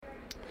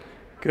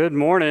Good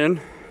morning.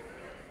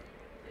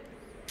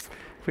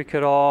 If we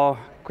could all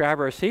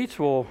grab our seats,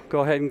 we'll go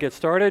ahead and get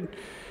started.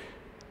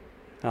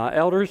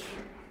 Elders,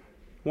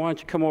 why don't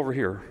you come over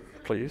here,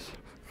 please?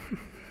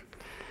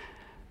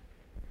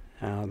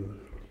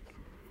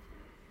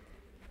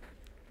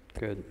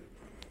 Good.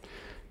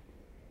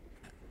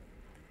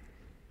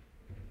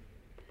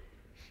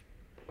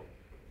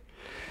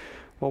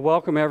 Well,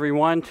 welcome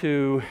everyone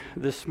to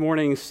this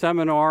morning's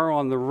seminar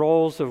on the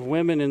roles of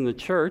women in the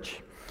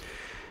church.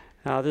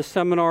 This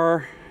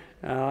seminar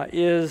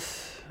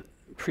is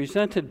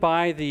presented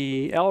by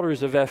the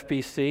elders of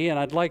FBC, and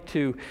I'd like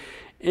to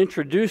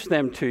introduce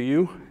them to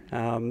you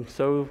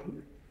so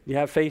you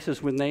have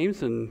faces with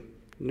names and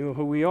know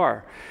who we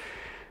are.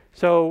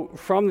 So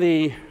from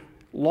the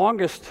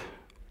longest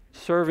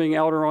serving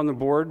elder on the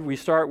board, we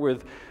start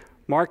with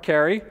Mark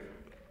Carey.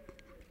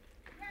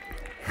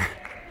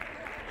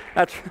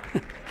 That's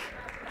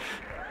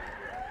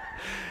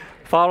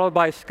followed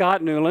by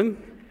Scott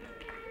Newland,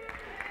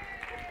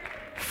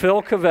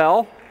 Phil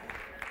Cavell,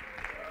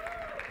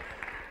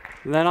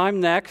 then I'm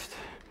next,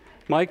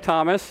 Mike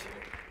Thomas.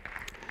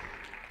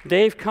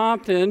 Dave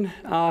Compton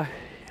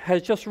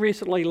has just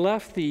recently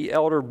left the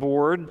elder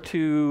board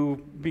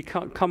to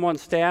come on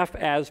staff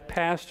as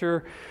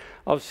pastor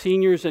of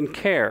seniors and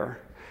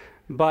care,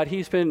 but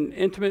he's been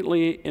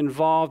intimately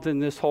involved in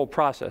this whole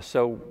process,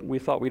 so we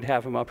thought we'd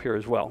have him up here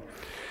as well.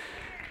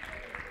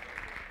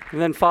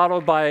 And then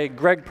followed by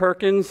Greg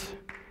Perkins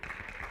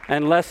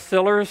and Les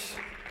Sillers.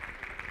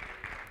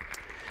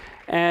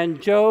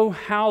 And Joe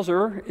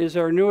Hauser is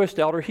our newest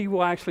elder. He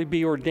will actually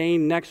be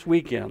ordained next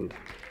weekend.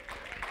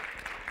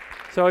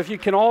 So if you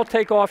can all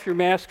take off your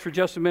masks for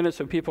just a minute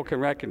so people can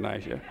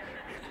recognize you.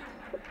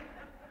 Put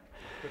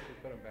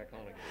them back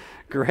on again.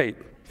 Great.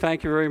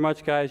 Thank you very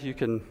much, guys. You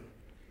can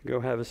go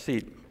have a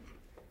seat.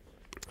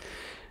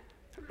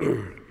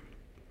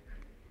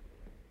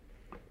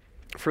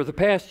 For the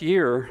past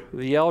year,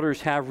 the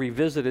elders have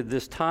revisited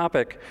this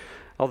topic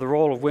of the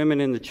role of women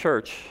in the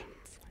church.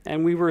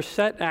 And we were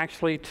set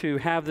actually to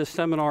have this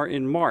seminar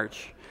in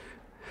March.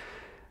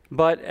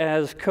 But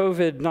as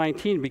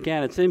COVID-19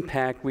 began its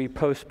impact, we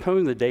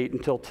postponed the date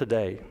until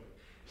today.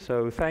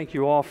 So thank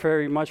you all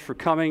very much for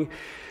coming.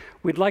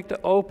 We'd like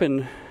to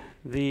open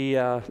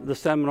the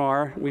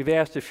seminar. We've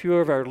asked a few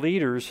of our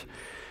leaders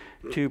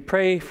to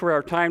pray for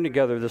our time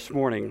together this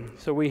morning.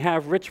 So we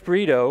have Rich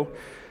Brito,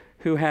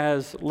 who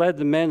has led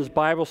the men's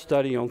Bible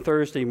study on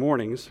Thursday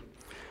mornings.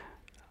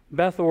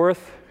 Beth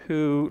Orth,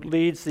 who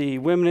leads the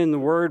Women in the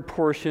Word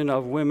portion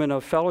of Women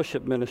of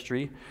Fellowship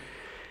Ministry,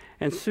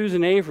 and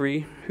Susan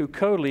Avery, who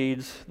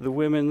co-leads the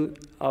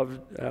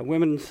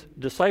Women's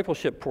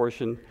Discipleship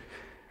portion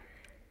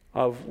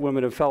of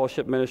Women of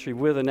Fellowship Ministry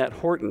with Annette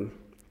Horton.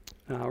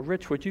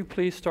 Rich, would you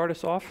please start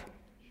us off?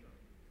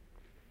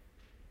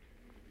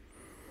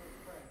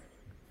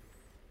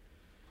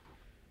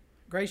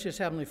 Gracious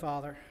Heavenly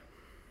Father,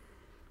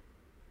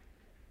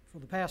 for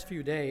the past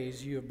few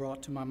days, you have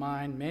brought to my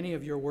mind many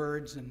of your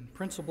words and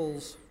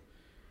principles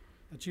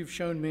that you've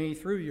shown me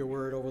through your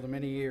word over the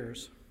many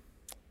years.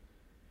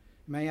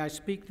 May I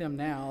speak them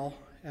now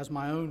as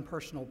my own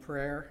personal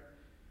prayer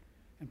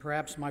and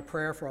perhaps my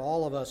prayer for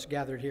all of us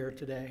gathered here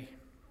today.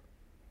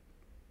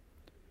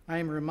 I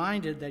am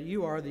reminded that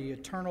you are the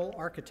eternal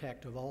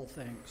architect of all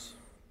things,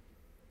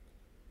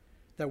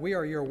 that we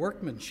are your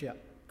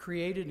workmanship,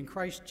 created in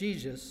Christ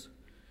Jesus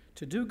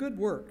to do good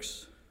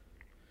works,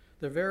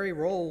 the very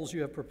roles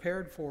you have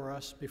prepared for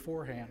us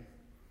beforehand.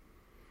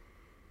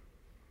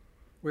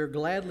 We are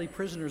gladly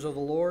prisoners of the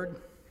Lord,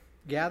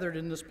 gathered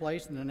in this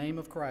place in the name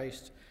of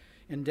Christ,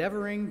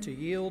 endeavoring to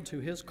yield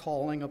to his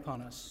calling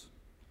upon us.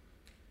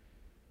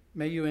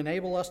 May you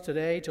enable us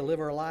today to live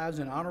our lives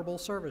in honorable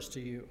service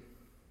to you.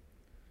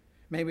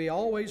 May we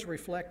always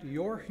reflect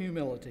your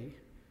humility,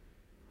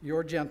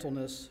 your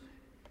gentleness,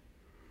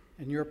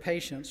 and your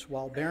patience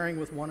while bearing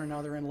with one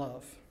another in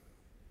love.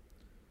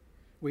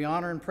 We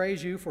honor and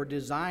praise you for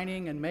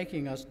designing and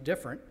making us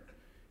different,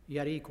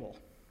 yet equal.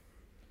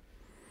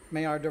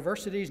 May our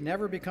diversities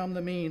never become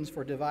the means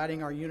for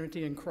dividing our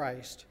unity in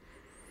Christ,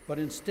 but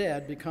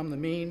instead become the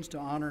means to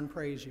honor and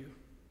praise you.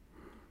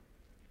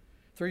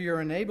 Through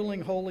your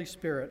enabling Holy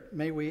Spirit,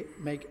 may we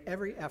make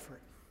every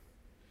effort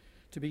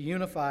to be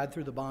unified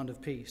through the bond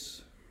of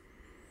peace.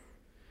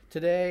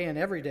 Today and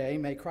every day,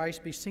 may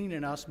Christ be seen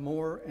in us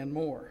more and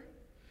more.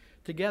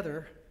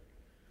 Together,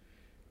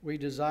 we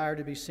desire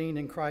to be seen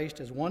in Christ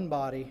as one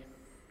body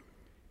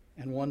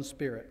and one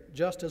spirit,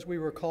 just as we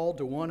were called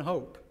to one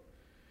hope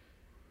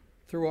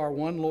through our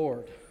one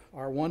Lord,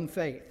 our one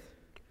faith,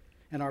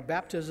 and our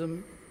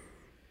baptism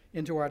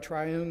into our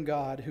triune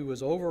God, who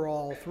is over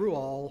all, through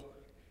all,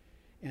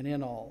 and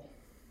in all.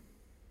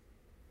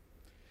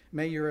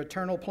 May your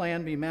eternal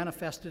plan be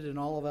manifested in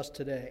all of us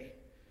today,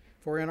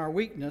 for in our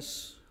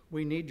weakness,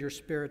 we need your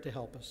Spirit to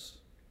help us.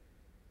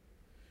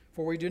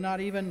 For we do not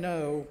even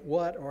know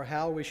what or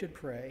how we should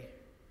pray.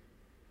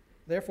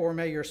 Therefore,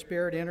 may your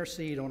Spirit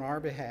intercede on our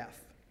behalf,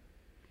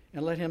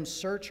 and let him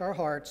search our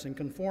hearts and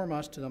conform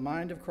us to the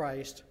mind of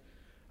Christ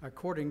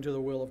according to the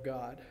will of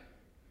God.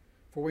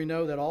 For we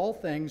know that all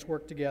things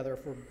work together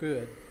for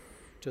good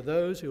to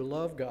those who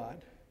love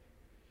God,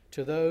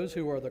 to those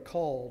who are the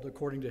called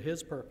according to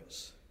his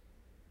purpose.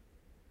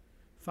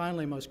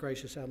 Finally, most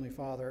gracious Heavenly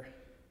Father,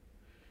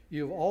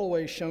 you have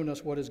always shown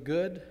us what is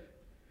good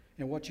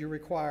and what you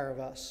require of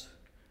us,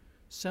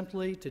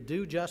 simply to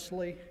do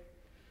justly,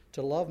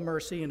 to love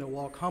mercy, and to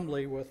walk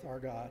humbly with our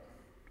God.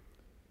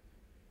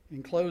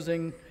 In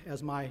closing,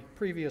 as my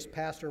previous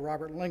pastor,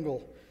 Robert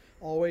Lingle,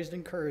 always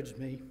encouraged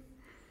me,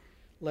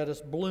 let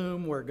us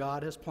bloom where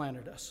God has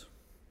planted us.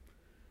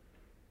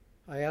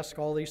 I ask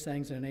all these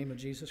things in the name of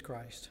Jesus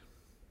Christ.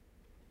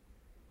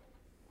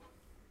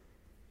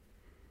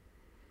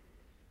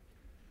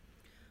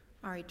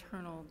 Our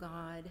eternal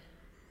God,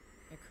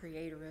 the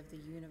creator of the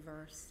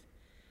universe,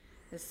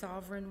 the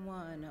sovereign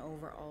one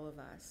over all of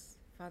us.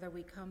 Father,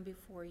 we come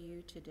before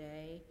you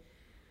today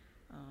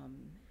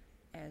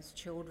as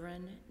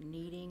children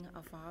needing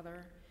a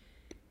father,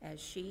 as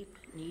sheep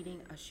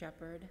needing a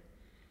shepherd,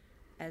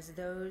 as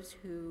those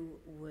who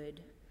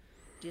would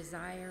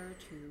desire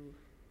to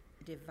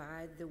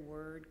divide the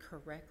word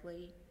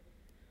correctly.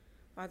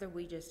 Father,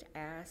 we just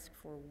ask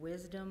for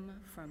wisdom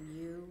from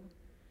you.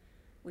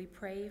 We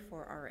pray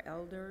for our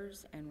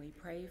elders and we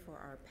pray for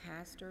our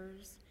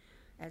pastors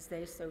as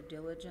they so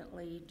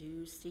diligently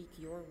do seek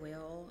your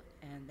will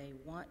and they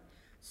want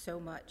so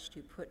much to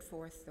put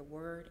forth the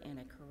word in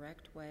a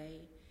correct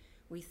way.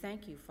 We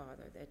thank you,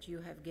 Father, that you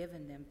have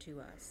given them to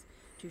us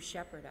to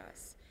shepherd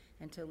us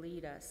and to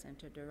lead us and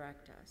to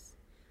direct us.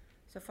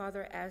 So,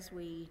 Father, as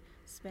we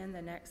spend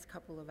the next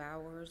couple of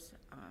hours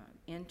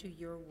into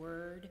your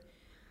word,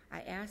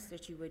 I ask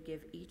that you would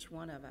give each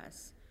one of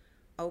us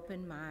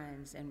open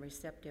minds and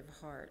receptive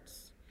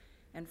hearts.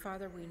 And,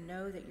 Father, we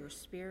know that your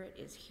Spirit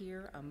is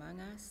here among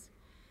us.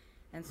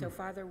 And so,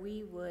 Father,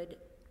 we would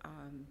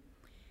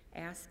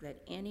ask that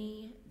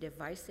any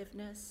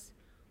divisiveness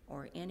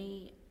or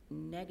any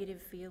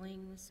negative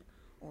feelings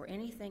or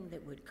anything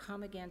that would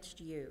come against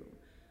you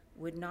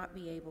would not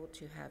be able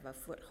to have a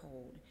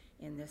foothold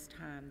in this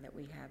time that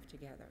we have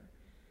together.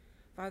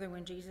 Father,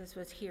 when Jesus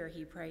was here,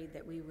 he prayed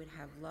that we would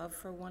have love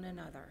for one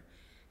another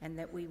and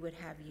that we would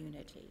have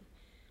unity.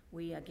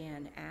 We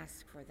again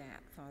ask for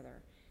that,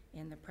 Father,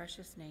 in the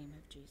precious name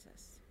of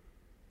Jesus.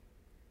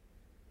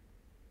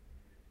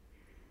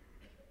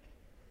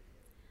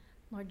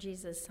 Lord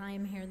Jesus, I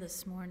am here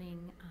this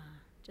morning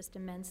just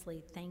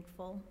immensely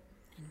thankful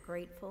and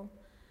grateful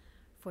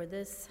for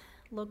this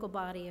local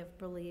body of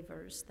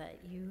believers that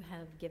you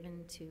have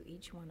given to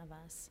each one of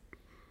us.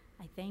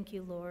 I thank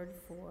you, Lord,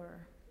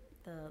 for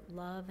the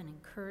love and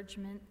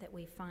encouragement that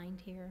we find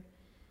here.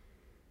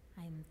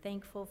 I am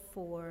thankful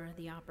for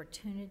the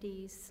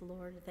opportunities,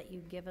 Lord, that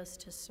you give us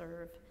to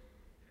serve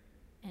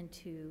and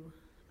to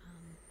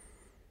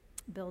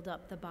build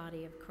up the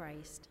body of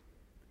Christ.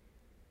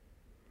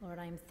 Lord,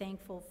 I'm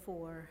thankful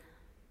for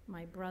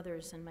my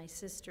brothers and my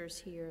sisters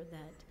here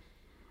that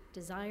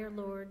desire,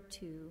 Lord,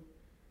 to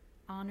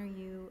honor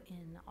you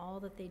in all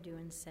that they do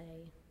and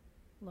say.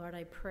 Lord,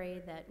 I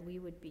pray that we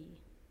would be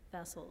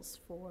vessels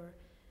for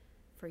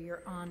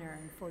your honor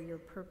and for your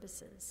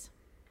purposes.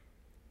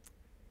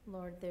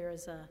 Lord, there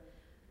is a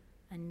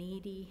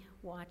needy,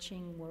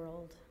 watching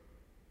world,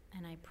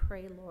 and I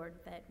pray, Lord,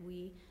 that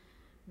we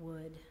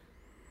would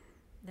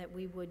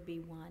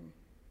be one,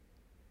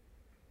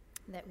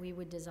 that we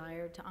would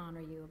desire to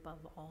honor you above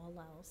all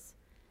else.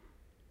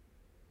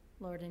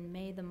 Lord, and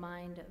may the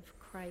mind of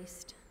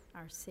Christ,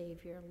 our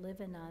Savior,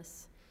 live in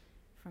us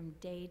from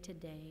day to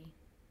day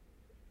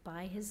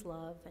by his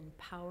love and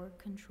power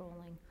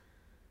controlling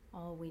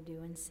all we do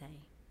and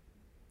say.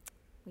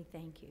 We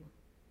thank you.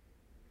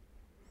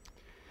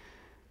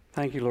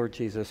 Thank you, Lord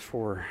Jesus,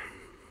 for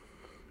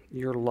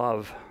your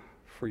love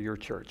for your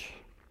church.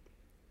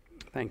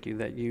 Thank you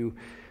that you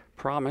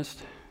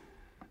promised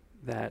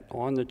that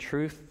on the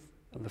truth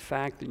of the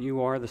fact that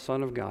you are the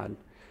Son of God,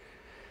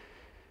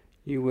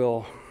 you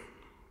will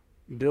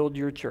build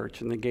your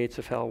church and the gates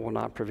of hell will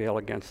not prevail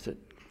against it.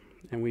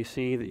 And we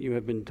see that you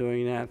have been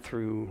doing that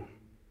through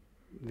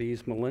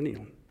these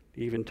millennia,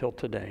 even till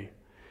today.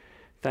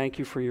 Thank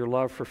you for your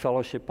love for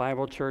Fellowship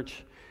Bible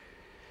Church.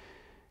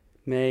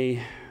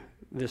 May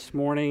this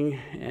morning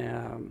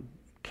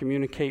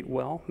communicate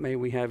well. May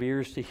we have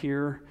ears to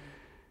hear,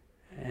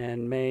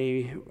 and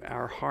may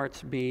our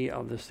hearts be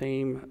of the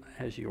same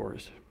as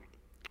yours.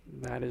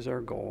 That is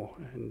our goal.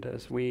 And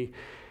as we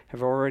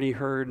have already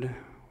heard,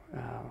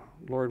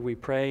 Lord, we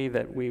pray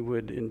that we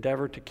would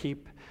endeavor to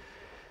keep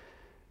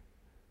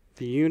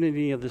the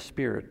unity of the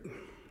Spirit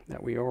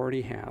that we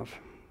already have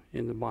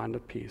in the bond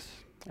of peace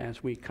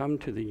as we come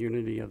to the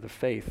unity of the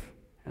faith,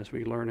 as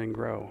we learn and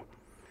grow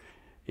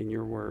in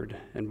your word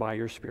and by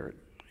your Spirit.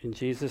 In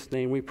Jesus'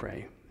 name we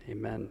pray.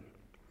 Amen.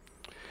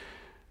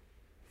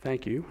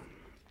 Thank you.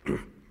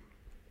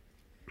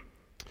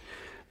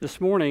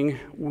 This morning,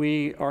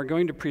 we are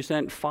going to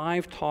present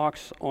 5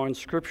 talks on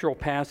scriptural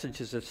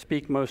passages that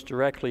speak most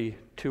directly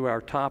to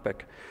our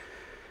topic.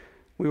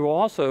 We will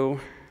also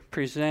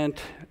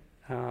present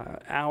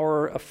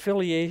our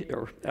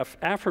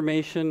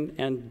affirmation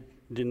and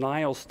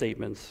denial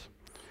statements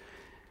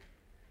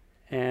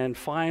And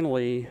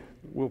finally,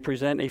 we'll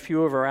present a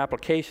few of our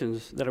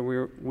applications that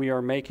we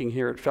are making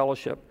here at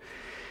Fellowship.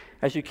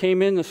 As you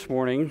came in this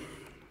morning,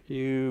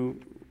 you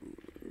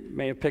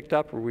may have picked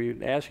up, or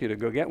we'd ask you to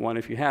go get one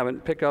if you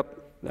haven't, pick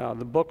up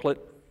the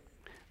booklet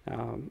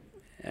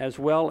as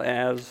well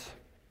as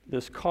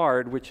this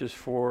card, which is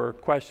for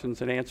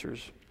questions and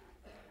answers.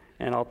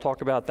 And I'll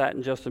talk about that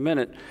in just a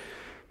minute.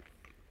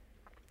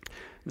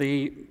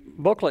 The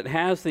booklet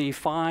has the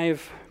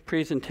 5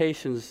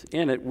 presentations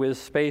in it with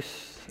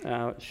space,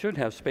 should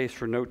have space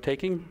for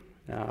note-taking.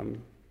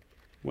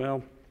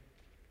 Well,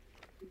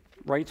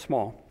 write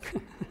small.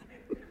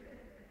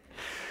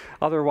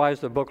 Otherwise,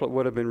 the booklet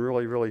would have been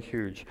really, really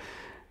huge.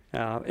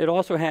 It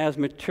also has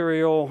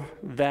material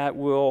that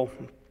will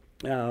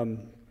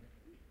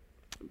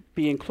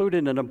be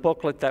included in a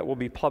booklet that will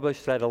be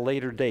published at a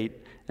later date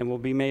and will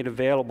be made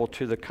available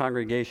to the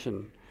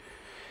congregation.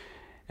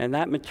 And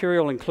that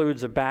material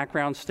includes a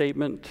background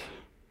statement,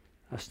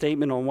 a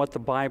statement on what the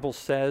Bible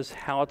says,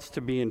 how it's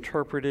to be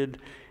interpreted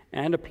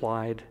and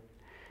applied,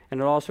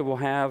 and it also will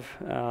have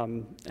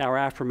our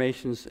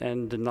affirmations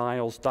and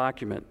denials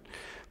document.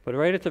 But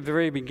right at the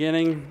very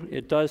beginning,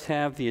 it does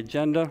have the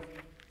agenda,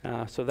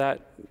 so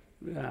that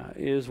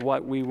is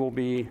what we will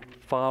be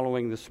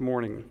following this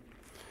morning.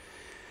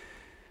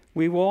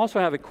 We will also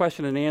have a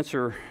question and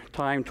answer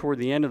time toward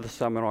the end of the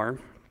seminar,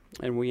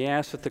 and we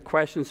ask that the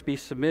questions be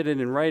submitted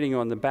in writing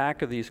on the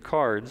back of these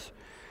cards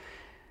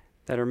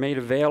that are made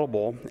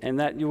available, and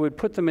that you would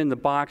put them in the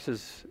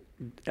boxes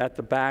at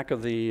the back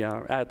of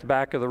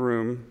the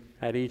room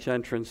at each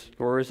entrance.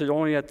 Or is it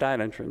only at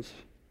that entrance?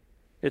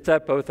 It's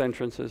at both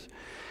entrances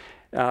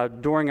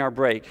during our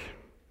break,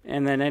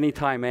 and then any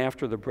time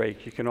after the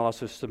break you can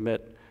also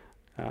submit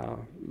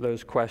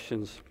those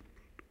questions.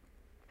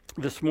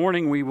 This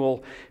morning we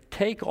will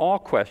take all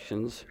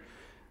questions,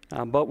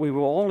 but we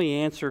will only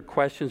answer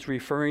questions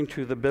referring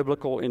to the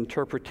biblical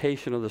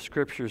interpretation of the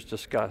scriptures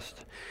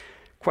discussed.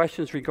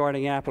 Questions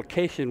regarding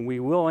application we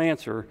will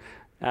answer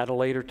at a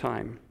later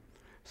time.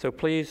 So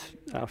please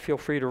feel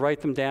free to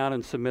write them down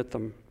and submit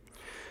them.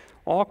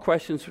 All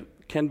questions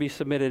can be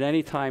submitted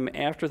anytime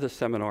after the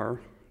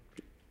seminar.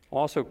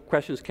 Also,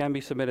 questions can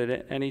be submitted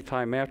at any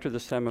time after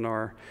the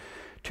seminar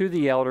to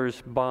the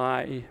elders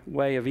by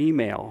way of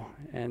email,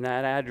 and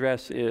that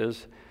address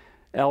is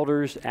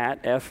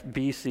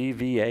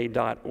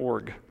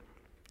elders@fbcva.org.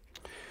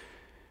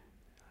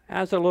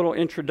 As a little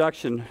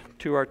introduction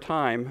to our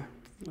time,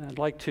 I'd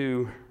like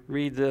to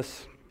read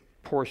this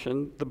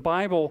portion. The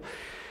Bible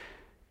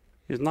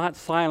is not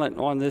silent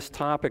on this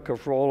topic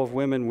of role of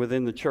women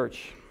within the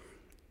church.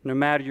 No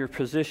matter your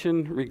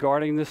position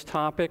regarding this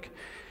topic,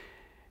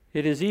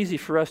 it is easy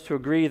for us to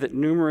agree that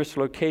numerous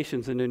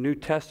locations in the New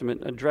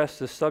Testament address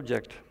this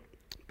subject.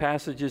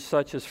 Passages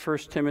such as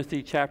 1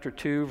 Timothy chapter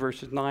 2,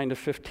 verses 9 to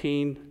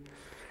 15,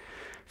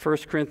 1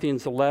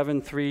 Corinthians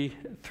 11, 3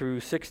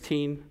 through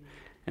 16,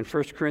 and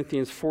 1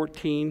 Corinthians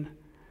 14,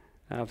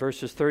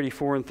 verses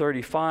 34 and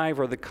 35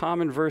 are the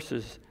common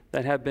verses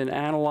that have been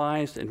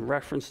analyzed and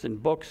referenced in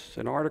books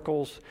and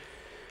articles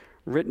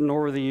written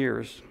over the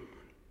years.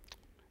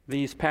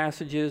 These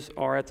passages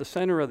are at the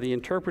center of the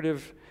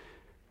interpretive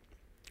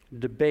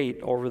debate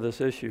over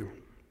this issue.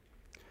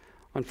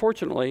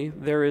 Unfortunately,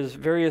 there is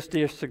various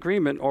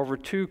disagreement over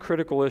 2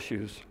 critical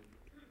issues.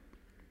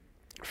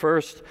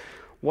 First,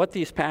 what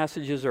these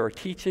passages are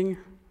teaching,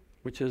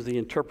 which is the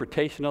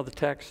interpretation of the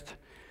text,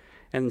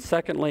 and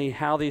secondly,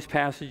 how these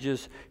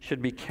passages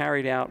should be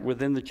carried out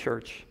within the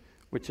church,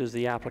 which is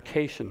the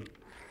application.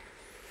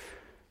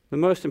 The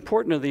most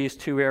important of these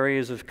 2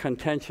 areas of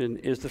contention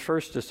is the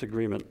first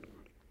disagreement,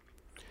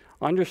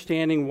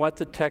 understanding what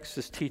the text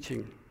is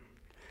teaching.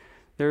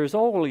 There is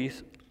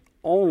always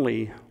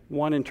only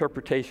one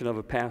interpretation of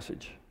a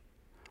passage,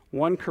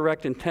 one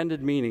correct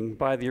intended meaning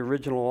by the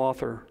original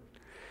author.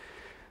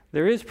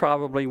 There is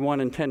probably one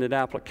intended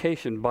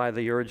application by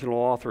the original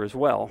author as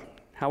well.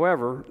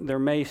 However, there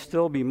may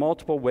still be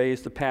multiple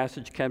ways the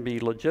passage can be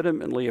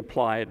legitimately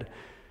applied,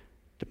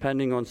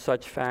 depending on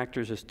such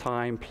factors as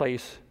time,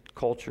 place,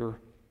 culture,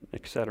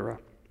 etc.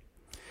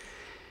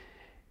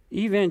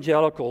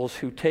 Evangelicals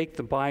who take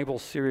the Bible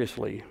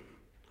seriously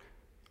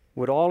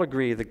would all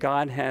agree that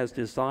God has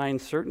designed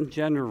certain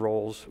gender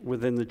roles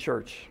within the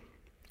church,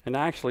 and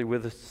actually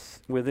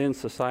within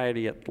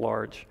society at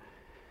large.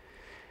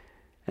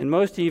 And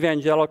most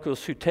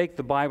evangelicals who take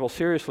the Bible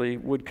seriously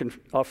would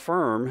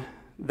affirm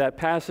that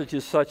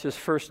passages such as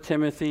 1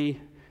 Timothy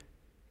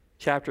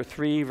chapter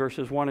 3,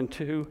 verses 1 and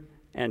 2,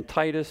 and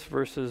Titus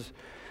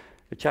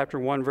chapter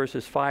 1,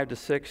 verses 5 to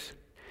 6,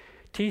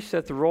 teach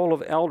that the role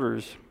of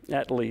elders,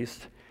 at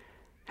least,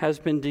 has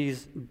been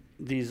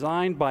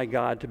designed by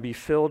God to be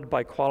filled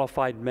by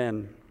qualified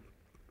men.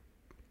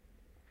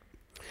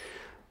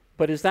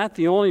 But is that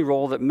the only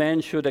role that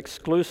men should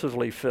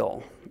exclusively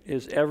fill?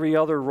 Is every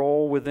other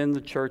role within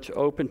the church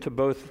open to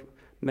both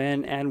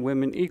men and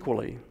women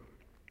equally?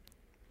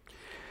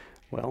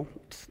 Well,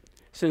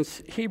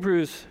 since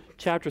Hebrews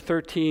chapter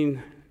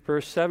 13,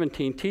 verse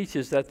 17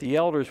 teaches that the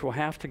elders will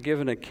have to give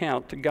an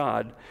account to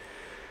God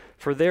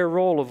For their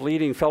role of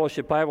leading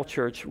Fellowship Bible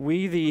Church,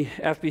 we, the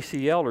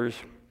FBC elders,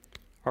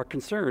 are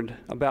concerned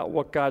about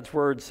what God's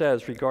Word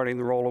says regarding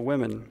the role of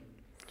women.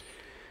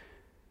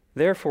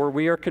 Therefore,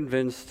 we are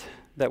convinced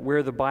that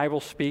where the Bible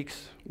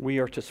speaks, we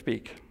are to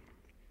speak.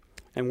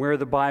 And where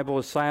the Bible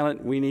is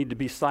silent, we need to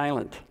be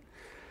silent.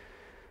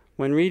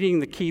 When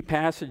reading the key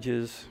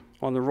passages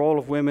on the role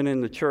of women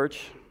in the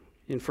church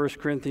in 1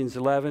 Corinthians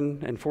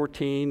 11 and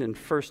 14 and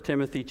 1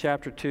 Timothy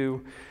chapter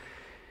 2,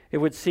 it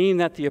would seem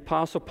that the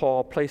Apostle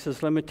Paul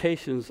places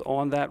limitations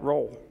on that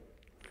role.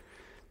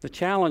 The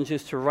challenge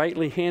is to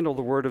rightly handle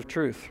the word of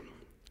truth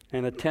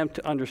and attempt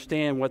to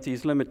understand what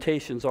these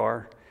limitations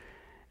are,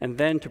 and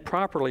then to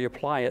properly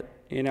apply it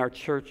in our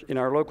church, in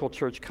our local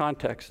church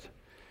context,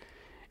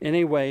 in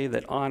a way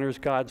that honors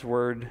God's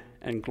word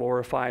and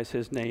glorifies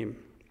his name.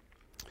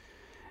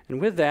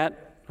 And with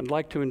that, I'd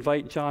like to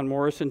invite John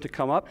Morrison to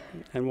come up,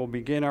 and we'll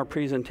begin our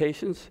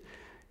presentations.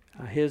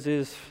 His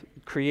is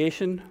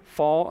Creation,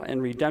 Fall,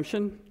 and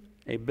Redemption,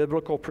 a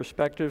biblical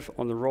perspective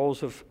on the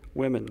roles of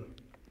women.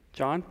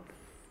 John?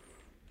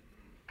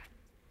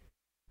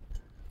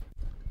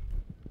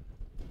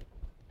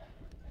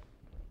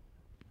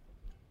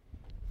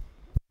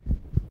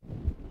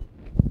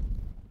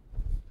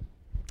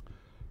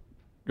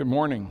 Good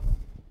morning.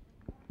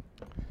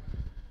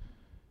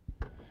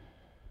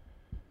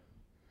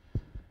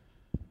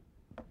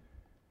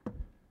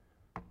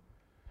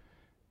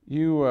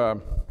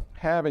 You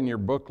have in your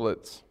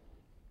booklets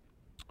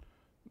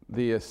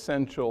the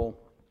essential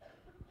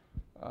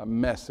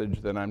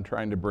message that I'm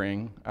trying to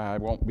bring. I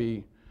won't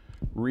be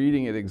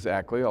reading it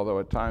exactly, although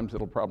at times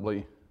it'll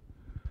probably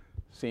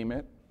seem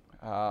it.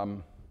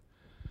 I'll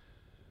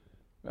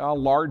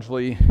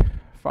largely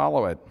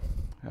follow it.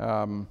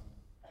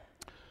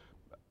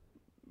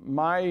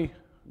 My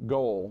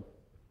goal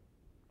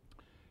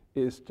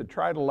is to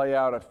try to lay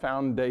out a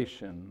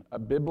foundation, a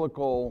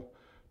biblical,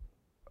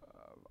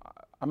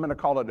 I'm going to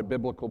call it a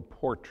biblical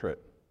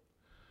portrait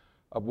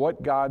of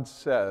what God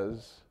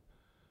says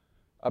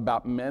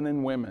about men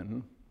and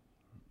women,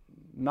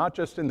 not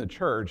just in the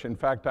church. In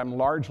fact, I'm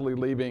largely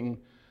leaving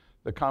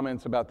the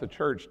comments about the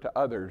church to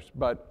others,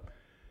 but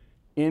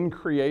in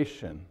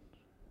creation,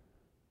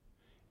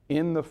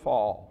 in the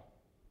fall,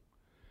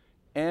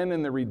 and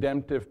in the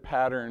redemptive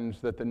patterns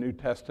that the New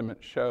Testament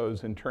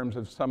shows in terms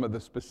of some of the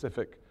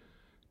specific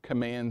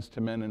commands to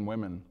men and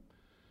women.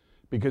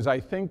 Because I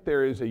think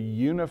there is a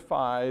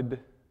unified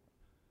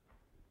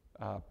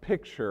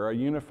picture, a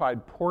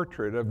unified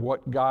portrait of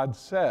what God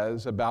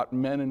says about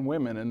men and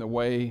women and the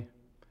way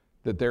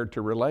that they're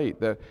to relate.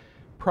 The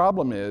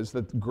problem is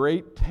that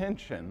great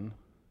tension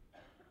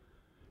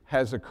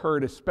has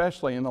occurred,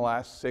 especially in the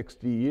last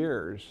 60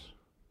 years,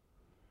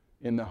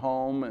 in the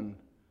home and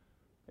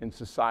in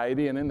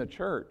society and in the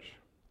church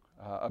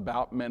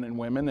about men and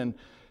women. And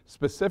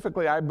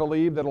specifically, I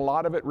believe that a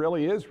lot of it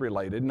really is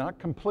related, not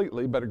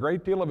completely, but a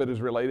great deal of it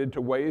is related to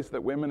ways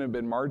that women have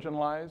been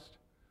marginalized,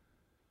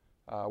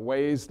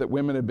 ways that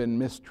women have been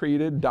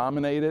mistreated,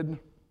 dominated,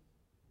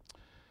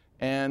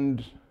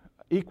 and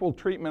equal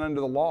treatment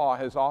under the law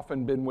has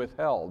often been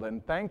withheld.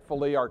 And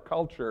thankfully, our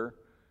culture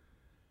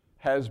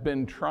has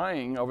been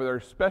trying over there,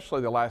 especially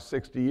the last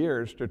 60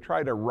 years, to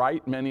try to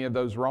right many of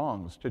those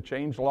wrongs, to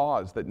change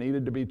laws that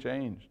needed to be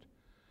changed,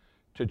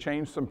 to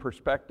change some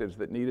perspectives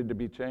that needed to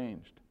be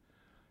changed.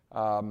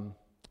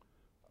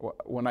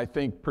 When I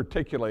think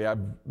particularly,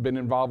 I've been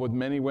involved with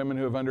many women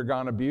who have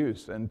undergone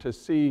abuse, and to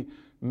see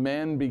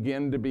men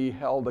begin to be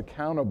held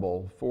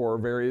accountable for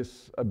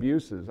various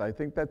abuses, I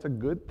think that's a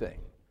good thing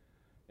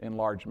in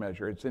large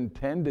measure. It's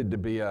intended to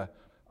be a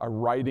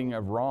righting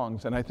of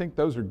wrongs, and I think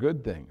those are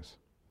good things.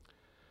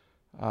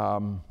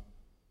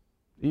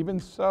 Even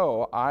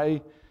so,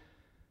 I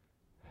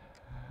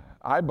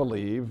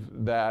believe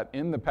that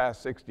in the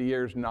past 60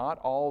 years, not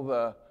all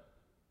the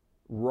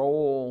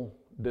role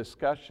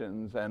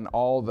discussions and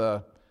all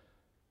the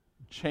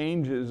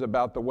changes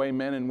about the way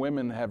men and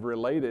women have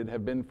related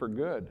have been for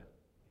good.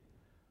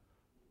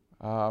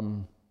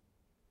 In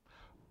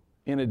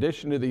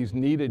addition to these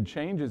needed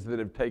changes that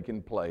have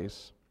taken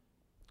place,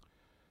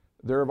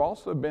 there have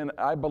also been,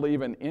 I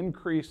believe, an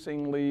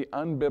increasingly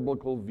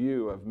unbiblical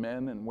view of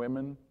men and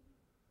women,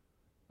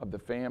 of the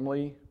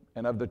family,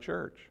 and of the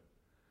church.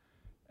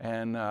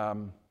 And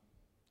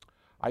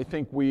I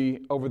think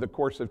we, over the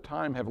course of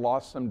time, have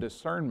lost some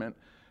discernment.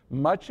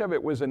 Much of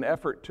it was an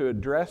effort to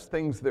address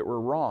things that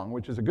were wrong,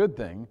 which is a good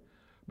thing,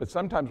 but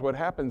sometimes what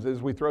happens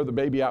is we throw the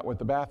baby out with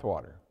the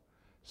bathwater.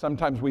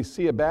 Sometimes we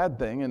see a bad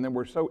thing, and then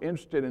we're so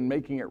interested in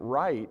making it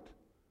right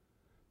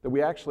that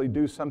we actually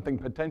do something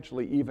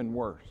potentially even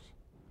worse.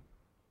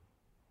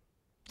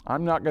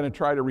 I'm not going to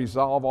try to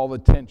resolve all the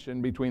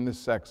tension between the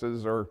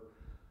sexes or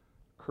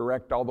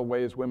correct all the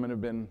ways women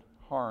have been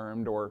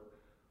harmed or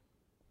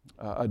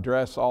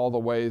address all the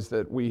ways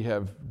that we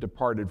have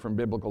departed from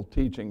biblical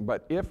teaching.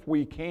 But if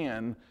we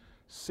can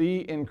see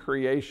in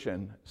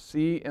creation,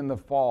 see in the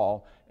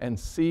fall, and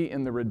see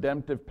in the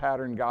redemptive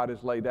pattern God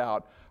has laid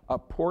out a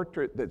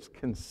portrait that's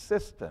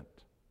consistent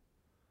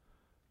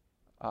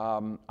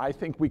I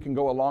think we can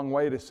go a long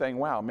way to saying,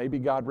 wow, maybe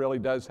God really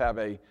does have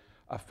a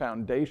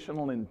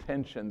foundational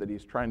intention that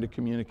he's trying to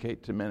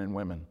communicate to men and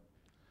women.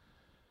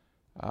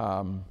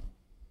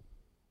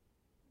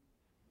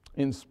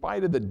 In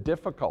spite of the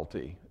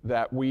difficulty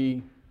that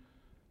we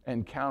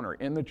encounter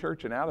in the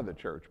church and out of the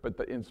church, but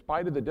in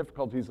spite of the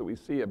difficulties that we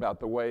see about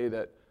the way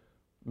that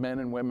men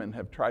and women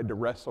have tried to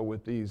wrestle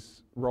with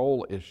these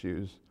role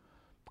issues,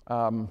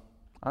 I'm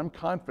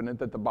confident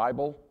that the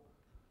Bible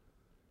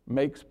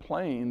makes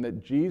plain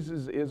that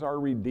Jesus is our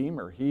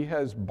Redeemer. He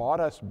has bought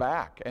us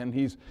back, and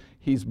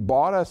he's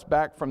bought us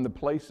back from the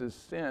places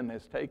sin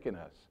has taken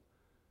us.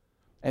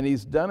 And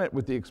he's done it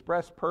with the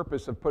express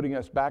purpose of putting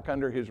us back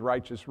under his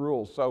righteous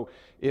rules. So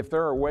if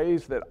there are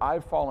ways that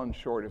I've fallen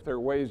short, if there are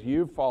ways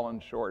you've fallen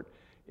short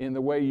in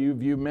the way you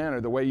view men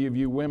or the way you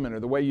view women or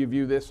the way you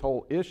view this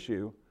whole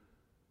issue,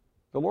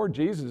 the Lord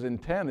Jesus'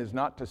 intent is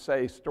not to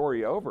say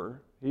story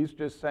over. He's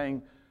just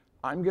saying,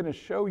 I'm going to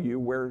show you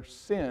where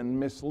sin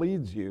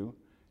misleads you,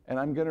 and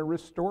I'm going to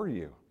restore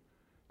you.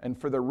 And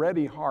for the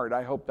ready heart,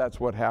 I hope that's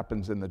what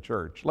happens in the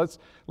church. Let's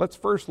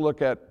first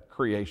look at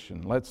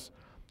creation. Let's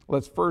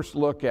first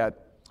look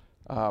at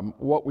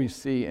what we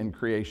see in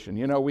creation.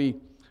 You know,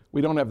 we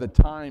don't have the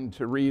time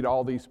to read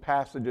all these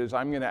passages.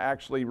 I'm going to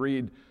actually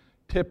read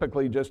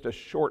typically just a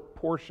short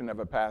portion of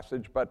a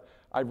passage, but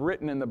I've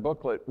written in the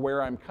booklet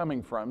where I'm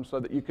coming from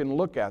so that you can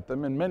look at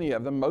them, and many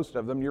of them, most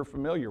of them, you're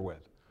familiar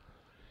with.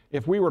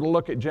 If we were to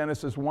look at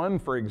Genesis 1,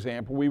 for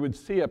example, we would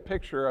see a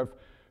picture of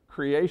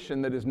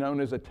creation that is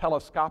known as a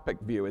telescopic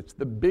view. It's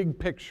the big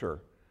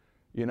picture.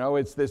 You know,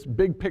 it's this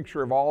big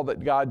picture of all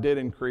that God did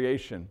in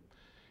creation.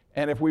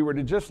 And if we were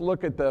to just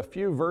look at the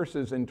few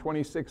verses in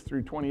 26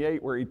 through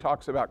 28 where he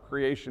talks about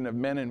creation of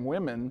men and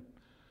women,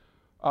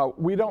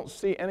 we don't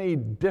see any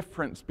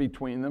difference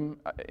between them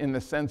in the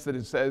sense that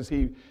it says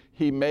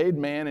he made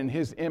man in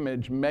his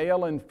image,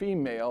 male and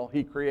female,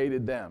 he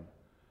created them.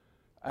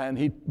 And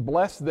he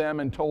blessed them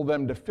and told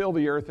them to fill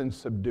the earth and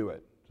subdue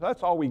it. So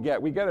that's all we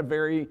get. We get a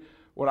very,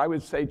 what I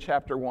would say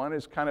chapter 1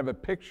 is kind of a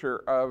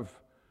picture of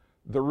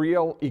the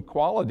real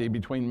equality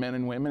between men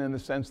and women in the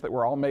sense that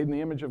we're all made in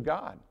the image of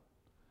God.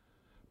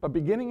 But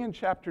beginning in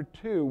chapter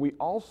 2, we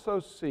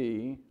also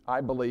see, I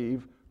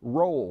believe,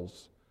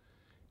 roles.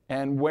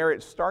 And where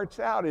it starts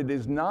out, it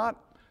is not,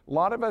 a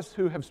lot of us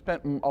who have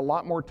spent a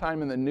lot more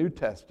time in the New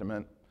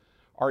Testament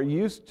are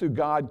used to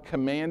God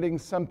commanding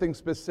something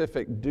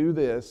specific, do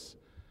this,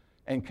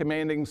 and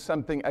commanding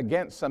something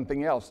against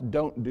something else,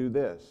 don't do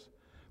this.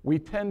 We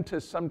tend to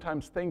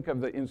sometimes think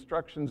of the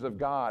instructions of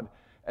God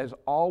as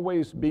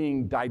always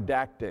being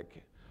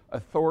didactic.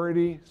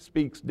 Authority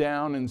speaks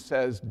down and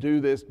says, do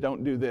this,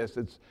 don't do this.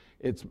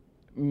 It's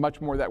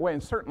much more that way,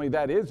 and certainly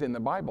that is in the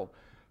Bible.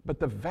 But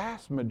the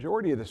vast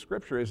majority of the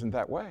Scripture isn't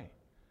that way.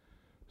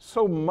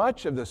 So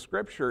much of the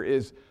Scripture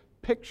is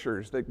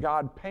pictures that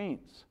God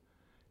paints.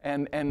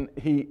 And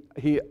he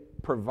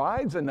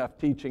provides enough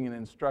teaching and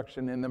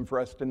instruction in them for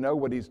us to know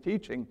what he's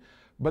teaching,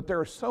 but there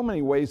are so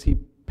many ways he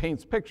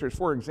paints pictures.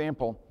 For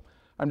example,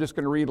 I'm just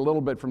going to read a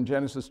little bit from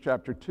Genesis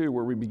chapter 2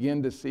 where we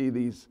begin to see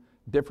these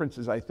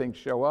differences, I think,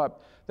 show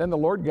up. Then the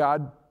Lord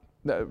God,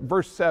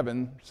 verse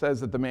 7 says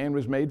that the man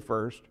was made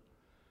first.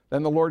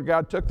 Then the Lord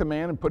God took the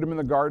man and put him in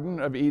the Garden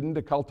of Eden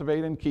to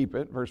cultivate and keep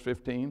it, verse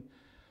 15.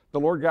 The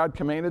Lord God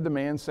commanded the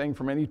man, saying,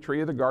 from any tree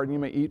of the garden you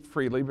may eat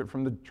freely, but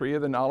from the tree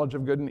of the knowledge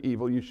of good and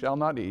evil you shall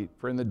not eat,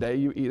 for in the day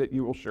you eat it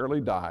you will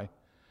surely die.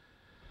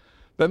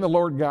 Then the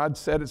Lord God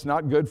said, it's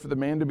not good for the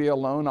man to be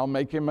alone. I'll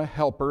make him a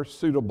helper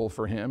suitable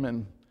for him.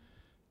 And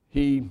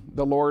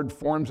the Lord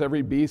forms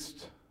every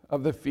beast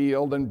of the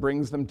field and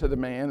brings them to the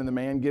man, and the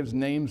man gives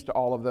names to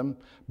all of them.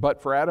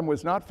 But for Adam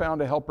was not found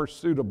a helper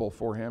suitable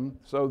for him.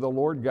 So the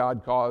Lord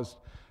God caused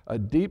a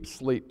deep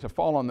sleep to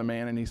fall on the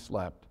man, and he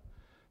slept.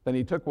 Then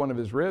he took one of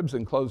his ribs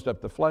and closed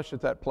up the flesh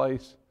at that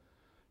place.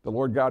 The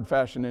Lord God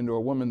fashioned into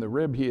a woman the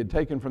rib he had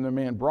taken from the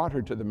man, brought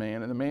her to the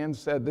man. And the man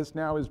said, this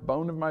now is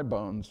bone of my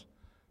bones,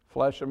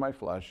 flesh of my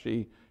flesh.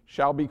 She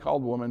shall be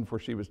called woman, for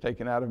she was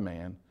taken out of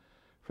man.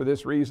 For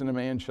this reason a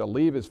man shall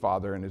leave his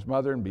father and his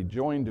mother and be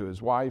joined to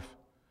his wife,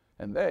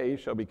 and they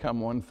shall become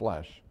one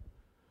flesh.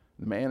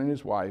 The man and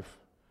his wife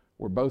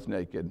were both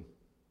naked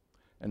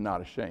and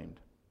not ashamed.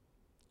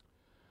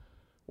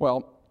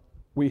 Well,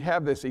 we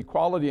have this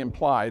equality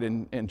implied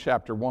in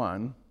chapter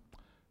 1,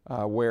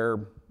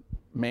 where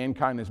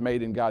mankind is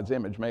made in God's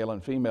image, male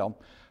and female,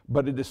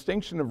 but a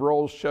distinction of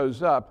roles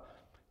shows up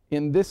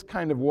in this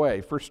kind of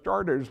way. For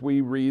starters,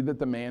 we read that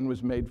the man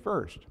was made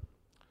first.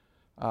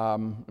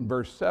 In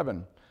verse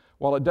 7,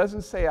 while it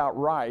doesn't say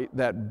outright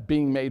that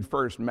being made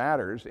first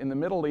matters, in the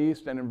Middle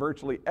East and in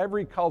virtually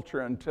every culture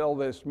until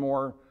this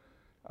more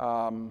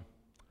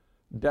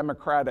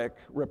democratic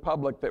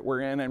republic that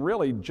we're in, and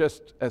really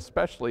just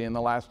especially in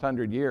the last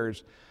 100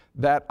 years,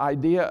 that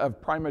idea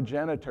of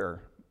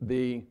primogeniture,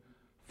 the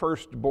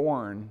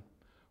firstborn,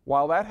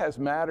 while that has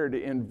mattered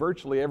in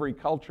virtually every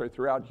culture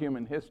throughout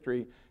human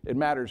history, it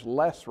matters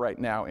less right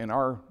now in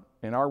our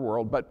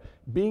world. But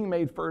being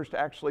made first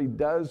actually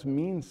does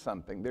mean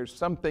something. There's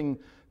something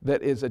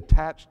that is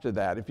attached to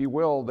that. If you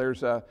will,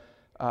 there's a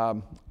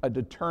a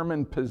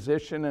determined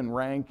position and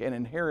rank and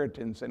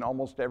inheritance in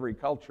almost every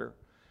culture.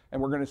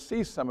 And we're going to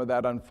see some of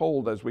that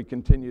unfold as we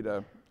continue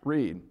to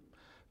read.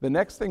 The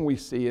next thing we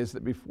see is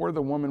that before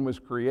the woman was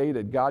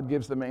created, God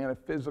gives the man a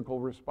physical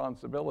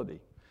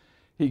responsibility.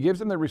 He gives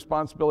him the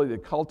responsibility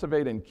to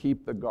cultivate and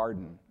keep the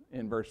garden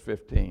in verse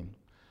 15,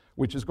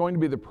 which is going to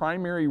be the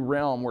primary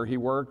realm where he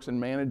works and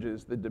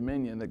manages the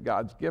dominion that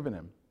God's given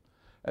him,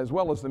 as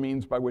well as the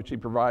means by which he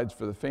provides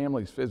for the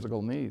family's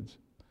physical needs.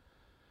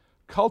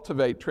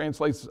 Cultivate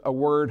translates a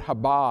word,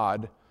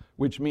 habad,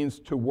 which means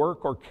to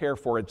work or care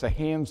for. It's a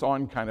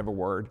hands-on kind of a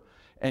word.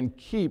 And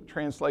keep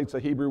translates a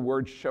Hebrew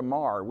word,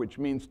 shamar, which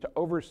means to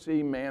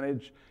oversee,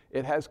 manage.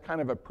 It has kind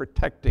of a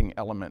protecting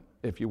element,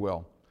 if you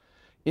will.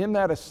 In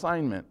that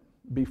assignment,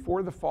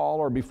 before the fall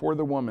or before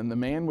the woman, the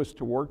man was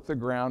to work the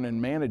ground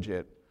and manage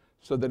it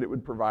so that it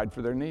would provide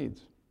for their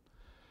needs.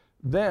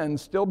 Then,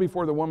 still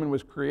before the woman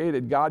was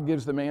created, God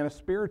gives the man a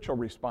spiritual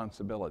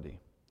responsibility.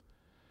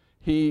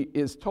 He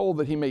is told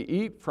that he may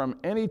eat from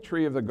any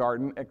tree of the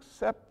garden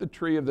except the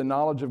tree of the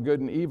knowledge of good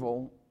and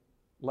evil,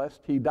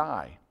 lest he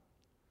die.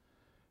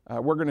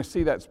 We're going to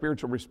see that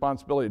spiritual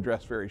responsibility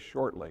addressed very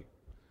shortly,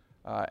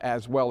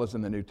 as well as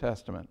in the New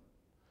Testament.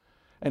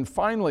 And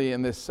finally,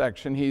 in this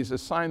section, he's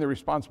assigned the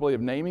responsibility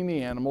of naming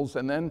the animals,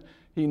 and then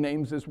he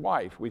names his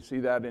wife. We see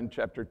that in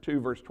chapter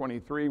 2, verse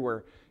 23,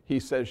 where he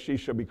says she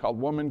shall be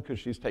called woman because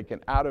she's taken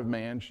out of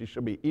man. She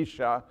shall be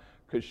Isha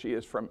because she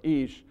is from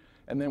Ish.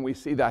 And then we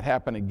see that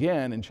happen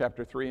again in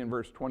chapter 3 and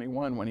verse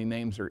 21 when he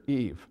names her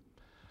Eve.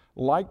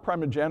 Like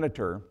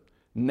primogeniture,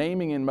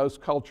 naming in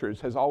most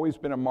cultures has always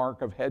been a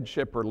mark of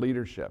headship or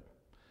leadership.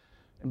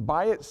 And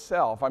by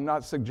itself, I'm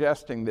not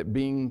suggesting that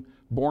being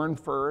born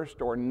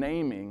first or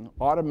naming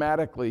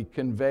automatically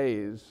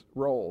conveys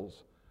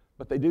roles,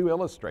 but they do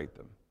illustrate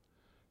them.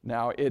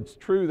 Now, it's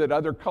true that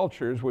other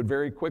cultures would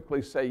very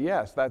quickly say,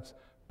 yes, that's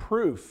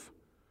proof.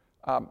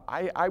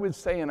 I would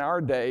say in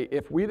our day,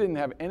 if we didn't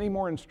have any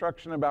more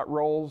instruction about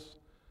roles,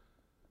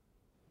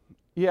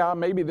 yeah,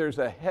 maybe there's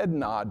a head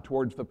nod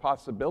towards the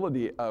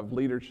possibility of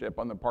leadership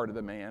on the part of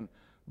the man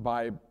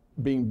by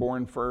being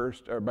born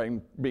first or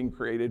by being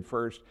created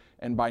first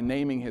and by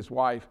naming his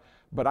wife.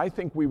 But I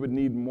think we would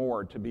need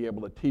more to be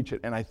able to teach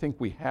it, and I think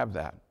we have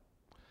that.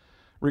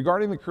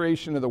 Regarding the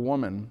creation of the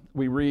woman,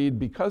 we read,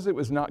 because it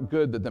was not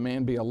good that the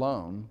man be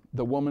alone,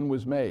 the woman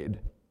was made,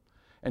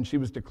 and she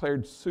was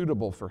declared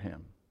suitable for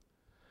him.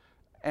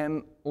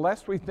 And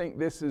lest we think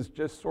this is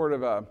just sort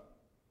of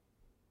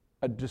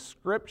a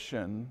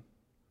description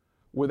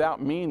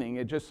without meaning,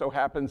 it just so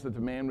happens that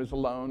the man was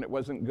alone, it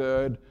wasn't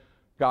good,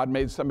 God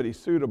made somebody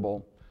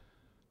suitable.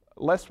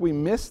 Lest we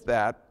miss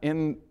that,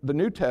 in the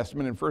New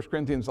Testament, in 1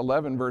 Corinthians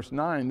 11, verse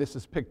 9, this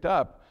is picked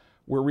up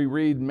where we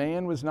read,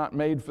 man was not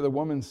made for the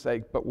woman's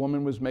sake, but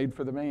woman was made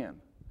for the man.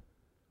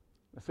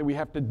 So we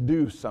have to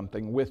do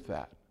something with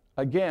that.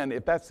 Again,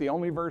 if that's the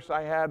only verse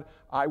I had,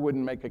 I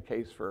wouldn't make a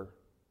case for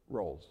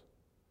roles.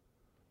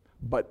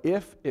 But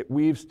if it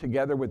weaves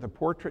together with the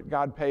portrait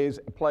God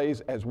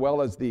plays as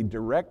well as the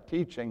direct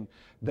teaching,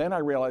 then I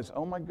realize,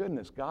 oh my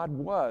goodness, God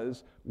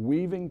was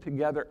weaving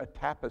together a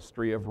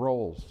tapestry of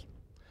roles.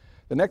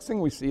 The next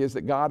thing we see is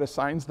that God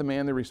assigns the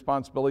man the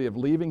responsibility of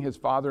leaving his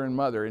father and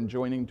mother and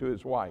joining to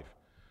his wife.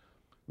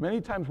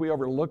 Many times we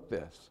overlook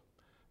this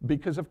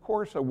because, of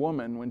course, a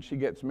woman, when she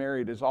gets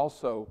married, is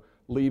also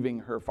leaving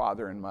her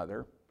father and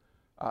mother.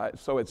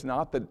 So it's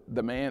not that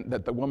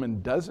the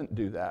woman doesn't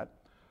do that.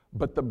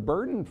 But the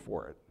burden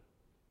for it,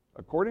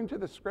 according to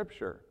the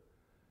scripture,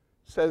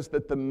 says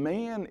that the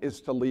man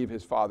is to leave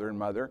his father and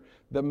mother.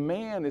 The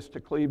man is to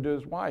cleave to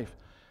his wife.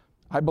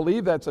 I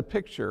believe that's a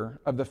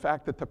picture of the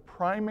fact that the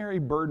primary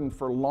burden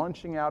for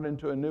launching out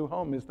into a new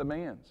home is the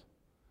man's.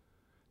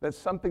 That's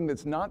something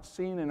that's not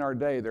seen in our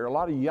day. There are a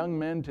lot of young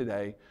men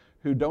today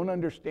who don't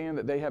understand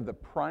that they have the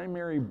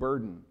primary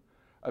burden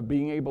of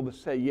being able to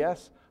say,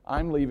 yes,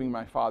 I'm leaving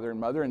my father and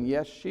mother, and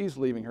yes, she's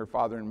leaving her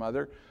father and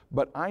mother,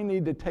 but I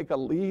need to take a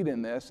lead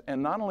in this,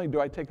 and not only do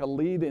I take a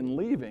lead in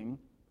leaving,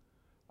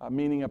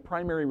 meaning a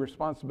primary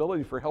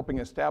responsibility for helping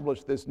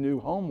establish this new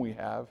home we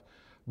have,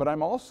 but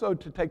I'm also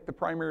to take the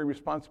primary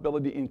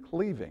responsibility in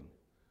cleaving.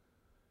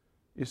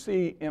 You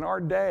see, in our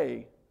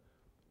day,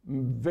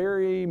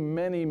 very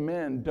many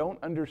men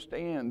don't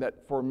understand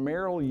that for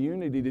marital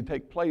unity to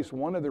take place,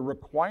 one of the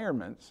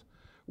requirements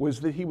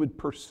was that he would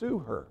pursue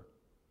her.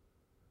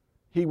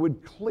 He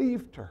would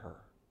cleave to her.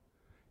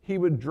 He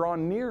would draw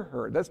near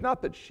her. That's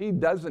not that she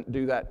doesn't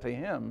do that to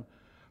him,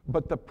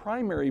 but the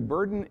primary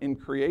burden in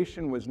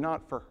creation was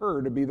not for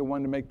her to be the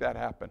one to make that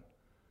happen.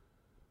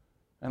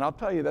 And I'll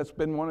tell you, that's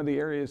been one of the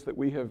areas that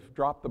we have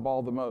dropped the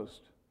ball the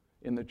most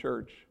in the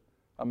church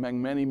among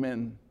many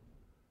men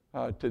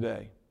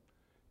today,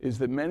 is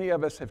that many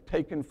of us have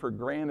taken for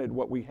granted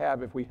what we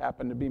have if we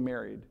happen to be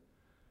married.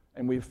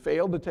 And we've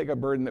failed to take a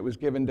burden that was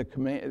given to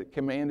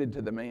commanded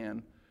to the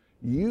man.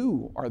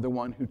 You are the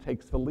one who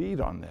takes the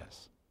lead on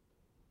this.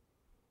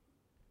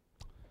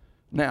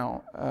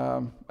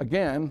 Now,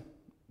 again,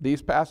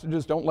 These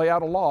passages don't lay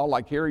out a law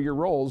like here are your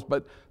roles,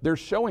 but they're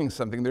showing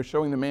something. They're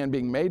showing the man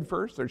being made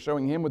first. They're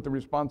showing him with the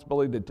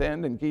responsibility to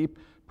tend and keep,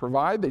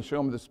 provide. They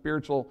show him the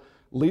spiritual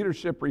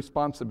leadership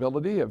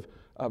responsibility of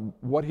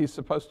what he's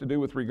supposed to do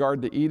with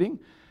regard to eating.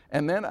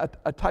 And then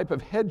a type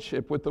of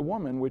headship with the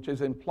woman, which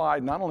is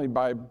implied not only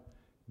by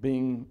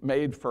being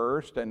made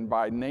first and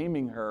by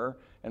naming her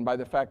and by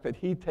the fact that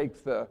he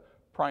takes the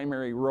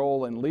primary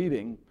role in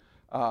leading,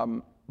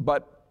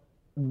 but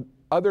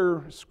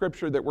other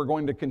scripture that we're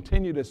going to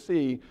continue to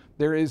see,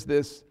 there is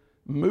this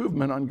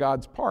movement on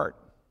God's part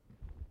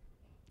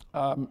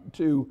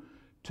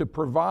to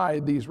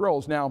provide these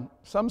roles. Now,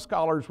 some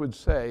scholars would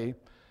say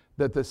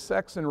that the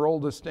sex and role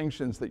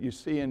distinctions that you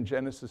see in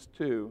Genesis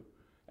 2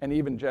 and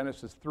even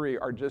Genesis 3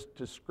 are just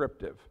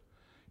descriptive.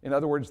 In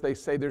other words, they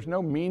say there's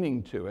no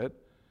meaning to it.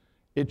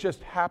 It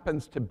just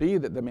happens to be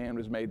that the man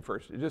was made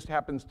first. It just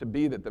happens to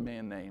be that the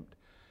man named.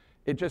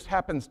 It just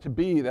happens to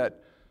be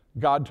that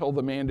God told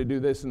the man to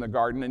do this in the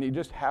garden, and he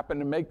just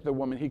happened to make the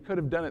woman. He could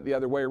have done it the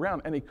other way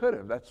around, and he could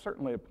have. That's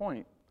certainly a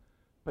point,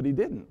 but he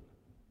didn't.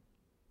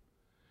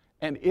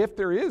 And if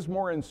there is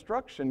more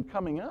instruction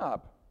coming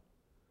up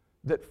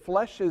that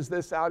fleshes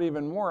this out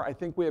even more, I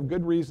think we have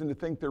good reason to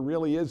think there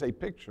really is a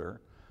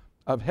picture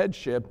of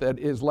headship that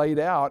is laid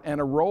out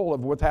and a role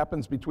of what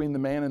happens between the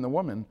man and the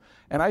woman.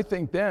 And I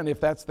think then,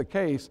 if that's the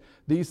case,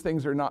 these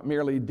things are not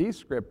merely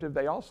descriptive,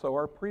 they also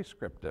are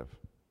prescriptive.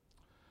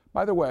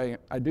 By the way,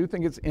 I do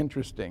think it's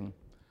interesting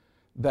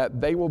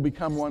that they will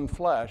become one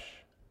flesh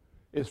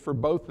is for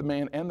both the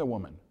man and the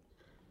woman.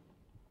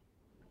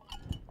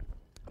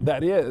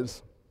 That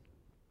is,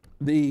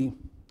 the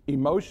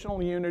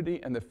emotional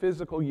unity and the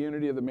physical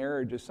unity of the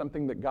marriage is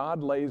something that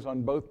God lays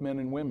on both men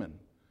and women.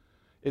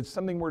 It's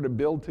something we're to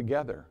build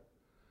together.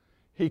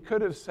 He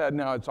could have said,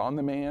 now it's on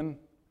the man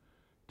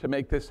to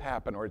make this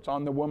happen, or it's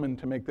on the woman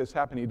to make this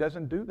happen. He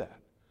doesn't do that.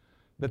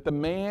 That the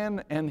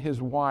man and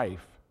his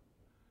wife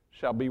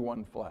shall be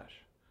one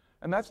flesh.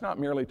 And that's not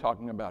merely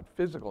talking about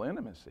physical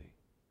intimacy.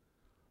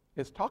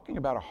 It's talking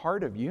about a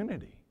heart of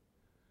unity.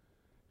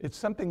 It's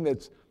something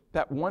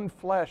that one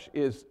flesh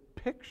is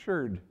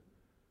pictured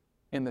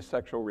in the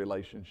sexual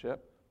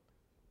relationship,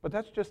 but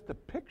that's just the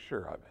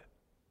picture of it.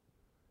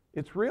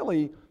 It's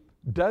really,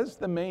 does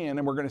the man,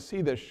 and we're going to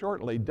see this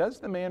shortly, does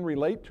the man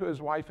relate to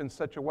his wife in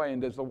such a way,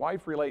 and does the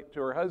wife relate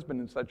to her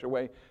husband in such a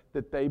way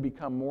that they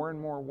become more and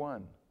more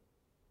one?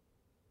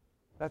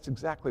 That's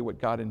exactly what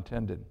God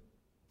intended.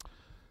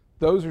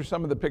 Those are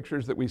some of the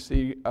pictures that we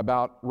see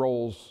about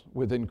roles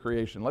within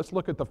creation. Let's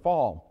look at the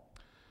fall.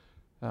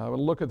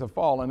 We'll look at the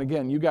fall, and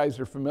again, you guys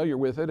are familiar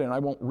with it, and I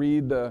won't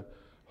read the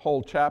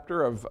whole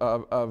chapter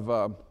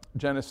of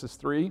Genesis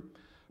 3,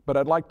 but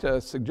I'd like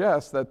to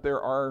suggest that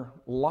there are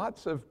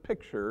lots of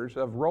pictures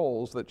of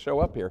roles that show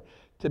up here.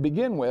 To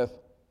begin with,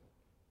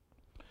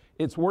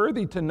 it's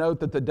worthy to note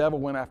that the devil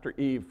went after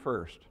Eve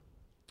first.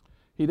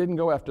 He didn't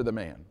go after the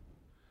man.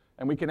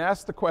 And we can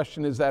ask the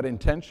question, is that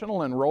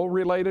intentional and role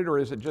related, or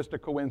is it just a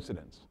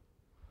coincidence?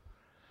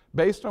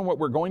 Based on what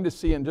we're going to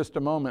see in just a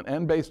moment,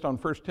 and based on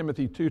 1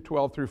 Timothy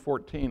 2:12 through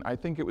 14, I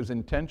think it was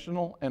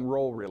intentional and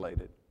role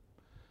related.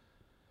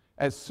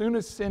 As soon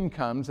as sin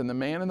comes and the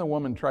man and the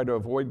woman try to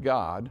avoid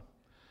God,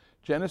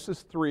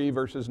 Genesis 3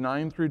 verses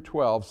 9 through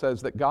 12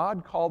 says that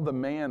God called the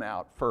man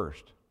out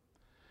first.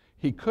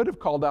 He could have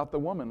called out the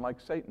woman like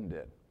Satan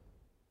did.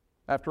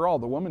 After all,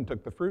 the woman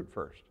took the fruit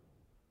first.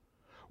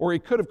 Or he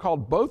could have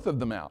called both of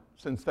them out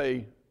since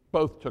they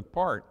both took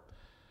part.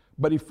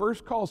 But he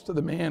first calls to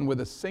the man with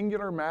a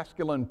singular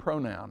masculine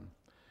pronoun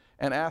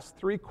and asks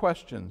 3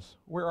 questions.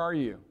 Where are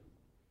you?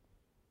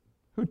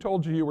 Who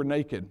told you you were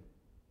naked?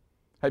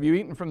 Have you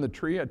eaten from the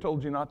tree I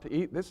told you not to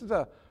eat? This is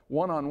a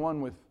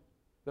one-on-one with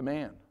the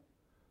man.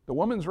 The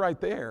woman's right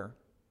there,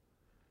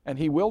 and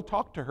he will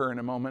talk to her in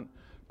a moment,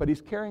 but he's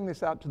carrying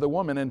this out to the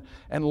woman.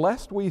 And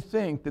lest we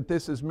think that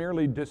this is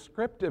merely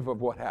descriptive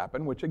of what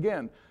happened, which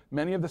again,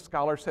 many of the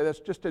scholars say that's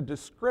just a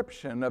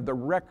description of the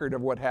record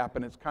of what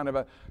happened. It's kind of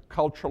a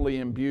culturally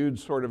imbued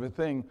sort of a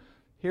thing.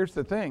 Here's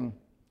the thing.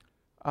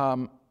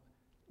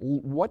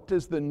 What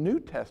does the New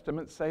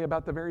Testament say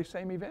about the very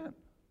same event?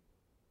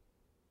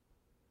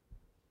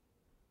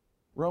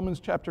 Romans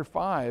chapter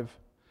 5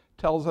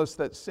 tells us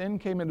that sin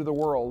came into the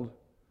world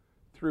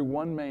through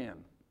one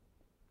man.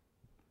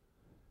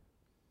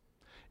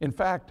 In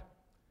fact,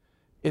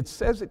 it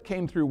says it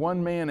came through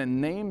one man and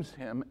names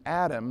him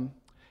Adam.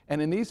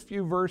 And in these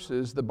few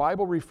verses, the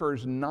Bible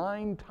refers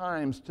 9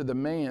 times to the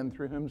man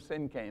through whom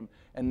sin came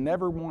and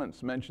never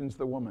once mentions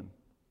the woman.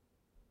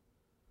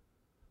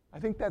 I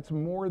think that's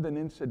more than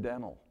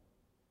incidental.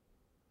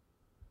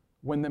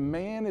 When the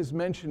man is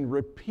mentioned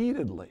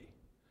repeatedly,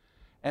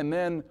 and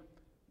then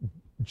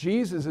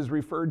Jesus is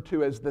referred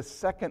to as the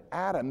second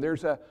Adam,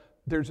 there's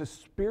a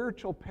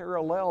spiritual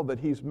parallel that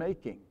he's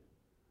making.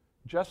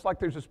 Just like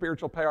there's a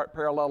spiritual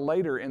parallel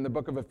later in the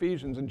book of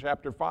Ephesians in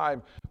chapter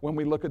 5 when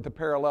we look at the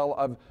parallel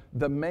of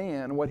the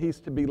man, what he's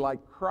to be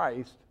like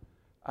Christ,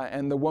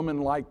 and the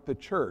woman like the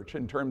church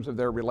in terms of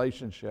their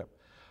relationship.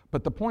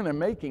 But the point I'm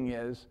making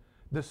is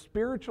The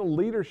spiritual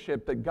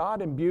leadership that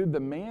God imbued the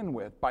man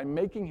with by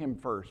making him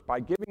first, by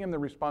giving him the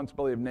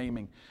responsibility of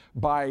naming,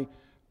 by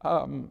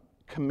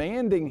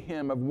commanding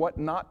him of what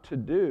not to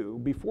do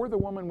before the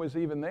woman was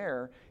even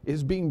there,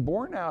 is being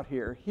born out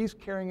here. He's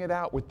carrying it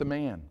out with the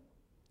man.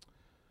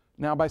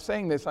 Now, by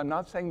saying this, I'm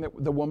not saying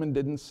that the woman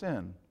didn't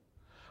sin.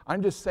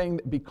 I'm just saying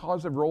that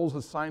because of roles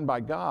assigned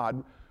by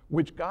God,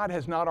 which God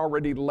has not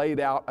already laid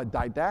out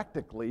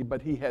didactically,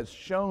 but he has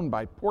shown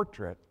by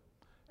portrait,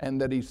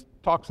 and that he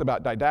talks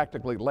about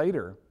didactically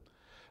later,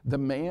 the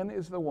man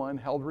is the one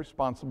held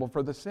responsible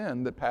for the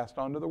sin that passed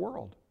on to the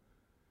world.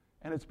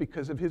 And it's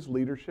because of his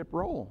leadership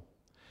role.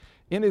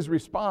 In his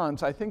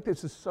response, I think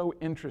this is so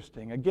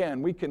interesting.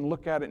 Again, we can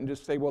look at it and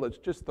just say, well, it's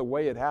just the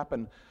way it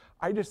happened.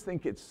 I just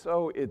think it's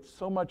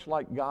so much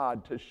like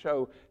God to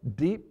show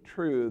deep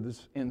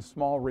truths in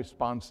small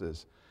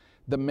responses.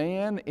 The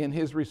man, in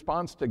his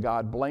response to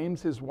God,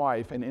 blames his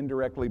wife and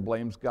indirectly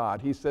blames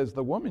God. He says,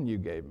 the woman you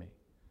gave me,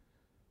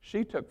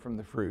 she took from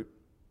the fruit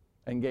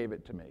and gave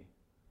it to me,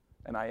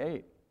 and I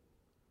ate.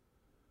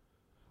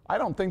 I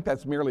don't think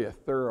that's merely a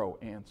thorough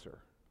answer.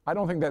 I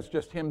don't think that's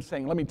just him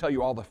saying, let me tell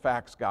you all the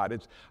facts,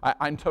 God.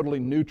 I'm totally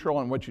neutral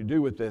on what you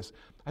do with this.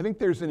 I think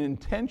there's an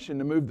intention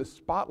to move the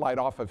spotlight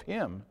off of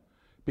him,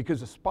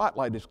 because the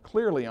spotlight is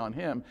clearly on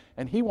him,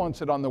 and he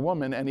wants it on the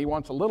woman, and he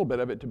wants a little bit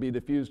of it to be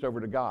diffused over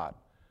to God.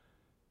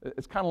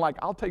 It's kind of like,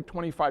 I'll take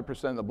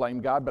 25% of the blame,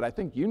 God, but I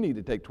think you need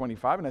to take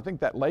 25%, and I think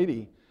that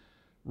lady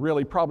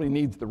really probably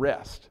needs the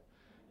rest.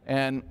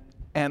 And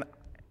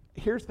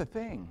here's the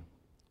thing.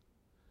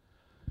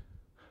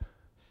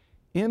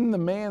 In the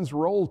man's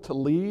role to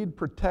lead,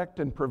 protect,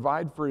 and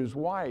provide for his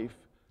wife,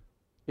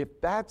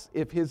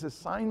 if his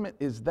assignment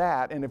is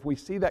that, and if we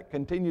see that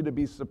continue to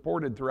be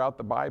supported throughout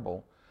the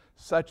Bible,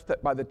 such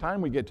that by the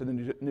time we get to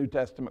the New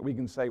Testament, we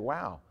can say,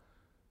 wow,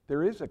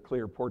 there is a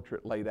clear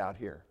portrait laid out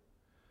here.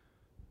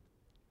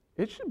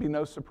 It should be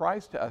no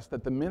surprise to us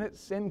that the minute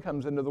sin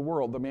comes into the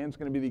world, the man's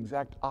going to be the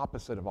exact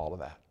opposite of all of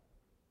that.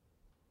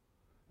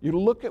 You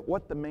look at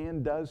what the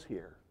man does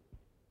here,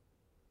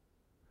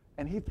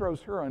 and he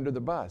throws her under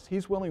the bus.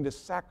 He's willing to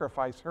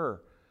sacrifice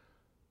her.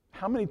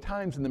 How many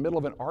times in the middle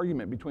of an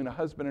argument between a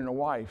husband and a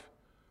wife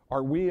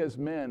are we as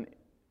men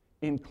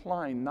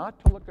inclined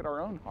not to look at our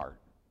own heart,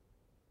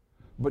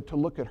 but to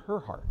look at her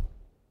heart,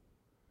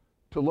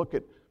 to look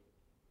at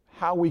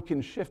how we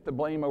can shift the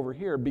blame over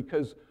here,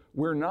 because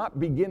we're not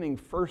beginning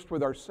first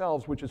with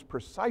ourselves, which is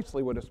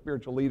precisely what a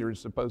spiritual leader is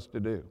supposed to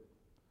do.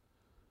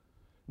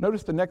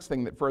 Notice the next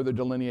thing that further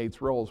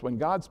delineates roles. When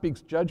God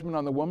speaks judgment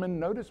on the woman,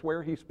 notice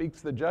where he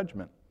speaks the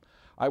judgment.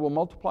 I will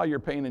multiply your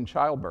pain in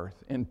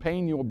childbirth. In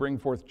pain you will bring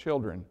forth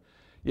children.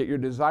 Yet your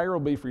desire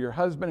will be for your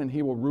husband, and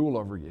he will rule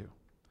over you.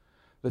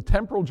 The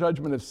temporal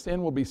judgment of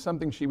sin will be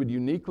something she would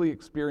uniquely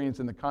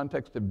experience in the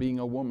context of being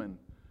a woman,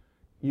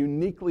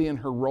 uniquely in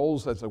her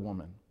roles as a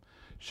woman.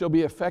 She'll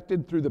be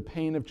affected through the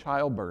pain of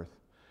childbirth.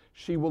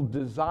 She will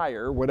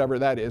desire, whatever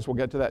that is, we'll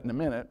get to that in a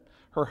minute,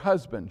 her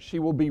husband. She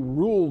will be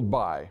ruled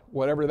by,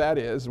 whatever that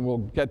is, and we'll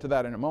get to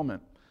that in a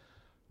moment.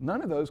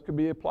 None of those could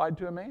be applied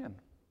to a man.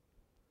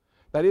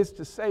 That is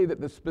to say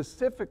that the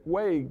specific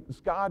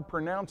ways God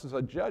pronounces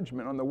a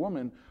judgment on the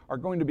woman are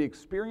going to be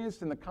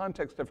experienced in the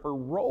context of her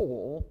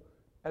role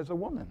as a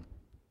woman.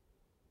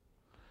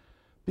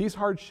 These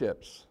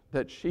hardships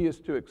that she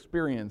is to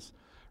experience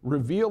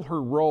reveal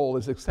her role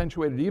is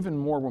accentuated even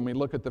more when we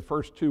look at the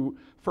first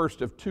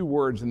of two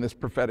words in this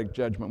prophetic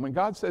judgment. When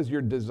God says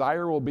your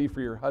desire will be for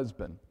your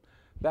husband,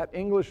 that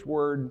English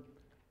word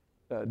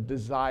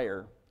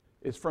desire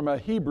is from a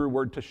Hebrew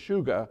word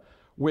teshuga,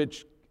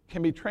 which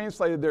can be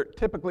translated there.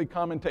 Typically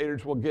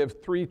commentators will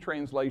give three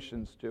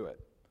translations to it.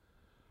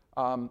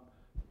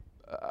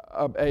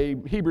 A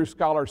Hebrew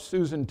scholar,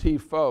 Susan T.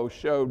 Foe,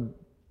 showed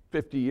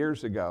 50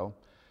 years ago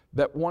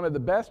that one of the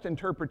best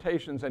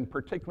interpretations, and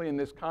particularly in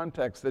this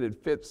context that it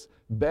fits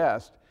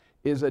best,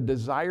 is a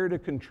desire to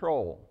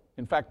control.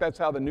 In fact, that's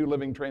how the New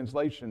Living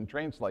Translation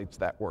translates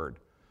that word.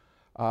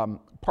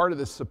 Part of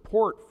the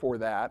support for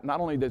that,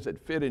 not only does it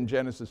fit in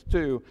Genesis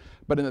 2,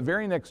 but in the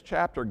very next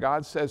chapter,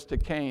 God says to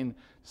Cain,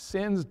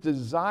 sin's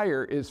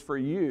desire is for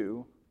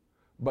you,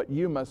 but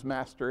you must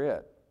master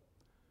it.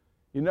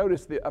 You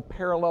notice a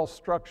parallel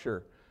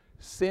structure.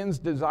 Sin's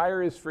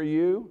desire is for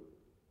you.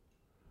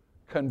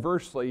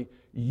 Conversely,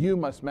 you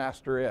must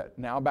master it.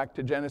 Now back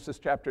to Genesis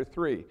chapter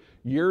 3.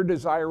 Your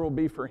desire will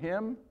be for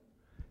him,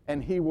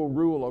 and he will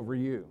rule over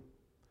you.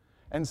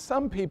 And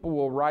some people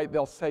will write,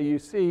 they'll say, you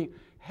see,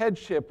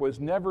 headship was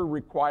never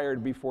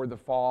required before the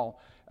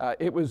fall.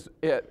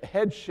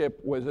 Headship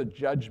was a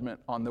judgment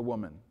on the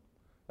woman.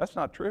 That's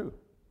not true.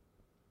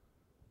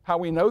 How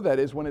we know that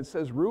is when it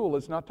says rule,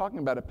 it's not talking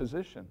about a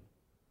position.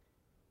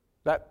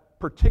 That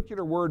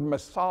particular word,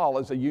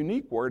 masal, is a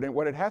unique word, and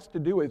what it has to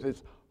do with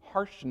is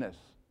harshness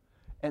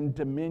and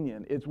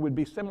dominion. It would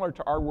be similar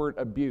to our word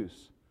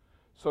abuse.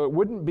 So it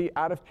wouldn't be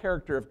out of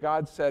character if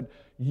God said,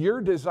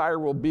 your desire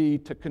will be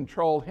to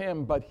control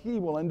him, but he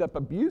will end up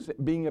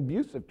being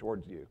abusive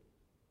towards you.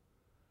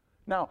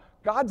 Now,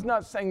 God's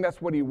not saying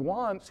that's what he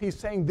wants. He's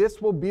saying this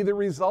will be the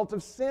result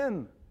of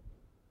sin.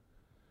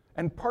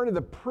 And part of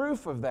the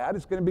proof of that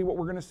is going to be what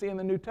we're going to see in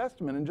the New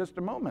Testament in just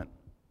a moment.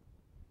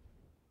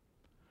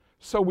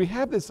 So we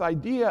have this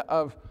idea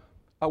of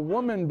a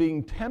woman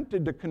being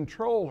tempted to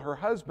control her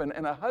husband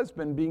and a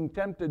husband being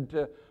tempted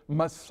to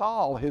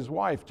masal his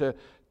wife,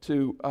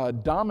 to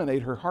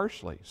dominate her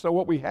harshly. So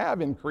what we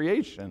have in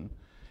creation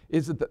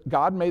is that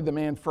God made the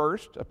man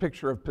first, a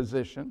picture of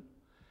position.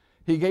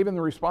 He gave him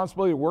the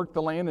responsibility to work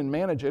the land and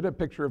manage it, a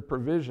picture of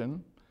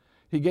provision.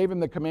 He gave him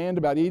the command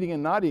about eating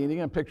and not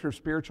eating, a picture of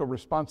spiritual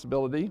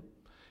responsibility.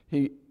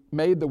 He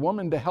made the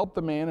woman to help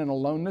the man in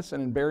aloneness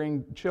and in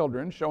bearing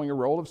children, showing a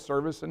role of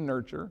service and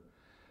nurture.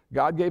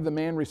 God gave the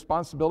man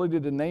responsibility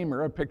to name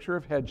her, a picture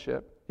of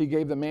headship. He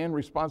gave the man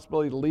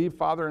responsibility to leave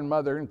father and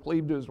mother and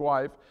cleave to his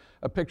wife,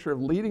 a picture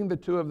of leading the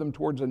two of them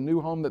towards a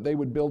new home that they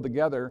would build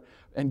together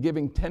and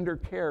giving tender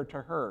care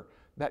to her.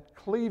 That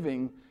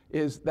cleaving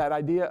is that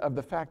idea of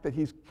the fact that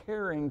he's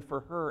caring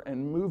for her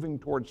and moving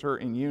towards her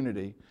in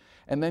unity.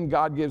 And then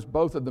God gives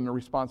both of them the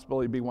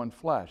responsibility to be one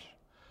flesh.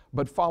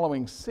 But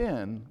following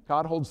sin,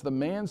 God holds the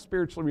man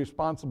spiritually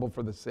responsible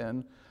for the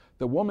sin.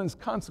 The woman's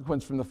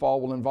consequence from the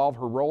fall will involve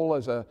her role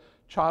as a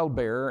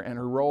childbearer and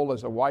her role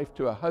as a wife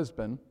to a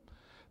husband.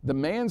 The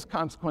man's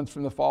consequence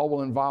from the fall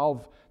will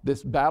involve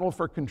this battle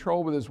for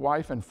control with his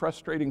wife and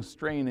frustrating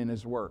strain in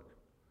his work.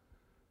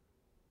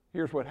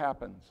 Here's what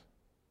happens.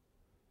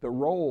 The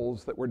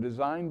roles that were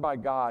designed by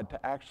God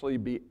to actually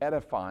be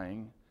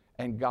edifying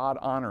and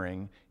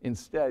God-honoring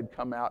instead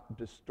come out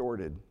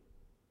distorted.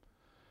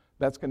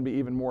 That's going to be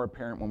even more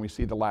apparent when we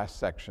see the last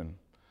section,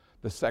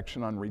 the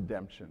section on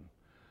redemption.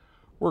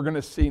 We're going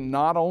to see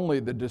not only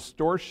the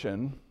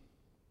distortion,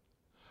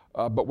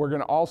 but we're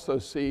going to also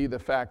see the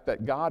fact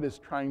that God is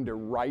trying to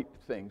right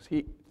things.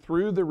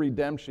 Through the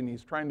redemption,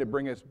 he's trying to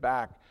bring us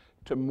back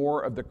to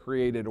more of the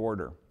created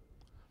order.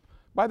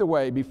 By the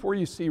way, before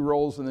you see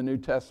roles in the New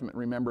Testament,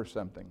 remember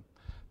something.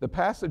 The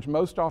passage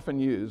most often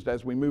used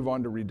as we move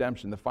on to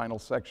redemption, the final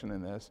section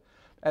in this,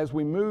 as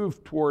we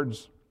move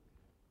towards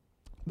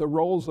the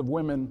roles of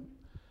women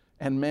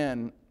and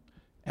men,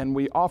 and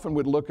we often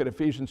would look at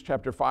Ephesians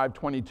chapter 5,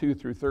 22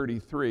 through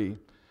 33,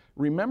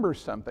 remember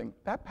something.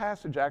 That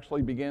passage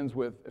actually begins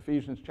with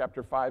Ephesians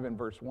chapter 5 and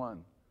verse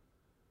 1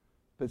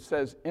 that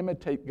says,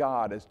 imitate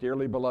God as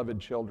dearly beloved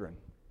children.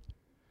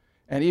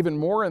 And even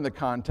more in the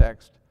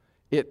context,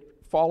 it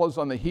follows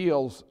on the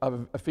heels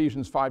of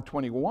Ephesians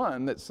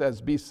 5:21 that says,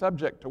 be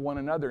subject to one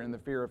another in the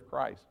fear of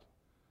Christ.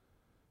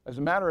 As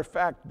a matter of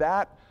fact,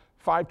 that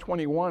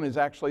 5:21 is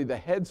actually the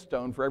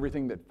headstone for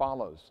everything that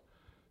follows.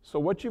 So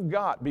what you've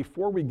got,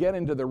 before we get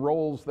into the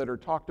roles that are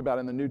talked about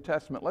in the New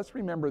Testament, let's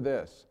remember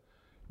this.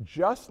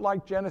 Just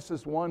like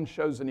Genesis 1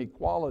 shows an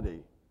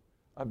equality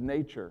of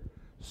nature,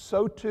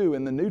 so too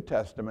in the New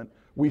Testament,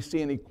 we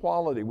see an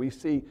equality. We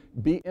see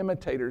be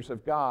imitators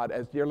of God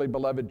as dearly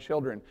beloved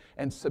children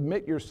and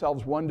submit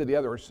yourselves one to the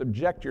other, or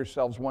subject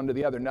yourselves one to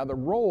the other. Now the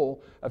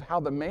role of how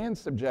the man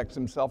subjects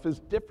himself is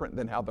different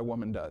than how the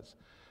woman does.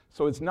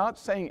 So it's not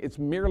saying it's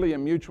merely a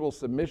mutual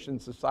submission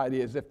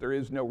society as if there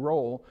is no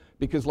role,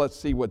 because let's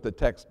see what the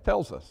text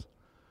tells us.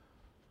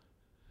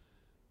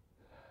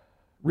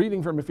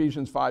 Reading from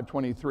Ephesians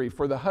 5:23,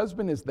 for the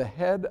husband is the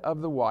head of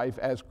the wife,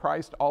 as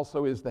Christ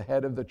also is the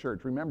head of the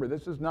church. Remember,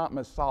 this is not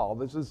masal,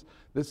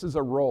 this is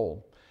a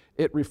role.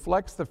 It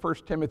reflects the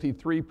 1 Timothy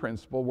 3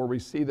 principle, where we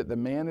see that the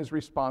man is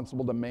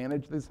responsible to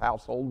manage his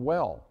household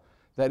well.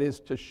 That is,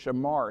 to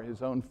shamar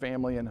his own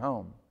family and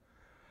home.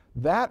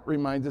 That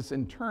reminds us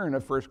in turn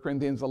of 1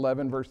 Corinthians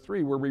 11 verse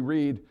 3, where we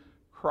read,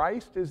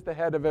 Christ is the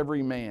head of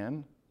every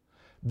man.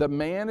 The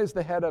man is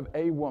the head of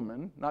a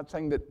woman, not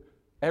saying that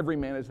every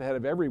man is the head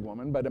of every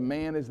woman, but a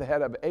man is the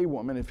head of a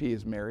woman if he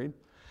is married.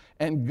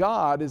 And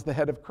God is the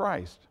head of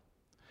Christ.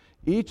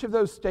 Each of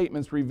those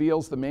statements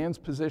reveals the man's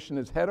position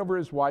as head over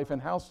his wife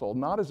and household,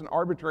 not as an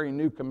arbitrary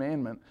new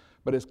commandment,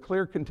 but as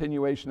clear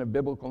continuation of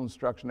biblical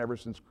instruction ever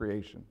since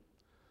creation.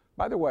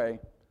 By the way,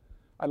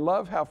 I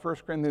love how 1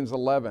 Corinthians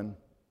 11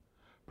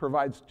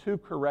 provides two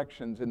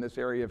corrections in this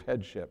area of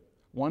headship.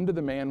 One to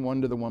the man,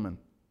 one to the woman.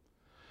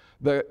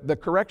 The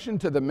correction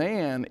to the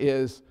man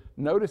is,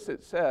 notice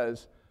it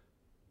says,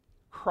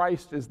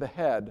 Christ is the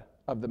head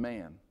of the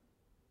man.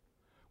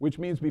 Which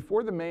means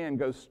before the man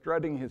goes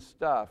strutting his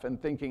stuff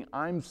and thinking,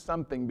 I'm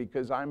something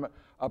because I'm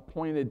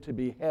appointed to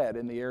be head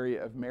in the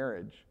area of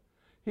marriage,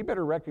 he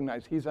better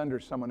recognize he's under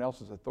someone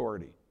else's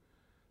authority.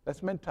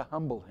 That's meant to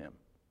humble him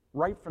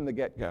right from the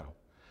get-go.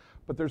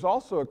 But there's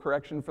also a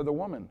correction for the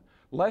woman.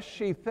 Lest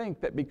she think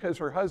that because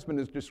her husband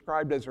is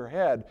described as her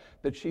head,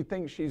 that she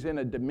thinks she's in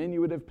a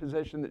diminutive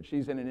position, that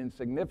she's in an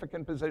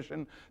insignificant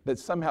position, that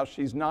somehow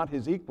she's not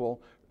his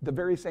equal. The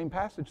very same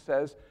passage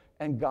says,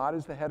 and God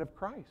is the head of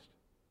Christ.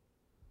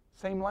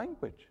 Same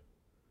language.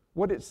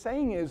 What it's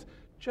saying is,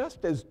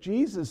 just as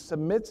Jesus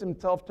submits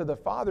himself to the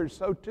Father,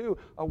 so too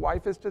a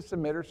wife is to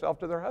submit herself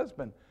to their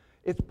husband.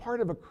 It's part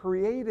of a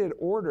created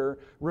order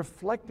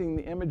reflecting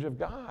the image of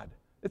God.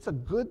 It's a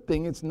good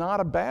thing, it's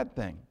not a bad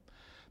thing.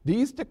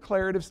 These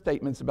declarative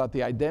statements about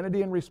the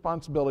identity and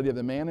responsibility of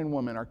the man and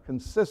woman are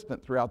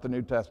consistent throughout the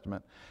New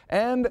Testament.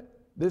 And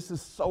This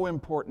is so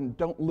important.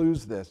 Don't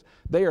lose this.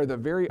 They are the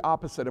very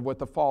opposite of what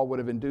the fall would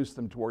have induced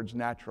them towards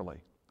naturally.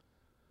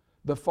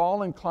 The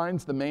fall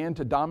inclines the man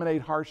to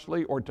dominate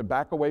harshly or to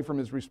back away from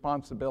his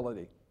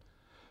responsibility.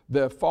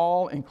 The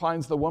fall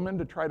inclines the woman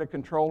to try to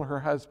control her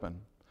husband.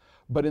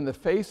 But in the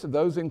face of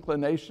those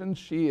inclinations,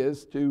 she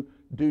is to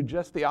do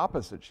just the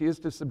opposite. She is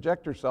to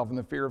subject herself in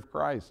the fear of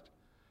Christ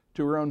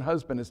to her own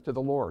husband as to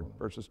the Lord,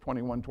 verses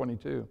 21,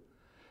 22.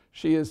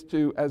 She is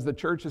to, as the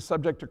church is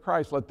subject to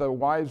Christ, let the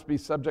wives be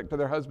subject to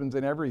their husbands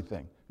in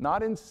everything,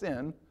 not in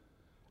sin.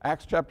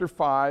 Acts chapter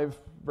 5,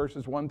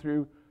 verses 1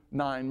 through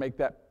 9 make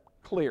that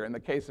clear in the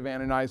case of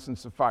Ananias and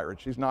Sapphira.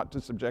 She's not to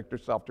subject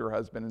herself to her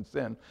husband in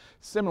sin.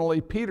 Similarly,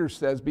 Peter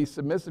says, be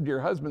submissive to your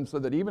husbands so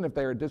that even if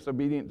they are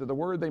disobedient to the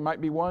word, they might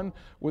be won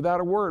without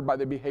a word by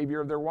the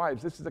behavior of their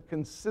wives. This is a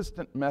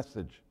consistent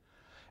message.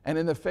 And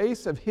in the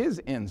face of his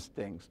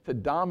instincts to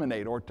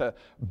dominate or to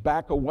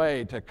back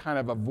away, to kind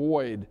of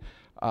avoid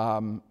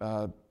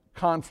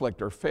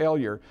conflict or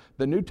failure,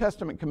 the New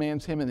Testament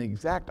commands him in the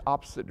exact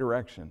opposite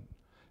direction,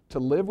 to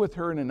live with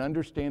her in an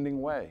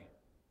understanding way.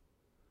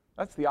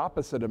 That's the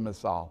opposite of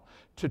misal,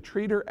 to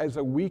treat her as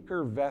a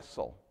weaker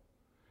vessel.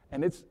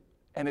 And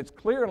it's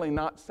clearly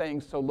not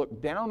saying, so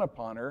look down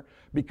upon her,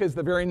 because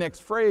the very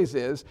next phrase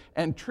is,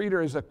 and treat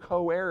her as a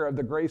co-heir of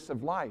the grace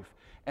of life.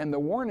 And the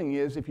warning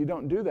is, if you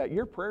don't do that,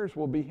 your prayers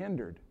will be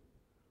hindered.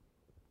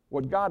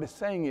 What God is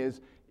saying is,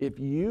 if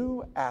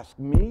you ask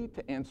me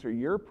to answer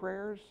your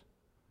prayers,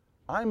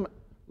 I'm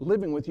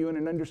living with you in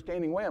an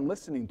understanding way. I'm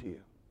listening to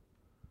you.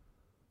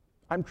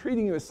 I'm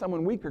treating you as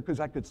someone weaker because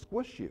I could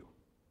squish you.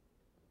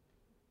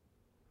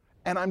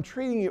 And I'm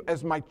treating you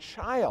as my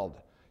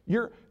child.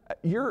 You're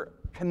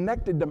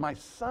connected to my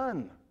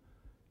son.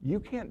 You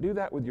can't do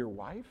that with your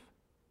wife?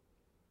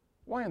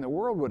 Why in the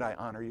world would I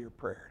honor your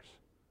prayers?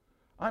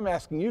 I'm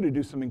asking you to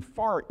do something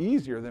far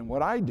easier than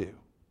what I do.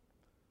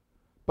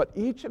 But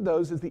each of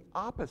those is the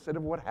opposite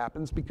of what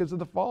happens because of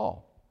the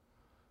fall.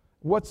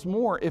 What's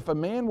more, if a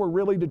man were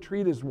really to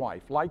treat his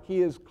wife like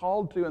he is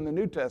called to in the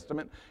New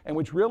Testament, and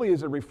which really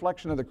is a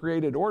reflection of the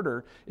created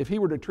order, if he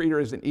were to treat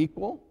her as an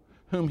equal,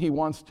 whom he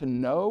wants to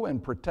know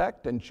and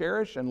protect and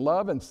cherish and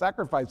love and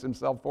sacrifice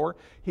himself for,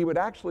 he would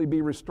actually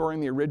be restoring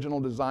the original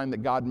design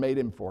that God made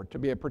him for, to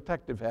be a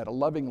protective head, a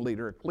loving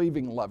leader, a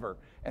cleaving lover,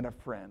 and a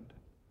friend.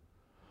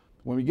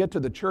 When we get to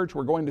the church,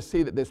 we're going to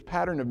see that this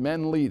pattern of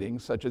men leading,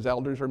 such as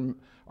elders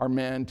are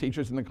men,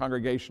 teachers in the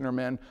congregation are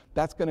men,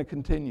 that's going to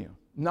continue.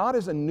 Not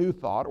as a new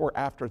thought or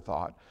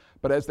afterthought,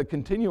 but as the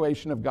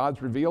continuation of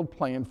God's revealed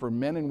plan for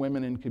men and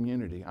women in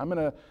community. I'm going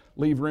to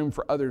leave room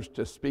for others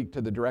to speak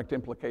to the direct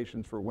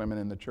implications for women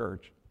in the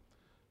church.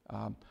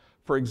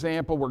 For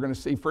example, we're going to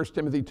see 1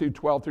 Timothy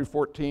 2:12 through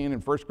 14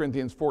 and 1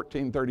 Corinthians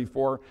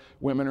 14:34.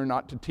 Women are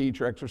not to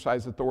teach or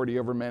exercise authority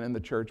over men in the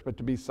church, but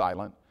to be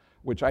silent,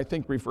 which I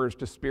think refers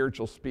to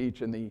spiritual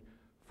speech in the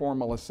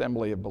formal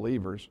assembly of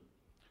believers.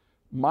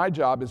 My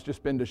job has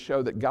just been to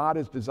show that God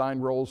has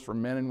designed roles for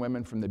men and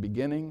women from the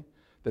beginning,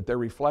 that they're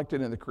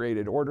reflected in the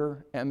created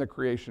order and the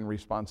creation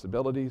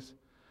responsibilities.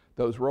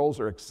 Those roles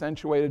are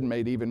accentuated and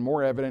made even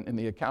more evident in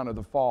the account of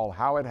the fall,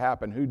 how it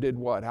happened, who did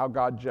what, how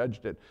God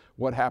judged it,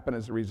 what happened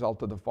as a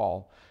result of the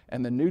fall.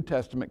 And the New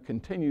Testament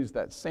continues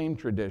that same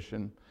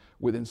tradition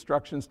with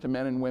instructions to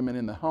men and women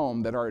in the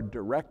home that are a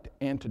direct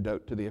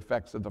antidote to the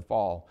effects of the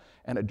fall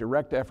and a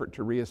direct effort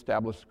to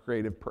reestablish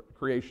the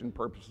creation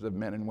purposes of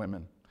men and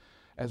women.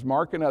 As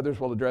Mark and others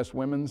will address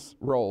women's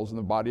roles in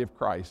the body of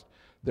Christ,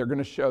 they're going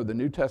to show the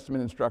New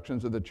Testament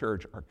instructions of the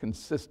church are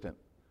consistent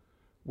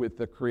with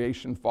the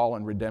creation, fall,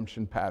 and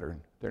redemption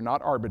pattern. They're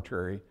not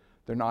arbitrary.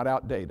 They're not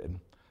outdated.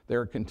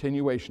 They're a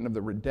continuation of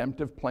the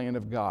redemptive plan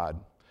of God,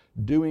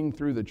 doing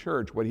through the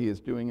church what he is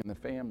doing in the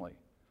family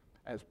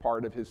as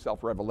part of his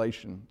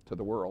self-revelation to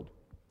the world.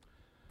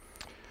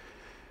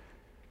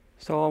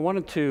 So I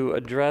wanted to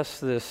address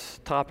this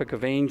topic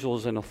of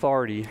angels and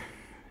authority,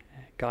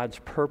 God's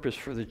purpose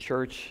for the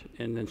church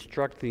in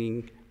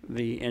instructing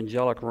the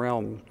angelic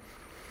realm.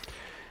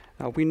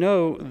 We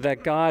know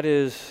that God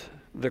is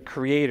the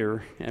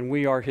creator and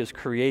we are his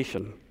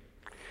creation.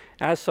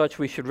 As such,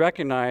 we should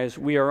recognize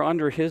we are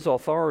under his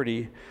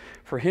authority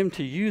for him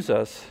to use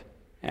us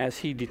as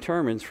he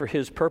determines for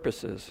his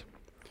purposes.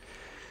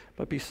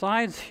 But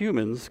besides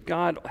humans,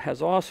 God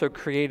has also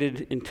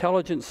created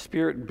intelligent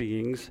spirit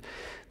beings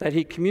that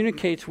he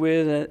communicates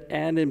with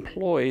and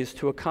employs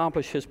to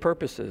accomplish his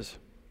purposes.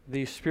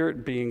 These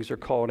spirit beings are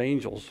called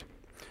angels.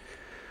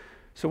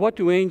 So what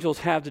do angels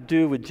have to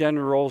do with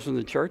gender roles in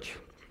the church?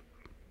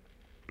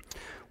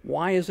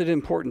 Why is it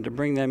important to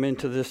bring them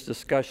into this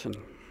discussion?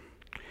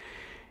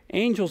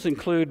 Angels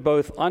include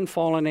both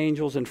unfallen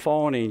angels and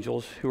fallen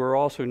angels, who are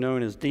also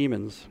known as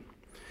demons.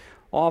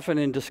 Often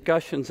in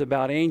discussions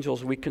about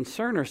angels, we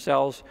concern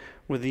ourselves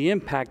with the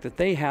impact that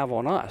they have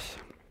on us,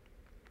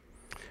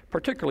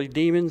 particularly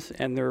demons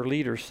and their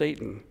leader,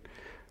 Satan.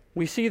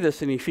 We see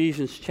this in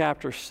Ephesians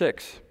chapter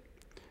 6,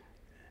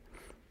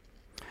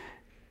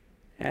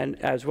 and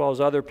as well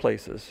as other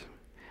places.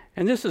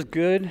 And this is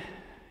good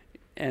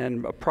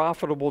and a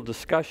profitable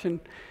discussion.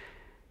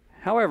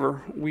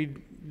 However, we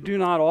do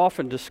not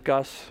often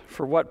discuss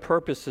for what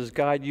purposes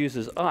God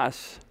uses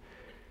us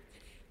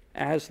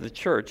as the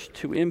church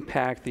to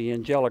impact the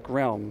angelic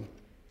realm,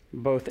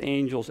 both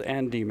angels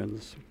and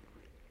demons.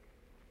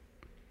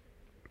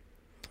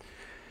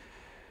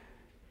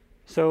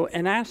 So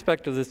an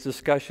aspect of this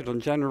discussion on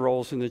gender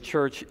roles in the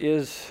church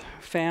is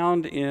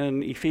found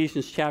in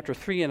Ephesians chapter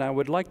 3, and I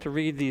would like to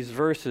read these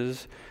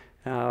verses.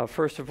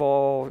 First of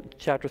all,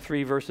 chapter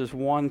 3, verses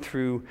 1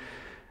 through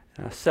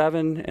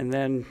 7, and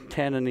then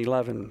 10 and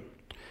 11.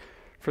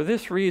 For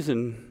this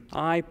reason,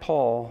 I,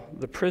 Paul,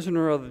 the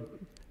prisoner of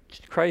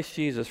Christ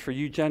Jesus for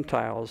you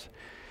Gentiles,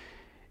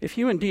 if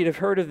you indeed have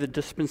heard of the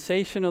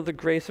dispensation of the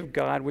grace of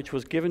God which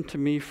was given to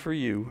me for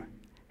you,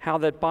 how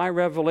that by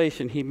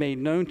revelation he made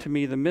known to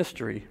me the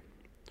mystery,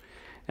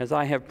 as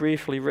I have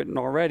briefly written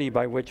already,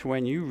 by which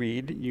when you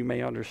read, you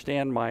may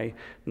understand my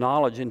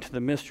knowledge into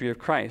the mystery of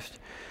Christ,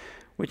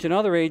 which in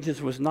other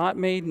ages was not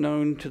made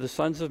known to the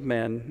sons of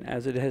men,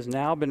 as it has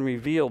now been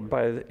revealed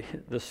by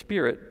the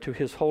Spirit to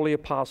his holy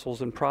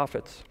apostles and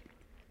prophets,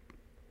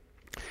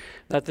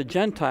 that the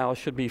Gentiles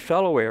should be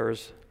fellow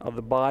heirs of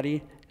the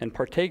body and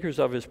partakers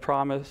of his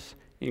promise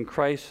in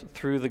Christ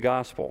through the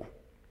gospel,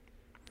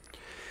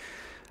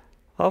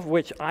 of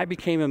which I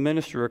became a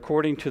minister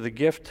according to the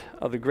gift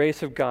of the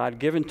grace of God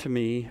given to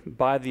me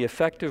by the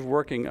effective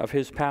working of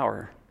his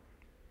power.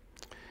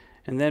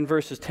 And then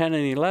verses 10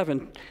 and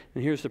 11,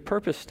 and here's the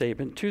purpose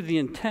statement, to the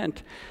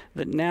intent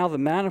that now the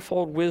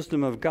manifold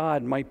wisdom of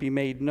God might be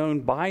made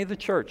known by the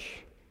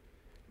church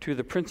to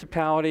the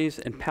principalities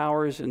and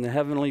powers in the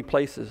heavenly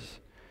places,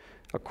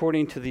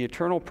 according to the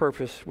eternal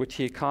purpose which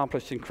he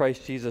accomplished in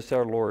Christ Jesus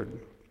our Lord.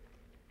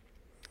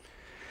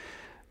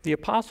 The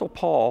Apostle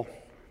Paul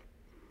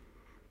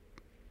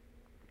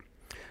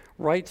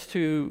writes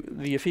to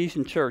the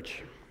Ephesian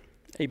church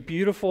a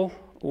beautiful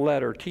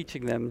letter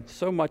teaching them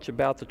so much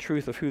about the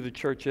truth of who the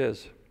church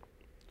is.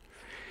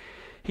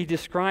 He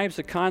describes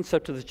the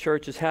concept of the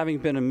church as having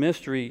been a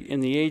mystery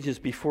in the ages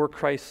before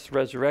Christ's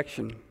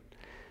resurrection.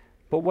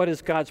 But what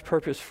is God's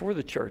purpose for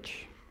the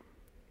church?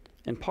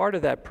 And part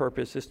of that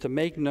purpose is to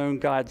make known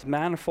God's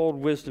manifold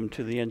wisdom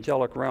to the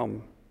angelic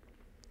realm.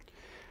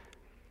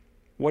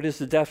 What is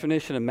the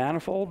definition of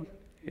manifold?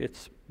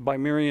 It's by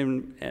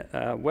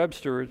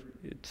Merriam-Webster.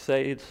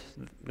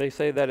 They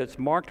say that it's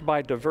marked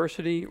by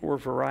diversity or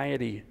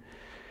variety.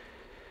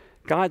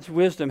 God's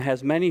wisdom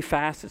has many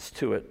facets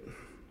to it,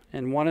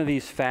 and one of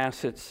these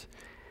facets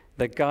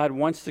that God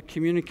wants to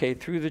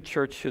communicate through the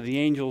church to the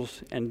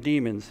angels and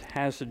demons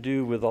has to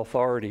do with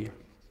authority.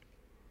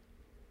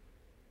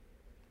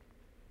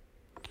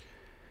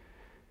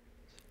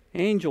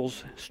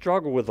 Angels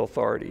struggle with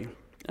authority,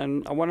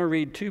 and I want to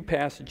read two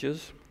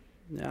passages.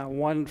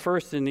 One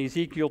first in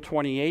Ezekiel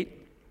 28,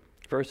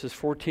 verses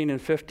 14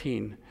 and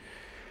 15.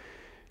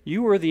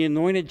 You are the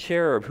anointed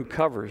cherub who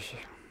covers.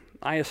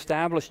 I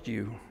established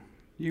you.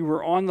 You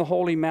were on the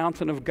holy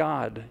mountain of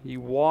God.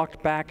 You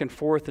walked back and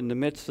forth in the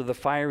midst of the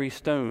fiery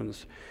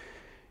stones.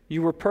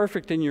 You were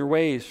perfect in your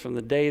ways from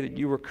the day that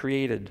you were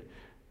created,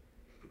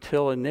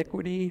 till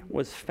iniquity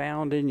was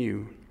found in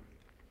you.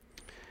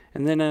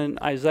 And then in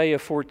Isaiah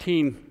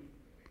 14,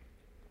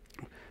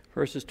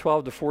 verses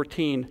 12 to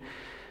 14,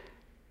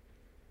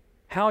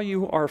 how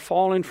you are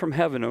fallen from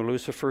heaven, O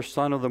Lucifer,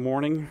 son of the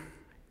morning.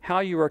 How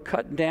you are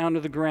cut down to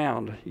the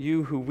ground,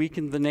 you who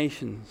weakened the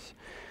nations.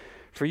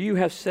 For you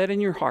have said in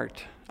your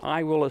heart,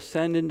 I will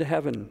ascend into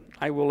heaven.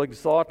 I will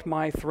exalt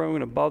my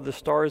throne above the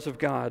stars of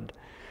God.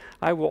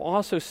 I will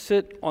also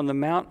sit on the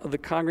mount of the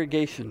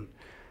congregation,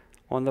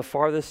 on the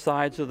farthest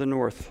sides of the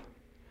north.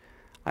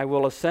 I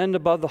will ascend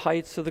above the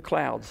heights of the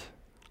clouds.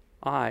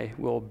 I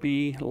will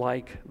be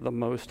like the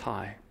Most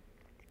High.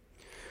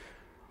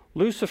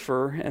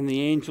 Lucifer and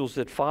the angels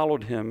that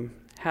followed him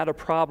had a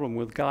problem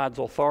with God's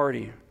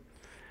authority.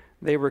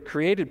 They were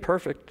created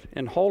perfect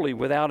and holy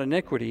without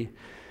iniquity,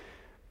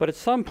 but at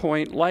some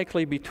point,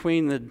 likely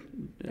between the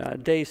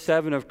day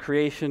 7 of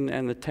creation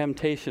and the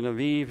temptation of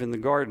Eve in the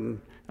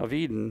Garden of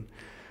Eden,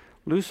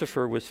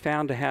 Lucifer was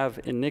found to have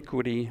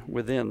iniquity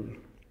within.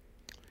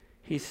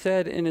 He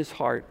said in his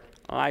heart,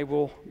 I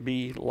will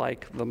be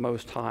like the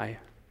Most High.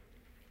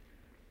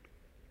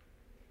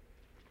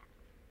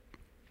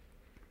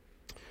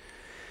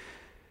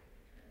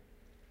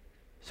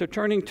 So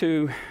turning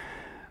to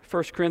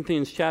 1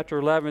 Corinthians chapter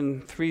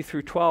 11, 3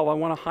 through 12, I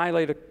want to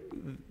highlight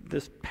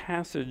this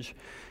passage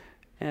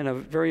and a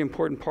very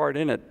important part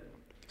in it.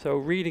 So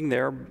reading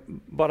there,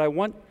 but I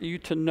want you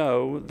to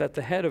know that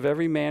the head of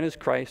every man is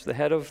Christ, the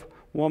head of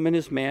woman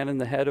is man, and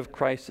the head of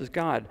Christ is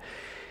God.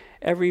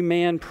 Every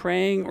man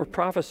praying or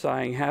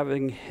prophesying,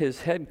 having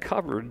his head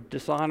covered,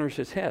 dishonors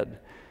his head.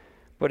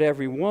 But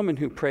every woman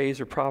who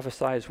prays or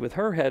prophesies with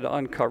her head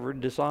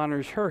uncovered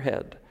dishonors her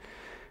head.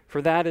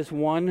 For that is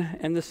one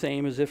and the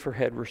same as if her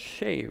head were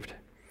shaved.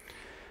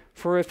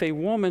 For if a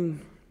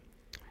woman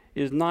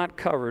is not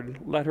covered,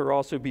 let her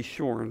also be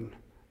shorn.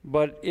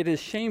 But it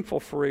is shameful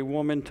for a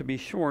woman to be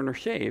shorn or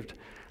shaved.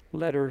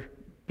 Let her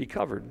be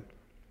covered.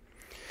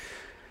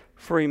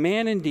 For a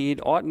man indeed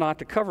ought not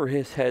to cover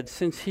his head,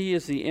 since he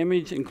is the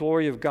image and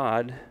glory of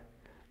God,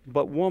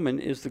 but woman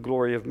is the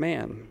glory of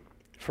man.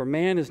 For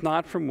man is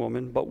not from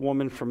woman, but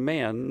woman from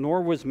man,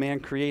 nor was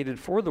man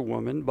created for the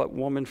woman, but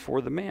woman for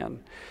the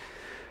man.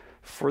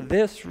 For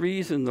this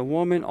reason, the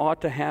woman ought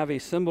to have a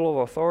symbol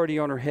of authority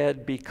on her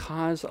head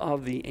because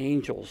of the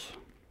angels.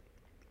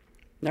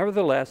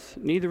 Nevertheless,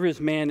 neither is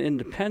man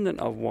independent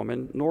of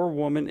woman, nor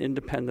woman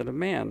independent of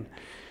man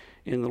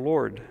in the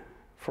Lord.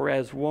 For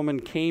as woman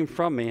came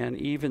from man,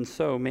 even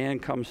so man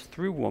comes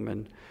through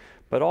woman,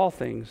 but all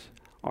things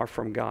are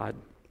from God.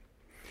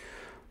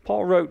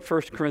 Paul wrote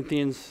 1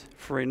 Corinthians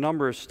for a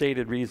number of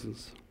stated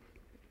reasons.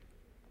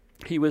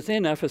 He was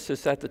in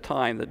Ephesus at the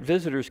time that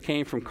visitors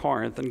came from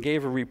Corinth and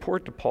gave a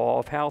report to Paul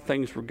of how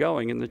things were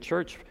going in the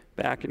church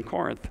back in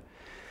Corinth.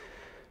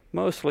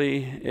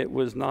 Mostly, it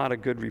was not a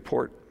good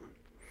report.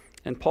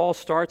 And Paul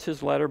starts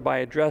his letter by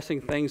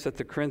addressing things that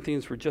the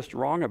Corinthians were just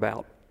wrong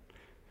about.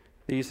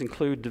 These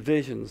include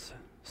divisions,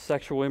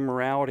 sexual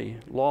immorality,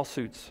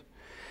 lawsuits.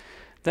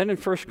 Then in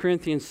 1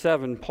 Corinthians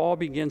 7, Paul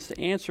begins to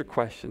answer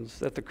questions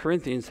that the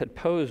Corinthians had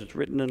posed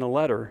written in a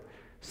letter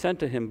sent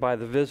to him by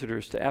the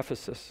visitors to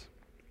Ephesus.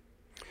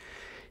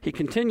 He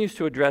continues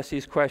to address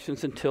these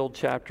questions until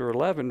chapter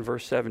 11,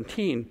 verse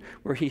 17,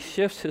 where he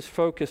shifts his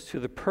focus to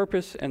the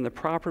purpose and the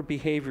proper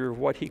behavior of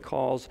what he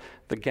calls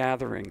the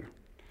gathering.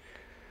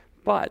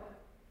 But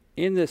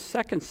in this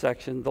second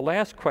section, the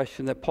last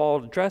question that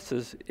Paul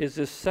addresses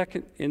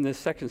in this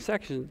second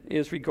section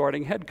is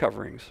regarding head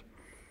coverings.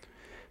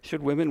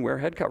 Should women wear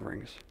head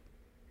coverings?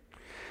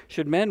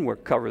 Should men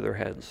cover their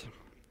heads?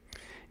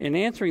 In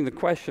answering the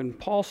question,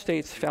 Paul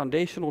states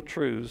foundational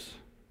truths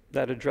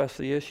that address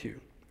the issue.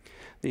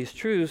 These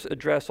truths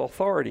address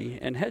authority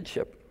and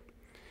headship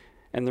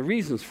and the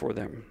reasons for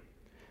them.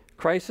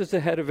 Christ is the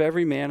head of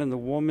every man, and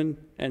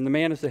the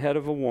man is the head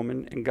of a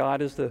woman, and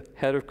God is the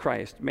head of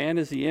Christ. Man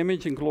is the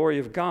image and glory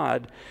of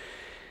God,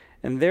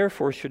 and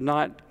therefore should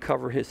not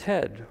cover his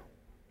head.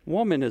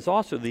 Woman is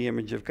also the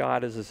image of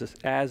God, as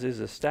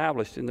is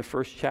established in the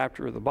first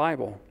chapter of the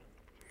Bible.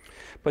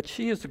 But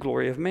she is the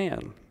glory of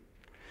man.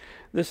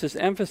 This is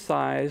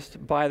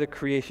emphasized by the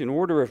creation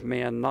order of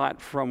man, not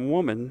from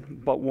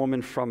woman, but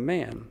woman from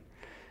man.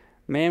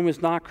 Man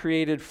was not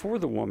created for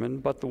the woman,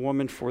 but the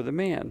woman for the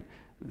man.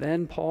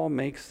 Then Paul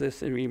makes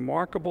this a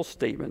remarkable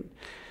statement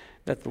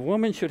that the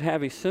woman should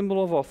have a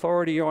symbol of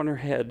authority on her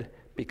head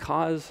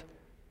because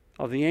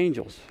of the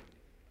angels.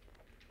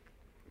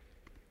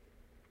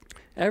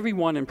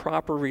 Everyone in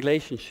proper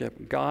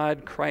relationship,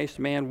 God, Christ,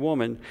 man,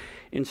 woman,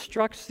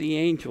 instructs the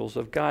angels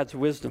of God's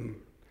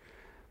wisdom.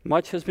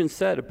 Much has been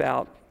said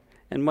about,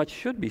 and much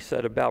should be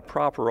said about,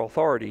 proper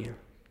authority.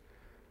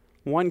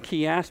 One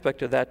key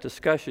aspect of that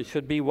discussion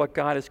should be what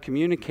God is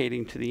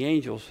communicating to the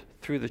angels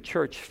through the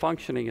church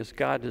functioning as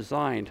God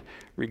designed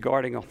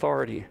regarding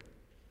authority.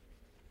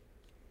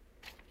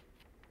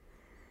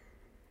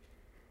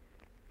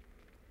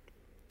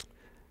 I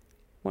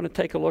want to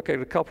take a look at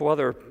a couple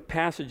other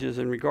passages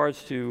in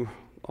regards to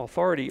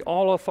authority.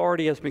 All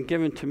authority has been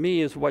given to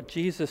me is what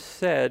Jesus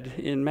said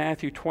in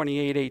Matthew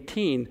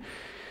 28:18.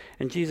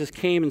 And Jesus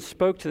came and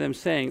spoke to them,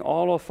 saying,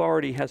 all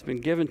authority has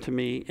been given to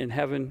me in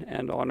heaven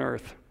and on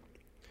earth.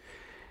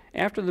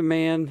 After the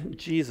man,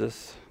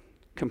 Jesus,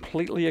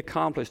 completely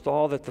accomplished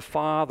all that the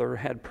Father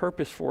had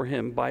purposed for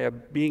him by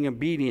being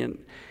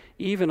obedient,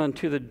 even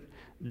unto the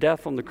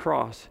death on the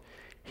cross,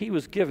 he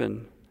was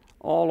given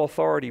all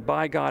authority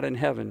by God in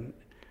heaven.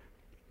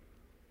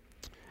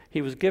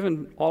 He was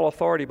given all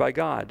authority by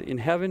God in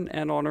heaven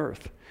and on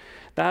earth.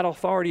 That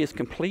authority is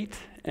complete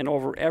and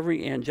over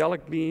every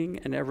angelic being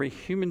and every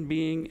human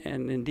being,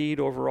 and indeed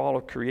over all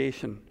of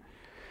creation.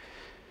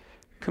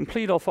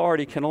 Complete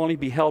authority can only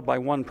be held by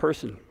one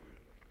person.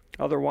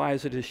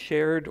 Otherwise, it is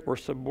shared or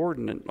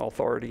subordinate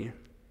authority.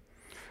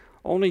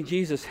 Only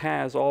Jesus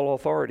has all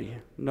authority.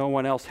 No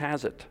one else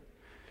has it.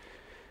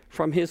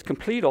 From his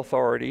complete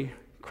authority,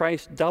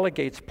 Christ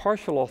delegates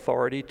partial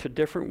authority to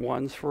different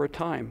ones for a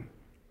time.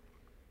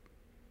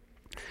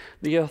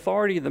 The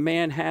authority the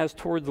man has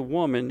toward the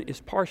woman is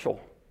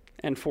partial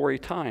and for a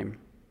time.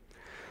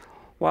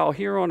 While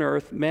here on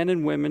earth, men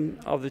and women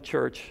of the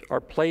church are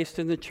placed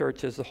in the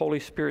church as the Holy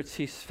Spirit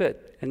sees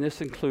fit, and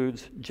this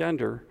includes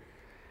gender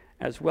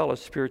as well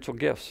as spiritual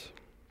gifts.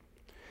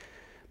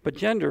 But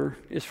gender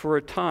is for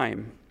a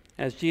time,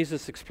 as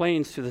Jesus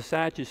explains to the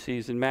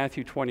Sadducees in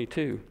Matthew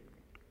 22.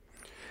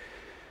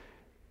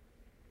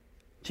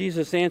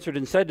 Jesus answered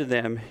and said to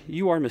them,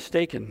 you are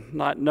mistaken,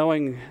 not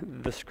knowing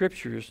the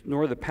Scriptures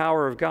nor the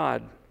power of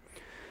God.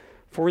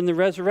 For in the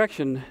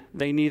resurrection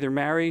they neither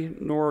marry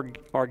nor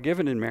are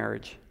given in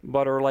marriage,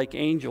 but are like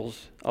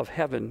angels of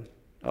heaven,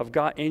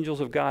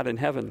 angels of God in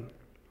heaven.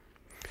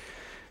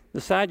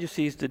 The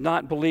Sadducees did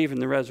not believe in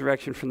the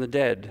resurrection from the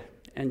dead,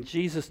 and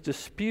Jesus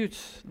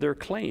disputes their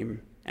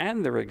claim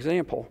and their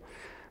example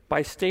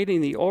by stating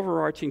the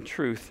overarching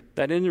truth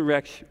that in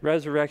the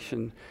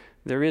resurrection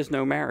there is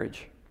no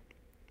marriage.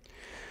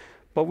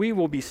 But we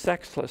will be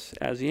sexless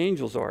as the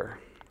angels are.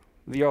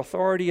 The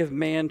authority of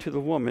man to the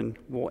woman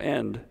will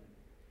end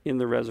in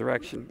the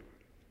resurrection.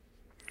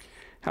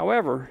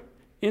 However,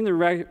 in the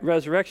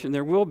resurrection,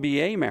 there will be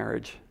a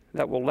marriage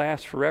that will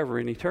last forever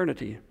in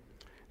eternity,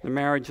 the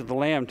marriage of the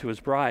Lamb to his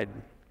bride.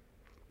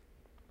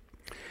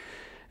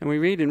 And we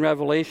read in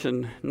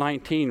Revelation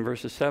 19,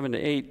 verses 7 to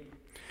 8,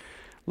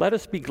 "Let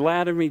us be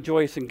glad and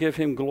rejoice and give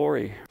him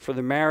glory, for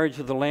the marriage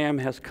of the Lamb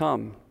has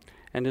come,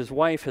 and his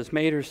wife has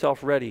made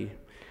herself ready.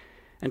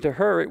 And to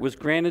her it was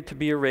granted to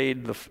be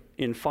arrayed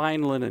in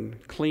fine linen,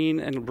 clean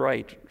and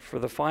bright, for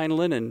the fine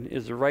linen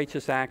is the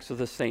righteous acts of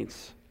the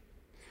saints."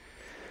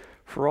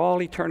 For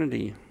all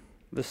eternity,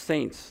 the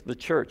saints, the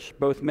church,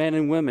 both men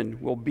and women,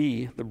 will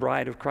be the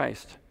bride of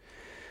Christ.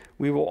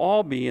 We will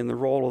all be in the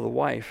role of the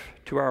wife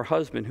to our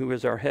husband, who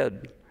is our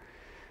head.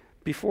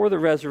 Before the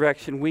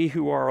resurrection, we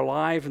who are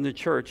alive in the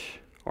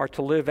church are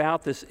to live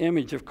out this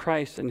image of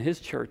Christ and his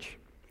church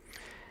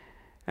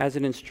as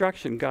an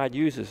instruction God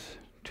uses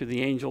to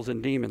the angels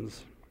and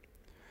demons.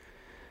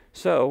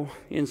 So,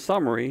 in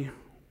summary,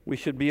 we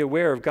should be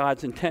aware of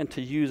God's intent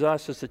to use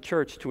us as the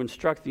church to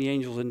instruct the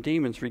angels and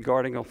demons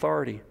regarding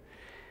authority.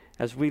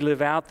 As we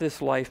live out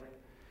this life,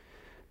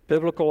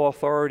 biblical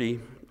authority,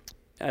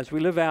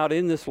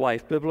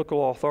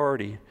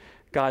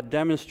 God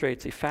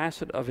demonstrates a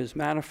facet of his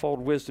manifold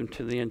wisdom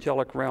to the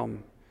angelic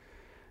realm.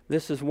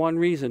 This is one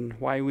reason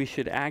why we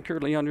should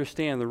accurately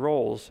understand the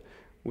roles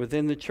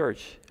within the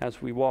church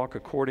as we walk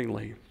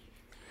accordingly.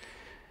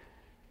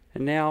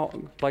 And now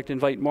I'd like to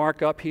invite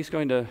Mark up. He's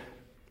going to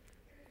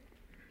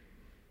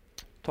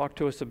talk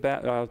to us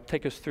about,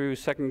 take us through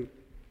 1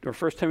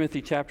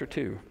 Timothy chapter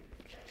 2.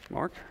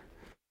 Mark?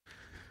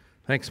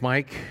 Thanks,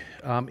 Mike.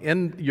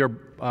 In your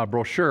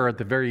brochure, at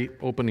the very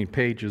opening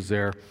pages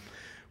there,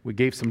 we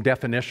gave some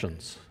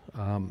definitions.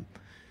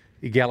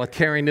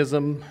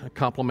 Egalitarianism,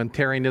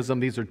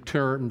 complementarianism, these are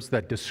terms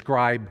that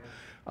describe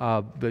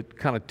the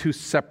kind of two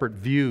separate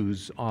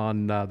views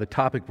on the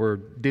topic we're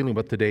dealing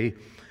with today.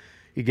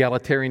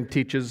 Egalitarian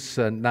teaches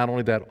not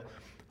only that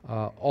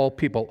all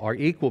people are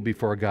equal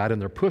before God in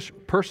their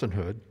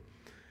personhood,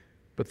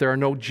 but there are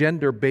no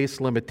gender-based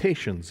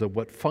limitations of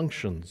what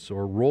functions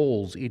or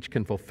roles each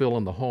can fulfill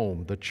in the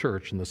home, the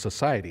church, and the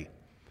society.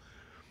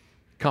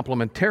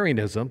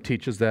 Complementarianism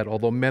teaches that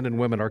although men and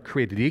women are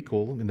created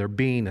equal in their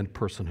being and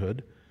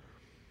personhood,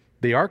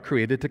 they are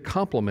created to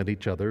complement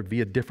each other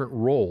via different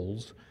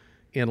roles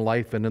in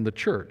life and in the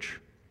church.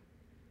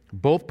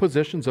 Both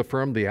positions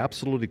affirm the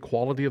absolute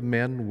equality of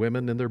men,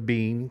 women in their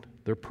being,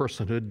 their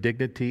personhood,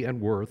 dignity, and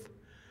worth,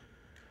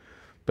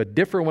 but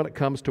differ when it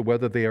comes to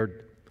whether they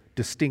are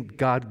distinct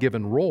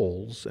God-given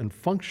roles and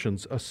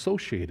functions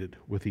associated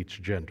with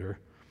each gender,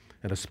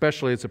 and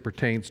especially as it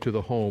pertains to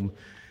the home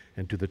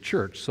and to the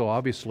church. So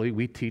obviously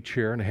we teach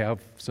here and have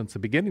since the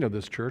beginning of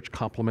this church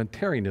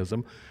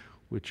complementarianism,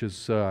 which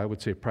is, I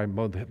would say,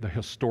 primarily the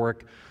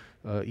historic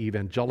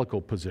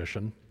evangelical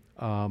position.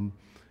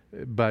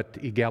 But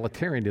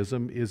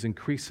egalitarianism is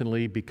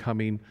increasingly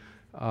becoming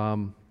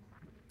more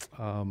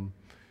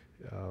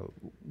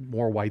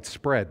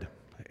widespread.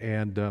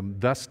 And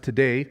thus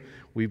today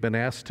we've been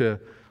asked to,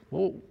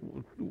 well,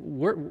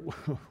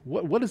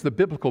 what is the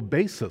biblical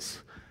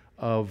basis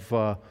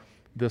of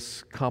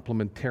this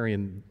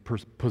complementarian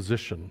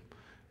position?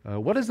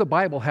 What does the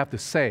Bible have to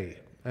say?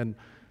 And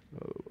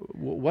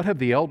what have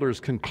the elders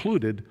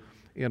concluded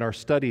in our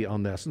study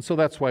on this? And so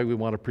that's why we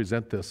want to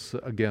present this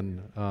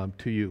again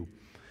to you.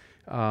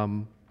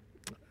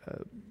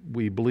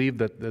 We believe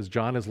that, as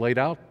John has laid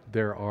out,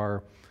 there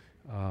are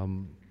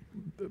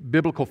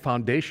biblical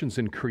foundations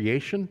in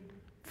creation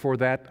for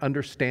that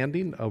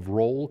understanding of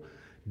role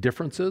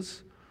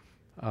differences,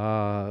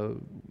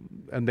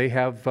 and they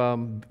have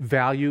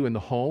value in the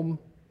home,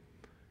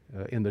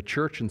 in the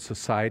church and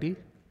society.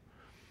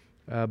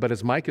 But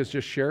as Mike has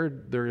just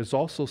shared, there is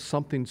also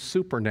something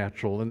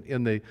supernatural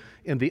in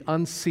the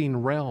unseen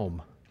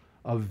realm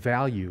of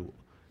value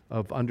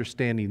of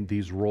understanding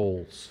these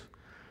roles.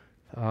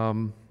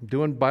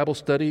 Doing Bible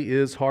study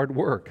is hard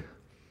work,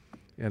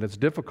 and it's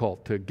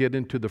difficult to get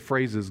into the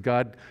phrases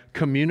God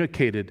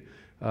communicated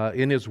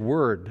in His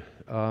Word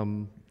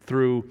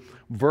through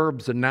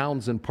verbs and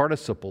nouns and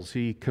participles.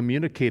 He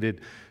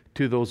communicated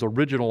to those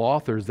original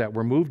authors that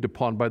were moved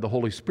upon by the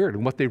Holy Spirit,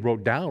 and what they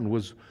wrote down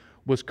was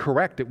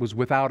correct. It was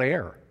without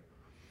error.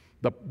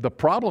 The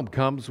problem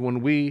comes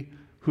when we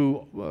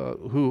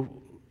who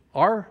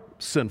are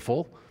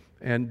sinful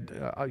and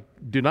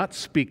do not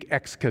speak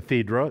ex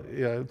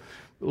cathedra,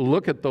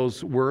 look at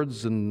those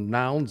words and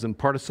nouns and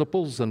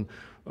participles and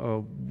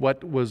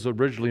what was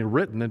originally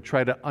written and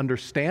try to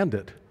understand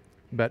it.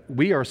 But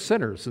we are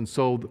sinners, and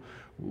so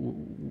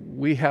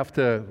we have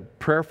to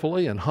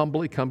prayerfully and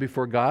humbly come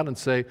before God and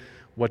say,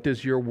 what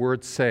does your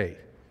word say?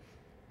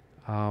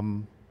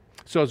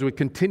 So as we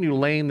continue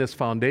laying this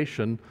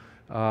foundation,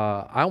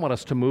 I want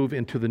us to move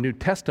into the New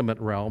Testament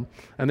realm,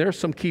 and there are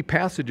some key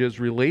passages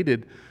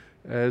related,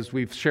 as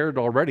we've shared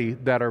already,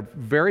 that are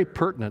very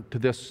pertinent to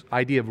this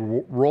idea of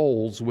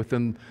roles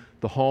within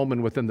the home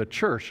and within the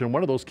church. And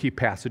one of those key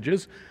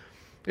passages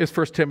is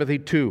 1 Timothy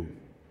 2.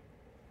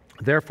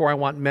 Therefore, I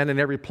want men in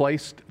every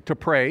place to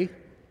pray,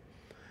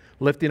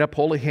 lifting up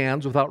holy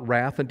hands without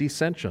wrath and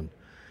dissension.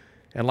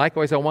 And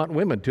likewise, I want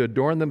women to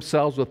adorn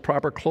themselves with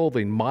proper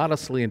clothing,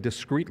 modestly and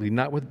discreetly,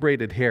 not with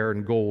braided hair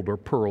and gold or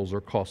pearls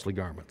or costly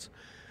garments,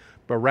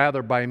 but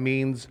rather by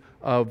means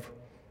of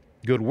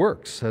good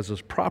works, as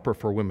is proper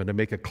for women to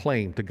make a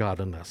claim to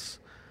godliness.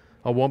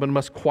 A woman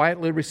must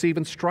quietly receive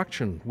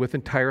instruction with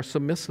entire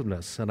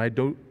submissiveness,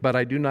 but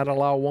I do not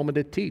allow a woman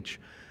to teach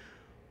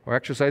or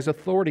exercise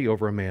authority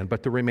over a man,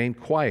 but to remain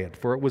quiet.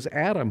 For it was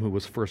Adam who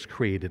was first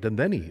created, and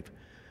then Eve.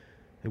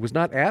 It was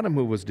not Adam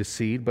who was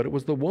deceived, but it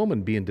was the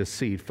woman being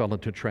deceived fell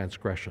into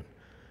transgression.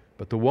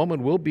 But the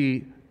woman will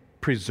be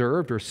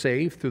preserved or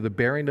saved through the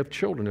bearing of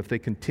children if they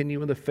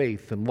continue in the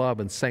faith and love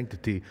and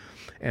sanctity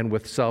and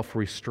with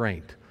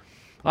self-restraint.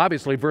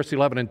 Obviously, verse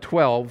 11 and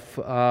 12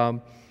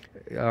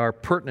 are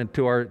pertinent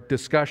to our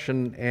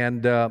discussion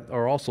and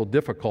are also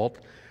difficult.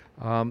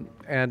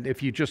 And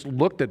if you just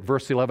looked at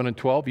verse 11 and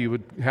 12, you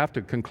would have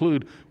to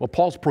conclude, well,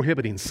 Paul's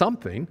prohibiting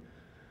something.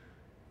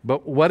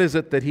 But what is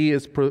it that he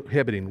is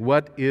prohibiting?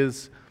 What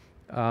is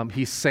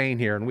he saying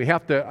here? And we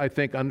have to, I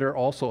think,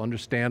 also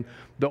understand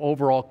the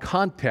overall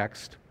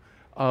context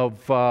of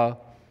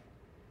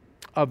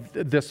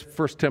this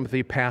 1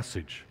 Timothy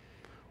passage.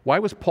 Why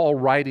was Paul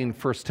writing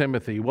 1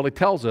 Timothy? Well, he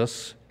tells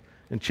us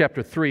in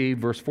chapter 3,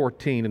 verse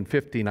 14 and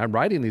 15, I'm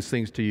writing these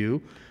things to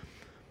you,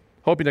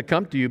 hoping to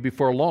come to you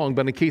before long,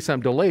 but in case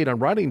I'm delayed, I'm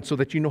writing so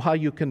that you know how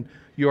you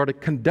are to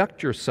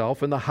conduct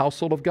yourself in the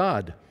household of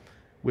God,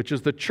 which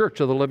is the church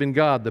of the living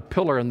God, the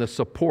pillar and the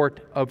support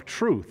of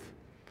truth.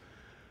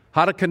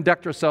 How to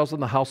conduct ourselves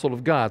in the household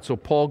of God. So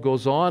Paul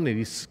goes on and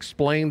he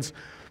explains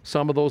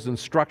some of those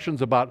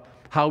instructions about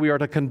how we are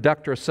to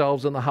conduct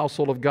ourselves in the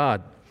household of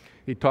God.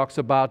 He talks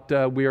about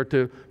we are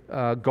to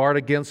guard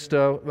against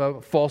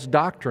false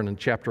doctrine in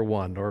chapter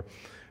 1, or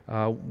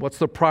what's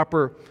the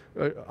proper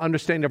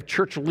understanding of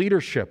church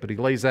leadership, and he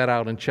lays that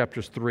out in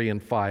chapters 3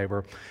 and 5,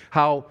 or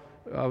how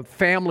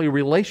family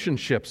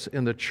relationships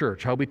in the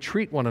church, how we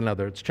treat one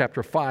another. It's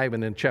chapter 5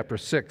 and in chapter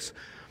 6.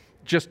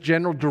 Just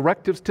general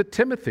directives to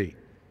Timothy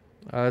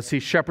as he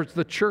shepherds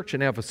the church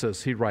in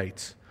Ephesus, he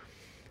writes.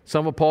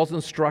 Some of Paul's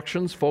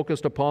instructions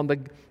focused upon the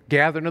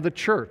gathering of the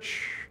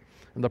church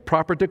and the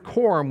proper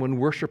decorum when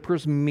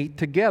worshipers meet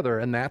together,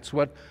 and that's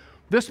what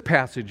this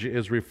passage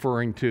is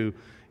referring to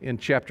in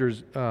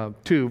chapters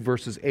 2,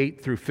 verses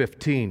 8 through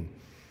 15.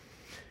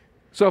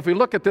 So if we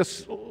look at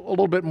this a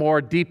little bit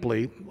more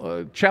deeply,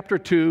 chapter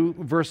 2,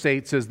 verse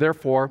 8 says,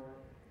 Therefore,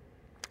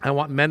 I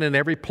want men in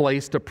every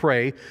place to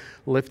pray,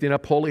 lifting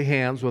up holy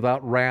hands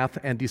without wrath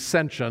and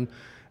dissension.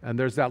 And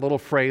there's that little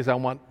phrase, I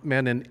want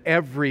men in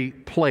every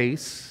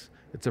place.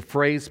 It's a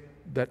phrase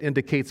that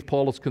indicates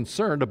Paul is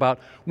concerned about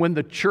when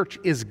the church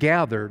is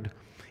gathered.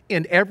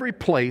 In every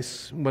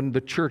place, when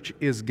the church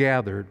is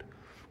gathered,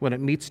 when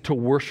it meets to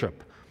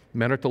worship,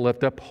 men are to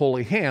lift up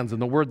holy hands.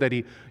 And the word that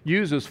he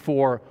uses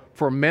for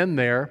men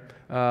there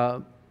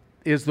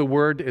is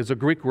a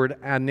Greek word,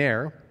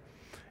 aner.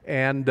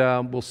 And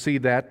we'll see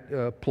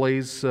that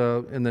plays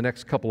in the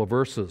next couple of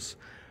verses.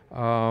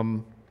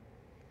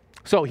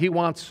 So he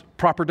wants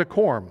proper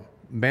decorum.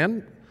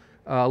 Men,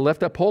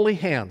 lift up holy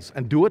hands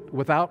and do it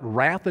without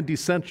wrath and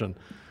dissension.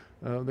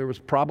 There was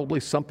probably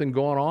something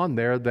going on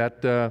there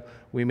that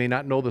we may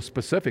not know the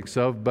specifics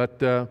of, but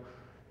the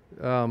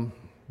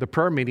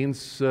prayer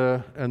meetings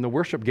and the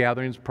worship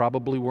gatherings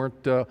probably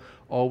weren't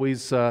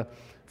always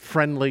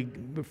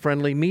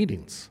friendly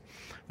meetings.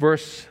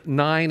 Verse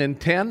 9 and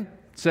 10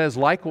 says,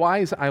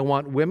 Likewise, I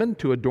want women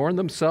to adorn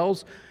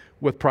themselves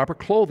with proper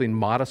clothing,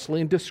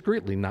 modestly and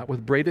discreetly, not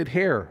with braided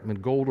hair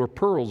and gold or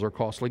pearls or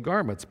costly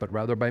garments, but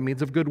rather by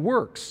means of good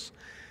works,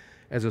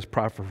 as is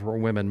proper for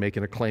women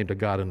making a claim to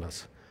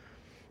godliness.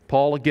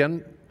 Paul,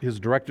 again, his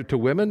directive to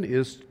women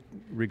is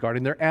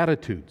regarding their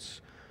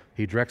attitudes.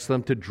 He directs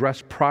them to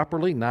dress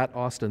properly, not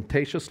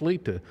ostentatiously,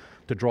 to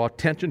draw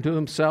attention to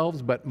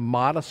themselves, but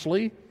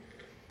modestly,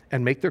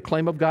 and make their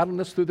claim of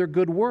godliness through their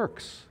good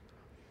works.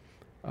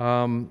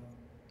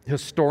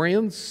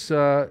 Historians,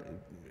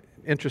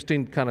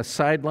 interesting kind of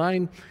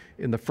sideline,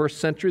 in the first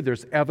century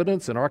there's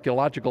evidence and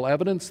archaeological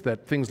evidence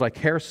that things like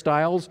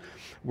hairstyles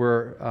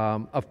were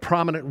of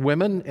prominent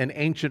women in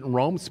ancient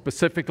Rome,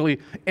 specifically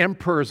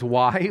emperors'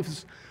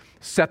 wives,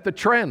 set the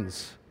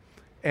trends.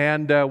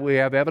 And we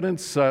have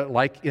evidence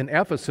like in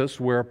Ephesus,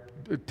 where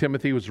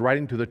Timothy was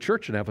writing to the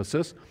church in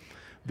Ephesus.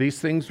 These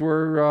things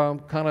were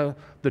kind of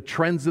the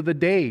trends of the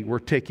day were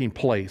taking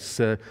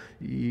place,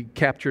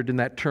 captured in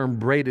that term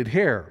braided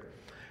hair.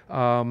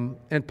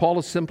 And Paul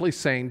is simply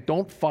saying,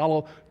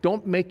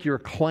 don't make your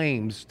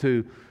claims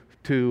to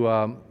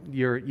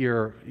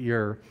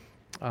your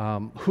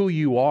who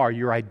you are,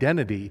 your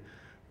identity,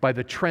 by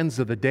the trends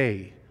of the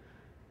day.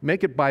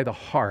 Make it by the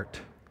heart.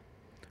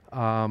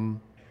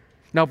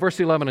 Now, verse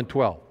 11 and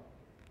 12.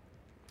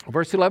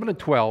 Verse 11 and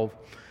 12,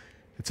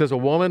 it says, A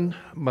woman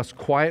must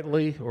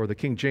quietly, or the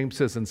King James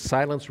says, in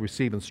silence,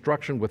 receive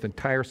instruction with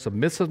entire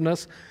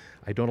submissiveness.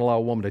 I don't allow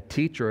a woman to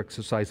teach or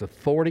exercise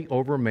authority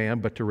over a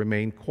man, but to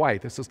remain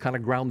quiet. This is kind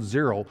of ground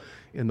zero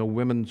in the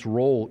women's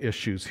role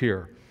issues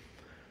here.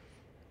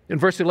 In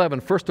verse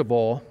 11, first of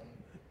all,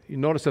 you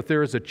notice that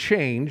there is a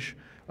change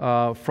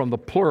from the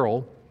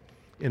plural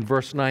in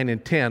verse 9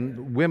 and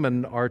 10,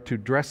 women are to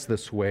dress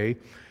this way,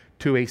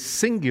 to a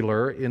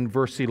singular in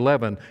verse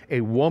 11, a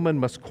woman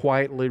must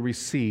quietly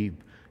receive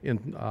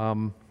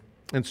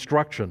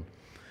instruction.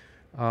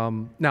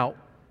 Now,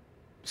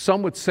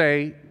 some would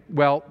say,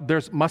 well,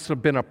 there must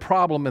have been a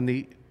problem in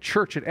the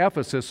church at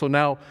Ephesus, so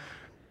now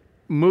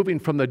moving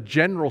from the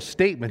general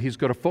statement, he's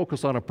going to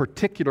focus on a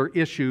particular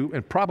issue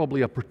and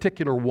probably a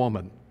particular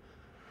woman.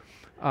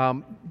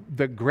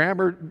 The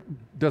grammar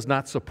does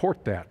not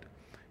support that.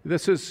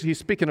 He's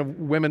speaking of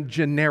women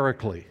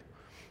generically.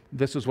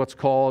 This is what's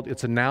called,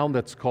 it's a noun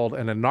that's called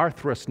an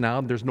anarthrous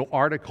noun. There's no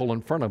article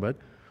in front of it.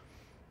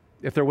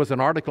 If there was an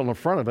article in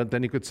front of it,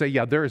 then you could say,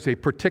 yeah, there is a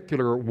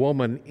particular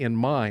woman in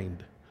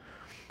mind.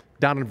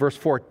 Down in verse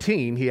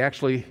 14, he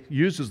actually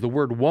uses the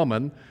word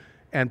woman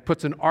and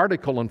puts an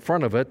article in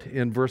front of it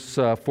in verse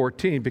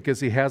 14 because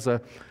he has a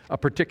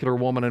particular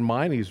woman in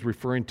mind. He's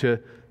referring to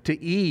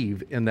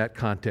Eve in that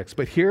context.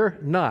 But here,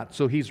 not.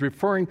 So he's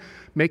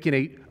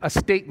making a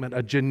statement,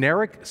 a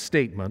generic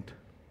statement.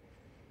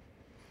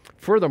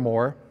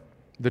 Furthermore,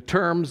 the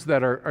terms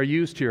that are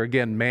used here,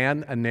 again,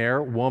 man,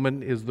 aner,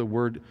 woman is the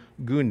word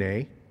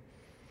gune.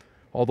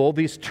 Although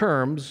these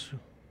terms,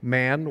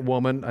 man,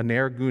 woman,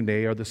 aner,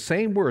 gune, are the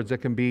same words that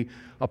can be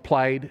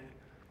applied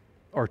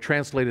or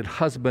translated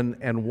husband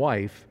and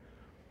wife,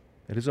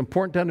 it is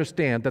important to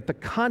understand that the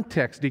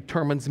context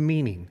determines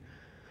meaning.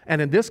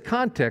 And in this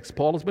context,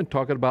 Paul has been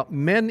talking about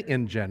men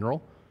in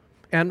general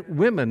and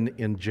women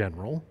in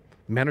general.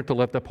 Men are to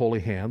lift up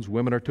holy hands,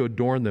 women are to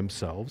adorn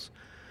themselves.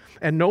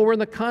 And nowhere in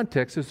the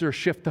context is there a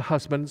shift to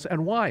husbands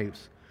and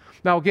wives.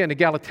 Now, again, the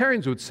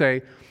Egalitarians would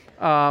say,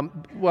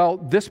 well,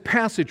 this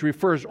passage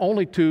refers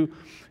only to,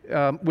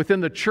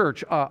 within the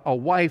church, a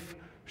wife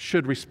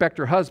should respect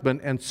her husband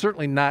and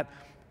certainly not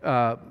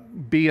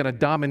be in a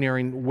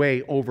domineering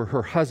way over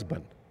her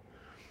husband.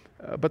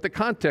 But the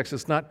context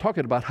is not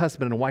talking about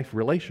husband and wife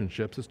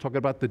relationships. It's talking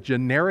about the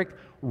generic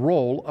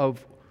role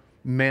of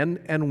men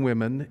and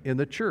women in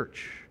the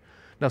church.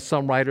 Now,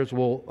 some writers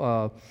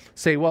will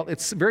say, well,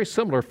 it's very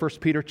similar, 1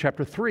 Peter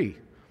chapter 3,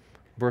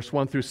 verse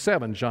 1 through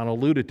 7. John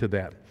alluded to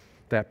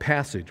that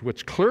passage,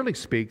 which clearly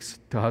speaks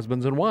to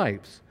husbands and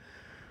wives.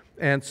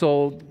 And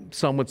so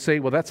some would say,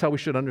 well, that's how we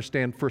should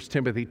understand 1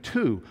 Timothy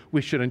 2.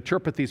 We should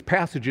interpret these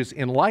passages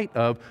in light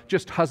of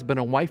just husband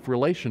and wife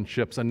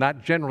relationships and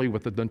not generally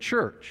within the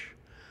church.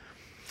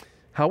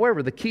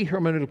 However, the key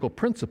hermeneutical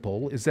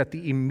principle is that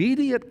the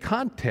immediate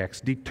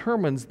context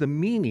determines the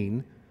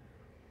meaning.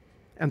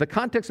 And the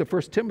context of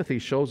 1 Timothy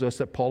shows us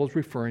that Paul is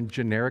referring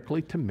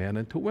generically to men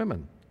and to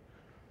women.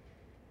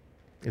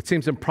 It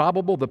seems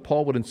improbable that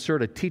Paul would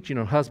insert a teaching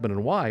on husband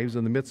and wives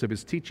in the midst of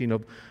his teaching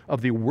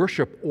of the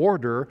worship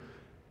order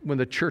when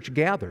the church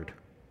gathered.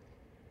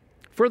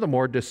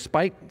 Furthermore,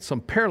 despite some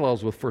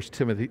parallels with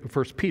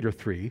 1 Peter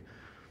 3,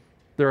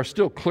 there are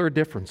still clear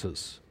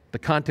differences. The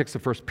context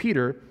of 1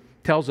 Peter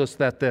tells us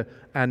that the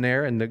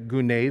aner and the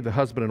gune, the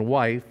husband and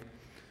wife,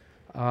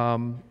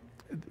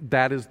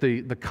 that is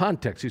the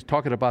context. He's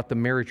talking about the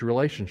marriage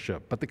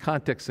relationship. But the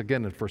context,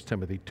 again, in 1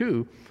 Timothy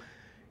 2,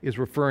 is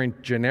referring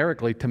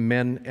generically to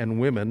men and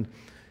women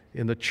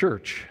in the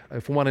church.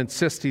 If one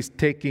insists he's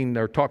talking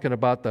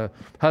about the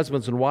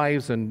husbands and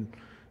wives in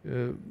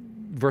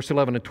verse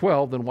 11 and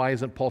 12, then why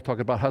isn't Paul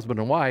talking about husband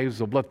and wives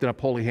of lifting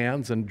up holy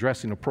hands and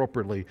dressing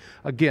appropriately?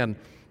 Again,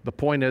 the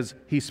point is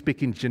he's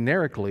speaking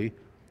generically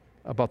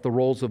about the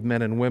roles of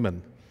men and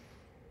women.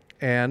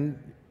 And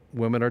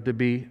women are to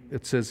be,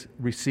 it says,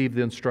 receive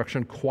the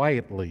instruction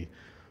quietly.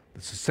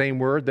 It's the same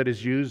word that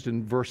is used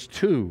in verse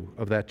 2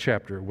 of that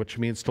chapter, which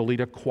means to lead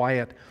a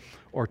quiet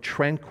or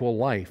tranquil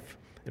life.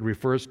 It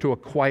refers to a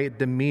quiet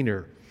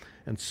demeanor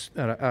and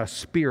a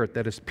spirit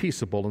that is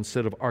peaceable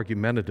instead of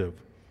argumentative.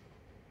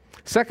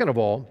 Second of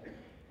all,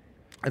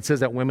 it says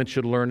that women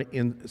should learn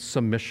in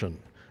submission.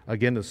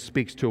 Again, this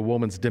speaks to a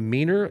woman's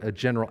demeanor, a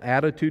general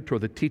attitude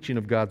toward the teaching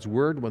of God's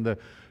word when the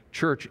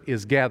church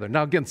is gathered.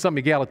 Now, again, some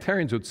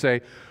egalitarians would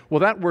say, well,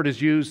 that word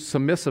is used,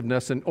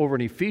 submissiveness, over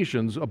in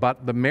Ephesians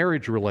about the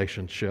marriage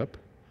relationship.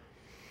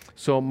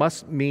 So it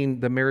must mean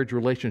the marriage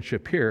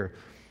relationship here.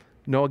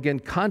 No, again,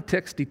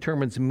 context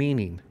determines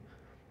meaning.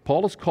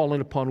 Paul is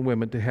calling upon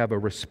women to have a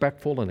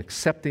respectful and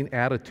accepting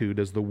attitude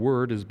as the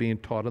word is being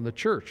taught in the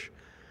church.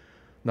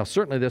 Now,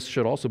 certainly this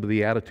should also be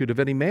the attitude of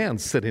any man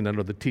sitting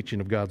under the teaching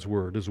of God's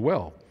word as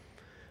well.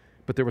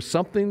 But there was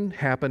something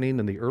happening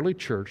in the early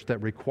church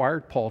that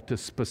required Paul to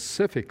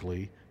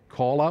specifically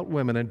call out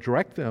women and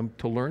direct them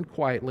to learn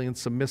quietly and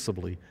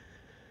submissively.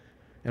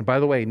 And by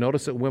the way,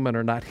 notice that women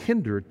are not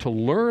hindered to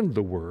learn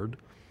the word.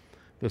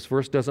 This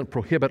verse doesn't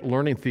prohibit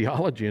learning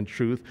theology and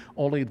truth,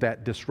 only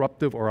that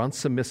disruptive or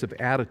unsubmissive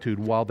attitude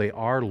while they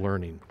are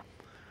learning.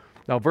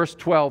 Now, verse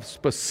 12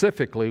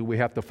 specifically we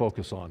have to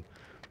focus on.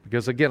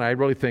 Because again, I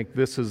really think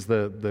this is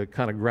the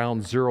kind of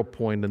ground zero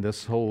point in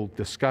this whole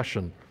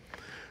discussion.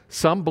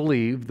 Some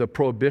believe the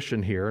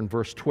prohibition here in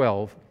verse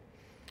 12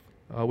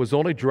 was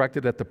only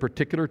directed at the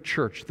particular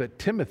church that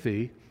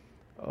Timothy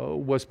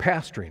was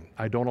pastoring.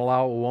 I don't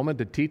allow a woman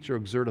to teach or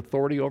exert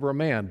authority over a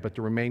man, but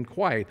to remain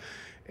quiet.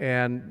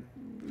 And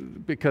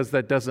because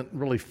that doesn't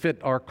really fit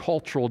our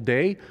cultural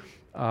day,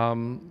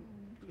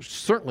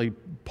 certainly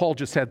Paul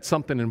just had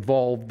something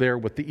involved there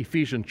with the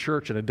Ephesian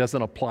church, and it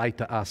doesn't apply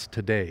to us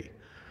today.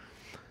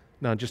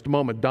 Now, in just a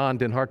moment, Don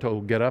Denharto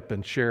will get up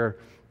and share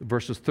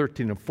verses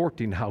 13 and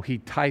 14, how he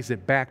ties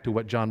it back to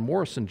what John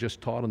Morrison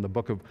just taught in the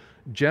book of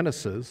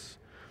Genesis.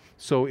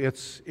 So it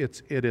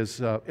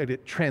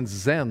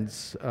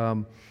transcends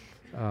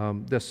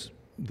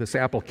this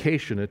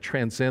application. It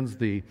transcends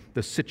the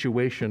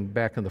situation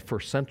back in the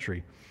first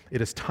century.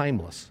 It is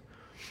timeless.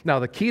 Now,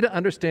 the key to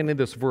understanding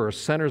this verse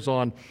centers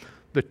on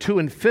the two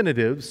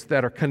infinitives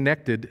that are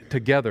connected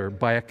together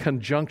by a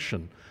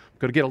conjunction. I'm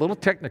going to get a little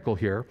technical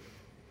here.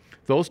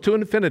 Those two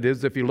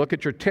infinitives, if you look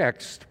at your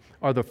text,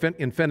 are the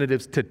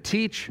infinitives to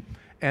teach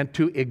and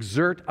to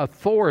exert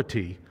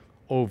authority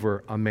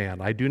over a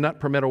man. I do not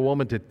permit a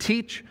woman to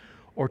teach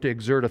or to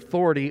exert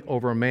authority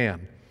over a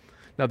man.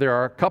 Now, there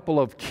are a couple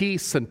of key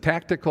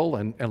syntactical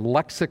and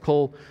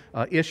lexical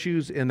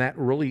issues in that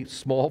really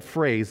small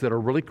phrase that are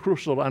really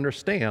crucial to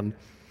understand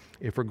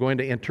if we're going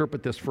to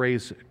interpret this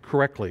phrase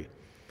correctly.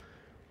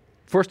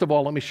 First of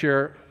all, let me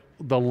share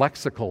the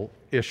lexical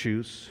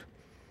issues.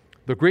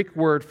 The Greek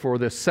word for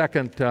the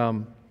second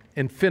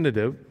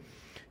infinitive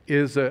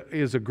is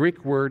a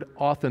Greek word,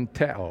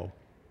 authenteo.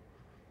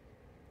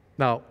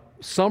 Now,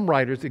 some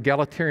writers,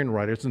 egalitarian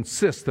writers,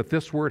 insist that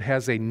this word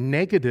has a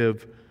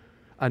negative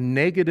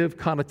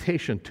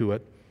connotation to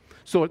it,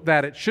 so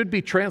that it should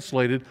be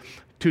translated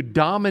to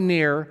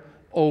domineer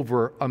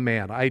over a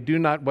man. I do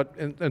not,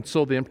 and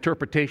so the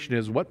interpretation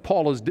is what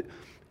Paul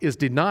is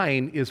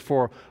denying is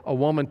for a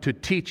woman to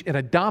teach in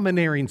a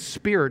domineering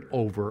spirit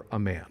over a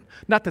man.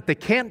 Not that they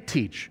can't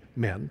teach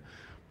men,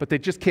 but they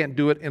just can't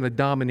do it in a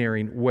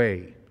domineering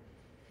way.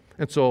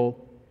 And so,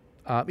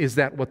 is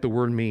that what the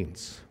word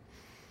means?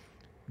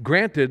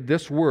 Granted,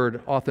 this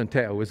word,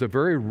 authenteo, is a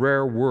very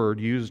rare word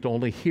used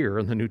only here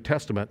in the New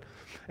Testament,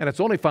 and it's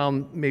only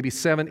found maybe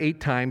 7-8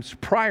 times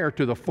prior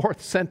to the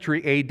 4th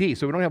century AD,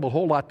 so we don't have a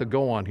whole lot to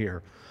go on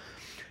here.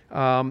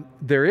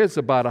 There is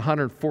about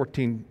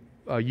 114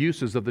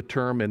 uses of the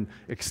term in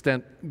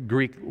extant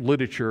Greek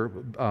literature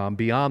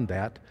beyond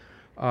that,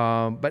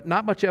 but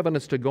not much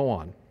evidence to go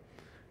on.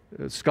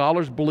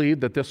 Scholars believe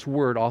that this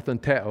word,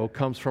 authenteo,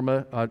 comes from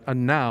a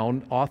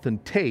noun,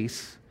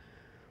 authentes,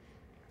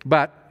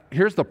 but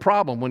here's the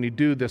problem when you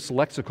do this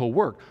lexical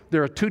work.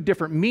 There are two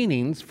different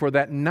meanings for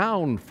that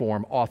noun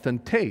form,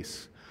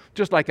 authentes.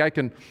 Just like I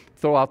can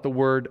throw out the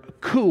word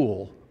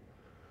cool.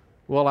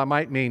 Well, I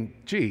might mean,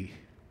 gee,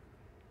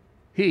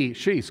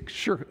 she's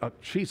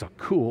a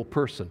cool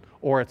person.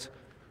 Or it's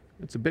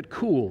a bit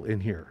cool in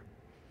here.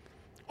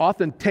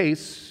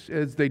 Authentes,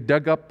 as they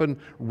dug up and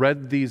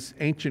read these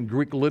ancient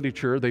Greek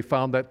literature, they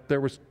found that there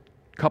was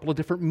a couple of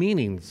different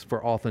meanings for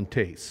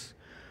authentes.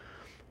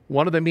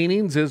 One of the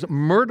meanings is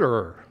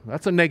murderer.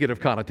 That's a negative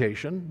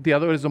connotation. The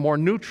other is a more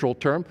neutral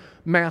term,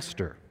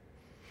 master.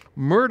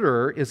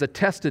 Murderer is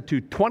attested to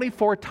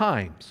 24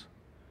 times,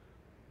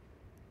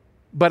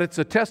 but it's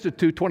attested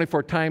to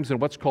 24 times in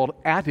what's called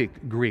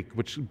Attic Greek,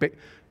 which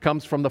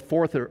comes from the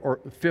 5th or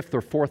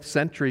 4th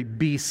century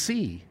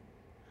BC.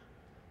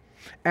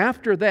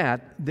 After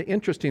that, the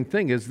interesting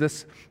thing is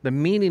the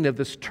meaning of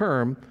this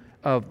term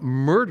of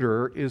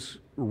murder is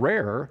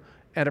rare,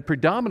 and it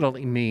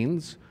predominantly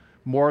means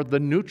more the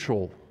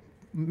neutral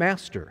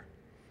master.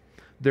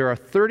 There are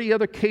 30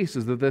 other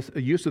cases of this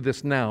use of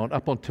this noun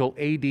up until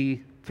AD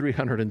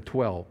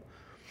 312.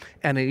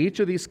 And in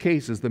each of these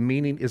cases, the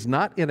meaning is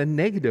not in a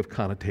negative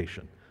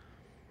connotation.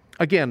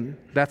 Again,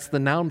 that's the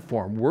noun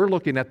form. We're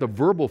looking at the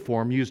verbal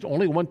form used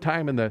only one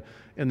time in the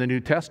New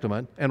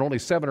Testament and only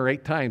 7 or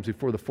 8 times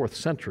before the 4th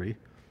century.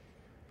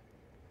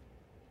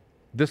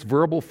 This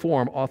verbal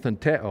form,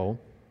 authenteo,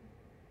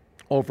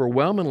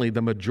 overwhelmingly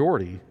the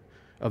majority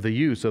of the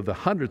use of the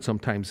hundred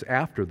sometimes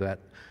after that,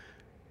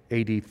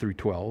 AD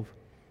 312,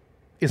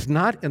 is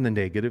not in the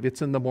negative,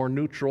 it's in the more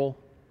neutral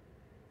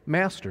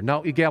master.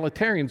 Now,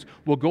 egalitarians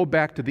will go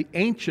back to the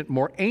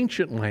more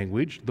ancient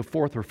language, the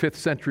 4th or 5th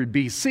century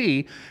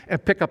BC,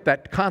 and pick up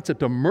that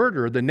concept of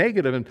murder, the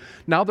negative, and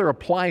now they're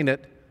applying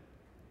it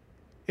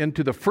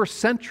into the 1st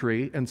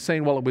century and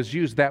saying, well, it was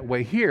used that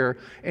way here,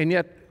 and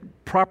yet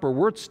proper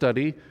word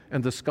study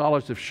and the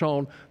scholars have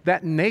shown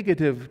that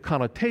negative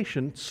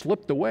connotation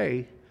slipped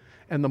away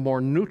and the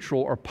more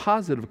neutral or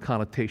positive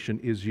connotation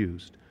is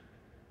used.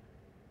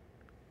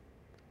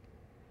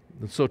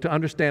 And so to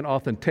understand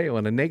authenteo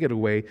in a negative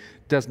way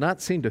does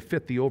not seem to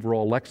fit the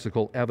overall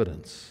lexical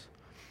evidence.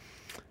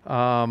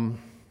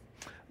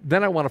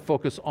 Then I want to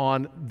focus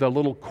on the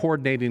little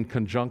coordinating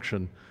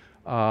conjunction,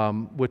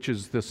 which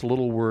is this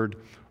little word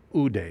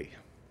oude.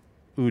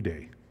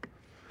 Oude.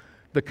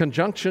 The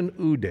conjunction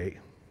oude,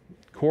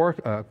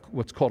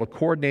 what's called a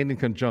coordinating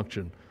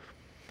conjunction,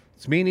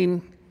 its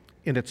meaning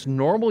in its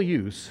normal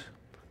use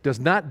does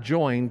not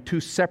join two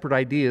separate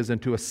ideas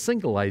into a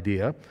single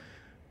idea,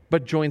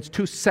 but joins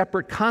two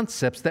separate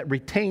concepts that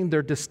retain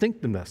their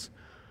distinctiveness.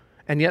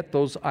 And yet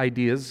those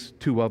ideas,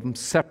 two of them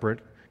separate,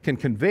 can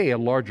convey a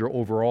larger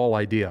overall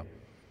idea.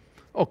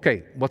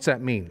 Okay, what's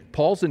that mean?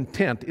 Paul's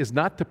intent is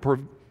not to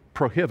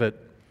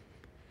prohibit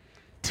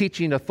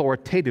teaching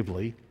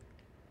authoritatively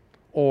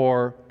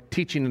or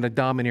teaching in a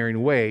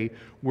domineering way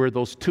where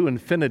those two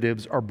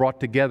infinitives are brought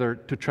together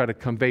to try to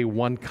convey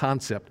one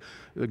concept.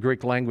 The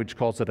Greek language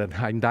calls it a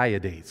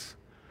hendiades.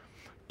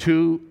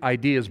 Two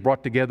ideas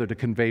brought together to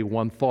convey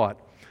one thought.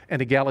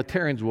 And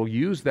egalitarians will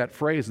use that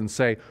phrase and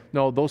say,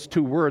 no, those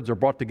two words are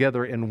brought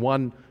together in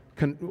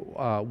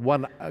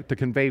to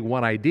convey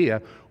one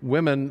idea.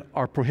 Women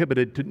are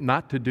prohibited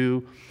not to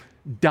do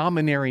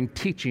domineering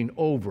teaching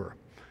over.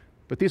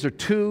 But these are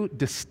two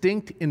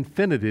distinct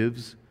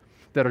infinitives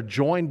that are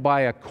joined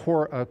by a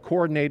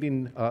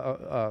coordinating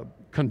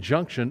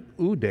conjunction,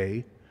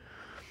 oude.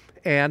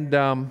 And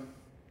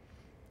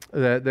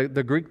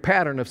the Greek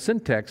pattern of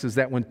syntax is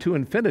that when two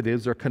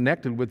infinitives are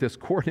connected with this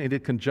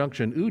coordinated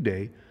conjunction,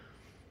 oude,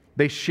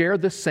 they share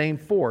the same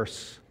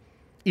force.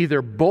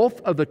 Either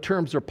both of the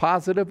terms are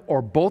positive or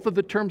both of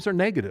the terms are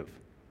negative.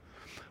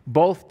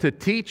 Both to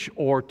teach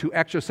or to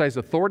exercise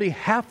authority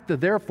have to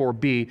therefore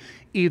be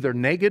either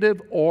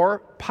negative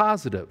or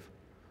positive,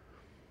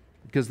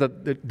 because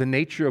the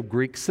nature of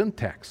Greek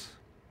syntax.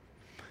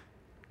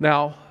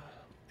 Now,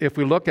 if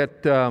we look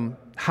at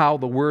how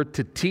the word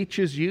to teach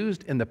is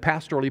used in the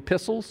pastoral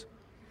epistles,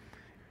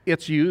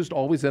 it's used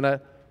always in a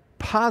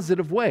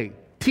positive way.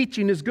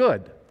 Teaching is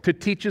good. To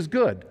teach is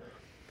good.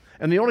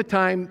 And the only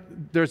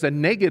time there's a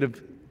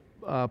negative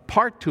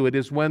part to it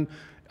is when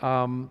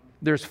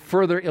there's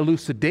further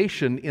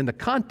elucidation in the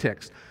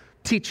context,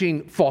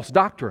 teaching false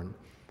doctrine,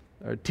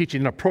 or teaching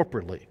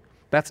inappropriately.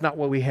 That's not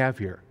what we have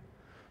here.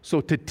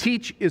 So to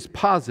teach is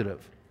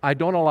positive. I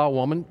don't allow a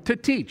woman to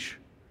teach.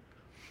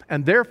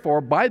 And therefore,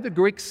 by the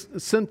Greek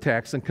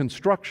syntax and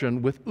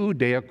construction with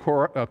oude, a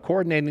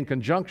coordinating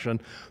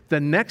conjunction, the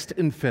next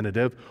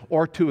infinitive,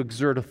 or to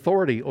exert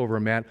authority over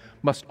a man,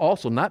 must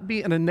also not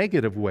be in a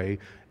negative way,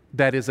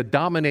 that is a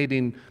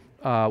dominating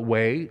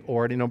way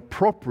or an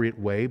inappropriate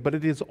way, but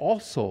it is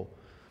also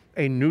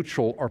a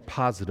neutral or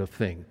positive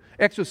thing.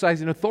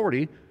 Exercising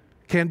authority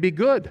can be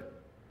good.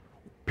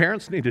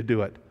 Parents need to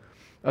do it.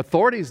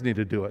 Authorities need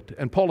to do it.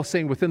 And Paul is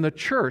saying within the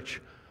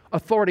church,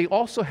 authority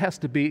also has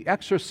to be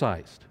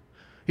exercised.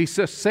 He's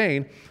just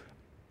saying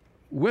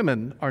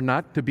women are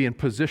not to be in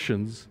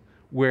positions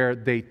where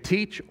they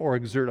teach or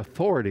exert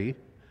authority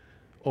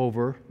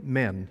over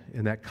men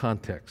in that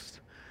context.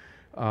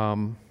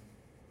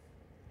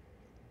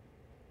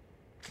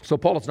 So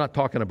Paul is not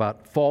talking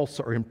about false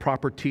or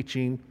improper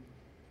teaching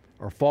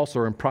or false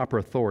or improper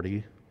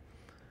authority,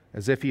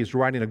 as if he is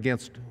writing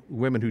against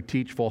women who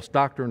teach false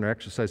doctrine or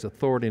exercise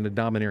authority in a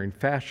domineering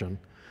fashion.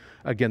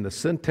 Again, the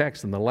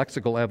syntax and the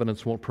lexical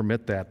evidence won't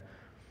permit that.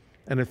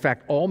 And in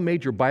fact, all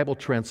major Bible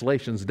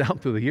translations down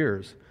through the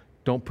years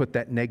don't put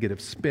that negative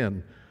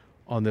spin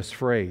on this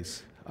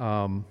phrase.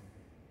 Now,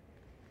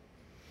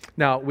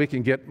 we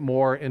can get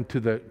more into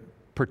the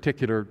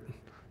particular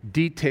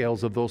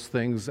details of those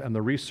things and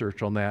the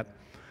research on that.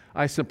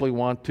 I simply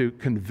want to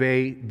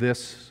convey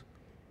this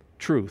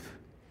truth.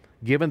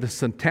 Given the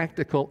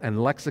syntactical and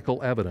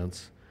lexical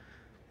evidence,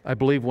 I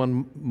believe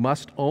one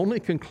must only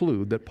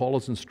conclude that Paul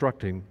is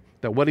instructing,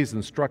 that what he's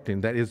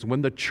instructing, that is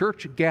when the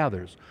church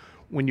gathers,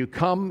 when you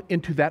come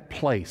into that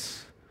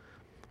place,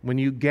 when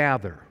you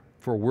gather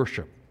for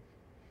worship,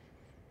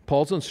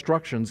 Paul's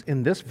instructions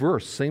in this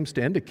verse seems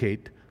to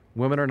indicate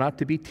women are not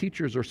to be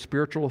teachers or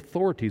spiritual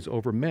authorities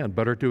over men,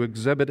 but are to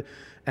exhibit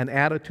an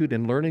attitude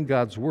in learning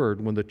God's word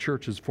when the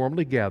church is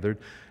formally gathered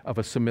of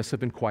a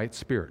submissive and quiet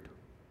spirit.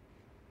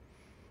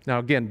 Now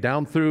again,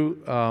 down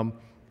through,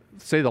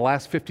 say, the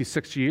last 50,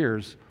 60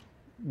 years,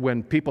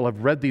 when people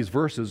have read these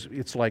verses,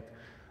 it's like,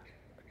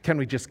 can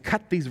we just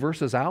cut these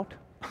verses out?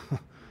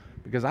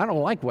 Because I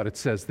don't like what it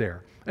says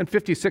there. And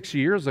 50, 60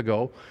 years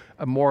ago,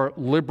 a more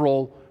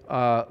liberal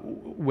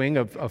wing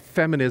of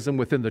feminism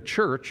within the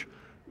church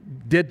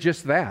did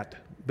just that.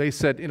 They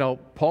said,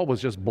 Paul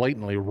was just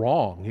blatantly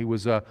wrong. He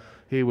was a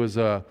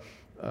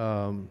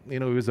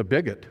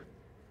bigot,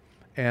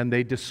 and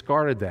they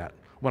discarded that.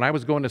 When I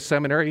was going to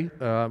seminary,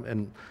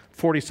 and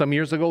 40-some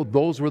years ago,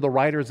 those were the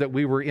writers that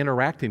we were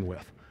interacting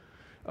with.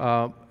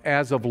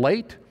 As of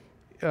late,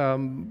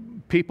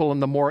 people in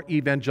the more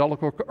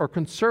evangelical or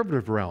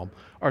conservative realm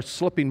are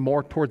slipping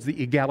more towards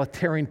the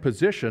egalitarian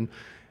position,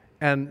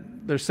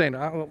 and they're saying,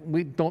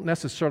 we don't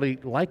necessarily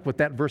like what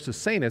that verse is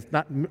saying. It's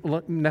not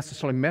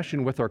necessarily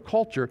meshing with our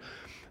culture.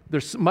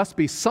 There must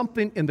be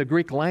something in the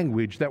Greek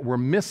language that we're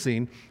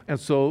missing, and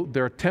so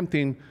they're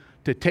attempting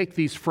to take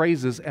these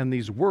phrases and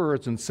these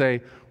words and say,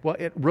 well,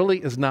 it really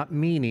is not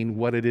meaning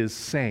what it is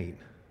saying.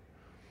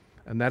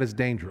 And that is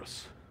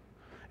dangerous.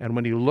 And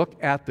when you look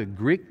at the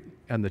Greek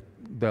and the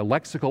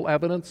lexical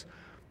evidence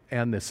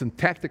and the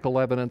syntactical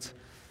evidence,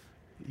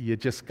 you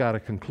just got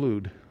to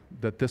conclude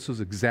that this is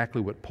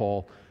exactly what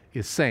Paul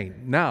is saying.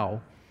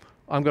 Now,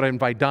 I'm going to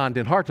invite Don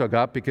Den Hartog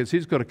up because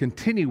he's going to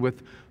continue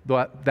with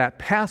that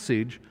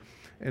passage.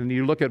 And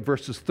you look at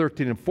verses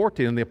 13 and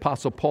 14, and the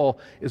Apostle Paul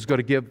is going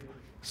to give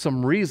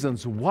some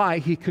reasons why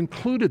he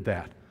concluded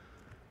that.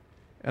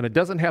 And it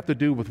doesn't have to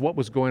do with what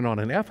was going on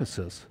in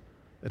Ephesus.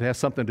 It has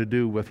something to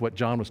do with what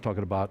John was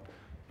talking about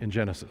in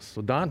Genesis.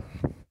 So, Don?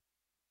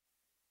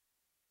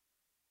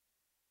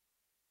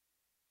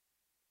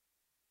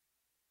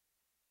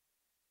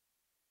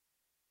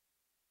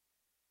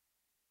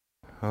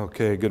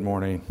 Okay, good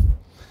morning.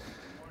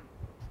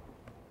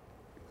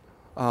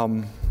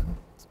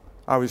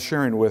 I was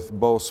sharing with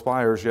Bo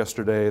Spires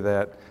yesterday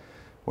that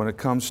when it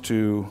comes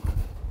to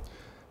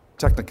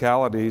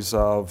technicalities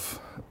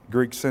of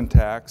Greek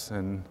syntax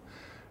and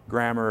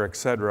grammar,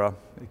 etc.,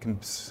 it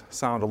can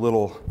sound a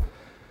little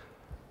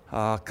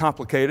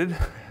complicated,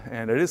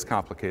 and it is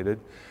complicated.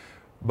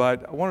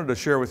 But I wanted to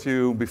share with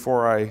you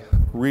before I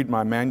read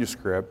my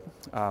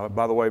manuscript.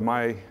 By the way,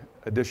 my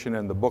edition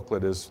in the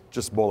booklet is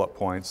just bullet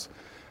points.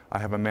 I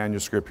have a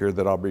manuscript here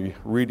that I'll be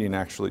reading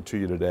actually to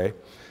you today.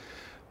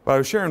 But I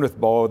was sharing with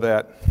Bo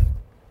that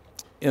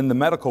in the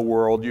medical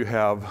world you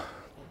have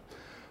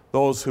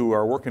those who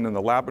are working in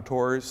the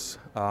laboratories,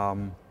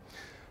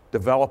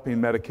 developing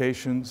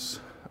medications,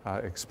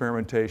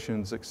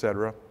 experimentations,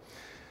 etc.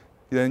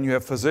 Then you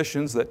have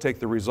physicians that take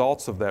the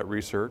results of that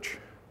research.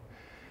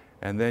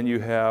 And then you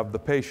have the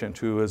patient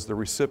who is the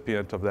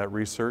recipient of that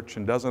research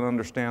and doesn't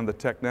understand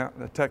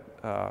the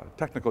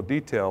technical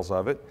details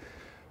of it,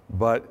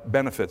 but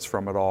benefits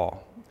from it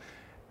all.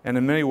 And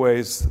in many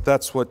ways,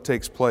 that's what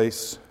takes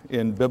place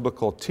in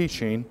biblical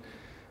teaching,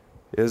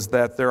 is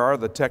that there are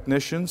the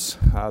technicians.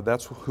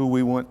 That's who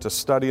we went to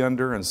study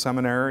under in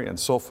seminary and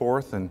so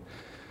forth, and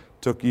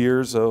took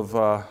years of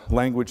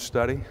language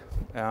study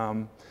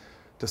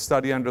to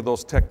study under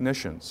those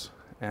technicians.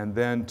 And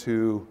then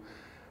to,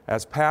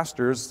 as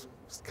pastors,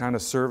 kind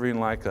of serving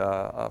like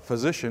a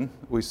physician,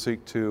 we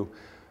seek to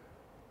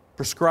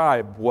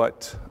prescribe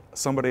what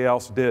somebody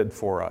else did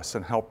for us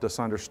and helped us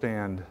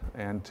understand,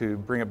 and to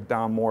bring it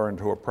down more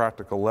into a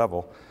practical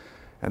level,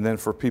 and then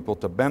for people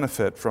to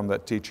benefit from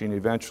that teaching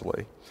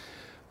eventually.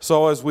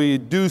 So as we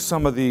do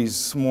some of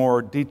these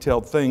more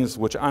detailed things,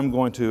 which I'm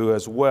going to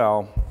as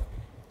well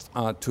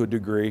to a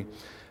degree,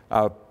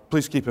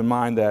 please keep in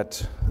mind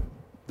that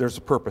there's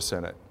a purpose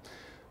in it.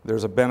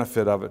 There's a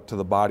benefit of it to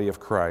the body of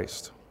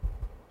Christ.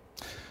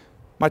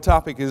 My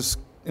topic is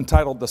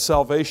entitled The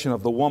Salvation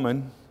of the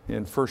Woman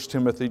in 1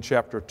 Timothy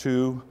chapter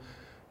 2,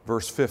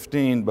 verse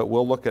 15, but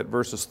we'll look at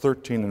verses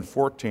 13 and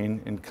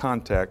 14 in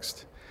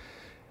context.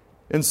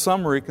 In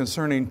summary,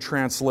 concerning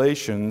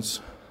translations,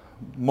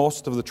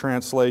 most of the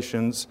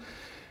translations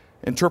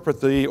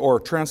translate,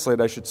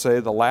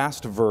 the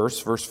last verse,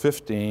 verse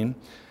 15,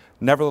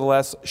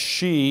 nevertheless,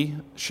 she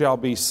shall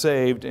be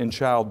saved in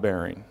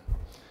childbearing,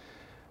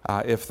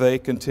 if they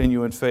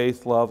continue in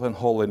faith, love, and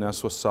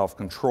holiness with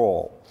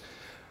self-control.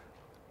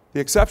 The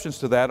exceptions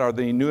to that are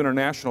the New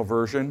International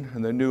Version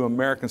and the New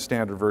American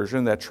Standard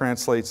Version that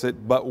translates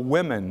it, but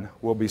women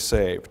will be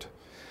saved.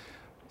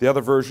 The other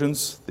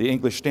versions, the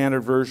English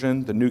Standard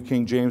Version, the New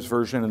King James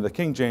Version, and the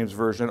King James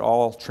Version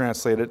all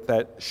translate it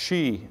that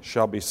she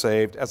shall be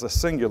saved as a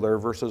singular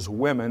versus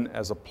women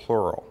as a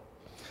plural.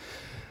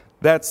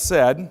 That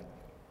said,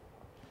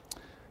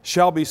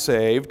 shall be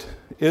saved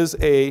is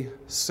a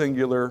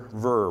singular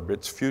verb.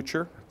 It's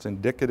future, it's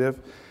indicative,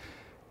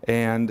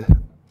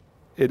 and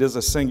it is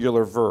a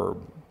singular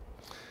verb.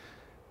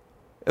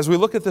 As we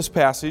look at this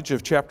passage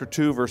of chapter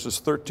 2, verses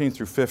 13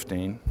 through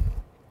 15,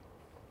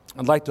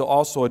 I'd like to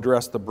also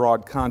address the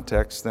broad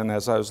context. And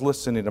as I was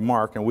listening to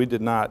Mark, and we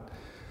did not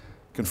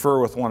confer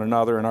with one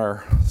another in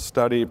our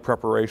study,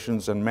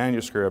 preparations, and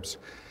manuscripts,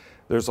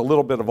 there's a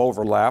little bit of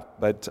overlap,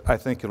 but I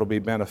think it'll be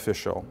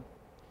beneficial.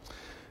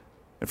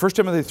 In 1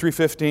 Timothy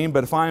 3:15,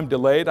 but if I am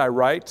delayed, I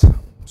write,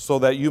 so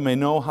that you may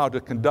know how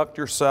to conduct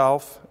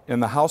yourself in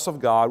the house of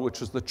God,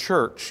 which is the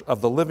church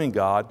of the living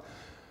God,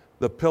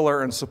 the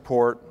pillar and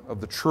support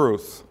of the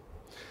truth.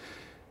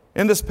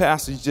 In this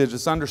passage, it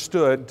is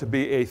understood to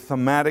be a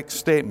thematic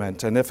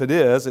statement, and if it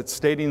is, it's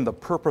stating the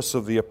purpose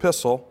of the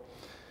epistle.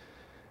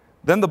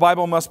 Then the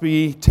Bible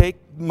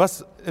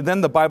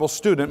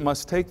student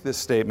must take this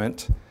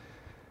statement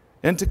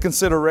into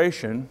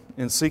consideration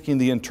in seeking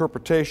the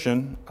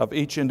interpretation of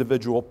each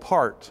individual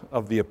part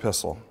of the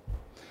epistle.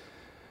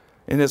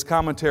 In his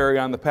commentary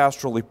on the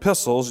pastoral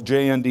epistles,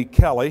 J.N.D.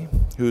 Kelly,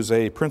 who's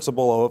a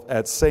principal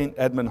at St.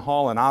 Edmund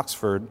Hall in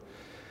Oxford,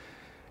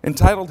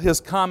 entitled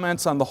his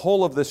comments on the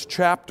whole of this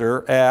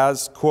chapter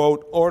as,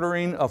 quote,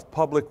 ordering of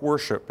public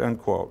worship, end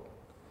quote.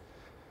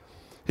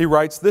 He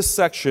writes, this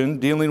section,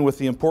 dealing with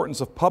the importance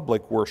of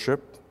public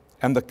worship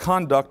and the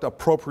conduct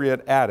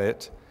appropriate at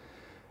it,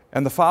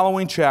 and the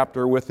following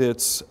chapter with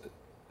its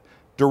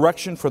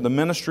direction for the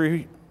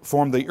ministry,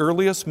 form the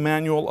earliest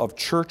manual of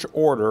church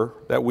order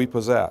that we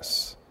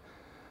possess.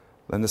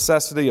 The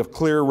necessity of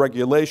clear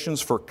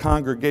regulations for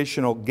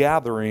congregational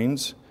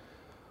gatherings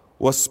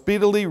was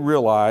speedily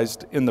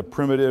realized in the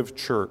primitive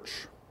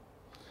church.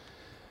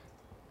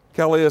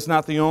 Kelly is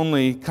not the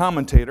only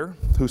commentator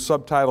who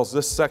subtitles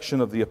this section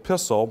of the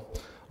epistle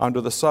under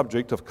the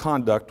subject of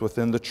conduct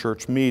within the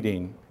church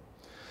meeting.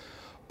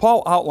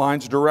 Paul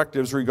outlines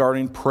directives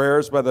regarding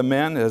prayers by the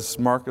men, as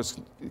Mark has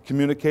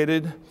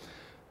communicated,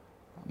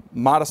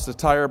 modest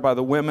attire by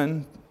the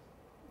women,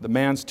 the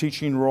man's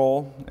teaching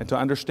role, and to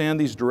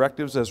understand these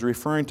directives as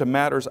referring to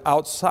matters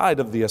outside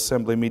of the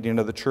assembly meeting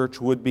of the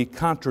church would be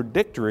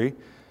contradictory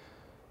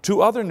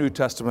to other New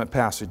Testament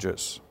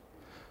passages.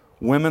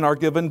 Women are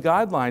given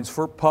guidelines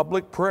for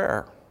public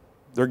prayer.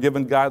 They're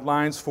given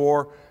guidelines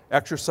for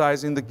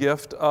exercising the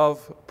gift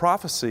of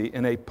prophecy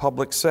in a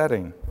public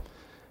setting.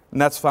 And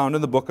that's found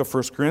in the book of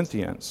 1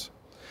 Corinthians.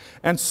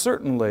 And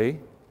certainly,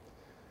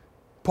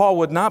 Paul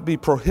would not be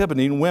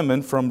prohibiting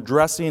women from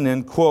dressing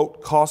in,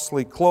 quote,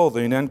 costly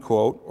clothing, end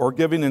quote, or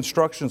giving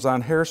instructions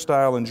on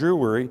hairstyle and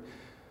jewelry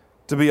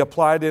to be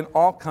applied in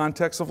all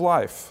contexts of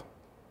life.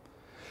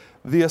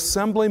 The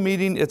assembly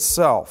meeting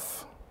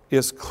itself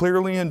is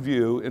clearly in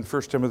view in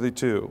 1 Timothy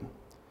 2.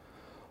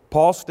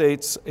 Paul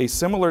states a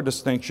similar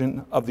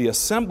distinction of the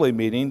assembly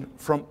meeting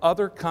from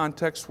other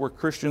contexts where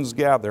Christians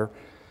gather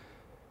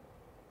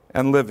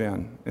and live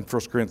in 1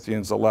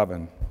 Corinthians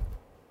 11.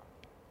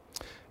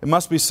 It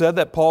must be said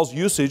that Paul's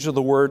usage of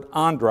the word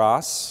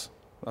andros,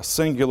 a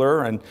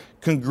singular and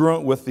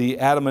congruent with the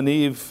Adam and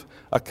Eve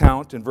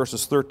account in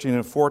verses 13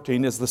 and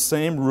 14, is the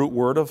same root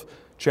word of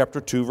chapter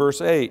 2,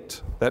 verse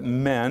 8, that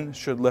men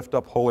should lift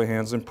up holy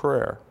hands in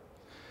prayer.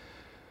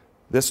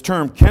 This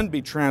term can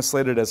be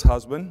translated as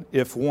husband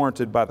if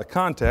warranted by the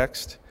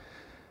context.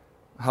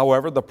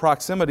 However, the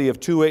proximity of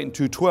 2:8 and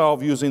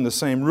 2:12 using the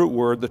same root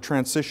word, the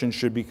transition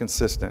should be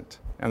consistent,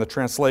 and the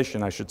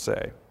translation, I should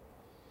say.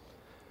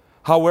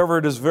 However,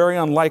 it is very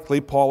unlikely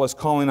Paul is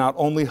calling out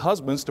only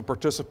husbands to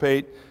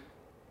participate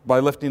by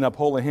lifting up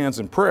holy hands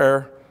in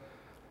prayer.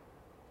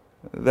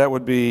 That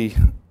would be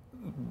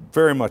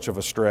very much of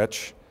a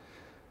stretch.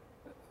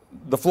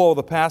 The flow of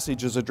the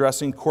passage is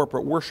addressing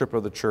corporate worship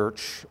of the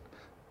church,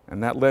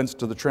 and that lends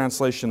to the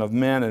translation of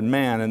men and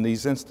man in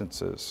these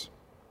instances.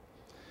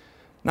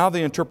 Now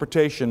the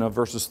interpretation of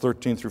verses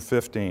 13 through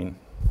 15.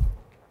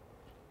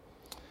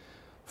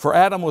 For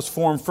Adam was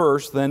formed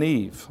first, then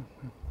Eve.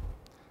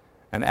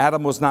 And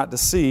Adam was not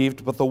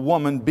deceived, but the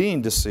woman,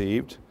 being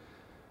deceived,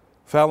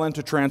 fell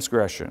into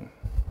transgression.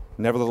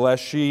 Nevertheless,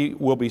 she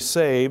will be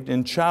saved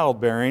in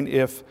childbearing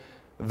if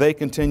they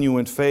continue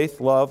in faith,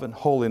 love, and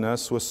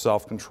holiness with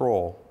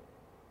self-control.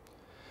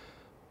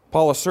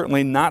 Paul is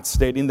certainly not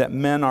stating that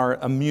men are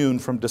immune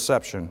from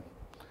deception.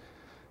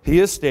 He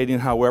is stating,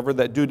 however,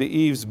 that due to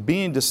Eve's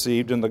being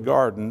deceived in the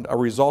garden, a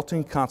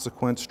resulting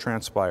consequence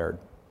transpired.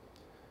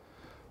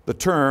 The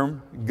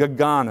term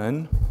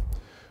gaganon,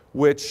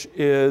 which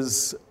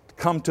is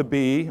come to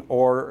be,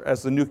 or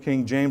as the New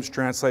King James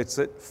translates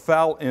it,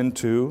 fell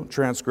into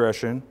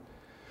transgression,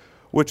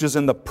 which is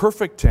in the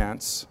perfect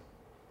tense,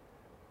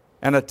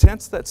 and a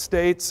tense that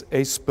states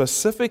a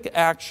specific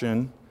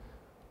action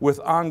with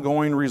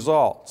ongoing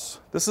results.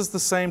 This is the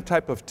same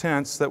type of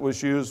tense that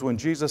was used when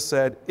Jesus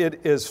said,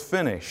 "It is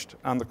finished,"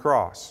 on the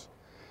cross.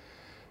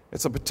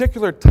 It's a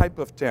particular type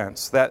of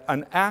tense that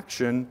an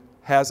action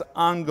has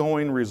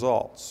ongoing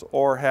results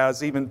or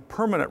has even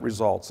permanent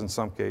results in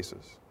some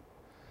cases.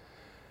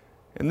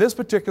 In this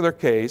particular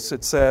case,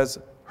 it says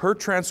her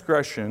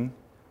transgression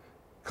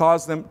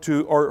caused them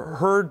to, or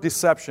her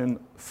deception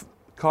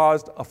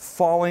caused a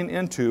falling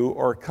into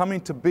or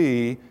coming to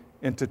be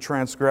into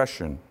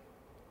transgression.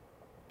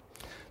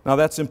 Now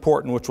that's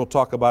important, which we'll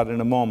talk about in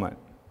a moment.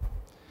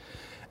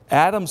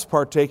 Adam's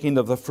partaking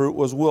of the fruit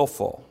was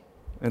willful.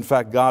 In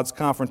fact, God's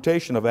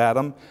confrontation of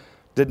Adam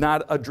did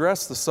not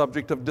address the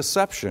subject of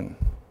deception.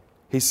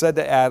 He said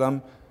to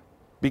Adam,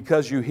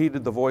 "Because you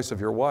heeded the voice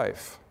of your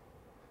wife."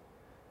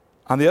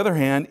 On the other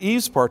hand,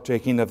 Eve's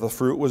partaking of the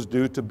fruit was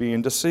due to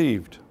being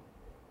deceived.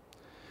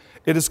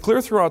 It is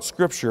clear throughout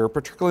Scripture,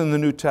 particularly in the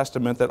New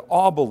Testament, that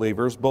all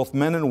believers, both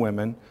men and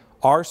women,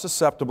 are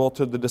susceptible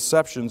to the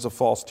deceptions of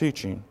false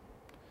teaching.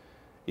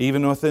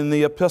 Even within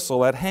the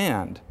epistle at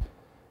hand,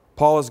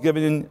 Paul is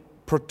giving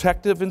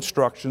protective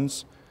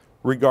instructions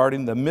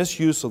regarding the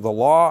misuse of the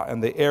law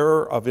and the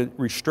error of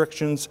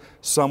restrictions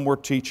some were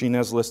teaching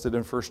as listed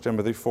in 1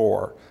 Timothy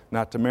 4,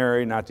 not to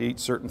marry, not to eat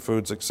certain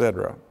foods,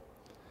 etc.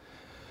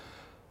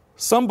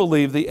 Some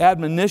believe the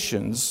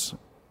admonitions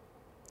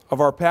of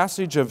our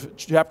passage of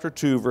chapter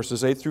 2,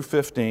 verses 8 through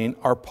 15,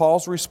 are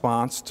Paul's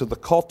response to the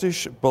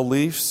cultish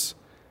beliefs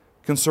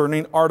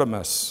concerning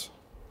Artemis.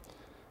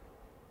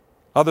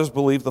 Others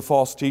believe the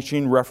false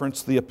teaching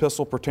referenced the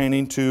epistle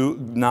pertaining to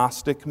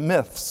Gnostic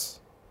myths.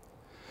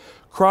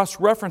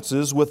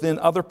 Cross-references within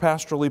other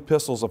pastoral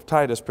epistles of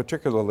Titus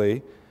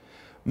particularly,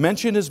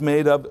 mention is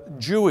made of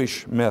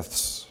Jewish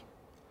myths.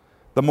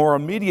 The more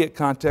immediate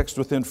context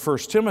within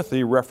 1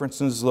 Timothy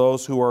references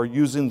those who are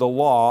using the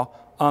law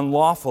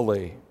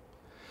unlawfully.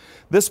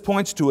 This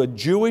points to a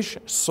Jewish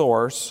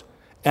source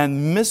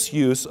and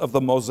misuse of the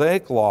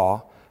Mosaic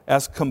law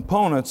as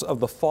components of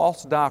the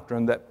false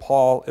doctrine that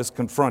Paul is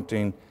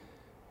confronting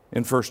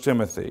in 1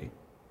 Timothy.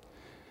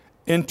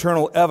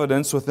 Internal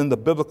evidence within the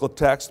biblical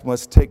text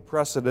must take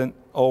precedent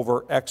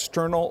over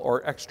external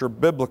or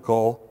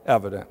extra-biblical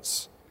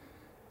evidence.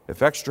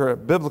 If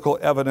extra-biblical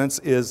evidence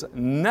is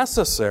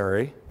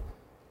necessary,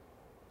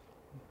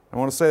 I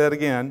want to say that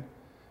again.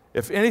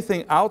 If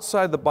anything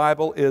outside the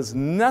Bible is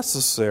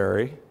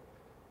necessary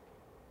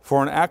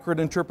for an accurate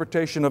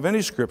interpretation of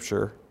any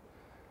Scripture,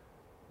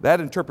 that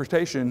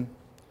interpretation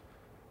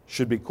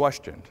should be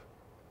questioned.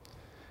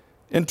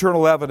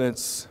 Internal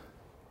evidence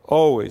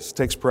always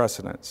takes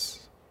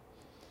precedence.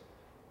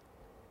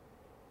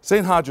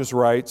 St. Hodges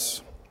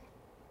writes,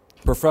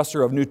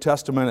 professor of New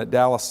Testament at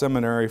Dallas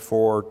Seminary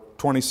for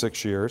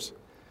 26 years,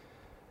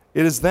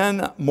 "It is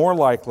then more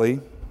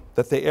likely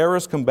that the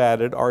errors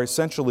combated are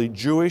essentially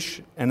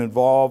Jewish and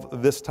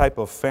involve this type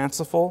of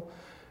fanciful,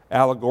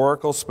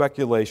 allegorical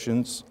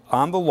speculations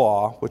on the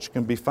law which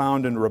can be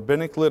found in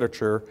rabbinic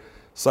literature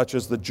such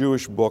as the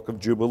Jewish Book of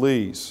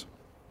Jubilees.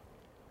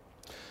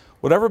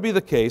 Whatever be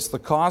the case, the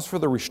cause for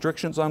the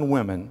restrictions on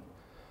women,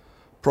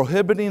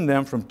 prohibiting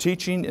them from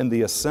teaching in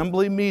the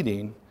assembly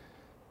meeting,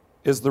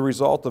 is the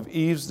result of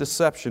Eve's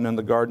deception in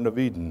the Garden of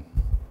Eden.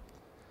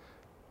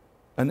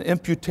 An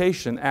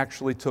imputation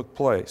actually took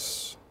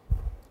place,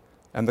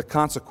 and the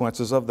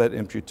consequences of that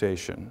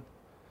imputation,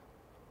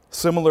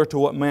 similar to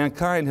what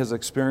mankind has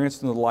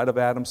experienced in the light of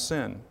Adam's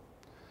sin.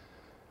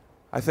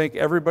 I think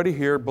everybody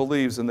here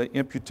believes in the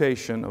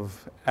imputation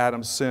of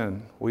Adam's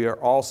sin. We are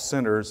all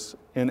sinners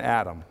in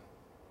Adam.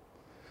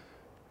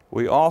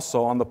 We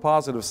also, on the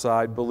positive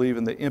side, believe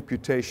in the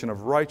imputation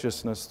of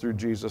righteousness through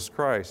Jesus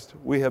Christ.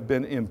 We have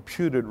been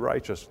imputed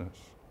righteousness.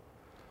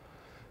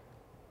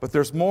 But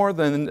there's more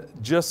than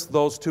just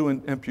those two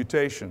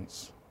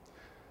imputations.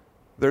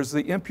 There's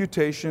the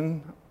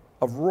imputation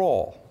of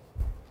role.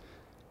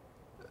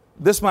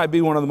 This might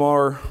be one of the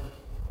more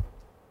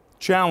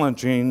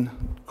challenging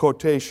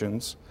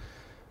quotations,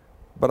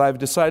 but I've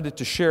decided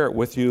to share it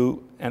with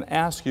you and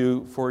ask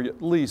you for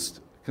at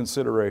least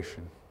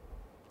consideration.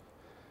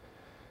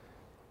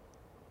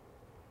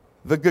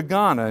 The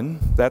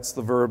gegangen, that's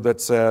the verb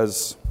that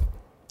says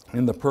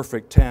in the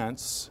perfect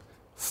tense,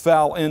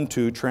 fell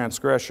into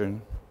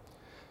transgression,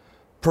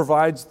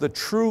 provides the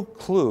true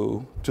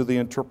clue to the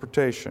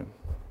interpretation.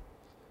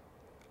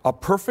 A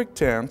perfect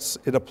tense,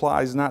 it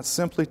applies not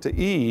simply to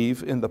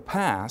Eve in the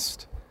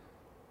past,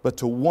 but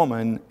to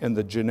woman in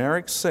the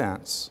generic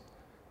sense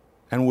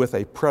and with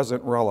a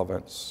present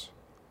relevance.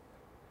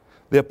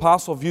 The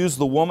apostle views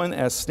the woman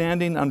as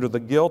standing under the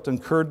guilt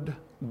incurred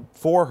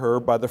for her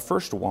by the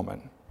first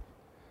woman.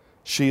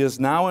 She is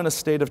now in a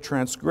state of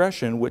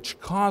transgression which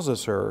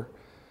causes her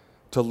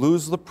to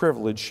lose the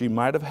privilege she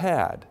might have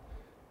had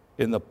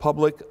in the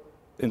public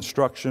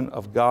instruction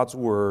of God's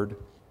word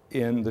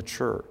in the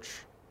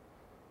church.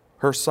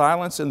 Her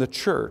silence in the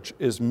church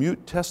is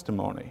mute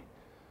testimony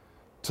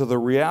to the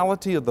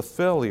reality of the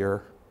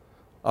failure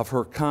of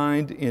her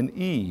kind in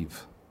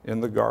Eve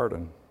in the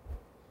garden.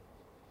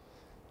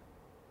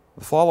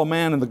 The fall of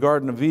man in the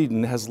Garden of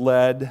Eden has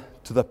led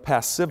to the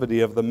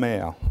passivity of the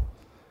male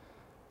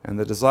and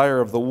the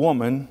desire of the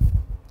woman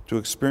to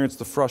experience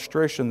the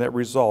frustration that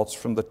results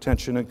from the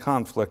tension and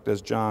conflict,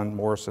 as John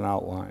Morrison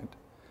outlined.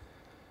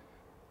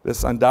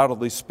 This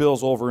undoubtedly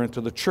spills over into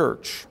the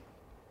church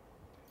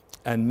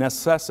and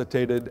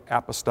necessitated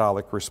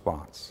apostolic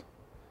response.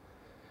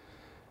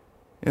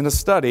 In a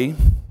study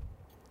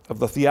of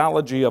the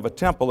theology of a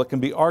temple, it can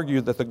be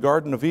argued that the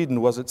Garden of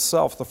Eden was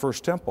itself the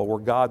first temple where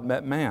God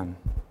met man.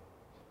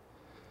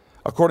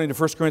 According to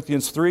 1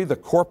 Corinthians 3, the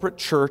corporate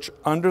church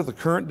under the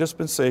current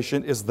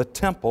dispensation is the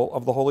temple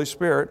of the Holy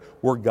Spirit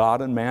where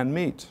God and man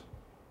meet.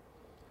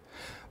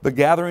 The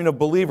gathering of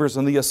believers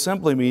in the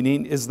assembly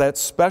meeting is that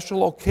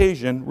special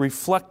occasion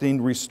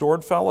reflecting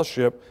restored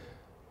fellowship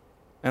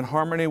and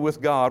harmony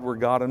with God where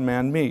God and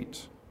man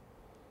meet.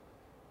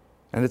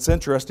 And it's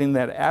interesting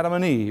that Adam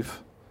and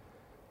Eve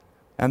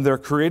and their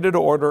created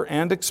order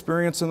and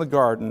experience in the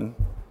garden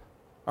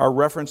are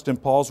referenced in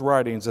Paul's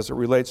writings as it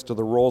relates to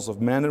the roles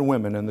of men and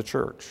women in the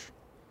church.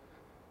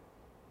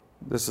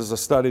 This is a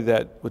study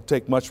that would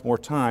take much more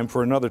time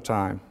for another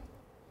time.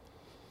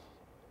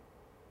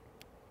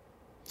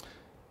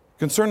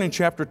 Concerning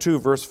chapter 2,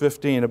 verse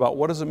 15, about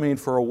what does it mean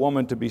for a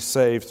woman to be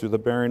saved through the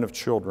bearing of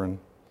children,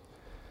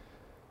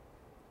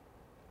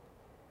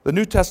 the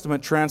New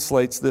Testament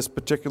translates this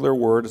particular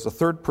word as a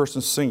third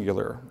person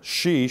singular.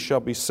 She shall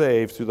be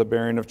saved through the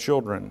bearing of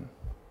children.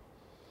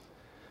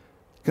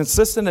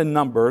 Consistent in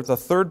number, the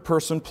third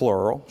person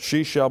plural,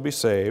 she shall be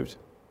saved,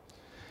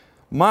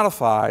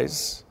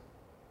 modifies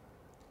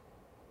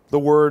the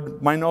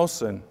word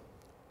minosin,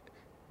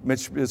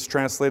 which is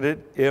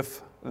translated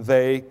if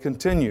they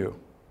continue.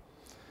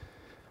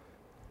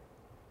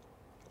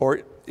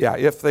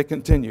 If they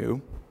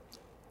continue.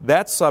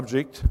 That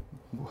subject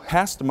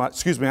has to,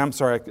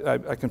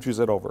 I confused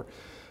that over.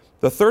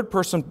 The third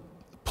person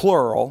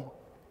plural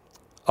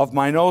of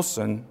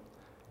minosin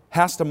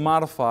has to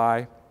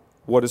modify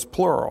what is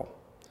plural.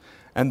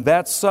 And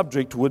that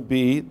subject would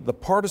be the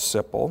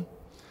participle.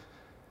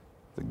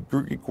 The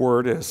Greek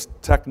word is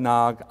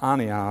teknog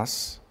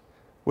anios,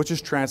 which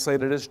is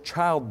translated as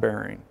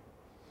childbearing.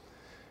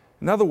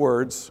 In other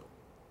words,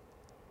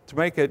 to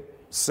make it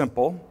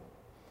simple,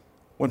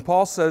 when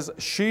Paul says,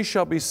 she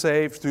shall be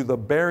saved through the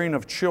bearing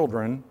of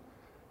children,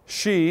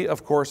 she,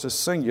 of course, is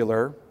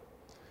singular.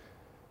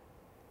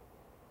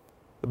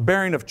 The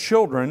bearing of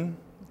children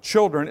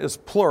is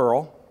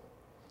plural.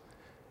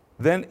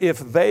 Then if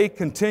they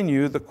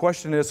continue, the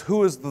question is,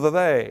 who is the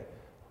they?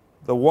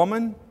 The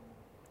woman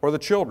or the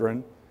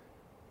children?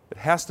 It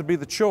has to be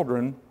the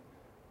children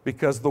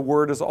because the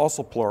word is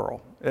also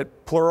plural.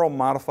 Plural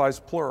modifies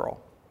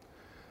plural.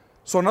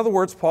 So in other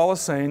words, Paul is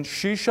saying,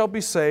 she shall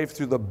be saved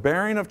through the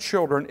bearing of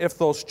children if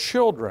those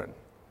children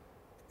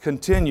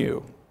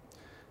continue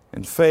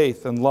in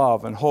faith and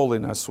love and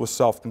holiness with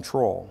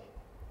self-control.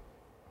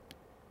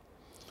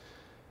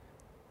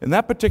 In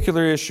that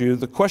particular issue,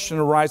 the question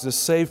arises,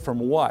 saved from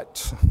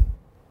what?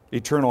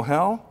 Eternal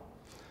hell?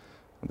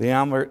 The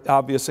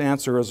obvious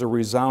answer is a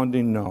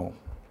resounding no.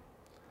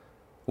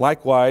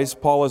 Likewise,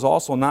 Paul is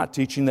also not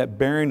teaching that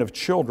bearing of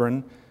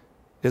children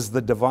is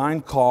the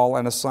divine call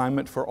and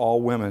assignment for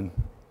all women,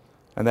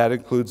 and that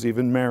includes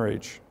even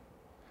marriage.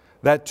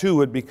 That too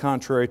would be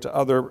contrary to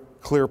other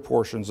clear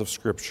portions of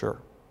Scripture.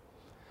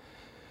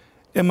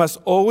 It must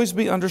always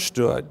be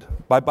understood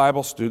by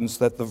Bible students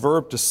that the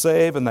verb to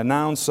save and the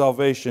noun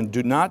salvation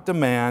do not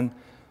demand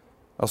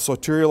a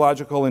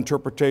soteriological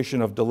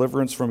interpretation of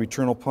deliverance from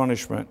eternal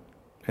punishment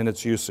in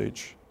its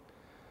usage.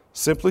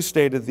 Simply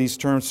stated, these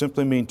terms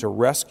simply mean to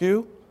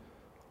rescue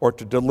or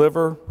to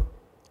deliver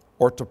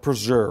or to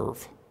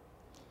preserve,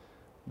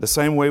 the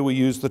same way we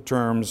use the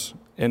terms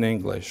in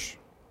English.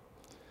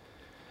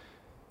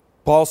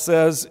 Paul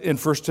says in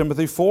 1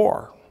 Timothy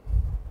 4,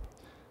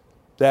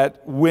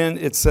 that when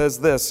it says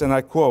this, and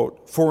I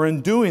quote, "For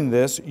in doing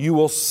this, you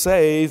will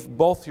save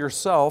both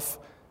yourself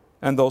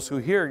and those who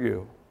hear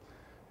you."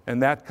 In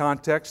that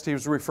context, he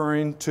was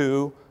referring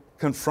to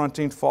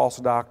confronting false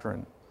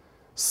doctrine.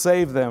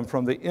 Save them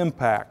from the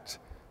impact,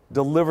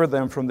 deliver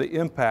them from the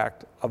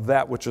impact of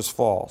that which is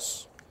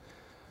false.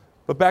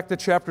 But back to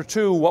chapter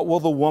 2, what will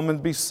the woman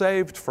be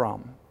saved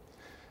from?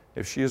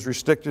 If she is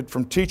restricted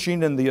from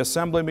teaching in the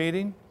assembly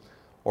meeting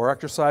or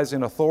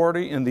exercising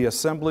authority in the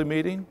assembly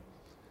meeting,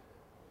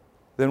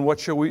 then what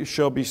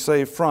shall be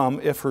saved from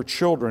if her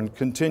children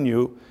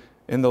continue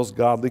in those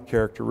godly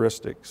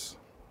characteristics?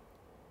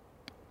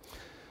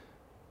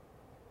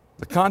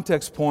 The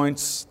context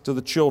points to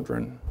the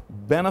children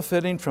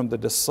benefiting from the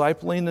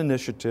discipling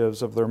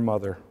initiatives of their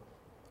mother.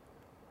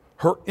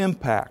 Her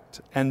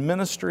impact and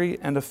ministry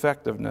and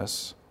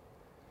effectiveness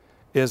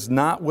is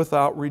not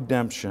without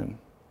redemption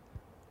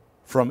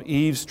from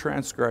Eve's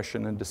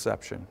transgression and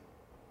deception.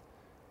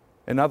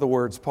 In other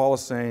words, Paul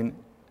is saying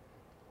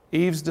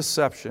Eve's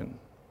deception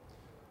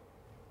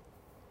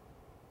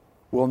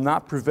will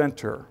not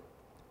prevent her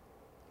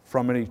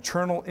from an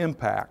eternal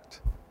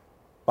impact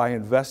by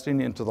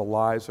investing into the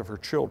lives of her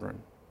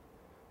children,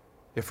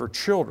 if her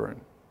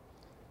children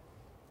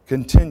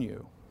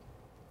continue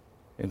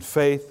in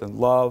faith and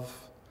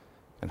love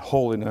and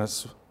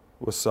holiness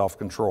with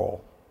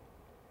self-control.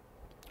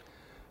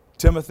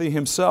 Timothy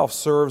himself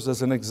serves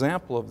as an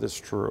example of this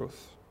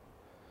truth.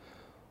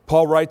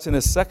 Paul writes in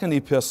his second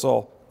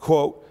epistle,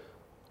 quote,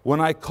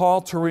 "When I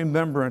call to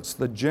remembrance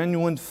the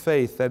genuine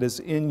faith that is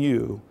in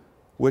you,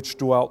 which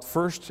dwelt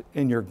first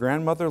in your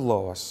grandmother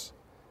Lois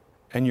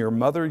and your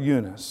mother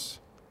Eunice,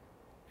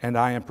 and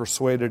I am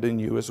persuaded in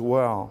you as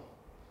well."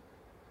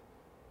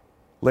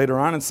 Later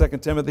on in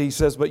 2 Timothy, he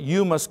says, "But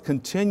you must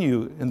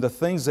continue in the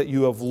things that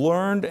you have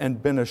learned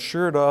and been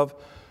assured of,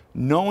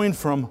 knowing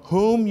from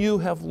whom you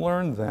have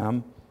learned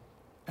them,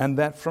 and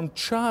that from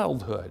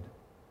childhood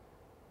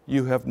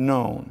you have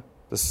known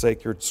the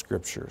sacred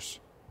Scriptures."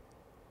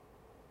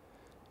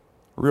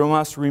 It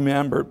must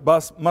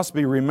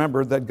be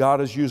remembered that God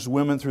has used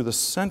women through the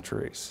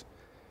centuries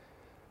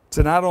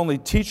to not only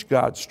teach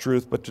God's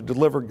truth, but to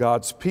deliver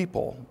God's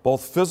people,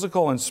 both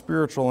physical and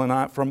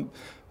spiritual, from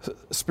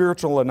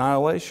spiritual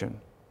annihilation.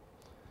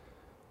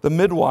 The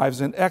midwives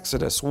in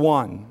Exodus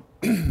 1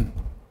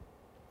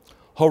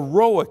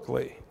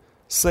 heroically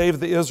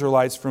saved the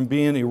Israelites from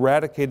being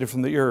eradicated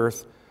from the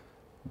earth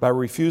by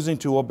refusing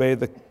to obey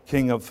the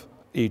king of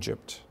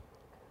Egypt.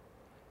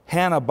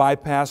 Hannah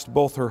bypassed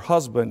both her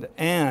husband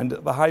and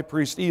the high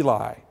priest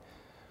Eli,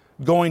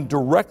 going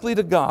directly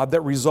to God,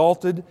 that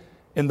resulted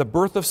in the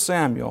birth of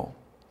Samuel.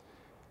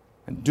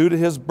 And due to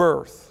his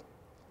birth,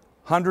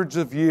 hundreds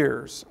of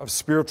years of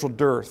spiritual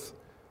dearth,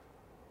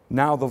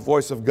 now the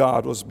voice of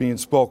God was being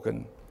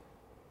spoken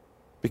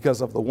because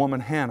of the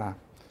woman Hannah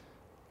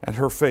and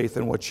her faith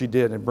in what she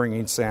did in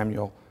bringing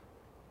Samuel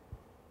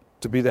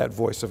to be that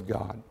voice of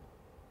God.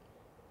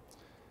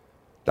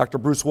 Dr.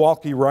 Bruce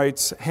Waltke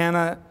writes,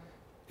 "Hannah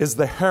is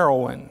the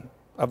heroine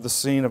of the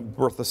scene of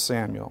birth of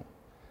Samuel.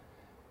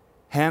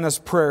 Hannah's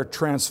prayer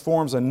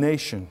transforms a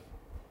nation.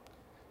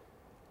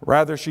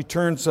 Rather, she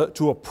turns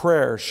to a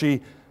prayer.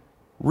 She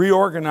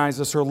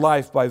reorganizes her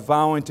life by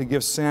vowing to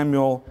give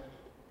Samuel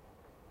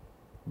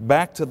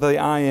back to the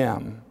I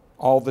Am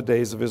all the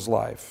days of his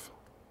life."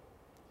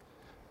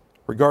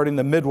 Regarding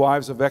the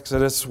midwives of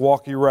Exodus,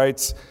 Waltke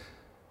writes,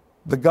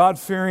 "The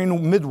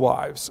God-fearing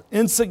midwives,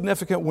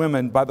 insignificant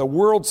women by the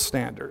world's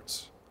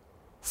standards,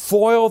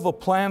 foil the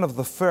plan of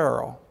the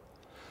Pharaoh,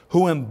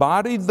 who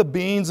embodied the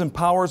beings and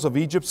powers of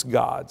Egypt's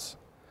gods,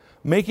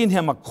 making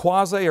him a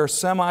quasi or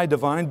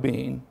semi-divine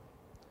being,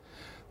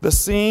 The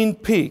scene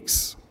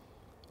peaks.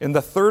 In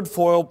the third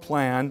foiled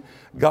plan,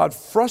 God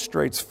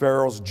frustrates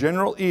Pharaoh's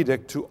general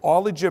edict to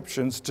all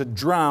Egyptians to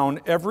drown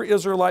every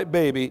Israelite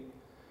baby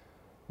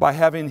by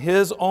having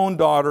his own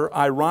daughter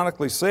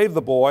ironically save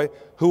the boy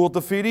who will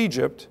defeat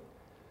Egypt.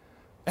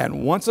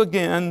 And once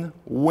again,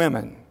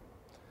 women,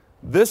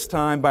 this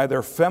time by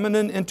their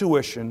feminine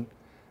intuition,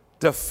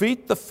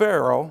 defeat the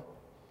Pharaoh.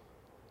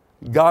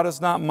 God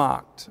is not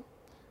mocked.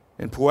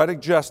 In poetic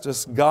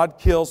justice, God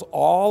kills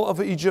all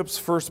of Egypt's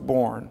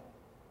firstborn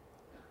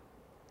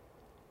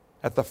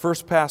at the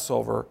first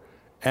Passover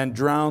and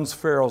drowns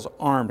Pharaoh's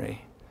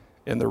army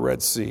in the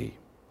Red Sea.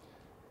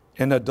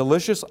 In a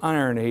delicious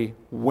irony,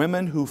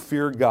 women who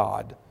fear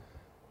God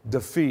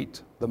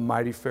defeat the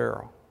mighty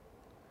Pharaoh.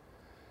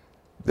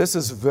 This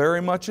is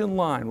very much in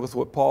line with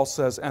what Paul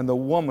says, and the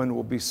woman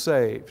will be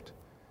saved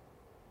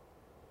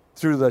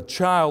through the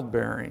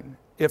childbearing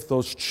if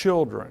those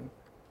children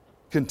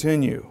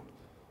continue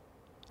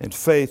in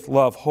faith,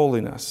 love,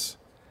 holiness.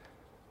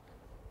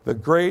 The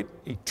great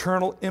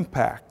eternal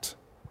impact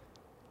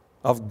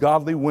of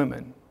godly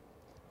women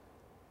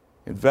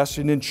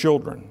investing in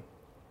children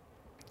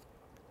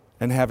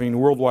and having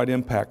worldwide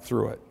impact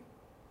through it.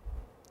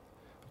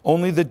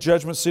 Only the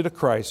judgment seat of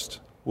Christ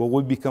will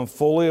we become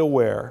fully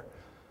aware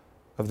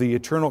of the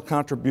eternal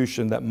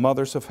contribution that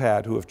mothers have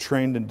had who have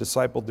trained and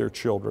discipled their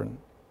children.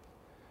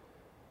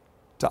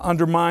 To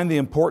undermine the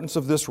importance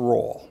of this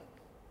role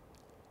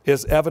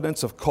is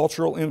evidence of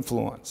cultural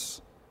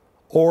influence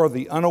or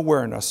the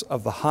unawareness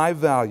of the high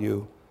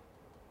value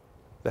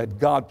that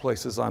God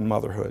places on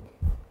motherhood.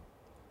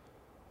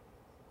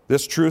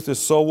 This truth is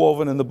so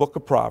woven in the book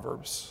of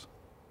Proverbs.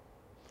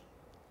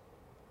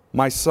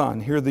 My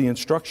son, hear the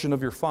instruction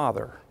of your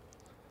father,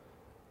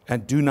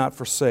 and do not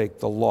forsake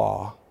the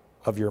law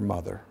of your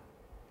mother.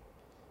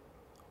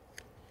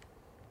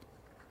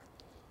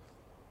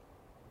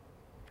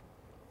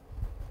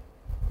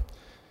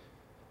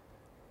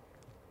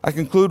 I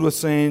conclude with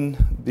saying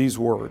these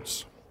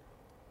words.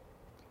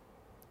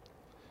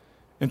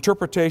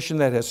 Interpretation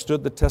that has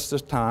stood the test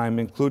of time,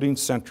 including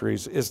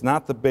centuries, is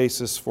not the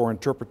basis for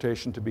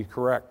interpretation to be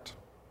correct.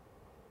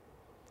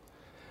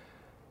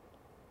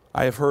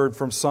 I have heard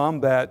from some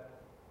that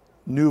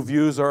new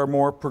views are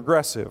more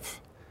progressive.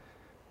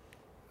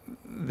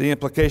 The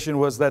implication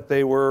was that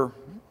they were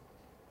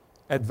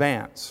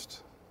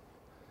advanced.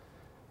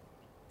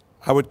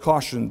 I would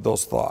caution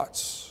those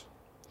thoughts.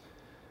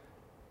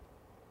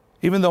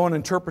 Even though an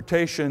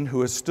interpretation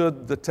who has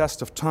stood the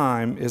test of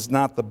time is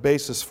not the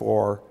basis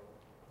for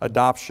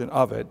adoption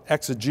of it,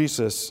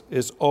 exegesis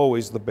is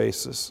always the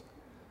basis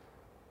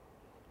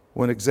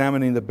when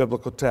examining the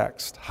biblical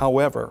text.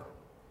 However,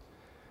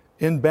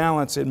 in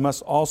balance, it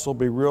must also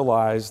be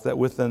realized that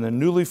within the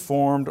newly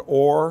formed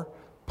or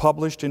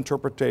published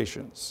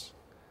interpretations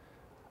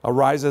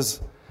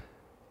arises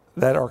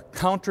that are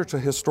counter to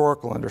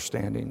historical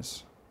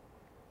understandings,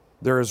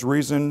 there is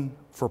reason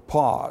for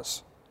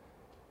pause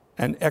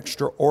and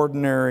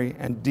extraordinary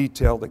and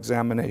detailed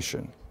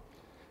examination.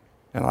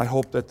 And I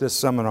hope that this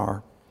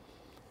seminar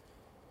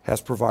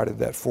has provided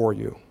that for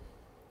you.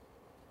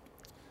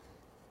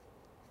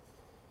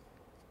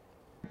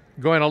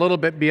 Going a little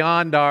bit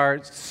beyond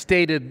our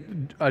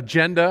stated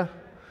agenda,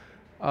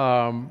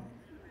 but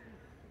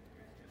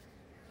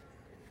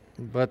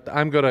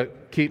I'm going to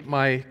keep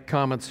my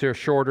comments here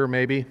shorter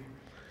maybe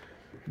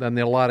than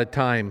the allotted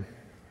time.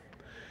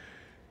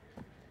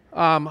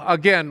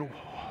 Again,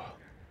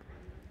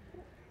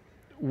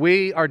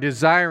 we are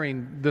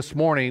desiring this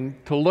morning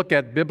to look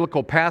at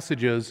biblical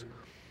passages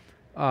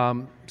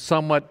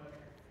somewhat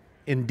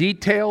in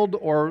detailed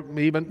or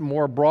even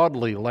more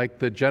broadly, like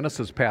the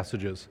Genesis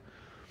passages.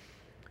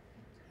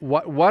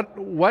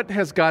 What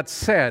has God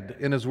said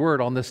in His Word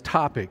on this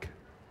topic?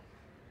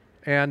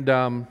 And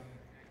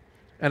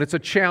it's a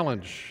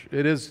challenge.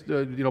 It is,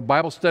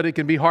 Bible study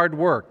can be hard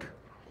work.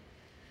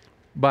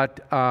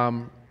 But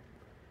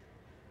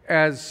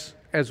as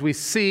we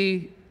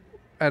see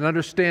and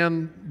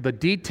understand the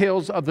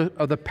details of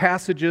the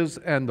passages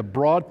and the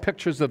broad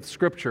pictures of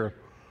Scripture,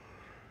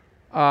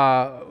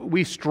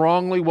 we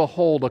strongly will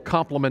hold a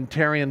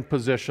complementarian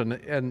position,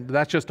 and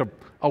that's just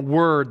a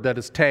word that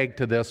is tagged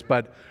to this,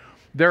 but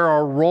there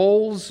are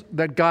roles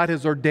that God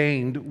has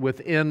ordained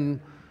within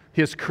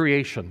His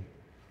creation,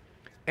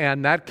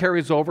 and that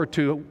carries over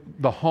to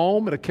the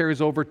home, and it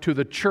carries over to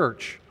the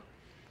church.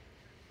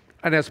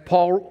 And as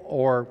Paul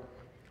or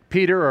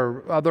Peter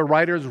or other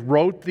writers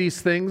wrote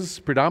these things,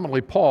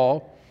 predominantly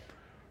Paul,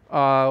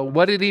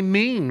 what did he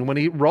mean when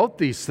he wrote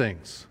these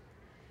things?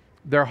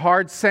 They're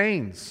hard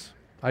sayings.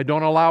 I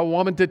don't allow a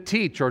woman to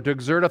teach or to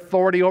exert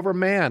authority over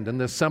man in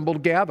the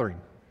assembled gathering.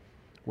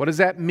 What does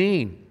that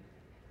mean?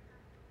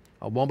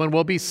 A woman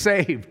will be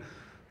saved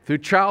through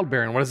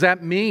childbearing. What does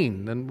that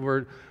mean?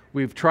 And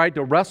we've tried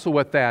to wrestle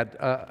with that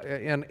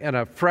in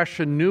a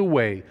fresh and new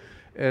way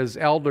as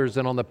elders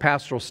and on the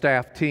pastoral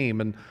staff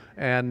team,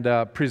 and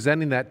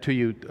presenting that to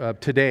you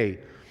today.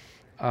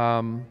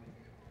 I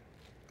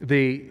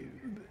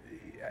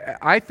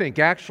think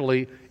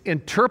actually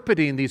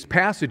interpreting these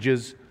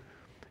passages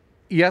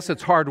yes,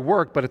 it's hard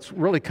work, but it's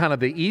really kind of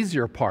the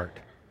easier part.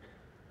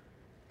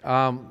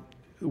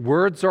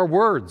 Words are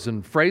words,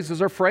 and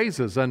phrases are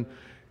phrases, and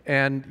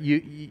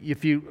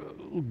if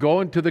you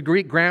go into the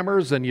Greek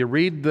grammars and you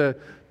read the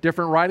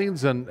different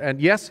writings,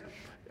 and yes,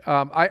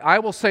 I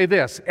will say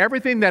this: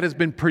 everything that has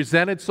been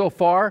presented so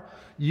far,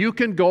 you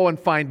can go and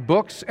find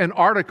books and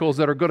articles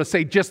that are going to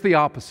say just the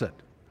opposite,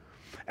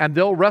 and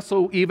they'll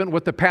wrestle even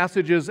with the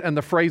passages and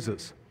the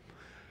phrases.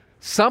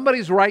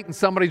 Somebody's right and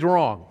somebody's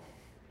wrong.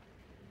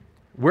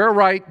 We're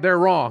right, they're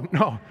wrong.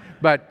 No,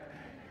 but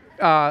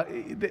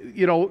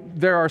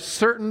there are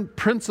certain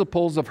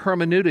principles of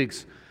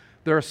hermeneutics.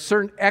 There are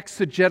certain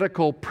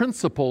exegetical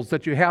principles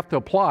that you have to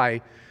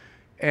apply,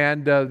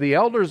 and the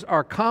elders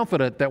are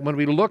confident that when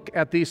we look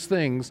at these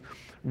things,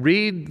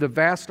 read the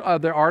vast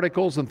other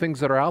articles and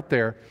things that are out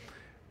there,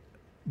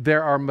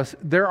 there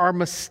are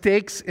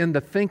mistakes in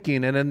the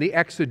thinking and in the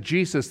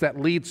exegesis that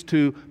leads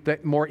to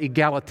that more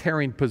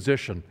egalitarian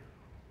position.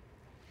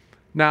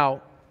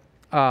 Now,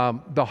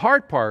 the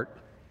hard part,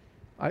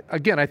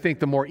 I think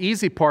the more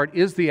easy part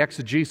is the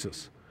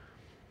exegesis.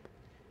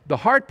 The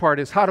hard part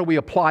is, how do we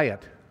apply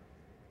it?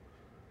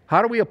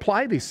 How do we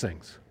apply these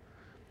things?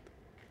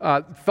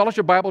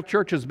 Fellowship Bible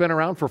Church has been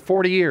around for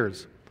 40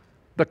 years.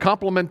 The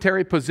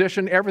complementary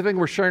position, everything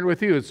we're sharing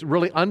with you, is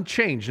really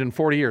unchanged in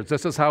 40 years.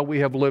 This is how we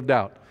have lived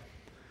out.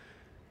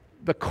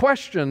 The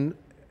question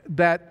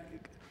that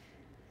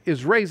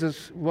is raised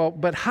is, well,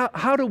 but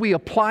how do we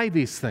apply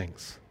these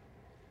things?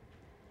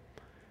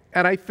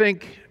 And I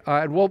think,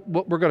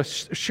 we're going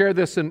to share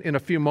this in a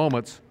few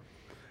moments,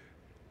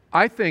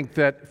 I think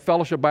that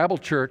Fellowship Bible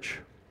Church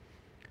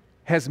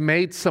has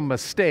made some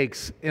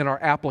mistakes in our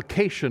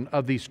application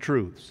of these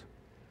truths.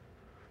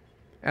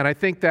 And I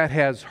think that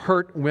has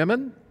hurt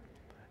women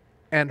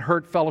and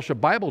hurt Fellowship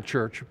Bible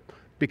Church,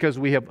 because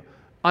we have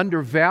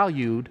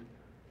undervalued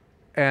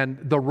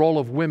the role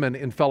of women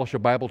in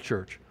Fellowship Bible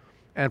Church.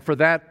 And for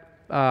that,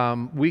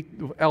 we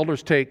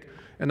elders take,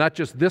 and not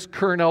just this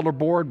current elder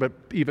board, but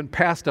even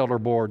past elder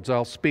boards.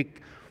 I'll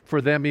speak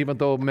for them, even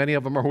though many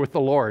of them are with the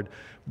Lord.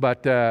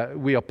 But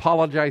we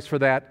apologize for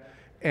that.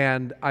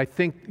 And I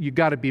think you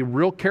got to be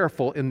real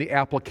careful in the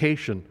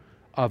application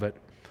of it.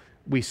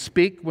 We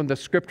speak when the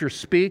Scriptures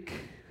speak,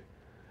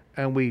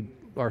 and we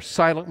are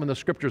silent when the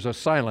Scriptures are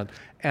silent.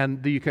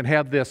 And you can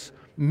have this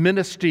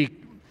ministry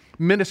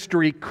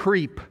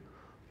creep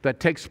that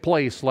takes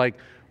place, like,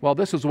 well,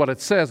 this is what it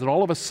says, and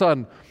all of a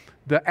sudden,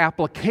 the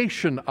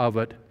application of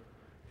it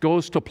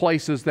goes to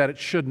places that it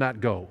should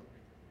not go.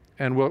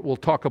 And we'll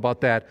talk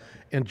about that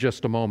in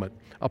just a moment.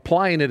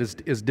 Applying it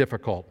is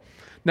difficult.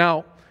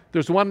 Now,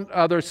 there's one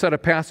other set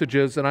of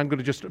passages, and I'm going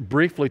to just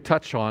briefly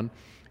touch on,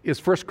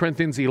 is 1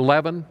 Corinthians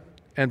 11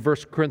 and 1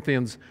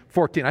 Corinthians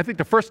 14. I think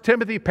the 1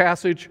 Timothy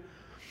passage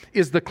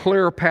is the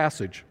clearer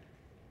passage.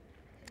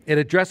 It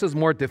addresses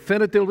more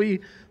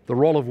definitively the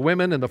role of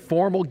women in the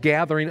formal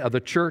gathering of the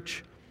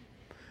church.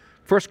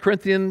 1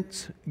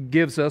 Corinthians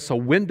gives us a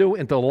window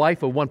into the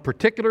life of one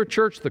particular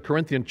church, the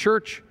Corinthian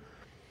church.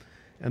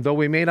 And though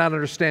we may not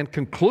understand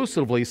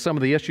conclusively some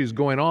of the issues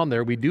going on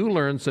there, we do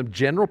learn some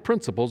general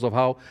principles of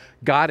how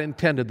God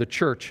intended the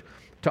church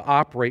to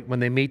operate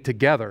when they meet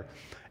together.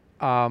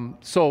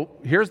 So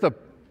here's the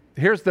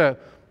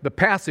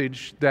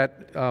passage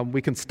that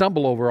we can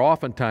stumble over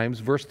oftentimes,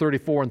 verse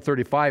 34 and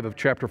 35 of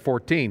chapter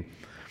 14.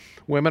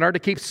 Women are to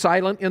keep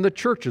silent in the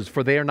churches,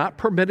 for they are not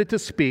permitted to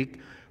speak,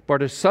 but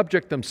to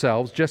subject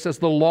themselves, just as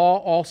the law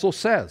also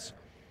says.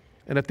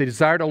 And if they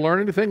desire to learn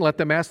anything, let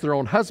them ask their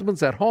own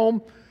husbands at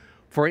home,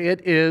 for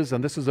it is,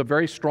 and this is a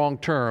very strong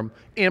term,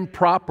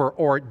 improper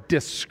or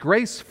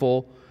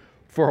disgraceful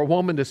for a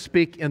woman to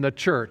speak in the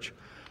church.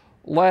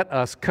 Let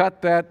us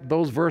cut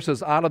those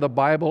verses out of the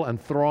Bible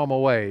and throw them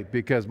away,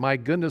 because my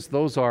goodness,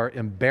 those are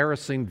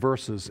embarrassing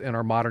verses in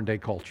our modern day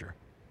culture.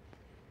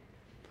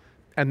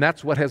 And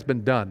that's what has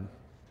been done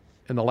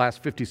in the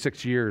last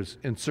 56 years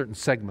in certain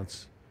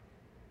segments.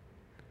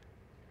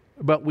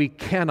 But we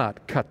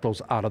cannot cut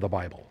those out of the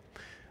Bible.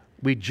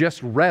 We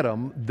just read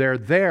them. They're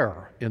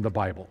there in the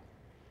Bible.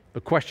 The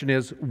question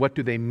is, what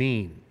do they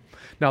mean?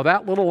 Now,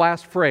 that little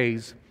last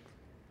phrase,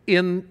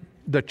 in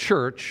the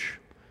church,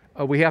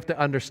 we have to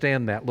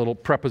understand that little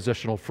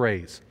prepositional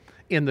phrase,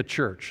 in the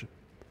church.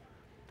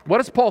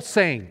 What is Paul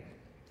saying?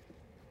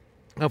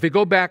 Now, if we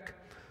go back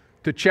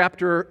to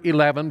chapter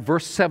 11,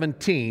 verse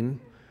 17,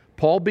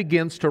 Paul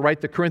begins to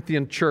write the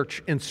Corinthian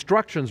church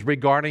instructions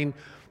regarding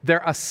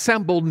their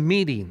assembled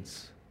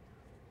meetings.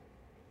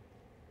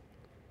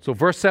 So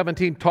verse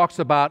 17 talks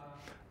about,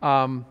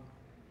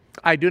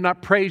 I do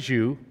not praise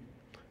you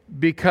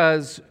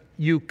because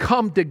you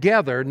come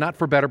together, not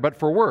for better, but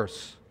for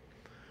worse.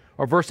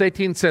 Or verse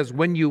 18 says,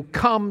 when you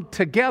come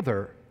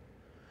together.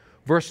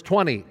 Verse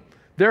 20,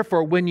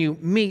 therefore, when you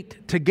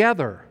meet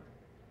together.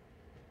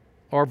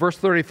 Or verse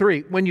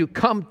 33, when you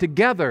come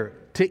together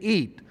to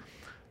eat.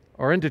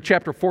 Or into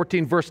chapter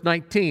 14, verse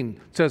 19,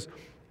 it says,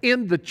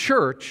 in the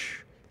church.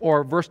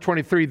 Or verse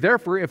 23,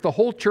 therefore, if the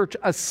whole church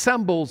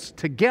assembles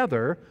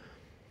together,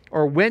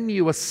 or when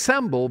you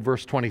assemble,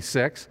 verse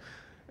 26,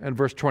 and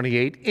verse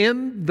 28,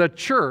 in the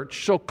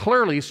church, so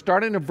clearly,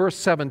 starting in verse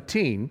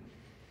 17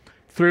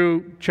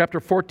 through chapter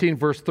 14,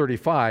 verse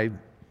 35,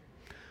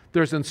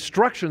 there's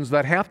instructions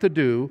that have to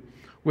do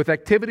with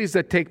activities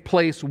that take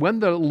place when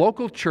the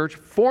local church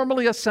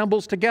formally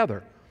assembles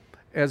together,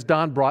 as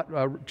Don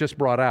just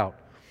brought out.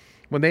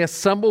 When they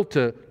assemble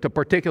to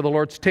partake of the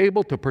Lord's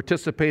table, to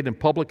participate in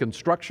public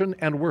instruction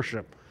and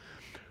worship.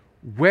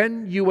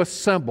 When you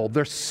assemble,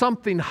 there's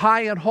something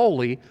high and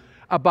holy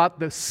about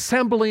the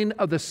assembling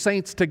of the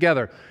saints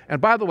together. And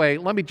by the way,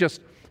 let me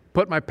just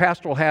put my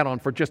pastoral hat on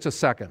for just a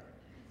second.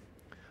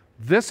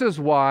 This is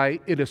why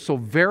it is so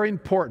very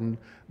important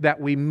that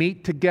we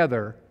meet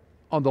together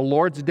on the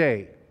Lord's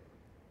Day.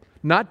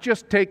 Not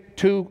just take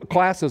 2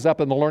 classes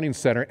up in the Learning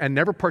Center and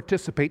never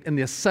participate in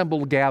the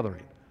assembled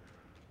gathering.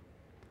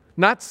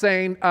 Not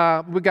saying,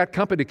 we got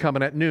company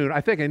coming at noon, I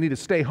think I need to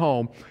stay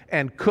home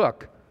and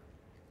cook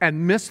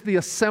and miss the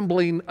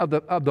assembling of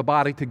the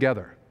body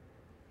together.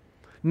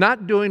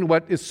 Not doing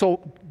what is so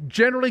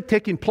generally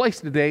taking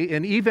place today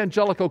in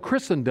evangelical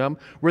Christendom,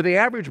 where the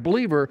average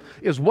believer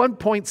is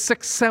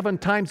 1.67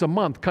 times a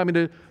month coming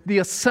to the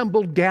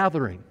assembled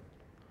gathering.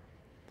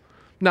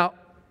 Now,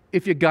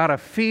 if you got a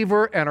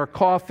fever and are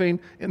coughing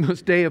in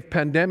this day of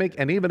pandemic,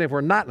 and even if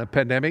we're not in a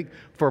pandemic,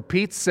 for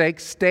Pete's sake,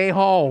 stay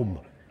home.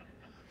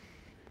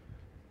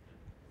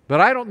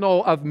 But I don't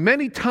know of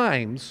many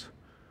times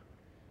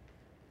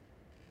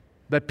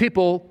that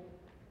people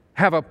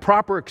have a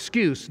proper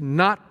excuse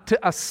not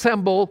to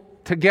assemble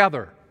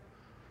together.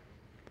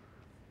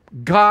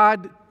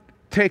 God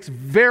takes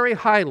very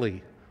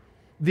highly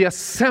the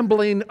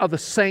assembling of the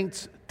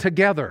saints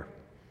together.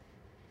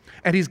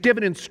 And He's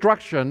given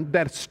instruction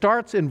that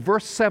starts in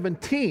verse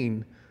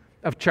 17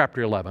 of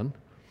chapter 11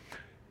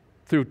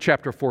 through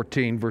chapter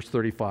 14, verse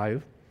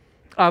 35,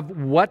 of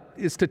what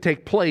is to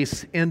take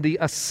place in the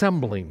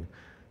assembling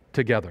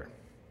together.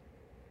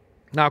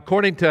 Now,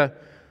 according to,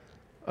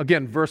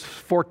 again, verse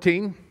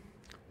 14,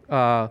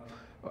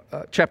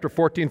 chapter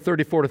 14,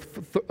 34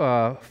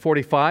 to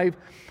 45,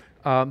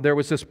 there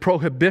was this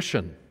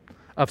prohibition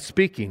of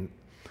speaking.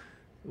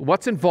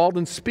 What's involved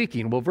in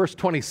speaking? Well, verse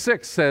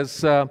 26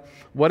 says,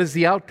 what is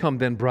the outcome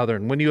then,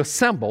 brethren? When you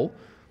assemble,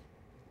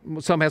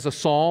 some has a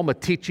psalm, a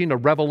teaching, a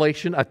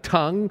revelation, a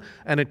tongue,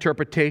 an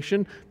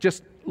interpretation.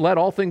 Just let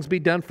all things be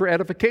done for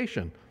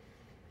edification.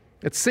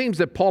 It seems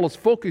that Paul is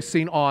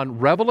focusing on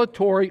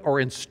revelatory or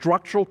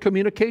instructional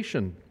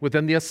communication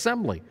within the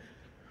assembly.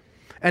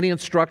 And he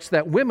instructs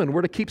that women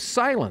were to keep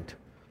silent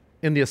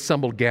in the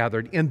assembled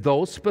gathered in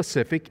those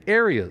specific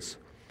areas.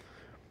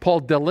 Paul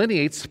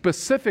delineates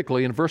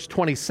specifically in verse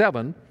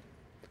 27,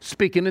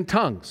 speaking in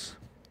tongues.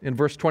 In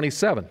verse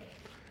 27,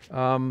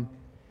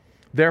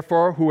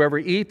 therefore, whoever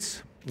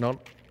eats,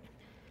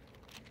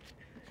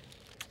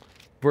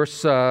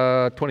 verse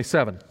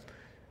 27,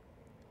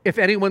 if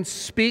anyone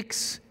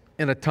speaks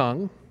in a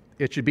tongue,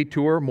 it should be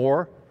 2 or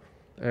more,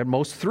 at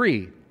most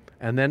 3,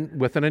 and then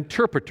with an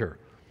interpreter.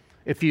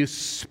 If you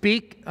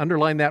speak,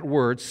 underline that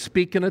word,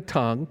 speak in a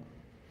tongue,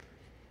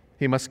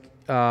 he must,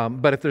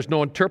 but if there's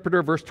no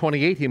interpreter, verse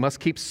 28, he must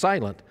keep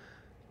silent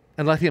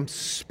and let him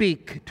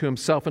speak to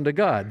himself and to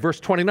God. Verse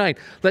 29,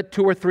 let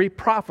 2 or 3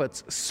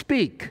 prophets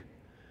speak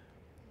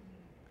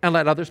and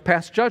let others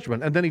pass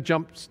judgment. And then he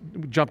jumped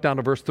down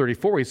to verse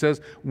 34. He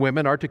says,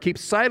 women are to keep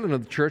silent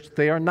in the church.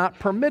 They are not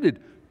permitted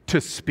to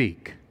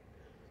speak.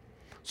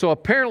 So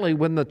apparently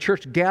when the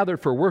church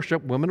gathered for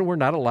worship, women were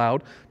not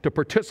allowed to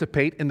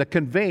participate in the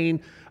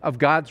conveying of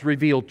God's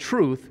revealed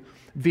truth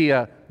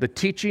via the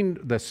teaching,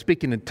 the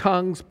speaking in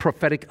tongues,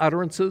 prophetic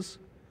utterances.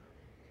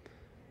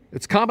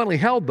 It's commonly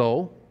held,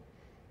 though,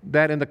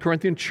 that in the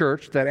Corinthian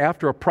church, that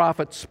after a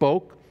prophet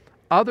spoke,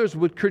 others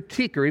would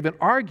critique or even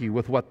argue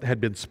with what had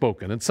been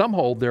spoken. And some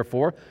hold,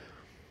 therefore,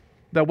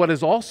 that what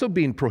is also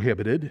being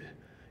prohibited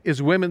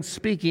is women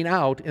speaking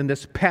out in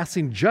this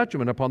passing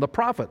judgment upon the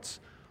prophets.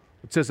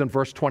 It says in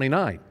verse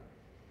 29.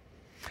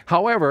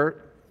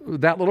 However,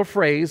 that little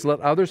phrase, let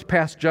others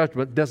pass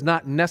judgment, does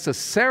not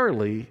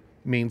necessarily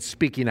mean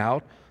speaking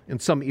out in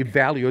some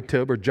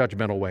evaluative or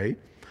judgmental way.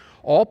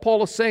 All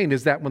Paul is saying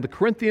is that the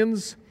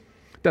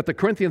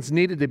Corinthians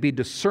needed to be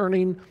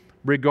discerning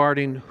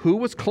regarding who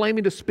was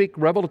claiming to speak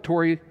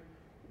revelatory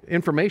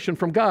information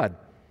from God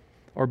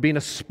or being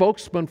a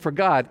spokesman for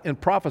God in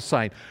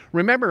prophesying.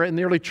 Remember, in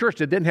the early church,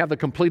 they didn't have the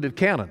completed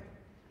canon.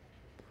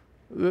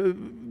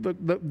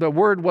 The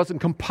word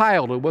wasn't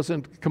compiled. It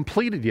wasn't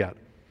completed yet.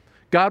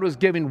 God was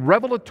giving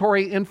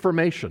revelatory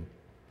information,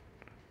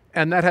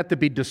 and that had to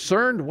be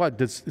discerned.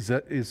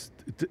 Is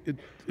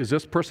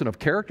this person of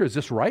character? Is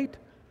this right?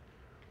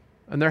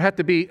 And there had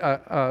to be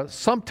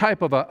some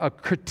type of a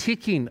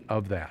critiquing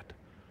of that.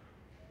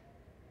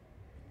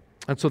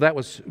 And so that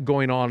was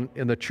going on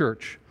in the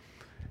church.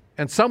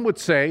 And some would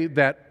say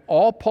that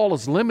all Paul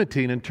is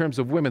limiting in terms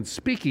of women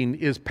speaking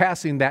is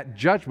passing that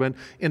judgment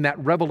in that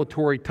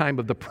revelatory time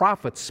of the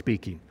prophets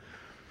speaking.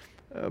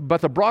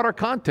 But the broader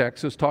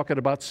context is talking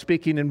about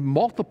speaking in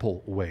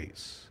multiple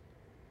ways.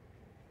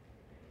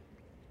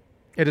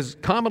 It is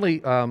commonly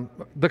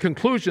the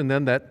conclusion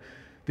then that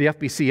the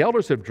FBC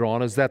elders have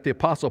drawn is that the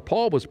Apostle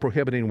Paul was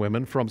prohibiting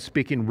women from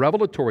speaking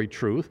revelatory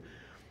truth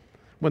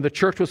when the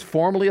church was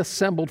formally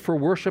assembled for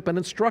worship and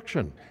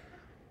instruction,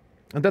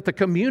 and that the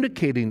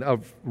communicating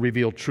of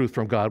revealed truth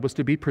from God was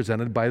to be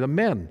presented by the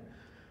men.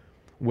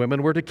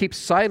 Women were to keep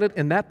silent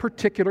in that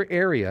particular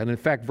area, and in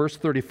fact, verse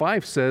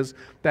 35 says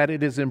that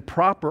it is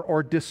improper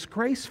or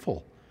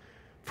disgraceful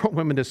for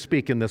women to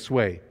speak in this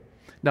way.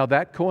 Now,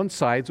 that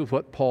coincides with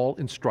what Paul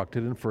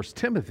instructed in 1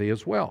 Timothy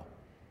as well.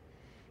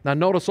 Now,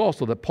 notice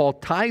also that Paul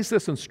ties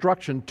this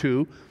instruction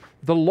to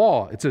the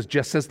law. It says,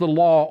 just as the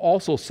law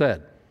also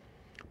said.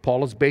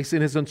 Paul is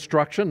basing his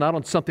instruction not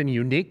on something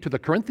unique to the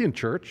Corinthian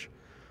church,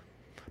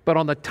 but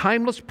on the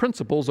timeless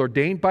principles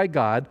ordained by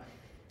God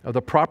of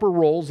the proper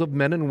roles of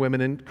men and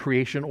women in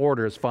creation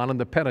order as found in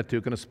the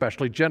Pentateuch and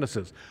especially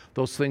Genesis,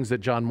 those things that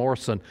John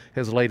Morrison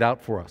has laid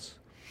out for us.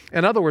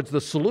 In other words,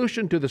 the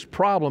solution to this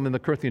problem in the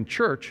Corinthian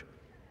church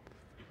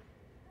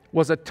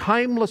was a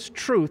timeless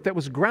truth that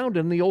was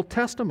grounded in the Old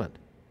Testament.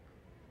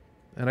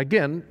 And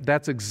again,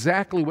 that's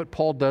exactly what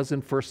Paul does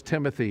in 1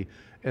 Timothy,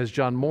 as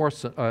John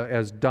Morrison,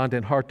 as Don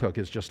Den Hartog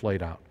has just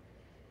laid out.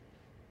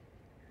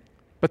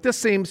 But this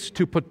seems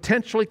to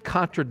potentially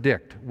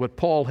contradict what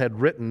Paul had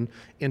written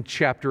in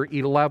chapter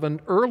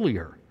 11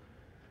 earlier,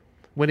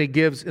 when he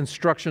gives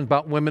instructions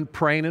about women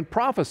praying and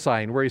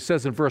prophesying, where he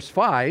says in verse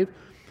 5,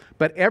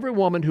 "But every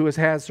woman who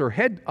has her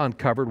head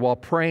uncovered while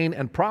praying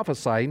and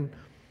prophesying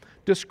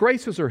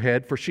disgraces her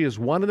head, for she is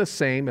one and the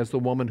same as the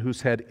woman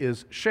whose head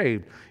is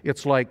shaved."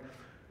 It's like,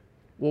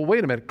 well,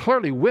 wait a minute,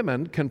 clearly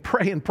women can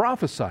pray and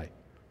prophesy.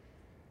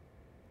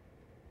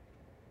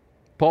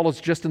 Paul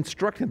is just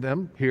instructing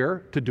them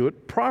here to do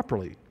it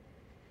properly.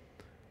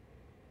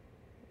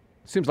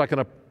 Seems like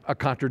a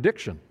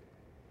contradiction.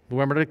 The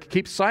women are to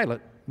keep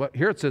silent, but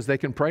here it says they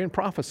can pray and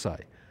prophesy.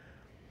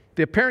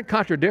 The apparent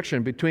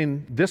contradiction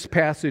between this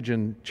passage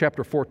in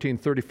chapter 14,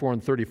 34,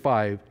 and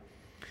 35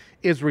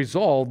 is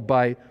resolved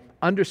by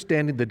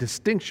understanding the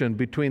distinction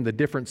between the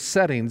different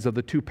settings of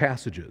the two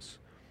passages.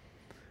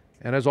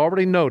 And as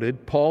already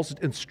noted, Paul's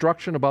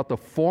instruction about the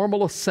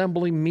formal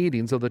assembly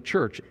meetings of the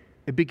church,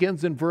 it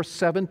begins in verse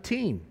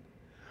 17.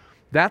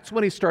 That's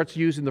when he starts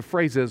using the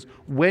phrases,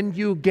 when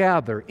you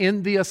gather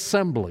in the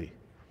assembly.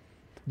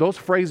 Those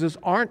phrases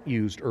aren't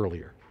used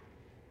earlier.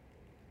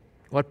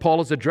 What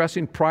Paul is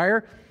addressing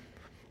prior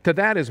to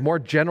that is more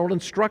general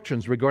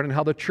instructions regarding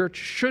how the church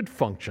should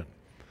function.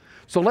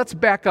 So let's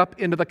back up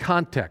into the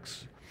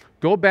context.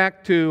 Go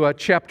back to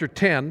chapter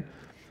 10,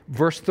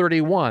 verse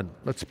 31.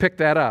 Let's pick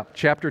that up.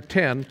 Chapter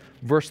 10,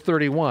 verse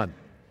 31.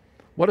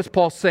 What is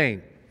Paul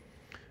saying?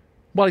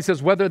 Well, he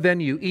says, whether then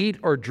you eat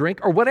or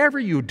drink or whatever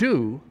you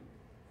do,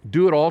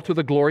 do it all to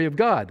the glory of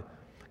God.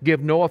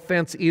 Give no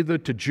offense either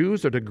to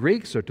Jews or to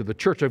Greeks or to the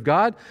church of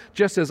God,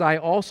 just as I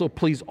also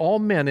please all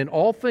men in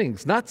all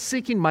things, not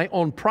seeking my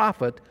own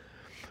profit,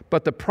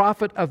 but the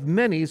profit of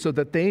many so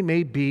that they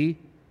may be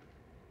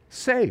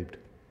saved.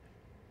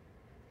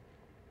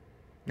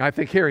 I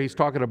think here he's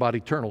talking about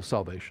eternal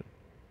salvation.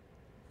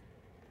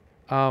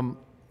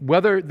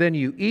 Whether then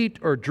you eat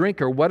or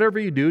drink or whatever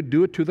you do,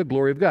 do it to the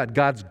glory of God.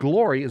 God's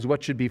glory is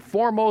what should be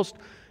foremost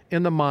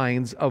in the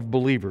minds of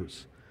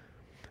believers.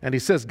 And he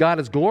says God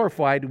is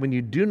glorified when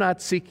you do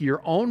not seek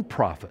your own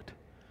profit,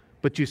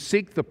 but you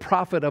seek the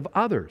profit of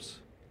others.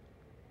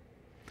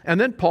 And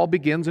then Paul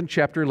begins in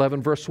chapter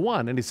 11, verse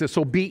 1, and he says,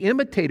 so be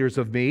imitators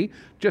of me,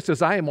 just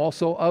as I am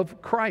also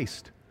of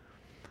Christ.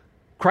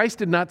 Christ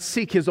did not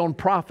seek his own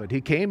profit.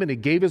 He came and he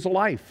gave his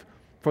life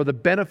for the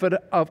benefit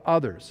of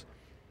others.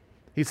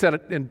 He said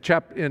it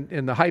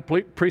in the high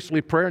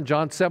priestly prayer in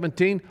John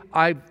 17,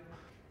 I've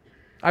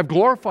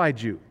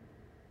glorified you,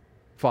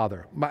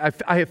 Father.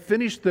 I have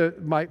finished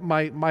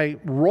my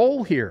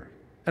role here,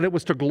 and it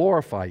was to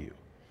glorify you.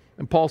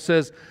 And Paul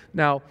says,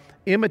 now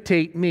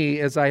imitate me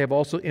as I have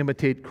also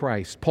imitated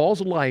Christ.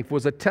 Paul's life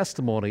was a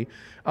testimony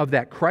of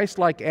that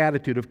Christ-like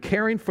attitude of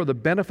caring for the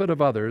benefit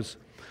of others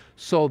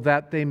so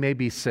that they may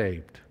be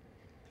saved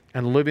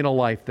and living a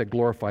life that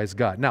glorifies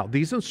God. Now,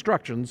 these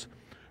instructions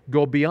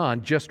go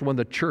beyond just when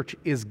the church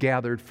is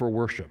gathered for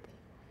worship.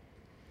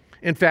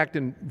 In fact,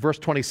 in verse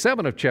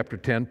 27 of chapter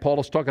 10, Paul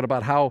is talking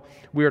about how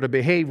we are to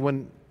behave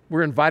when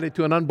we're invited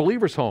to an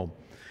unbeliever's home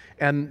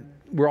and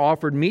we're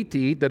offered meat to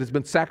eat that has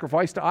been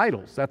sacrificed to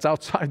idols. That's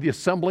outside the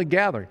assembly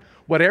gathering.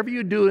 Whatever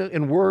you do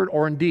in word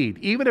or in deed,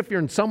 even if you're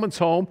in someone's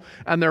home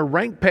and they're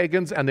rank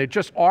pagans and they're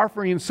just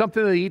offering you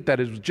something to eat that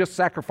is just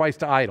sacrificed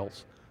to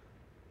idols,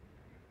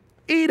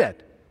 eat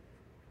it.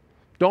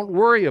 Don't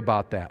worry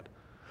about that.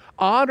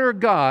 Honor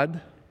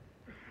God.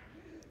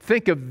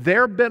 Think of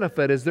their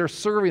benefit as they're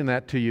serving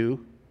that to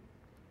you.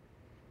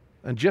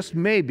 And just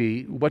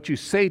maybe what you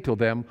say to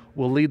them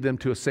will lead them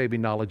to a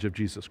saving knowledge of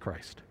Jesus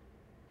Christ.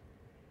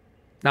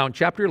 Now, in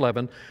chapter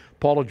 11,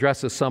 Paul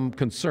addresses some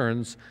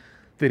concerns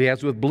that he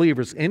has with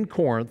believers in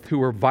Corinth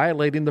who are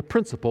violating the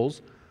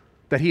principles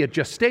that he had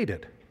just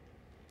stated.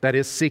 That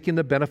is, seeking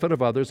the benefit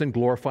of others and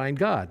glorifying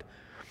God.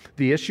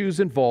 The issues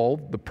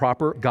involve the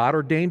proper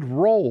God-ordained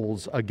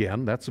roles,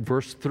 again, that's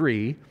verse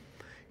 3,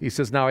 He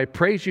says, now I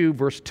praise you,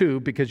 verse 2,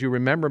 because you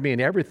remember me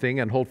in everything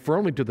and hold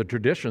firmly to the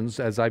traditions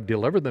as I've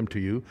delivered them to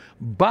you.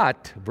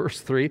 But,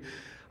 verse 3,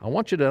 I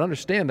want you to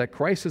understand that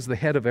Christ is the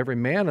head of every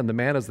man, and the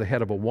man is the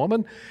head of a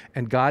woman,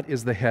 and God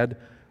is the head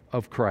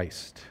of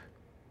Christ.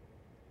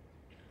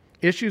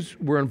 Issues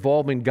were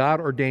involving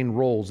God-ordained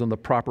roles and the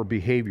proper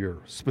behavior,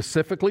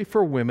 specifically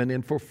for women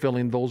in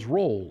fulfilling those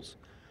roles.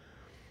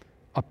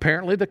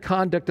 Apparently, the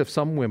conduct of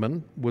some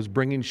women was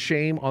bringing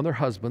shame on their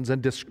husbands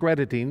and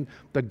discrediting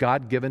the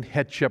God-given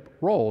headship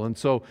role. And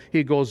so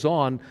he goes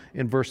on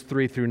in verse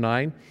 3 through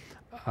 9.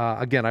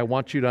 Again, I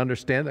want you to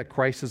understand that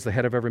Christ is the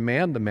head of every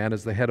man. The man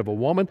is the head of a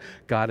woman.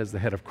 God is the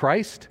head of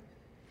Christ.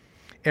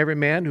 Every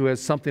man who has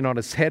something on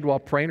his head while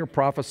praying or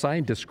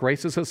prophesying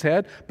disgraces his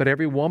head, but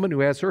every woman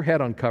who has her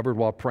head uncovered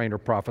while praying or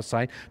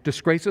prophesying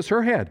disgraces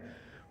her head,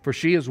 for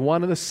she is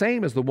one and the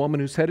same as the woman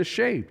whose head is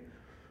shaved.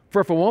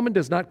 For if a woman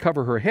does not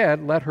cover her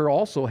head, let her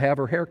also have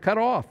her hair cut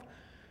off.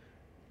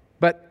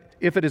 But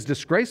if it is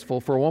disgraceful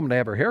for a woman to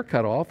have her hair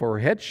cut off or her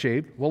head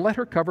shaved, well, let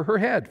her cover her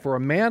head. For a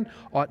man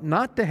ought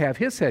not to have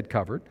his head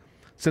covered,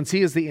 since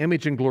he is the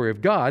image and glory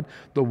of God.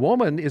 The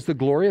woman is the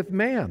glory of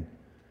man.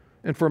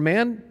 And for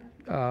man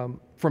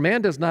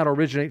does not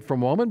originate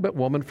from woman, but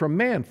woman from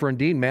man. For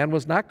indeed, man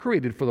was not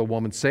created for the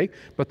woman's sake,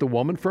 but the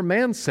woman for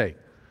man's sake.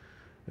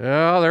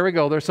 Oh, there we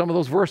go. There's some of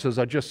those verses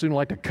I'd just soon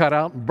like to cut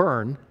out and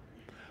burn.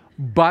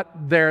 But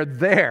they're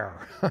there.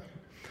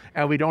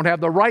 And we don't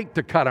have the right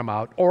to cut them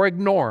out or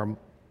ignore them.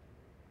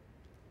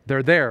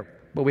 They're there,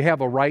 but we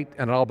have a right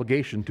and an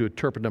obligation to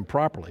interpret them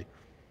properly.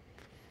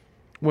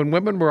 When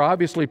women were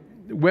obviously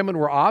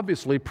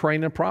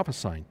praying and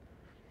prophesying.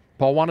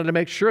 Paul wanted to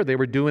make sure they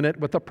were doing it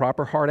with a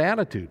proper heart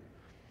attitude.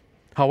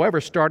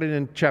 However, starting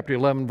in chapter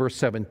 11, verse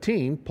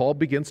 17, Paul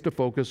begins to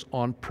focus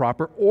on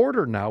proper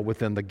order now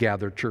within the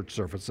gathered church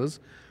services.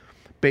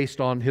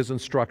 Based on his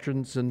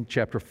instructions in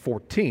chapter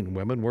 14,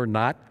 women were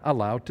not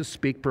allowed to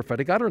speak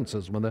prophetic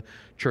utterances when the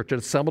church had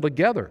assembled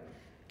together,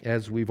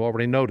 as we've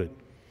already noted.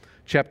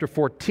 Chapter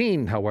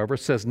 14, however,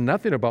 says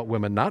nothing about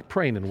women not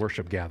praying in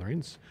worship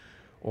gatherings,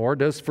 or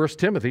does 1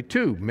 Timothy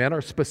 2. Men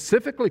are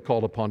specifically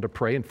called upon to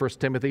pray in 1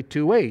 Timothy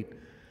 2:8.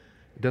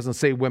 It doesn't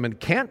say women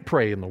can't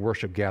pray in the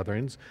worship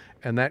gatherings,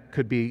 and that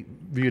could be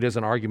viewed as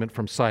an argument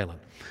from silent.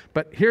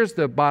 But here's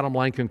the bottom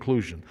line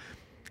conclusion.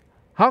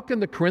 How can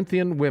the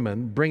Corinthian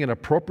women bring an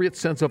appropriate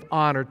sense of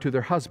honor to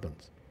their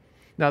husbands?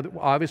 Now,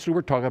 obviously,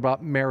 we're talking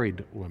about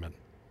married women,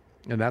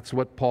 and that's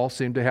what Paul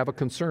seemed to have a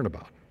concern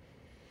about.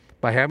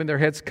 By having their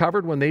heads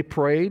covered when they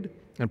prayed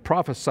and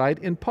prophesied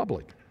in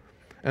public.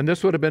 And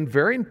this would have been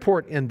very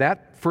important in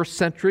that first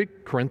century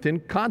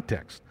Corinthian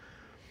context.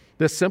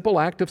 This simple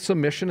act of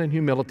submission and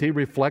humility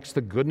reflects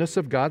the goodness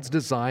of God's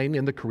design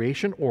in the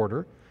creation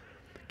order,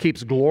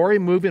 keeps glory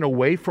moving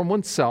away from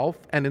oneself,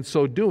 and in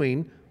so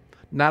doing,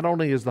 not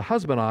only is the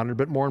husband honored,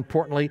 but more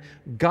importantly,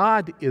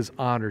 God is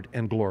honored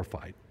and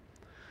glorified.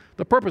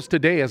 The purpose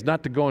today is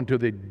not to go into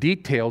the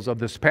details of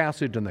this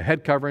passage and the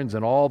head coverings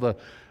and all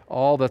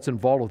that's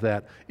involved with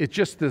that. It's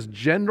just this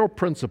general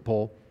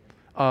principle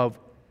of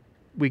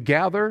we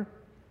gather,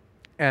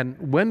 and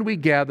when we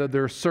gather,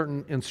 there are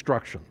certain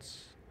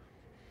instructions.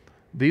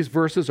 These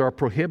verses are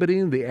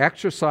prohibiting the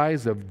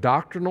exercise of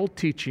doctrinal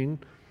teaching,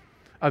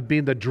 of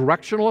being the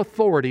directional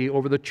authority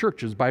over the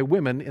churches by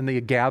women in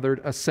the gathered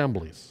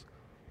assemblies.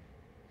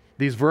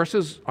 These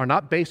verses are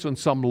not based on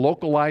some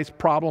localized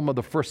problem of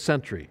the first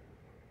century.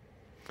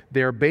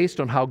 They are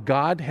based on how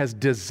God has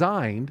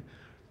designed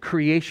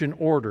creation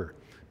order.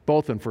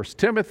 Both in 1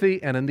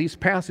 Timothy and in these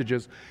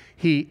passages,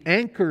 he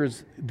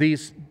anchors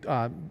these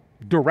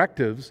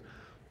directives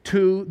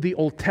to the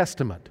Old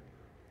Testament,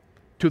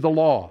 to the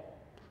law,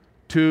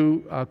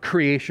 to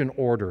creation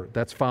order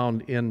that's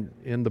found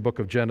in the book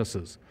of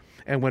Genesis.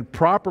 And when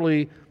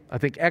properly, I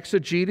think,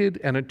 exegeted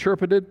and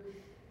interpreted,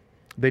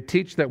 they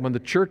teach that when the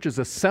church is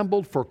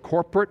assembled for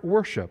corporate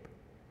worship,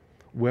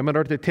 women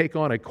are to take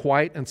on a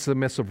quiet and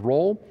submissive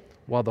role,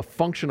 while the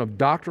function of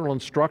doctrinal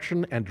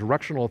instruction and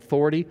directional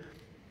authority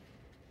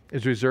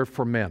is reserved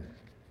for men.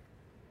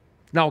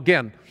 Now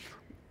again,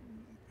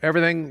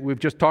 everything we've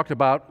just talked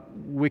about,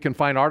 we can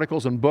find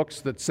articles and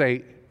books that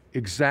say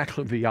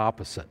exactly the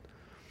opposite,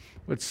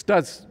 which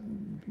does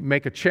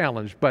make a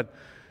challenge, but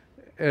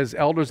as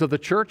elders of the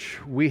church,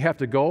 we have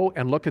to go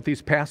and look at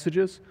these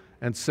passages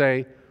and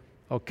say,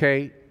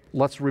 okay,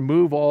 let's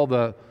remove all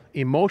the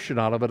emotion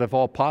out of it if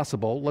all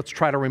possible. Let's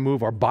try to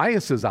remove our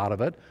biases out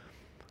of it.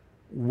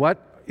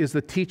 What is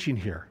the teaching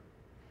here?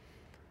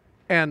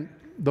 And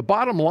the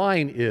bottom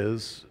line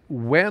is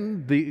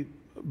when the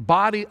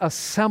body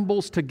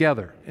assembles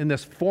together in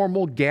this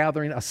formal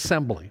gathering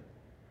assembly,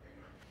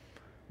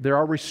 there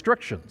are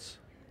restrictions,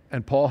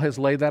 and Paul has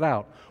laid that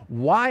out.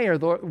 Why are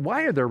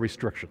there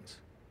restrictions?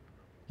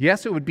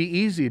 Yes, it would be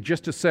easy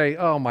just to say,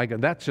 oh my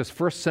God, that's just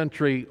first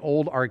century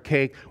old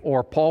archaic,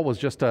 or Paul was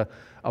just a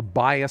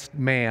biased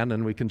man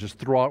and we can just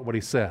throw out what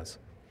he says.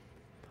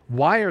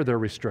 Why are there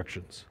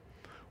restrictions?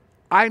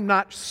 I'm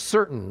not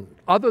certain,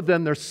 other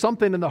than there's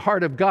something in the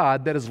heart of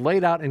God that is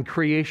laid out in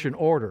creation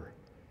order.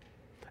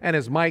 And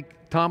as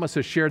Mike Thomas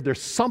has shared,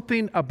 there's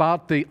something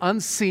about the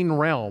unseen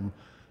realm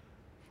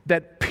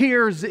that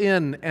peers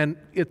in and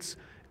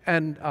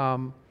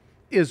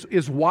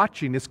is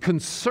watching, is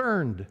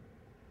concerned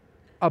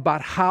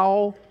about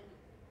how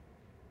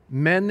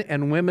men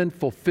and women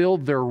fulfill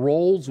their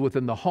roles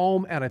within the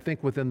home and I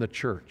think within the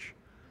church.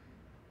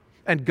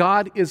 And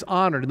God is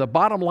honored. And the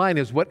bottom line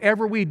is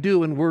whatever we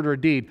do in word or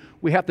deed,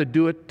 we have to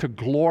do it to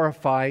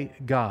glorify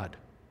God.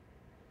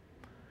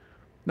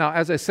 Now,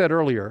 as I said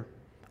earlier,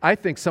 I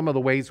think some of the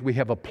ways we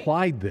have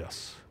applied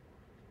this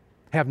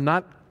have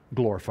not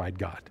glorified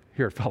God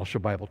here at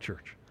Fellowship Bible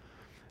Church.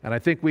 And I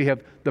think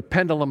the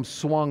pendulum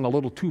swung a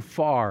little too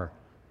far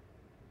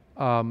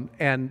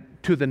and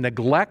to the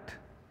neglect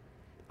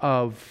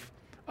of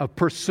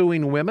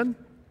pursuing women.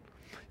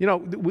 You know,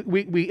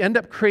 we end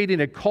up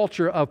creating a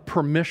culture of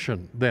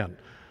permission then,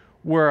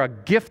 where a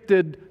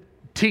gifted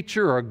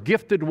teacher or a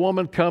gifted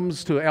woman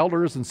comes to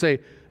elders and say,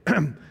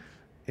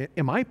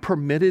 am I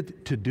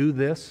permitted to do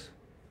this?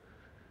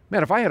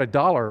 Man, if I had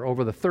 $1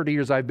 over the 30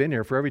 years I've been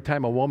here for every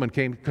time a woman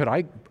came,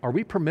 are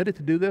we permitted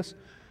to do this?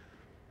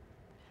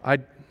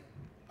 I'd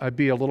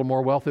be a little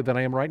more wealthy than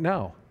I am right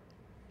now.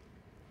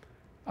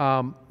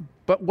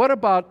 But what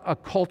about a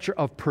culture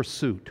of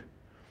pursuit,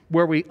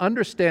 where we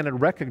understand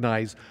and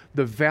recognize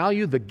the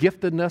value, the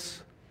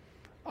giftedness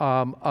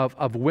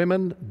of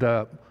women,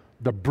 the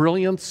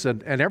brilliance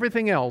and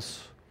everything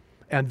else,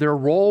 and their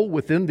role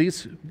within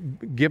these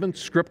given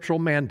scriptural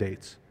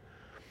mandates,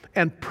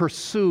 and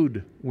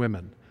pursued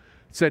women?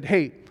 Said,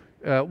 hey,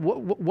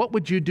 what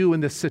would you do in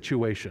this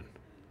situation?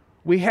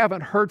 We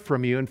haven't heard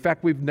from you. In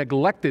fact, we've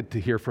neglected to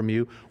hear from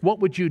you. What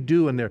would you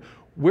do in there?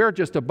 We're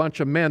just a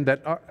bunch of men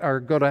that are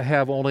going to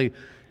have only,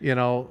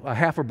 a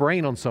half a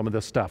brain on some of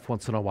this stuff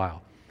once in a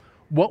while.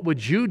 What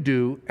would you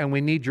do? And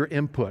we need your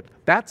input.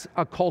 That's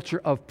a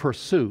culture of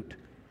pursuit.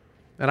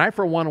 And I,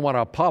 for one, want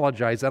to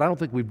apologize that I don't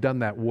think we've done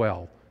that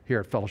well here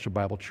at Fellowship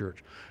Bible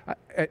Church.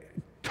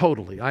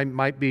 Totally.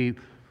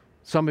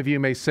 Some of you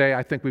may say,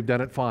 I think we've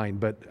done it fine,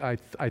 but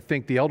I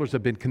think the elders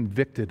have been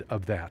convicted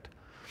of that.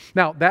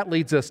 Now, that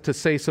leads us to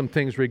say some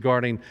things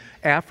regarding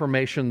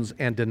affirmations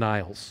and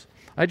denials.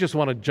 I just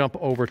want to jump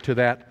over to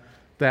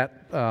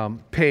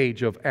that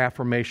page of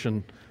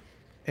affirmation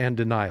and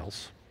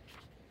denials.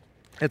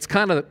 It's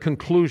kind of the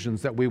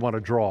conclusions that we want to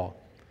draw.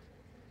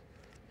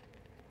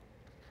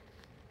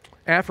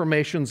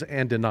 Affirmations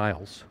and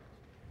denials.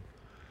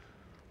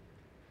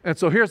 And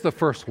so here's the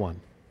first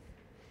one.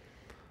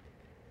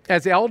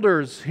 As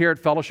elders here at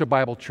Fellowship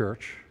Bible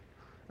Church,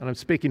 and I'm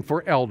speaking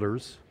for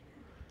elders,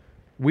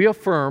 we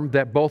affirm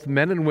that both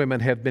men and women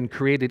have been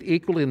created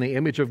equally in the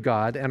image of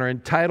God and are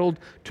entitled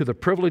to the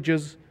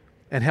privileges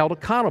and held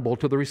accountable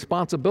to the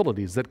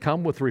responsibilities that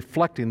come with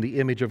reflecting the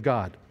image of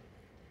God.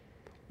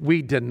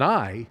 We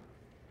deny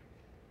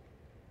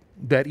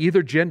that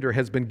either gender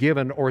has been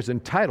given or is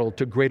entitled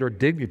to greater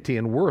dignity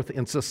and worth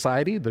in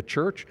society, the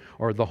church,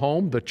 or the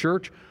home, the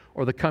church,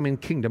 or the coming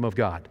kingdom of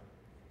God.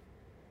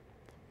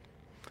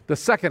 The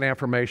second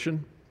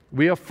affirmation,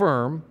 we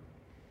affirm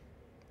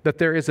that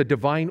there is a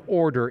divine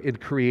order in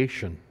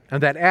creation,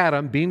 and that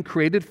Adam, being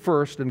created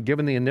first and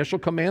given the initial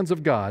commands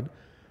of God,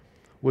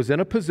 was in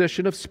a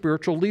position of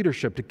spiritual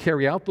leadership to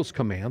carry out those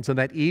commands, and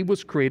that Eve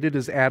was created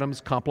as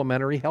Adam's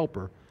complementary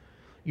helper,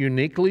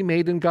 uniquely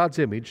made in God's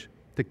image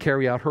to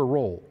carry out her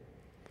role.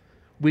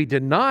 We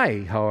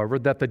deny, however,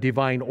 that the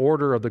divine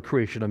order of the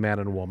creation of man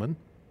and woman,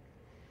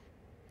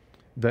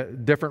 the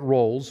different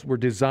roles were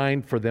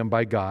designed for them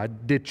by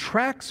God,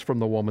 detracts from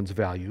the woman's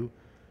value,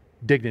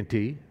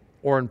 dignity,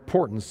 or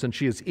importance, since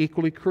she is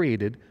equally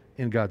created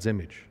in God's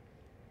image.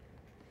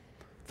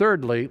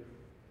 Thirdly,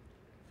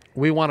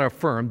 we want to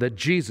affirm that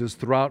Jesus,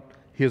 throughout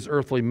his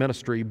earthly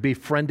ministry,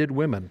 befriended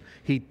women.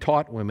 He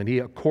taught women. He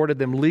accorded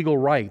them legal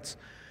rights.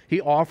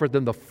 He offered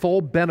them the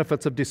full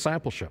benefits of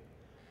discipleship.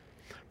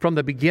 From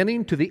the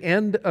beginning to the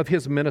end of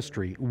his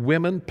ministry,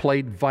 women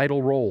played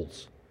vital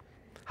roles.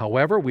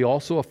 However, we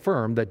also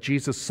affirm that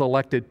Jesus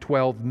selected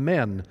 12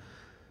 men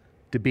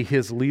to be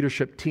his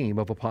leadership team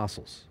of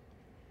apostles.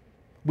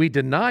 We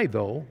deny,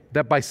 though,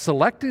 that by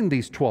selecting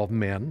these 12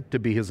 men to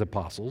be his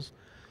apostles,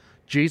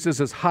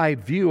 Jesus' high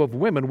view of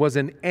women was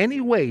in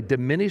any way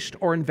diminished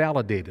or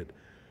invalidated,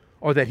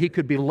 or that he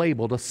could be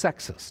labeled a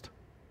sexist.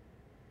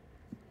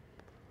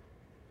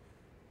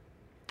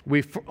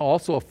 We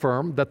also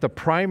affirm that the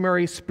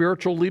primary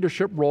spiritual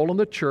leadership role in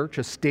the church,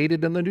 as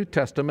stated in the New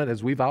Testament,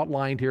 as we've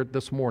outlined here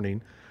this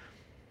morning,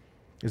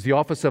 is the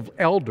office of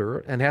elder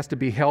and has to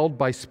be held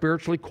by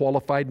spiritually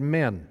qualified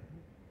men.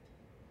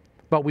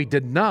 But we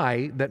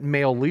deny that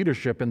male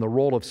leadership in the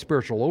role of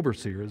spiritual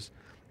overseers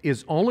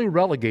is only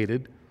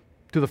relegated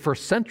to the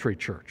first century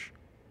church,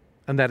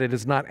 and that it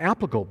is not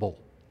applicable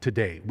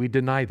today. We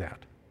deny that.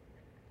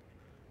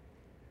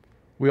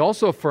 We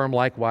also affirm,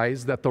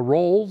 likewise, that the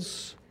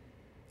roles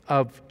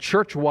of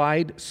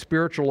church-wide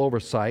spiritual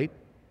oversight,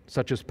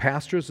 such as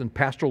pastors and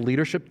pastoral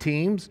leadership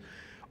teams,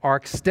 are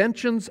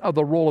extensions of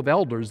the role of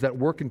elders that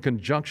work in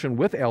conjunction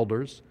with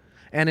elders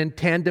and in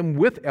tandem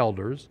with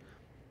elders,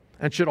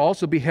 and should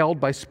also be held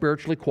by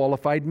spiritually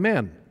qualified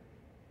men.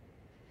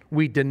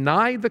 We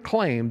deny the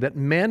claim that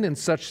men in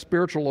such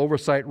spiritual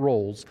oversight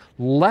roles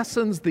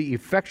lessens the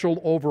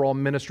effectual overall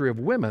ministry of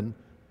women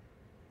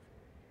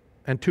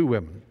and to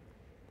women.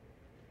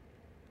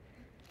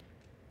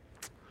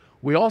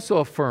 We also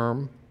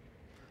affirm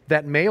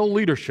that male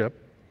leadership,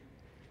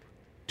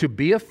 to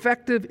be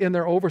effective in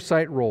their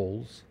oversight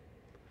roles,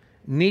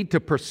 need to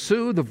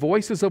pursue the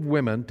voices of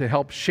women to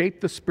help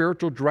shape the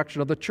spiritual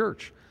direction of the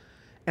church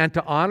and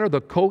to honor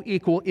the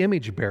co-equal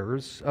image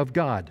bearers of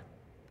God.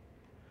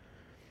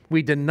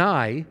 We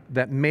deny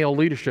that male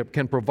leadership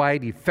can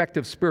provide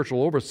effective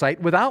spiritual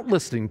oversight without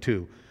listening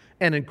to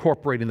and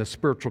incorporating the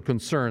spiritual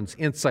concerns,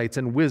 insights,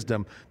 and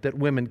wisdom that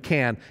women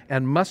can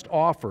and must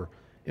offer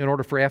in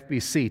order for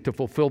FBC to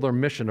fulfill their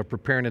mission of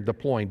preparing and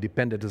deploying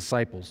dependent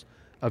disciples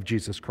of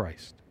Jesus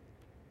Christ.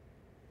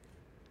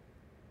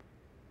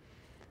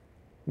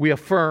 We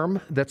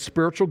affirm that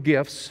spiritual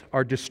gifts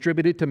are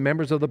distributed to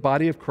members of the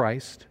body of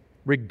Christ,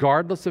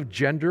 regardless of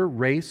gender,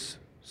 race,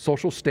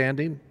 social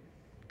standing,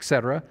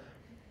 etc.,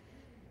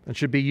 and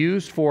should be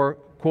used for,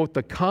 quote,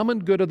 the common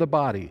good of the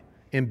body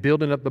in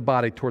building up the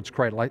body towards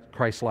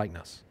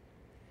Christ-likeness.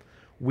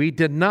 We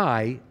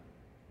deny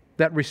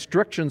that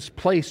restrictions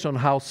placed on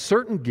how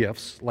certain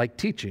gifts, like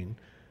teaching,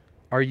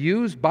 are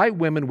used by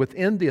women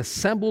within the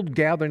assembled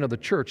gathering of the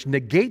church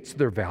negates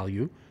their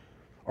value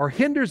or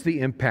hinders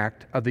the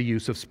impact of the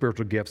use of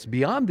spiritual gifts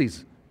beyond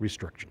these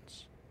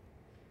restrictions.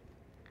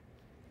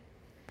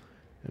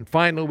 And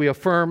finally, we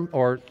affirm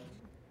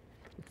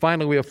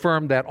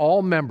that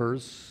all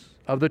members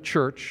of the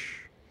church,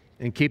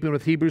 in keeping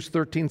with Hebrews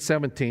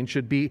 13:17,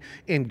 should be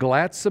in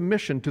glad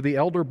submission to the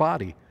elder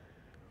body,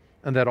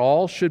 and that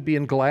all should be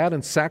in glad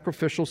and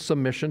sacrificial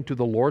submission to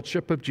the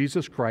lordship of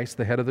Jesus Christ,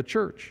 the head of the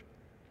church.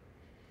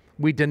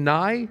 We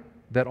deny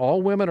that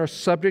all women are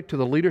subject to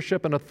the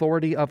leadership and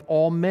authority of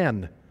all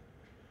men.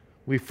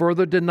 We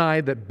further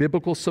deny that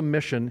biblical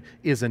submission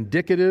is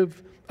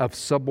indicative of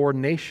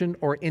subordination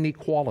or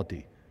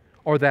inequality,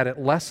 or that it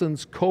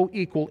lessens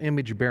co-equal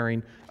image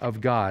bearing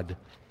of God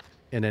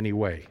in any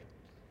way.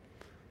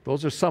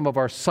 Those are some of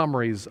our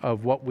summaries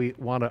of what we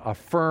want to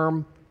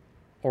affirm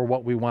or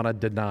what we want to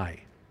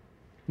deny.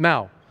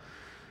 Now,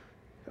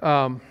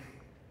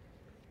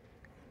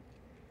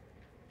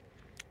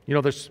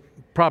 there's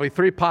probably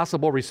three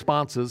possible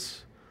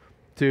responses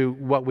to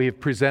what we've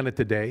presented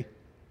today.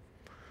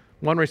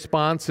 One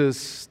response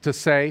is to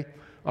say,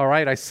 all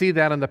right, I see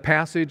that in the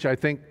passage. I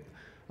think,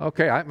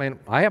 okay,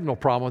 I have no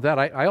problem with that.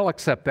 I'll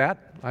accept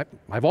that.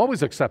 I've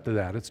always accepted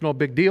that. It's no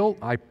big deal.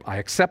 I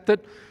accept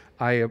it.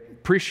 I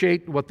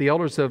appreciate what the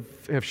elders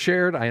have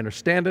shared. I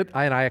understand it,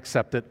 and I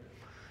accept it.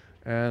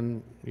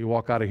 And you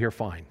walk out of here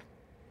fine.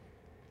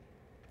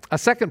 A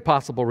second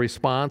possible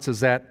response is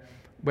that,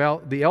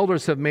 well, the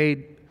elders have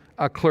made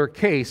a clear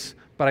case,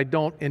 but I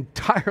don't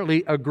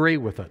entirely agree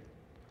with it.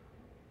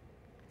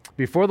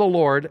 Before the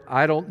Lord,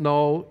 I don't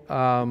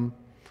know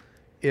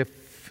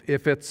if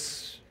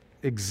it's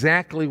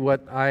exactly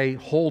what I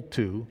hold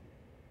to,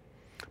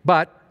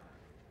 but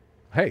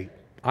hey,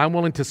 I'm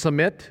willing to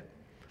submit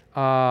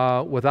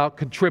without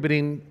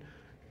contributing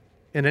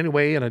in any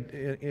way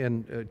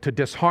to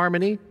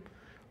disharmony,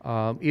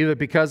 either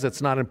because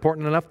it's not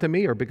important enough to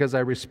me or because I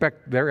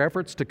respect their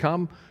efforts to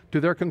come to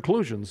their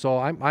conclusions. So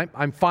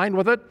I'm fine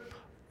with it.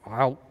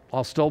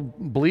 I'll still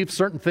believe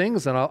certain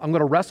things, and I'm going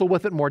to wrestle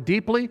with it more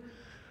deeply,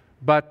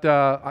 but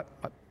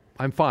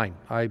I'm fine.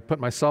 I put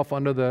myself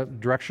under the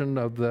direction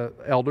of the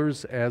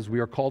elders as we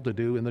are called to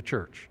do in the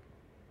church.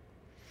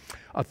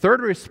 A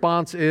third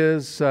response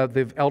is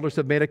the elders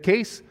have made a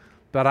case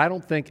that I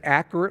don't think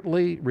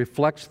accurately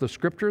reflects the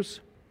Scriptures,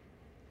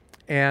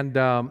 and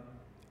I'm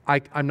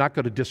not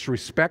going to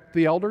disrespect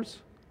the elders,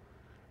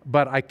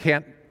 but I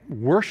can't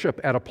worship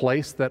at a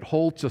place that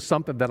holds to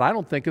something that I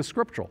don't think is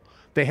scriptural.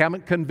 They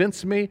haven't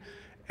convinced me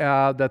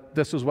that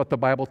this is what the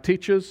Bible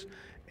teaches,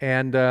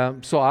 and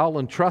so I'll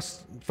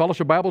entrust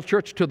Fellowship Bible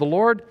Church to the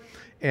Lord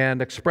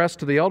and express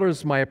to the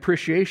elders my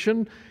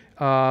appreciation,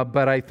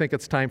 but I think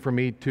it's time for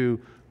me to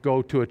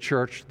go to a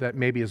church that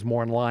maybe is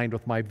more in line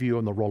with my view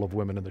on the role of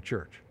women in the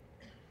church.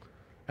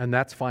 And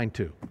that's fine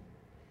too.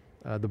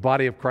 The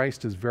body of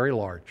Christ is very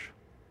large.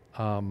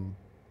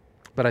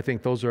 But I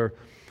think those are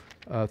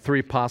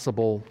three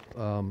possible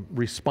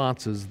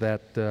responses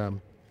that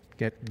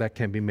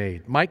can be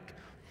made. Mike,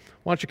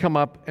 why don't you come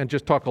up and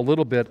just talk a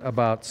little bit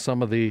about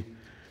some of the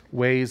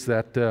ways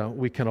that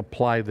we can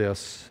apply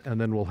this, and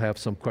then we'll have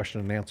some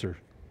question and answer.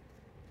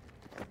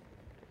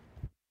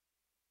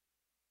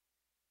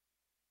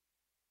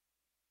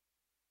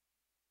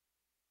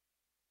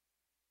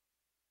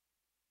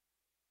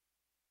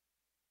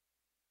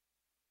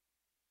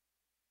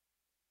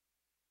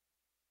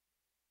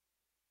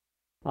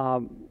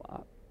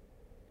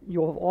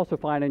 You'll also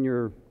find in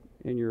your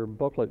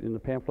booklet, in the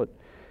pamphlet,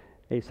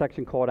 a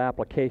section called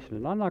application.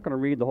 And I'm not going to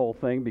read the whole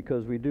thing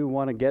because we do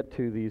want to get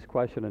to these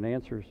question and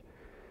answers.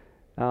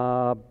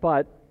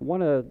 But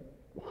want to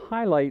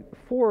highlight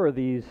 4 of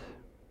these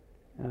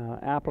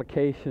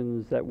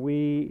applications that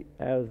we,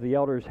 as the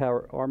elders,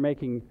 are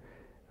making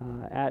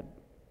at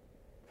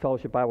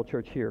Fellowship Bible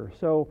Church here.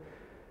 So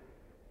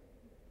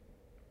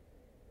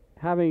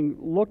Having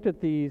looked at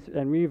these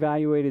and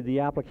reevaluated the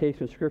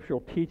application of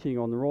scriptural teaching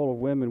on the role of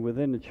women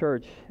within the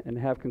church and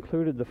have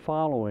concluded the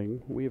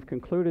following, we have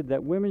concluded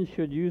that women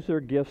should use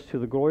their gifts to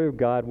the glory of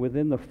God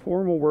within the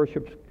formal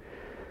worship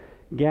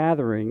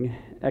gathering,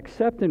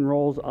 except in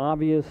roles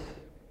obvious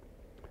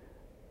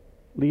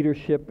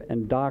leadership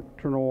and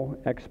doctrinal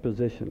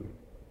exposition.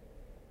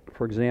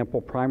 For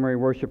example, primary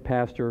worship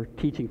pastor,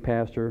 teaching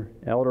pastor,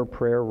 elder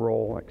prayer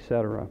role,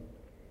 etc.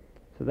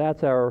 So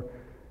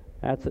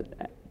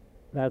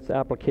that's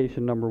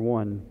application number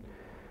one.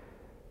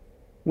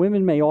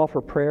 Women may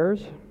offer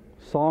prayers,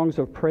 songs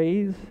of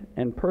praise,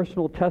 and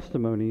personal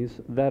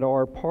testimonies that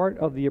are part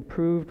of the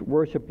approved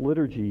worship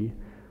liturgy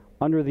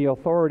under the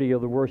authority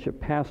of the worship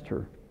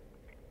pastor.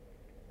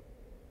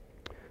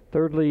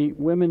 Thirdly,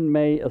 women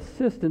may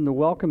assist in the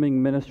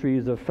welcoming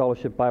ministries of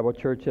Fellowship Bible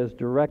Church as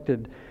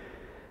directed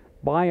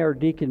by our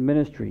deacon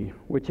ministry,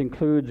 which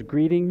includes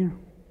greeting,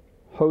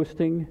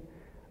 hosting,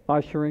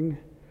 ushering,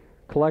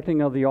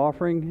 collecting of the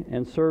offering,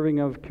 and serving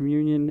of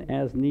communion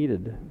as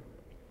needed.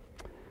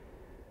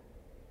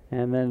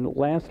 And then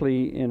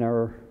lastly, in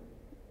our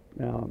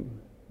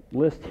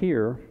list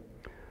here,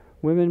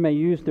 women may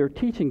use their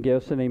teaching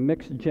gifts in a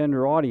mixed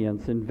gender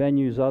audience in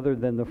venues other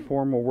than the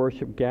formal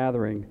worship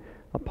gathering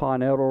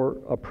upon elder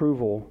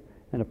approval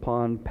and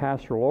upon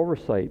pastoral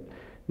oversight.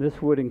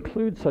 This would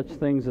include such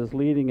things as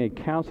leading a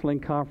counseling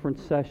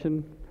conference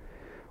session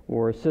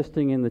or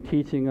assisting in the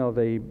teaching of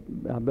a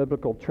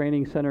biblical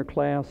training center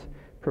class,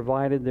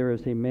 provided there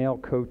is a male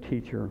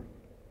co-teacher.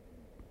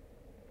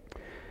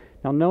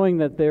 Now, knowing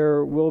that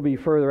there will be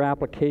further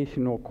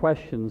applicational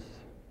questions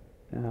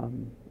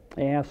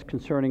asked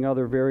concerning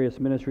other various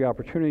ministry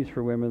opportunities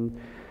for women,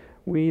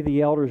 we,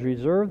 the elders,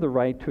 reserve the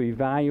right to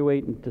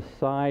evaluate and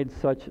decide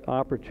such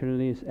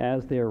opportunities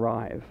as they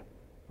arise.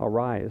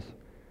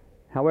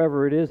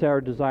 However, it is our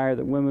desire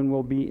that women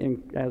will be,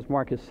 as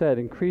Mark has said,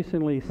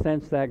 increasingly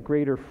sense that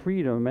greater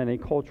freedom and a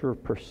culture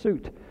of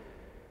pursuit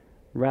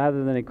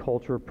rather than a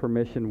culture of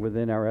permission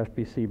within our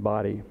FBC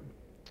body.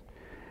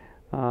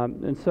 Mark,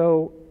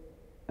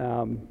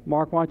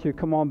 why don't you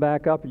come on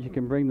back up and you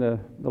can bring the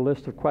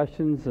list of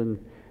questions.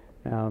 And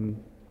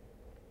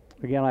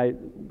again, I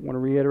want to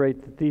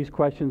reiterate that these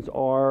questions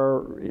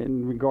are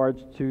in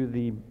regards to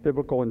the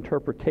biblical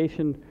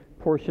interpretation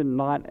portion,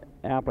 not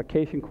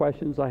application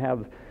questions. I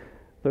have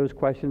those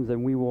questions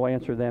and we will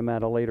answer them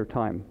at a later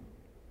time.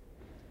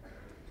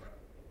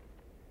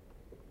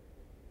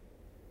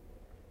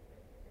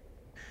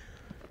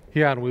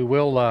 Yeah, and we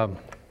will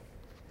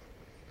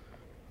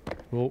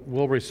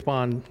we'll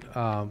respond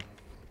to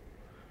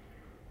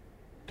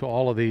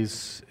all of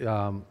these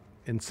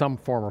in some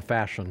form or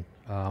fashion,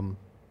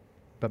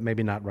 but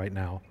maybe not right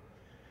now.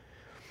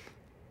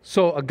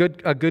 So a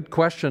good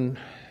question.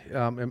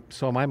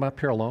 So am I up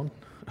here alone?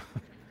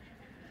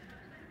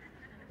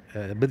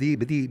 A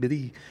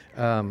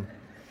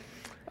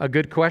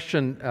good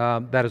question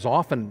that is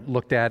often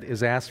looked at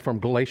is asked from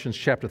Galatians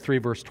chapter 3,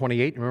 verse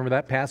 28. Remember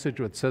that passage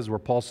where it says, where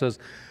Paul says,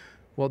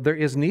 well, there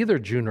is neither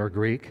Jew nor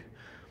Greek,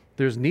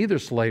 there's neither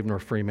slave nor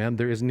free man,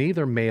 there is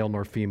neither male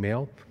nor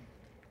female,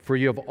 for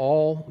you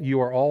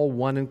are all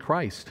one in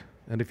Christ.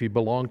 And if you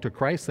belong to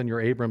Christ, then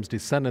you're Abraham's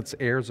descendants,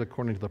 heirs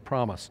according to the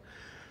promise.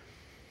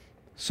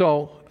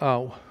 So,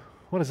 how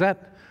does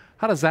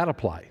that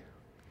apply?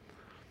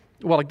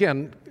 Well,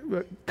 again,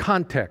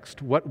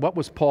 context. What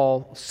was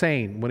Paul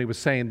saying when he was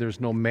saying there's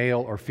no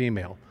male or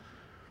female,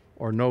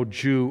 or no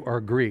Jew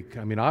or Greek?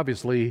 I mean,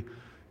 obviously,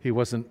 he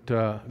wasn't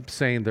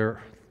saying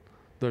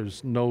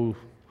there's no.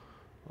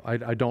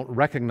 I don't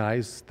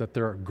recognize that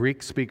there are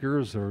Greek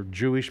speakers or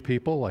Jewish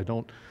people. I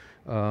don't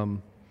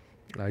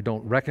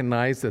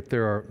recognize that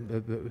there are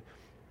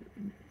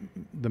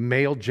the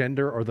male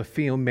gender or the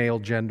female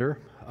gender.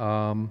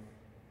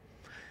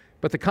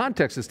 But the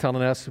context is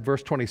telling us,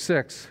 verse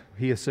 26,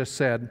 he has just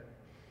said,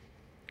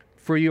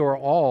 for you are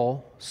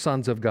all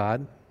sons of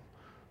God,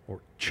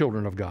 or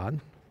children of God,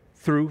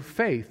 through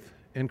faith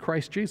in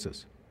Christ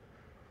Jesus.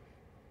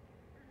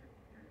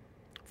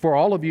 For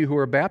all of you who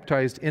are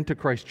baptized into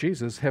Christ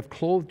Jesus have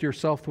clothed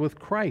yourself with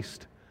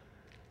Christ.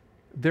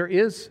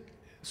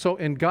 So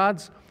in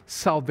God's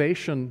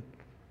salvation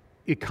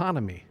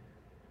economy,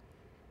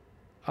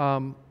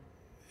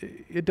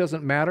 it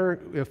doesn't matter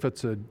if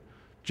it's a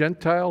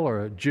Gentile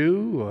or a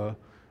Jew,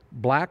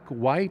 black,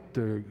 white,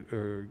 or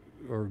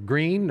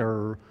green,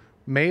 or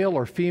male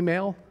or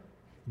female.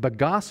 The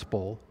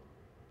gospel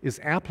is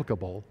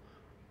applicable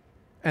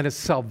and is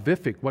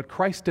salvific. What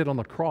Christ did on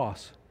the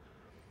cross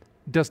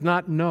does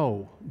not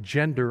know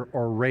gender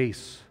or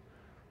race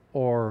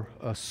or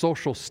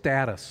social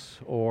status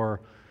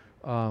or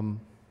a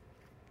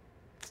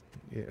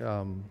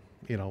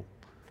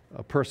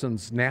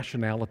person's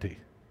nationality.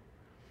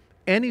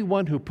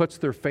 Anyone who puts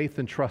their faith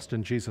and trust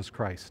in Jesus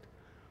Christ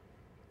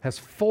has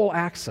full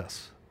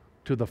access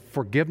to the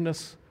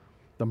forgiveness,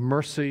 the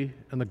mercy,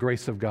 and the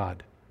grace of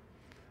God,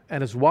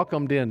 and is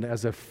welcomed in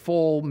as a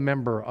full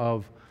member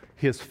of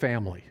His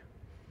family.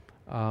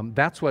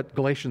 That's what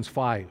Galatians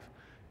 5.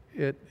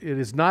 It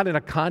is not in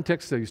a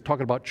context that he's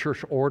talking about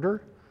church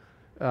order.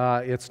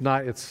 It's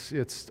not.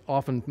 It's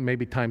often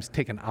maybe times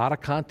taken out of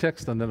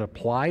context and then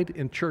applied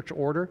in church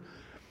order.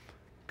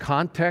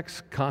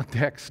 Context,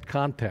 context,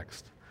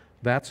 context.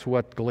 That's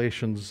what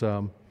Galatians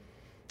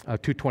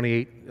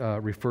 2:28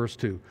 refers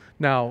to.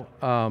 Now,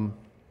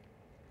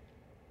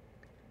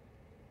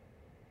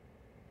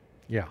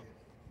 yeah.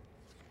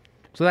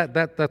 So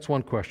that's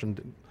one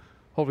question.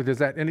 Hopefully, does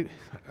that any?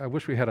 I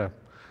wish we had a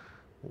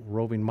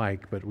roving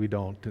mic, but we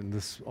don't. In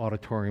this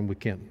auditorium, we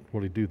can't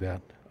really do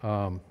that.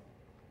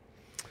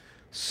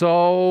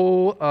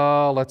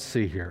 Let's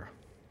see here.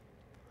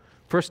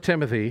 1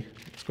 Timothy,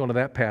 let's go into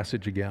that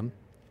passage again.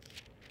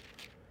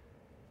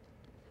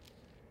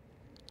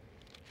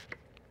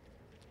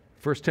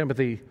 1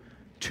 Timothy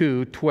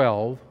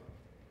 2:12.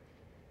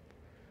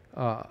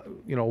 A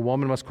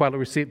woman must quietly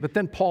receive. But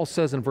then Paul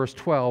says in verse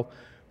 12,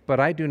 but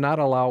I do not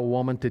allow a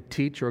woman to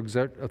teach or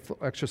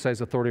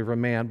exercise authority over a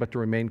man, but to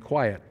remain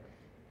quiet.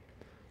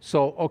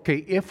 So,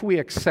 okay, if we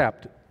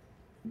accept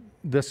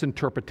this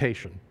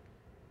interpretation,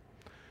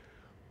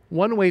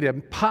 one way to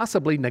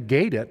possibly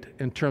negate it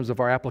in terms of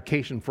our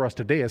application for us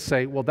today is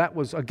say, well, that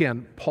was,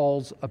 again,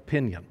 Paul's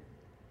opinion.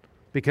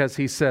 Because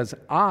he says,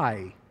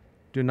 I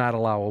do not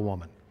allow a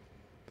woman.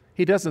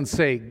 He doesn't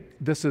say,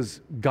 this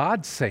is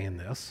God saying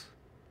this,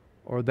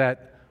 or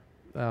that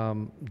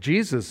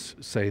Jesus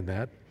saying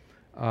that.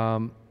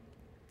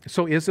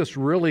 So is this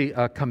really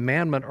a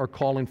commandment or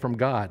calling from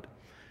God?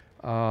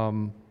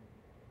 And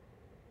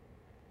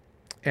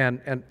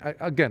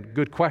again,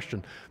 good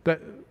question.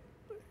 But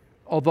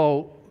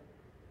although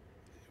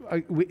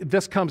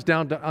this comes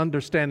down to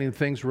understanding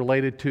things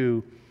related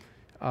to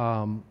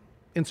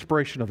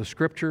inspiration of the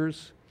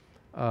Scriptures,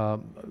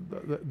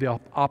 the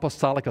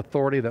apostolic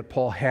authority that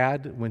Paul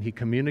had when he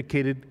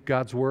communicated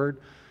God's Word.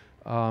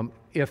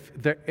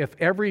 If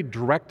every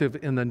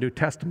directive in the New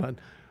Testament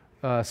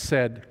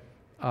said,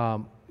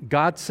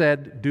 God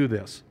said, do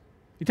this.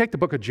 You take the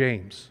book of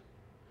James.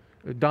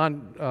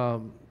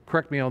 Don,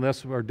 correct me on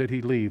this, or did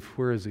he leave?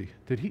 Where is he?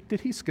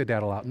 Did he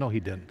skedaddle out? No, he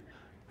didn't.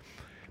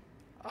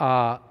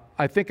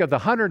 I think of the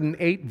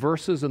 108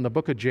 verses in the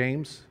book of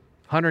James,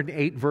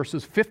 108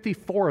 verses,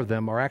 54 of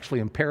them are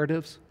actually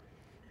imperatives.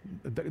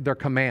 They're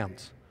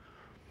commands.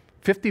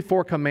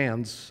 54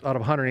 commands out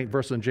of 108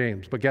 verses in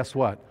James. But guess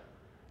what?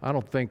 I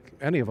don't think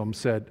any of them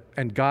said,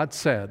 and God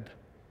said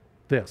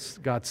this,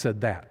 God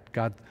said that,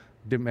 God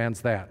demands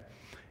that.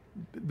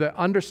 The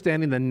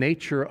understanding the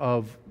nature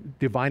of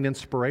divine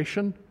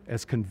inspiration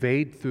as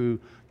conveyed through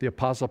the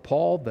Apostle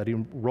Paul, that he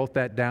wrote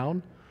that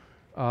down.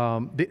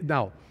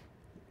 Now,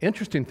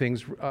 interesting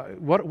things,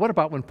 what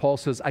about when Paul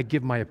says, I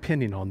give my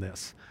opinion on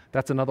this?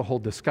 That's another whole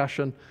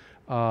discussion.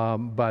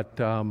 But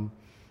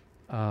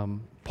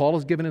Paul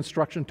has given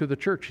instruction to the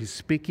church. He's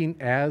speaking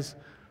as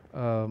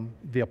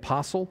the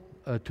apostle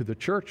to the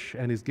church,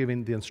 and he's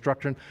giving the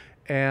instruction.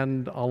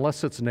 And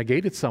unless it's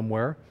negated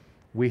somewhere,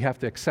 we have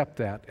to accept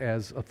that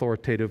as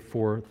authoritative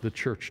for the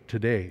church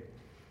today.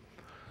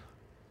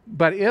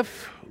 But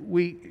if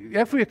we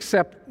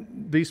accept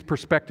these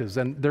perspectives,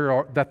 and there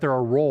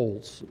are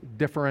roles,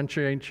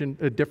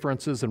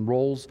 differences and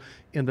roles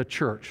in the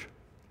church,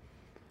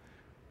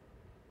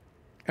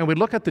 and we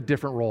look at the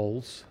different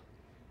roles,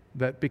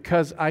 that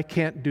because I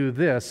can't do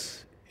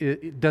this,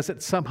 does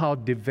it somehow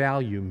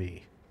devalue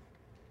me?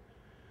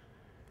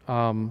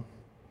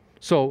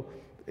 So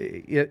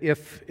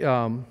if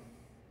a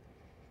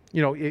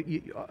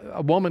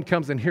woman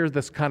comes and hears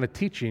this kind of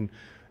teaching,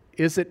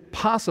 is it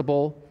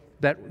possible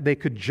that they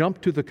could jump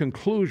to the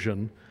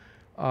conclusion,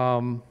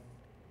 I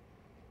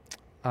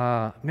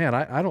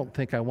don't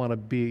think I want to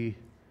be,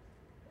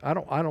 I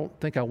don't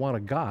think I want a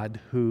God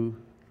who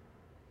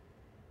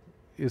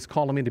is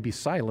calling me to be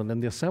silent in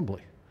the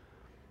assembly.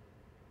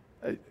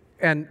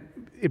 And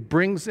it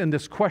brings in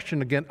this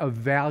question again of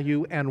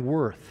value and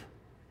worth.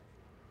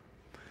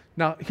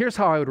 Now, here's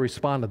how I would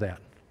respond to that.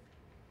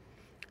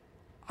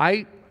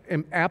 I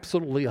am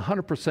absolutely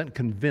 100%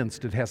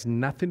 convinced it has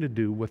nothing to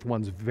do with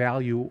one's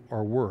value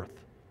or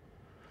worth.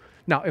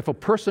 Now, if a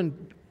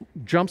person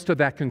jumps to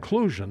that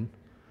conclusion,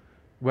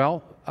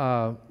 well,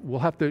 we'll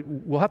have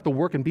to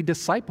work and be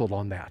discipled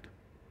on that.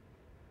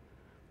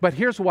 But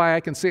here's why I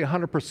can say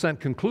 100%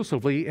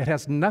 conclusively it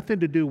has nothing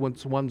to do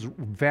with one's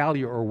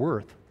value or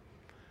worth.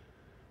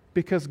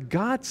 Because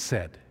God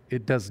said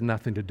it does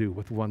nothing to do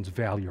with one's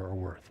value or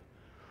worth.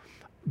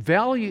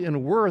 Value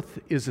and worth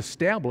is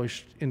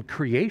established in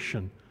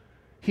creation.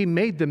 He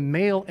made them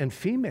male and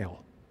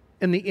female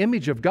in the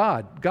image of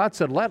God. God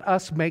said, let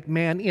us make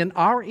man in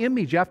our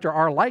image after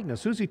our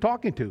likeness. Who's he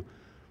talking to?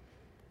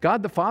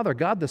 God the Father,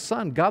 God the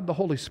Son, God the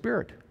Holy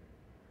Spirit.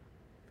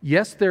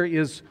 Yes, there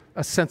is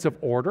a sense of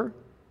order,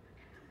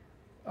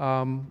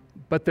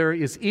 but there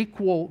is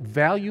equal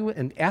value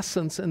and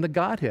essence in the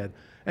Godhead.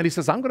 And he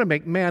says, I'm going to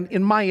make man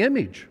in my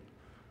image.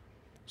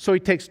 So he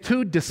takes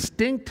two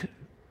distinct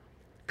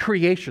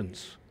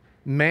creations,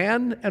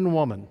 man and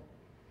woman,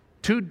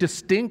 two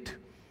distinct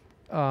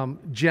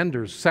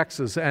genders,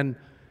 sexes, and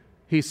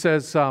he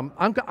says,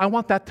 I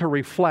want that to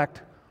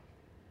reflect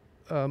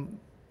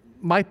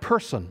my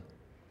person.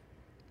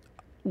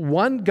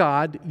 one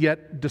God,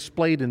 yet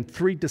displayed in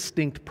three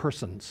distinct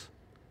persons: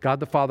 God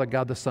the Father,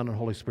 God the Son, and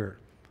Holy Spirit.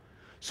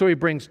 So he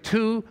brings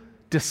two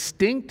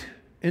distinct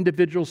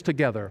individuals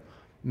together,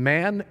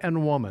 man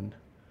and woman,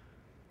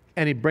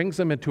 and he brings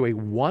them into a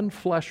one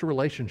flesh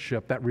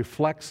relationship that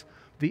reflects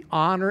the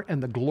honor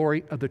and the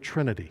glory of the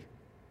Trinity.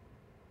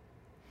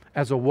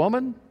 As a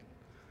woman,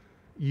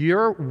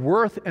 your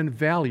worth and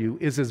value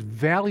is as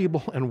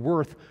valuable and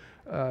worth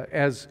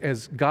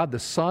as God the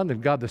Son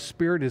and God the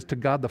Spirit is to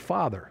God the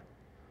Father.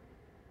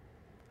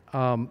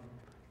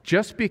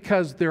 Just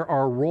because there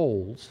are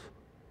roles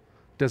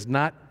does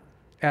not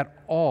at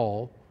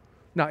all.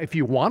 Now, if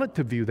you want it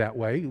to view that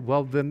way,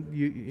 well, then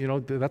you know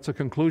that's a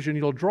conclusion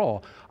you'll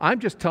draw. I'm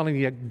just telling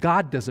you,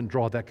 God doesn't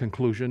draw that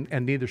conclusion,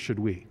 and neither should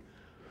we.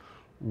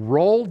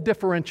 Role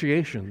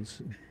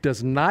differentiations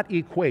does not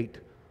equate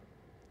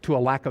to a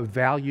lack of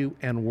value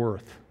and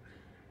worth.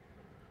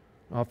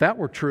 Now, if that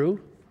were true,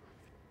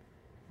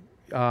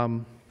 I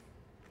don't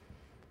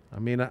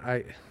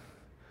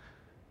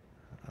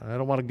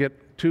want to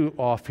get too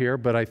off here,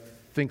 but I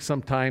think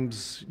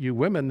sometimes you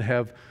women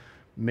have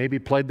maybe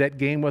played that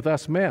game with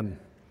us men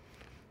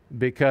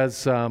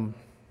because, okay,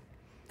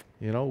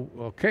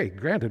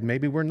 granted,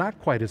 maybe we're not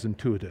quite as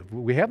intuitive.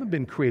 We haven't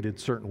been created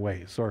certain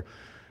ways, or,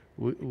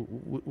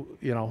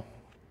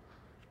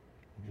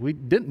 we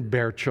didn't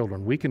bear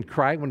children. We can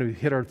cry when we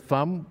hit our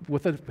thumb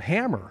with a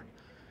hammer,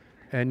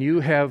 and you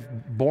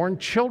have born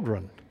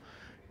children.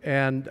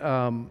 And,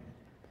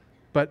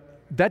 but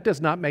that does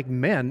not make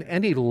men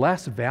any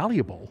less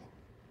valuable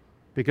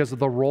because of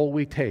the role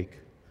we take.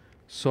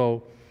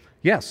 So,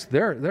 yes,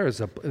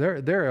 there's a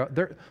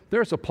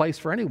place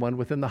for anyone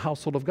within the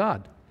household of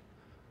God.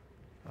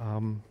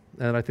 And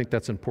I think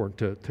that's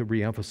important to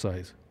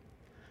reemphasize.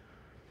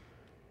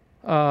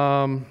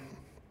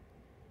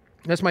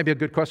 This might be a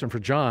good question for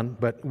John,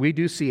 but we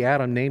do see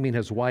Adam naming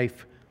his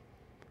wife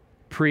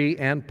pre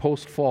and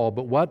post-fall.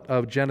 But what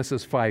of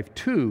Genesis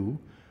 5:2,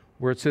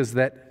 where it says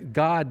that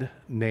God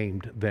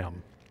named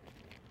them?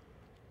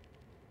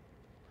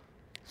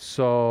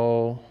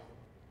 So,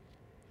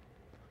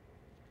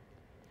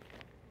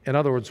 in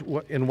other words,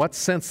 in what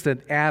sense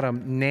did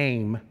Adam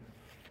name?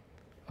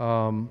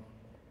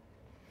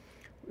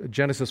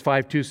 Genesis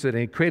 5:2 said,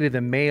 and he created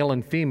them male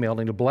and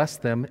female, and he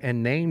blessed them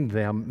and named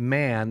them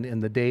man in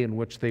the day in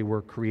which they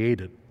were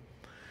created.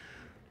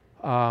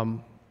 They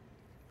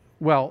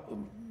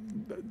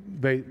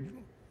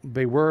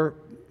were,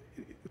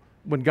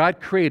 when God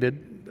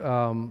created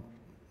the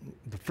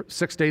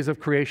 6 days of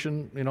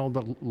creation,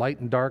 the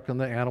light and dark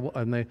and the animal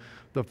and the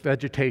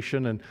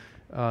vegetation,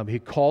 and he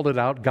called it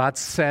out. God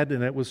said,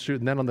 and it was true.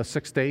 And then on the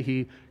 6th day,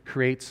 he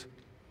creates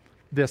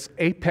this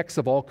apex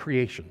of all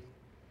creation.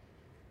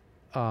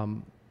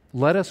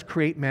 Let us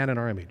create man in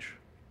our image.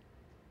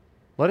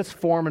 Let us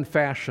form and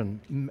fashion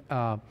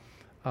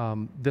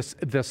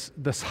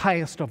this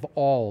highest of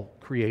all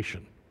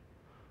creation.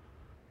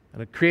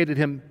 And it created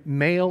him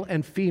male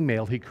and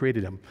female, he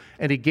created him.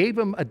 And he gave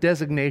him a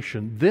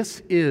designation.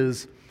 This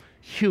is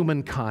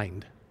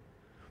humankind.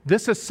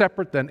 This is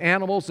separate than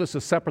animals. This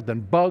is separate than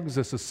bugs.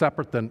 This is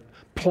separate than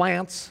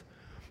plants,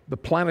 the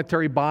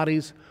planetary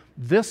bodies.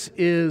 This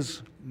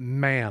is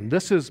man.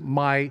 This is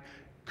my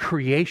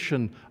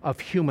creation of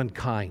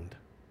humankind.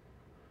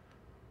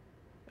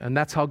 And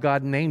that's how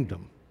God named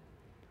him.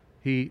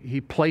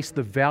 He placed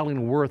the value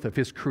and worth of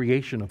his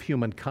creation of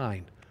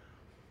humankind.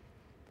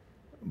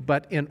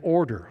 But in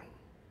order,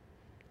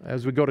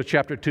 as we go to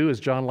chapter 2, as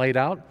John laid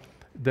out,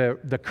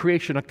 the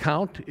creation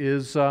account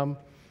is kind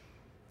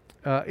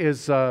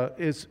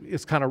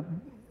of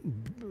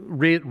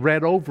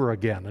read over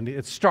again, and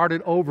it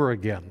started over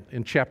again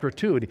in chapter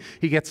 2. And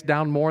he gets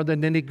down more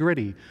than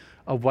nitty-gritty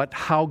of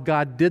how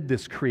God did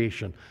this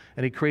creation.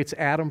 And he creates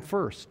Adam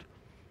first.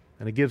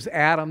 And he gives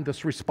Adam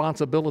this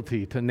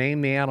responsibility to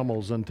name the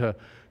animals and to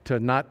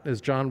not, as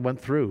John went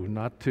through,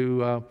 not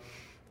to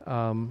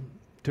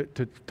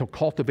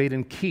cultivate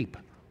and keep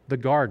the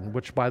garden,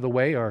 which, by the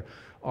way,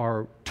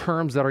 are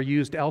terms that are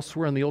used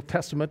elsewhere in the Old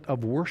Testament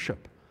of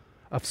worship,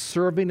 of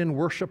serving and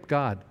worship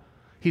God.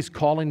 He's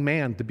calling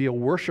man to be a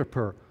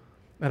worshiper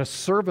and a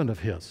servant of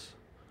his.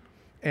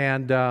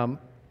 And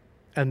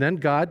then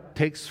God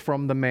takes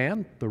from the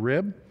man, the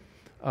rib,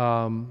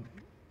 the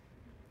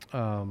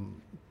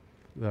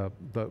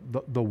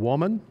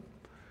woman,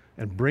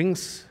 and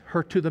brings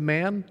her to the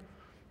man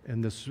in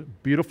this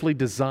beautifully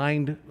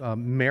designed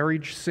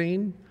marriage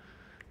scene.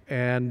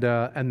 And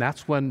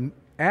that's when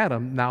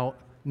Adam now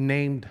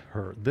named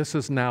her. This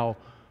is now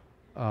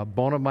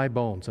bone of my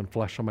bones and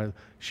flesh of my.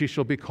 She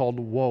shall be called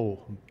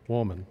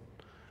woman,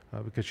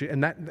 because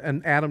and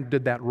Adam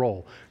did that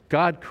role.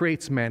 God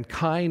creates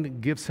mankind,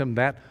 gives him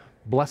that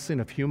blessing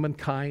of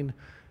humankind,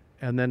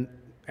 and then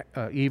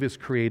Eve is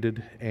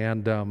created,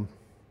 and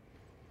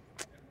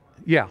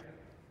yeah.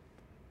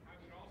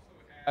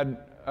 I would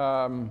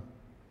also add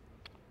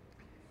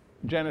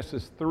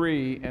Genesis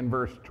 3 and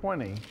verse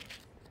 20,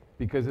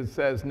 because it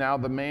says, now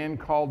the man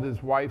called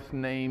his wife's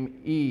name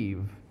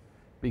Eve,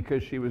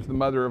 because she was the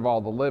mother of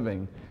all the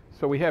living.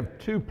 So we have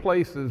two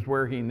places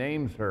where he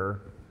names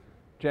her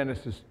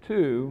Genesis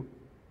 2,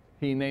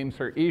 he names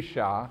her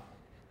Isha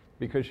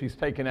because she's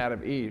taken out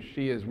of Ish.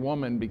 She is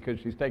woman because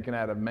she's taken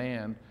out of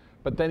man.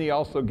 But then he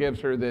also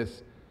gives her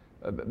this,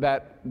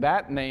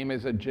 that name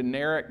is a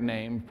generic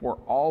name for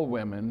all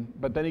women,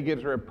 but then he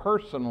gives her a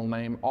personal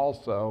name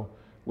also,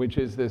 which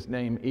is this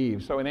name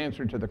Eve. So in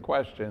answer to the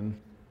question,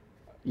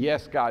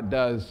 yes, God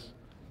does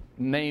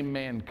name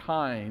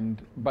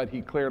mankind, but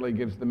he clearly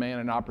gives the man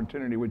an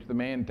opportunity, which the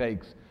man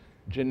takes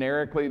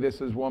generically,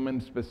 this is woman,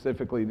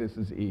 specifically, this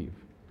is Eve.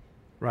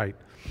 Right.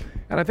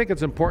 And I think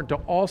it's important to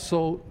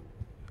also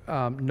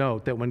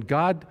note that when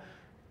God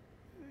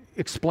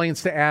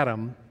explains to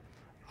Adam,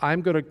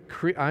 I'm going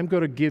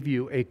to give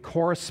you a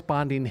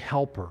corresponding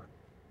helper.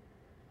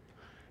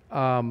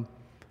 And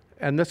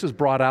this is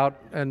brought out,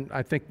 and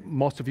I think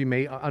most of you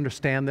may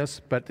understand this,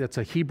 but it's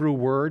a Hebrew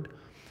word,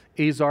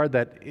 Azar,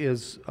 that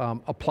is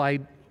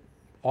applied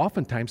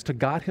oftentimes to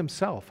God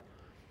himself.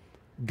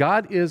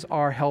 God is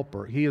our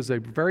helper. He is a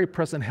very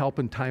present help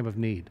in time of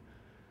need.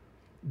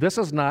 This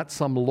is not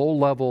some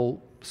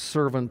low-level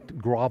servant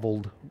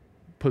groveled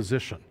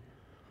position.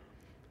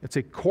 It's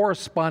a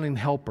corresponding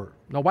helper.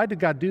 Now, why did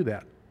God do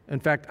that? In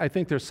fact, I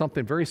think there's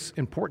something very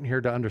important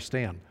here to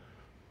understand.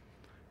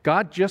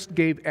 God just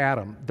gave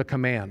Adam the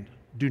command,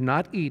 do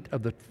not eat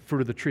of the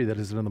fruit of the tree that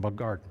is in the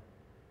garden.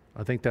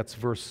 I think that's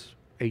verse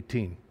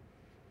 18.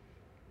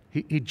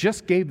 He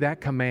just gave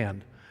that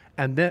command,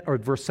 and then, or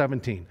verse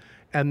 17.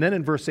 And then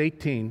in verse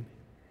 18,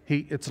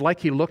 it's like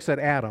he looks at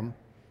Adam.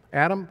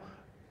 Adam,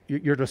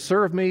 you're to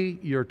serve me,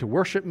 you're to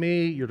worship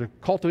me, you're to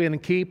cultivate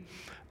and keep,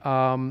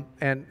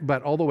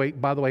 but all the way,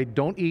 by the way,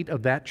 don't eat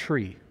of that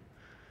tree.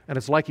 And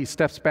it's like he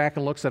steps back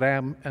and looks at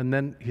Adam, and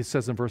then he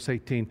says in verse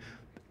 18,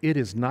 it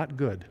is not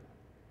good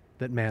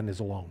that man is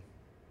alone.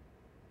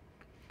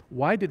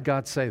 Why did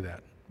God say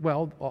that?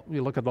 Well,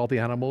 you look at all the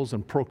animals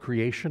and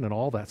procreation and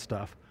all that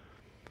stuff.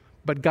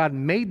 But God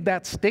made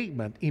that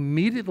statement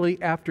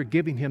immediately after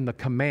giving him the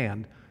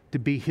command to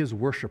be his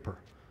worshiper,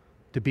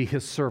 to be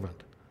his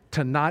servant,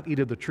 to not eat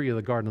of the tree of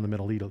the garden in the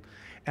middle of Eden.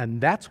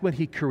 And that's when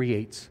he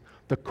creates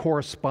the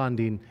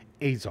corresponding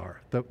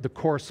Azar, the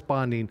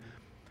corresponding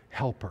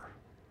helper,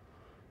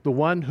 the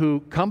one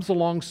who comes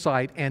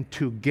alongside and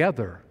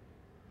together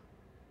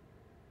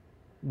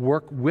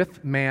work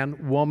with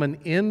man, woman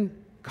in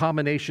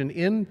combination,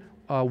 in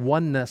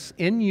oneness,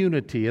 in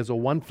unity as a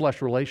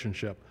one-flesh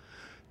relationship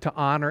to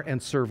honor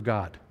and serve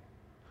God.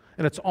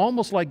 And it's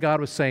almost like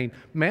God was saying,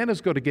 man is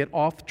going to get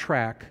off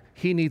track.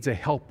 He needs a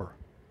helper.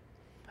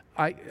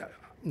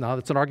 Now,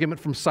 that's an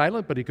argument from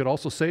Silent, but he could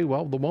also say,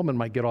 well, the woman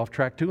might get off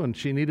track too, and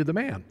she needed the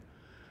man.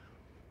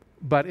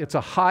 But it's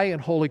a high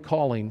and holy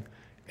calling,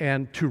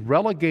 and to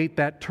relegate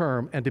that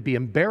term and to be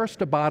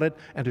embarrassed about it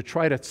and to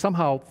try to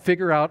somehow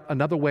figure out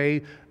another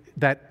way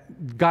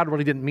that God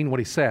really didn't mean what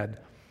he said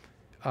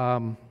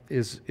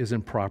is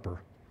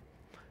improper.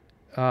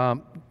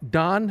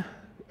 Don,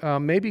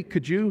 maybe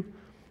do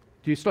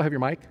you still have your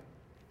mic?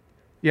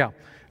 Yeah.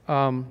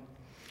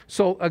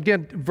 So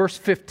again, verse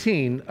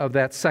 15 of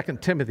that 2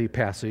 Timothy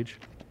passage,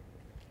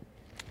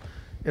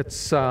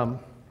 it's,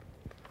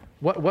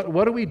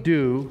 what do we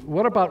do?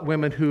 What about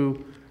women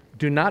who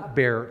do not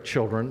bear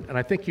children? And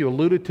I think you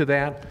alluded to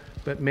that,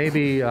 but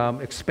maybe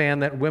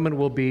expand that. Women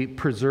will be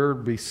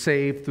preserved, be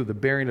saved through the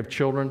bearing of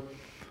children.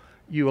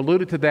 You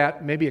alluded to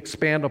that, maybe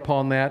expand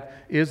upon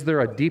that. Is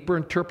there a deeper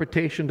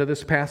interpretation to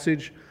this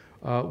passage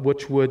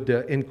which would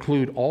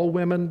include all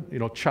women,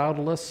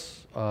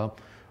 childless,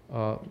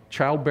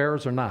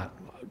 childbearers or not?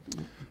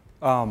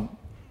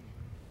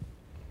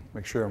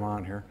 Make sure I'm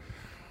on here.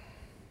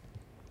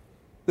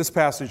 This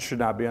passage should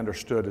not be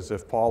understood as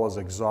if Paul is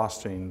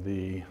exhausting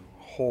the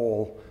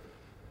whole,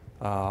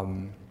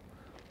 not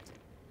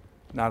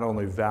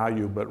only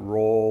value, but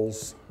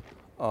roles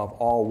of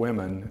all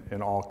women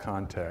in all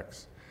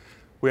contexts.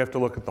 We have to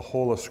look at the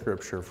whole of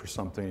Scripture for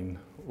something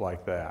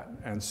like that.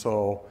 And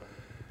so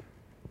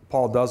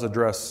Paul does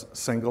address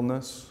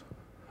singleness.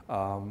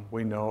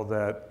 We know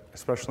that,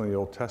 especially in the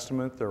Old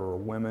Testament, there were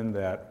women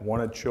that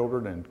wanted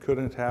children and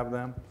couldn't have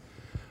them.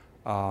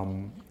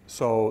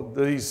 So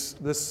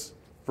this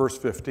verse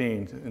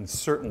 15, and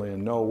certainly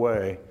in no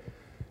way,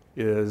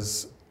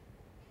 is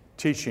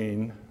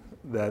teaching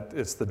that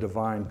it's the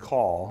divine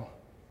call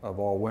of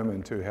all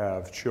women to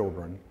have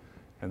children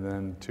and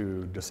then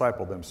to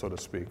disciple them, so to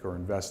speak, or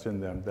invest in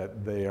them,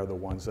 that they are the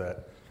ones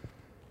that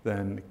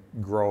then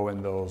grow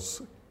in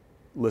those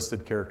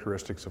listed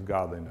characteristics of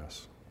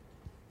godliness.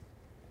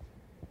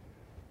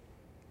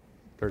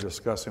 They're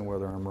discussing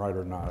whether I'm right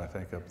or not, I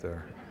think, up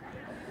there.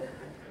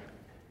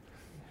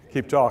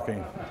 Keep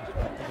talking.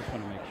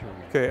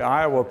 Okay,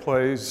 Iowa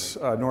plays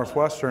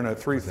Northwestern at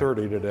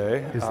 3:30 today.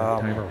 Is that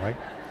timer right?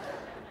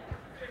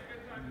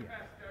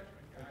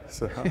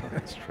 So,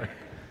 That's right.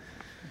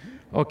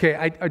 Okay,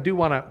 I do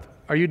want to.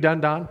 Are you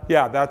done, Don?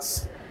 yeah,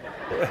 that's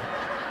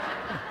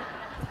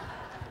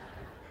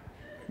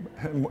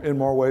in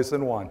more ways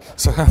than one.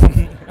 So,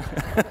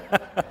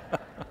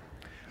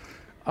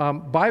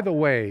 by the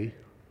way,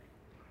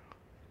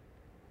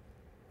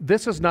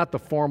 this is not the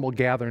formal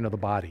gathering of the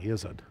body,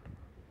 is it?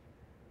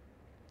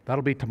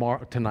 That'll be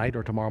tonight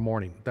or tomorrow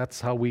morning.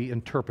 That's how we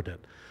interpret it.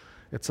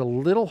 It's a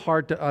little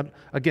hard to,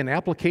 again,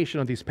 application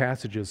of these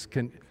passages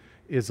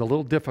is a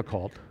little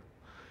difficult.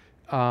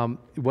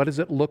 What does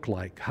it look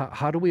like?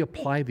 How do we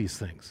apply these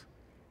things?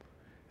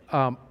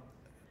 Now,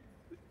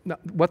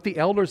 what the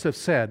elders have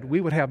said, we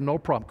would have no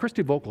problem.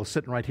 Christy Vogel is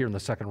sitting right here in the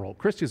second row.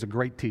 Christy's a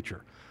great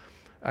teacher.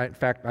 In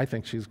fact, I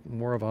think she's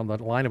more on the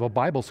line of a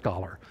Bible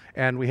scholar.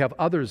 And we have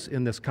others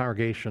in this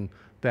congregation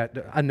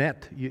that,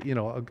 Annette,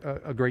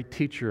 a great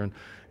teacher,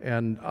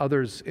 and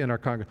others in our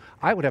congregation.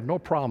 I would have no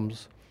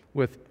problems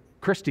with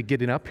Christy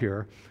getting up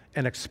here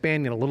and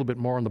expanding a little bit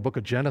more on the book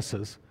of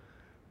Genesis,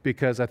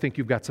 because I think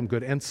you've got some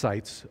good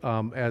insights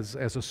as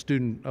a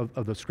student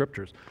of the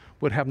Scriptures.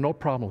 Would have no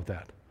problem with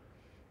that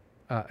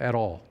at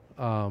all.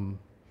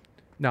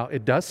 Now,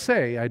 it does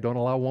say, I don't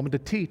allow a woman to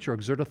teach or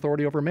exert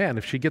authority over a man.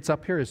 If she gets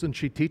up here, isn't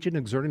she teaching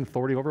and exerting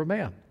authority over a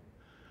man?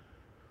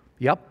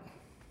 Yep.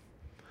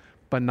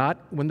 But not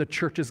when the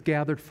church is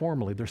gathered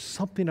formally. There's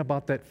something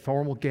about that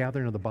formal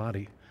gathering of the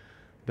body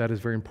that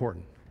is very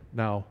important.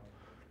 Now,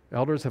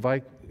 elders, have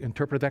I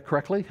interpreted that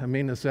correctly? I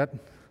mean, is that,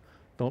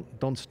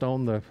 don't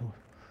stone the,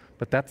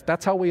 but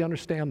that's how we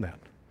understand that.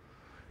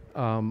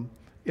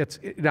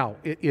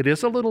 It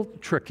is a little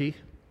tricky.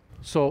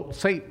 So,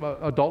 say,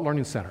 Adult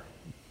Learning Center.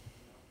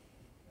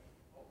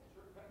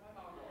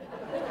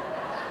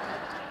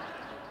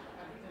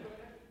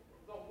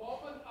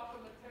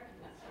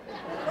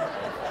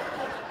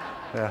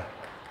 Yeah.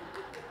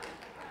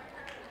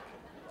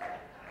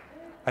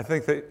 I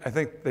think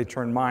they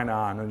turned mine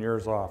on and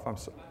yours off. I'm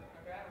so.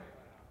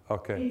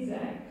 Okay.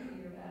 Exactly.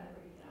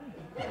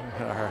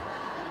 All right.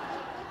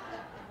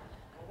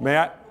 May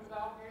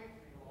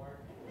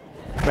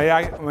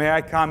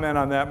I comment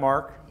on that,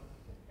 Mark?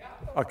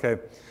 Okay.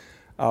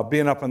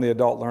 Being up in the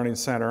Adult Learning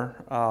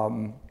Center,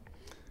 I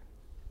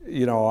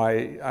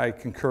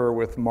concur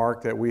with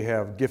Mark that we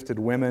have gifted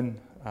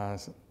women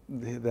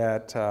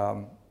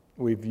that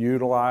we've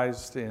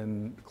utilized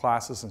in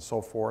classes and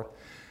so forth.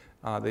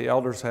 The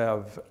elders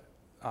have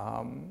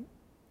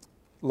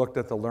looked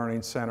at the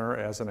Learning Center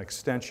as an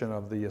extension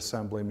of the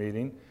assembly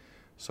meeting.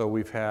 So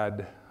we've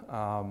had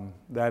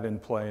that in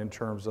play in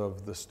terms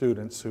of the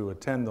students who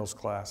attend those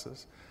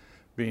classes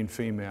being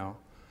female.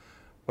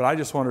 But I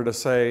just wanted to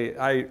say,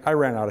 I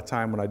ran out of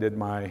time when I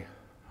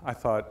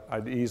thought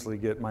I'd easily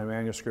get my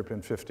manuscript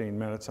in 15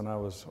 minutes, and I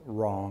was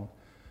wrong.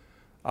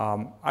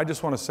 I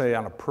just want to say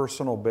on a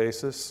personal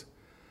basis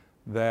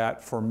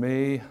that for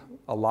me,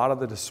 a lot of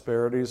the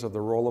disparities of the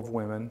role of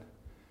women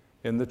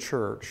in the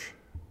church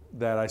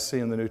that I see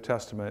in the New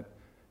Testament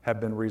have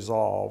been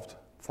resolved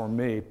for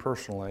me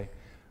personally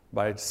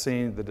by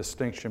seeing the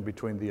distinction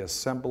between the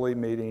assembly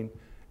meeting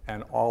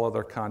and all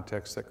other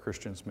contexts that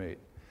Christians meet.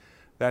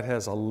 That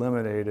has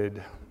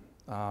eliminated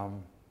a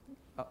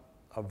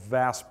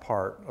vast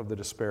part of the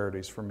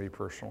disparities for me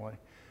personally,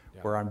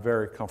 where I'm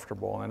very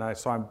comfortable. And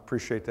so I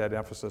appreciate that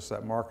emphasis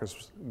that Mark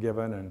has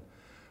given, and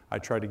I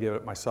tried to give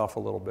it myself a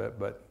little bit,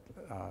 but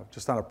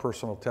just on a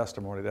personal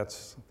testimony,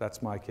 that's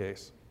my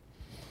case.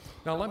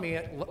 Now let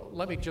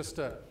me just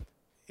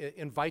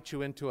invite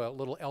you into a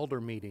little elder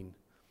meeting,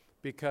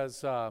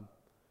 because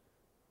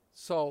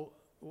so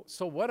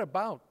what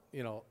about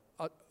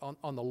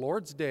on the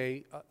Lord's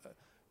Day,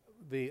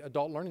 the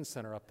Adult Learning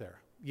Center up there?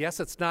 Yes,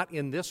 it's not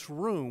in this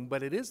room,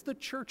 but it is the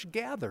church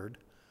gathered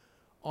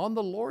on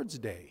the Lord's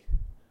Day.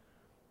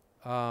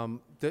 Does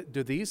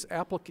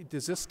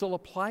this still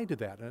apply to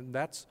that? And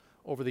that's,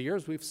 over the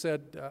years, we've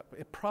said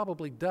it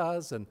probably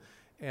does, and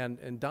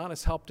Don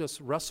has helped us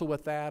wrestle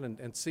with that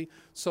and see.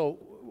 So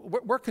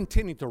we're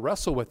continuing to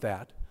wrestle with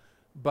that,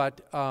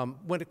 but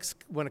when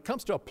it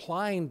comes to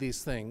applying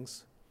these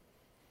things,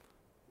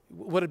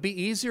 would it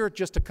be easier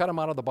just to cut them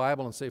out of the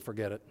Bible and say,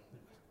 forget it?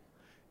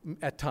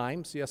 At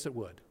times, yes, it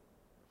would.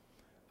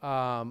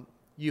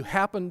 You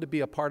happen to be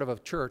a part of a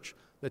church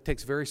that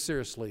takes very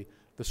seriously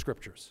the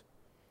Scriptures.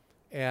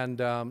 And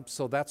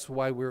so that's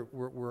why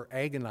we're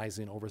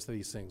agonizing over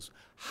these things.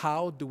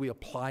 How do we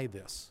apply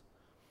this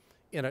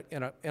in a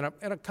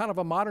kind of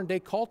a modern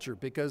day culture?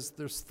 Because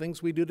there's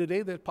things we do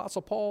today that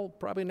Apostle Paul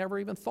probably never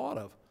even thought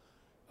of.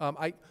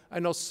 I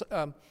know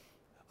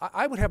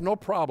I would have no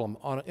problem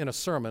in a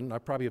sermon, I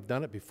probably have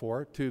done it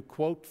before, to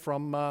quote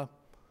from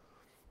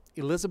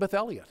Elizabeth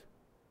Elliot.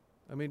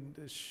 I mean,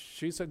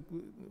 she's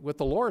with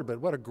the Lord, but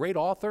what a great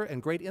author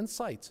and great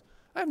insights.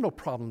 I have no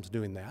problems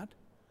doing that.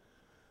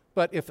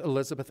 But if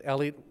Elizabeth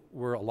Elliot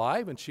were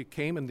alive and she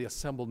came in the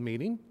assembled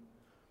meeting,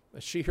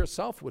 she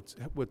herself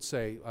would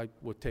say, I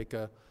would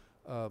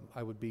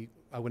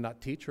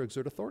not teach or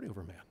exert authority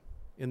over man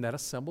in that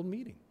assembled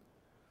meeting.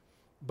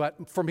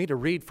 But for me to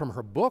read from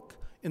her book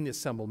in the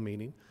assembled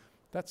meeting,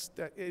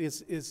 it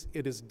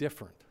is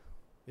different.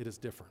 It is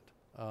different.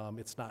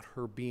 It's not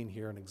her being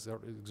here and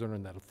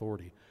exerting that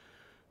authority.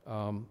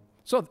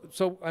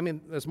 So I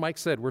mean, as Mike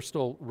said, we're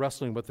still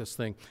wrestling with this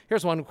thing.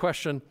 Here's one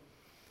question.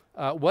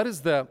 What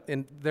is there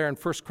in 1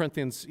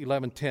 Corinthians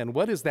 11:10,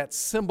 what is that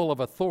symbol of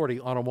authority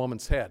on a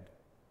woman's head?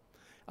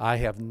 I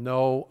have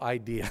no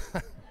idea.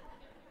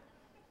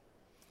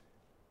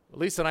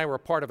 Lisa and I were a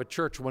part of a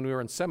church when we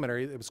were in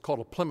seminary. It was called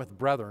a Plymouth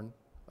Brethren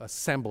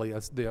Assembly,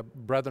 the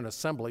Brethren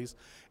Assemblies,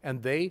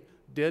 and they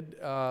did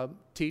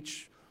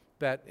teach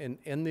that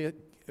in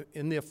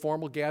the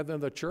formal gathering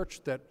of the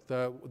church that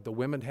the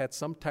women had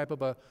some type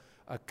of a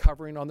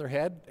covering on their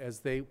head as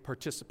they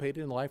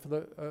participated in the life of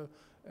the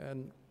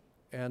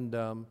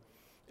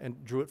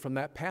and drew it from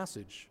that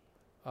passage.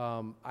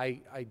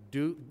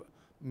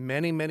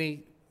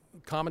 Many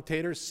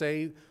commentators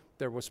say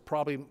there was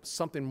probably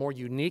something more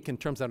unique in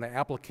terms of an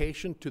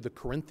application to the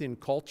Corinthian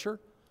culture.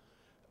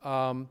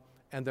 And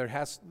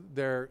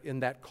in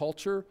that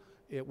culture,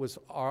 it was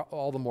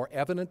all the more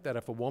evident that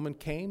if a woman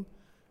came,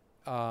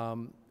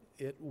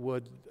 it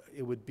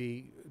would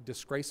be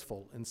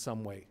disgraceful in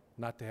some way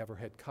not to have her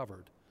head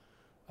covered.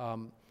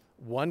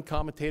 One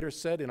commentator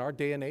said in our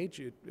day and age,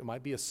 it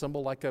might be a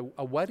symbol like a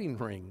wedding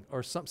ring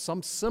or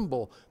some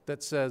symbol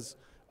that says,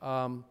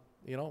 I'm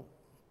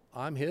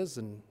his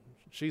and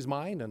she's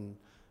mine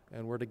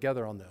and we're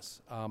together on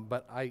this.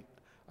 But I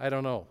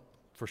don't know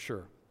for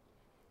sure.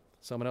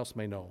 Someone else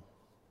may know.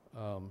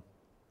 But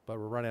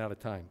we're running out of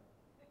time.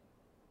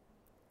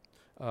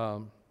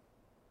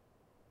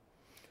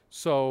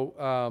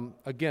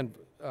 Again,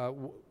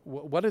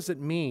 what does it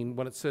mean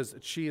when it says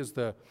that she is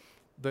the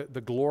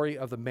glory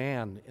of the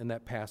man in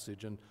that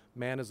passage, and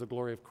man is the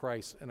glory of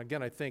Christ? And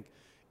again, I think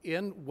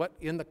in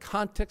the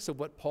context of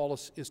what Paul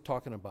is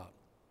talking about,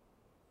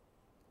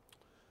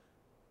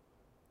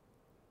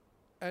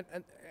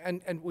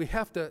 and we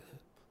have to.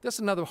 This is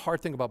another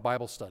hard thing about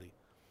Bible study.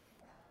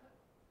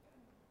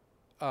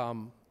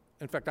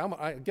 In fact, I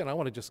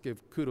want to just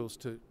give kudos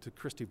to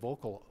Christy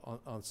Vocal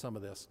on some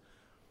of this.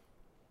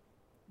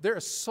 There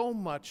is so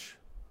much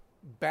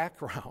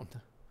background,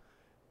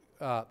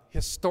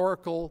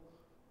 historical,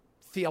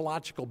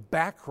 theological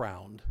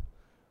background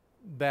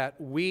that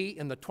we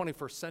in the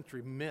 21st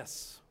century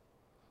miss.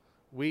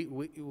 We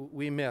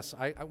miss.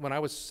 When I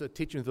was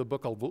teaching the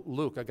book of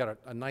Luke, I got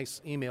a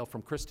nice email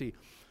from Christy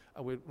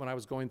when I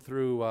was going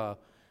through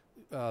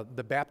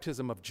the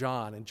baptism of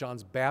John and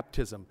John's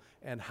baptism,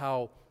 and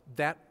how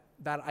that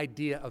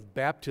idea of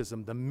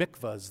baptism, the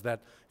mikvahs,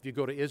 that if you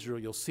go to Israel,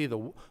 you'll see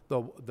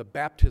the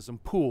baptism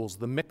pools,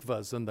 the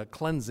mikvahs and the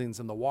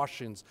cleansings and the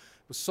washings,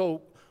 was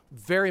so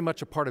very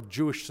much a part of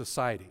Jewish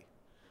society.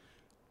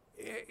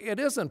 It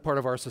isn't part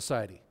of our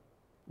society.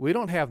 We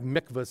don't have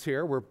mikvahs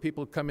here where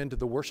people come into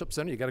the worship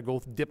center. You got to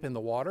go dip in the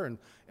water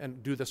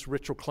and do this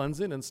ritual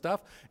cleansing and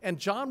stuff. And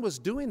John was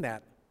doing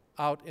that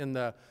out in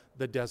the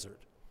desert.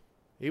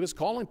 He was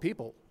calling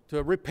people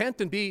to repent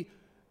and be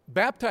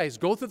baptized,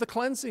 go through the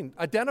cleansing,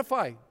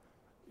 identify.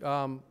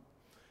 So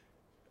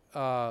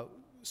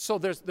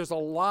there's a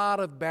lot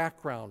of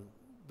background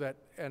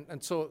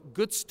and so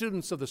good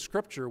students of the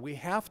Scripture, we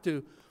have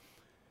to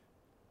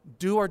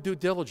do our due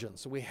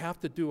diligence. We have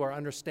to do our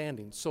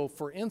understanding. So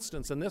for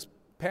instance, in this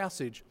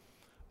passage,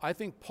 I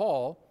think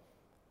Paul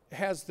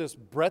has this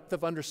breadth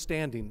of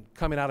understanding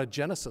coming out of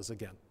Genesis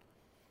again.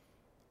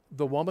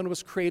 The woman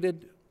was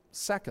created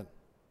second.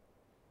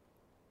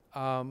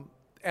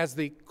 As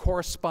the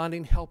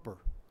corresponding helper,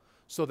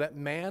 so that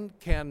man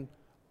can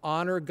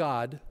honor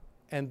God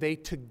and they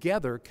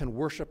together can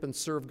worship and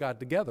serve God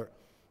together.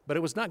 But it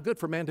was not good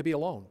for man to be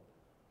alone.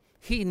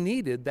 He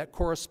needed that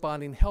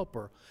corresponding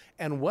helper.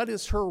 And what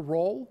is her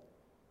role?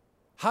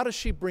 How does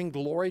she bring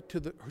glory to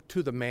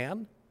the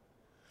man?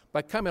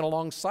 By coming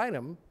alongside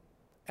him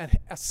and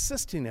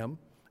assisting him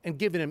and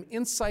giving him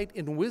insight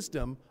and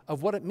wisdom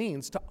of what it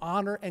means to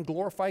honor and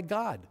glorify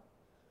God.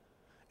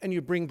 And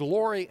you bring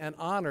glory and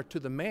honor to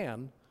the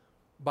man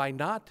by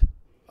not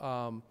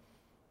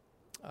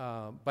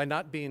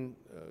being,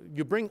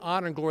 you bring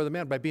honor and glory to the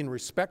man by being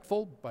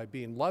respectful, by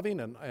being loving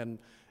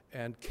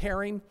and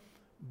caring,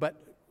 but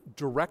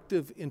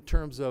directive in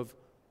terms of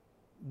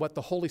what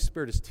the Holy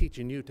Spirit is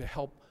teaching you to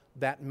help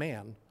that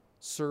man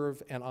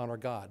serve and honor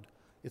God.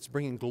 It's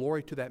bringing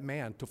glory to that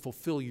man to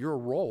fulfill your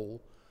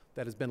role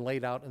that has been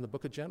laid out in the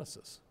book of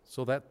Genesis.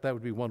 So that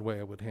would be one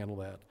way I would handle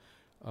that.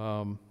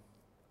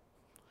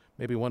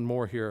 Maybe one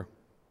more here.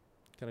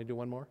 Can I do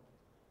one more?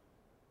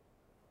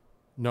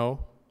 No?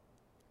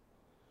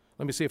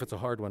 Let me see if it's a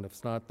hard one. If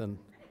it's not, then...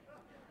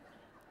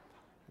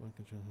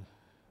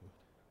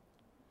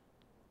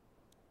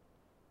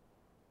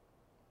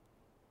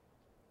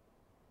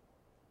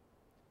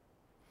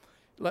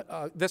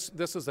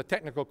 This is a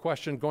technical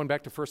question going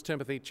back to 1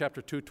 Timothy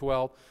chapter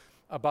 2:12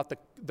 about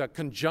the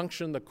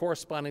conjunction, the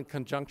corresponding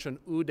conjunction,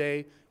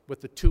 oude,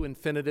 with the two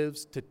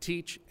infinitives, to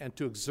teach and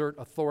to exert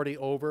authority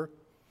over.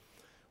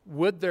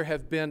 Would there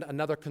have been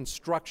another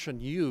construction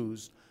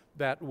used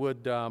that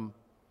would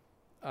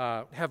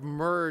have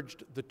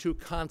merged the two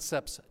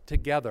concepts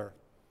together?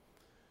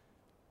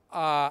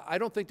 I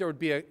don't think there would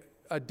be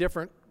a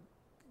different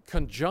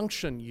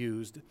conjunction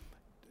used.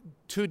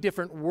 Two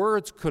different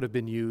words could have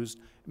been used,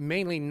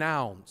 mainly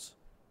nouns.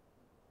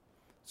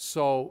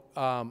 So,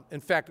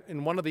 in fact,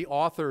 in one of the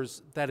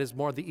authors that is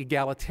more the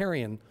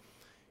egalitarian,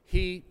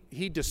 he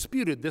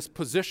disputed this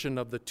position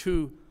of the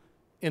two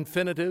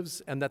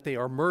infinitives and that they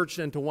are merged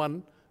into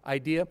one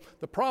idea.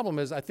 The problem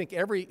is, I think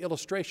every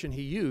illustration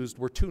he used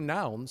were two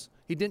nouns.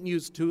 He didn't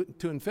use two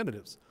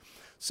infinitives.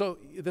 So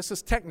this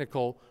is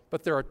technical,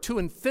 but there are two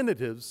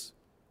infinitives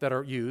that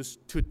are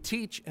used to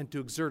teach and to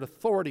exert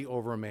authority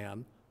over a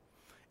man.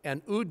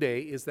 And oude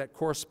is that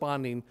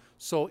corresponding.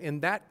 So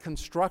in that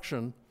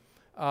construction,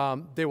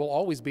 there will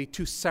always be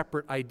two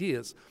separate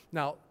ideas.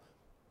 Now,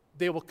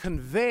 they will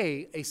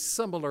convey a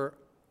similar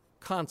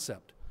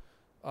concept.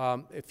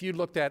 If you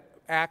looked at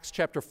Acts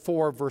chapter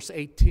 4, verse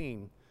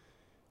 18,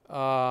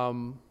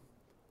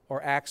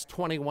 or Acts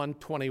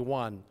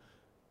 21:21,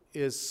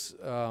 is,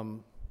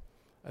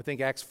 I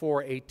think Acts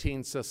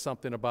 4:18 says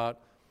something about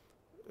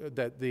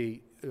that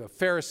the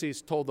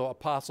Pharisees told the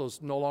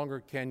apostles, no longer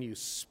can you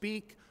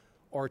speak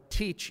or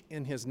teach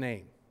in his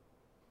name.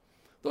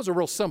 Those are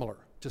real similar,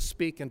 to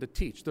speak and to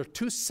teach. They're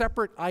two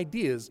separate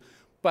ideas,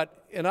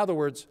 but in other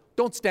words,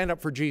 don't stand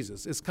up for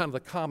Jesus is kind of the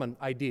common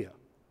idea.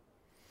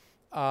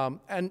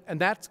 And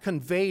that's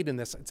conveyed in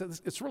this.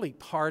 It's really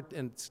hard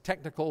and it's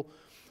technical.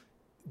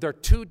 There are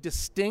two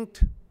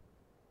distinct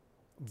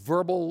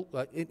verbal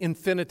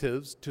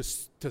infinitives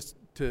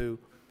to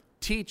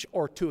teach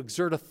or to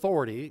exert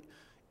authority,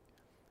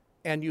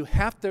 and you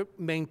have to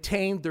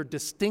maintain their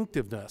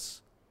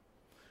distinctiveness.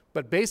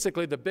 But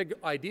basically, the big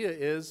idea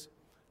is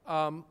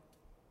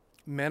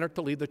men are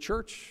to lead the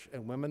church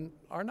and women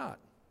are not.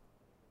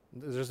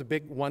 There's a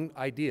big one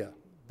idea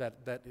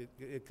that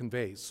it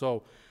conveys.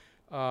 So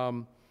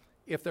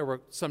if there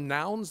were some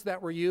nouns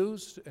that were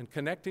used and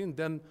connecting,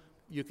 then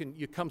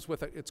it comes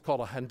with it's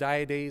called a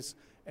hendiades,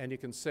 and you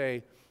can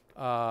say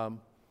Mark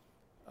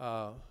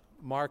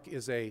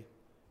is a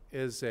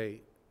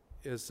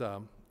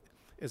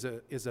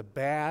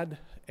bad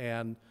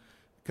and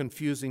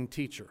confusing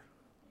teacher.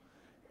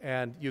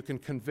 And you can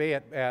convey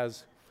it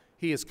as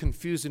he is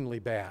confusingly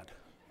bad,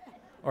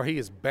 or he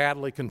is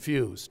badly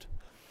confused.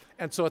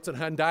 And so it's a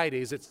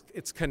hendiades,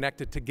 it's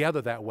connected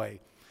together that way.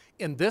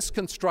 In this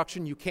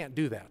construction, you can't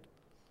do that.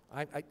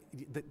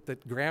 The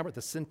grammar,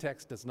 the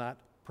syntax does not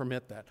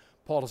permit that.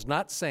 Paul is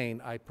not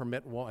saying I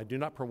do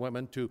not permit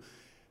women to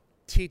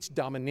teach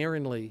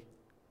domineeringly.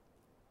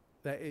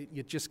 That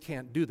you just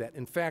can't do that.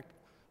 In fact,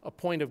 a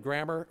point of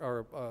grammar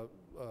or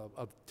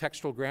of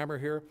textual grammar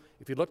here,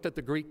 if you looked at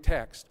the Greek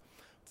text,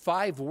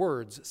 5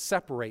 words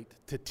separate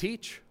to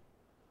teach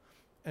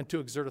and to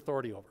exert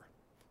authority over.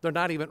 They're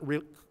not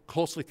even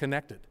closely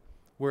connected,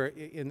 where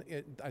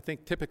I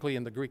think typically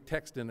in the Greek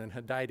text and in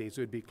hendiades it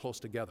would be close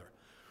together.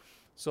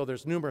 So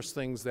there's numerous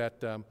things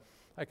that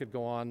I could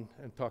go on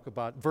and talk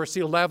about. Verse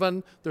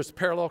 11, there's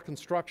parallel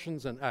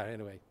constructions, and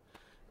anyway,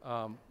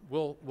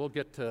 we'll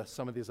get to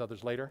some of these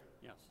others later.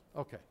 Yes.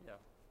 Okay. Yeah.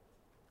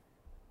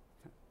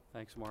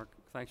 Thanks, Mark.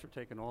 Thanks for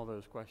taking all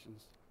those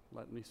questions,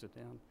 letting me sit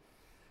down.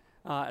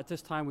 At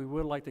this time, we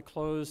would like to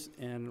close,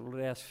 and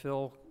would ask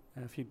Phil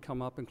if he'd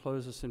come up and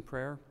close us in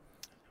prayer.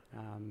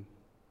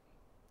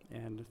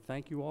 And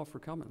thank you all for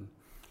coming.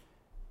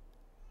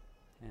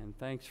 And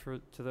thanks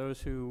to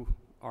those who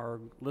are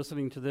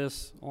listening to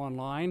this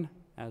online,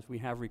 as we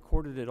have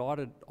recorded it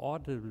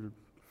audited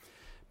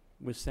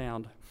with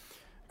sound,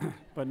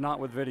 but not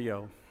with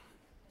video.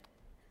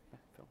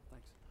 Phil,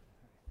 thanks.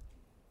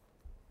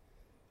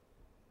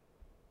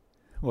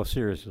 Well,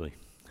 seriously,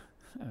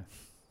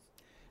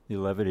 the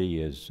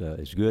levity is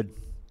good,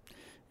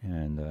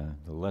 and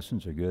the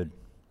lessons are good,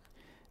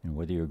 and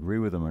whether you agree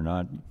with them or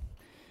not,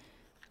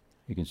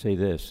 you can say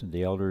this: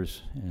 the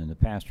elders and the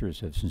pastors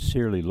have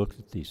sincerely looked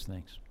at these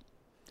things.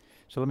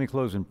 So let me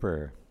close in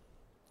prayer.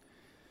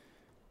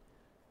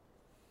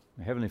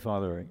 Heavenly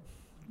Father,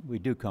 we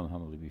do come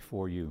humbly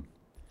before you.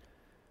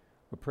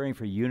 We're praying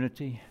for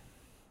unity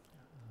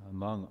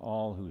among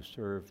all who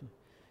serve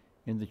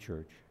in the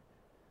church.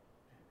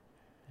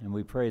 And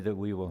we pray that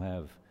we will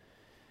have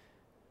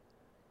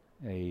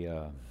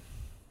a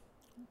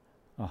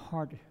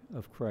heart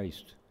of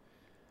Christ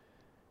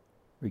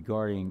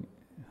regarding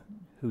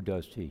who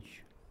does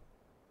teach.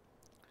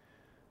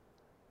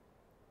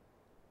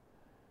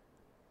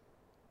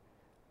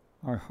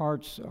 Our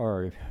hearts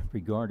are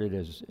regarded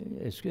as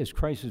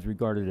Christ is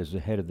regarded as the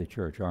head of the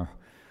church. Our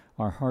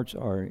hearts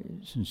are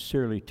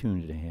sincerely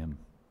tuned to him.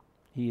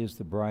 He is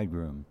the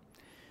bridegroom,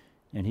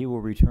 and he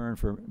will return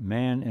for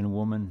man and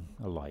woman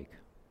alike,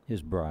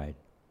 his bride.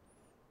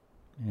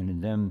 And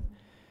in them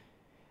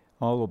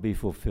all will be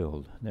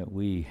fulfilled, that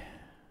we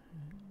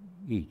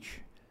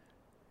each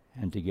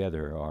and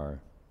together are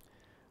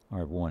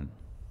one.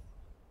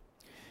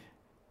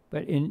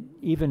 But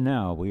even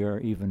now, we are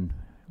even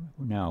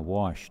now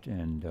washed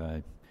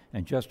and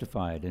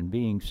justified and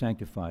being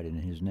sanctified in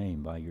his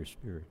name by your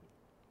Spirit.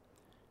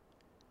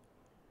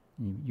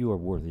 You are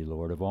worthy,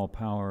 Lord, of all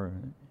power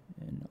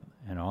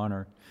and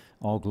honor.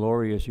 All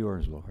glory is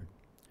yours, Lord.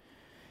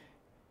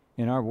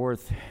 And our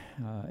worth,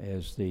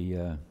 as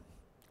the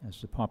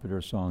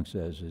popular song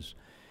says,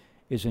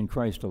 is in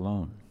Christ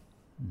alone,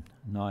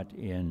 not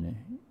in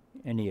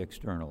any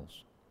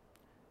externals.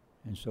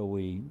 And so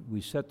we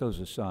set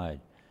those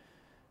aside,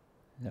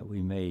 that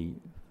we may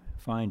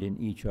find in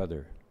each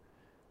other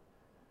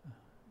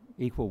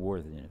equal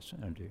worthiness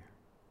under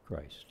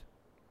Christ.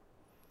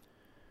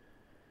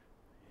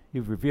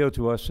 You've revealed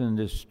to us in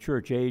this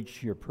church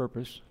age your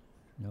purpose,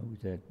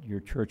 that your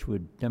church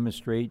would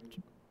demonstrate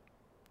to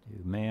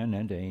man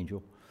and to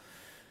angel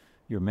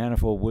your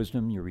manifold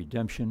wisdom, your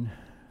redemption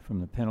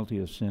from the penalty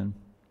of sin.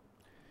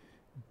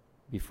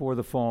 Before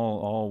the fall,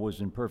 all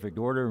was in perfect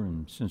order,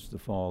 and since the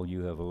fall,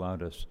 you have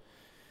allowed us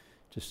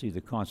to see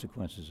the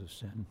consequences of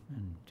sin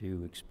and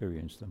to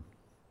experience them.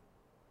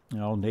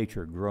 And all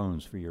nature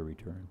groans for your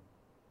return.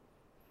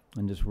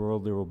 In this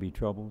world, there will be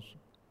troubles,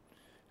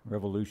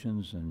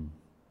 revolutions, and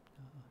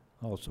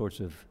all sorts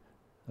of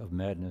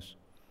madness.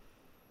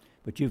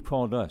 But you've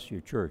called us,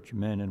 your church,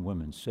 men and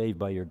women, saved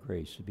by your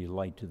grace, to be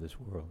light to this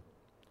world,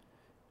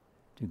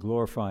 to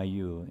glorify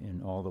you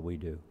in all that we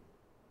do.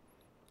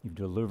 You've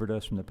delivered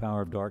us from the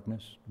power of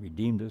darkness,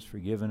 redeemed us,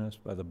 forgiven us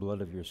by the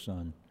blood of your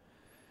Son.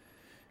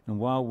 And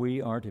while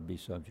we are to be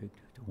subject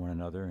to one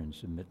another and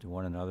submit to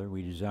one another,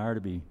 we desire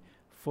to be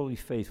fully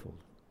faithful.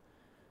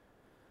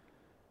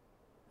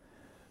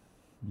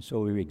 And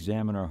so we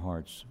examine our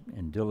hearts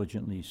and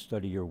diligently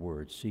study your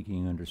words,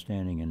 seeking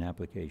understanding and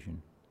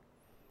application.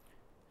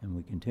 And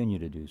we continue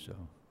to do so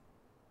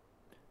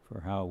for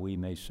how we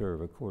may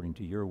serve according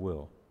to your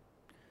will,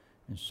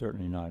 and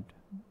certainly not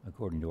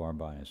according to our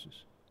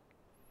biases.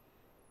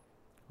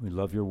 We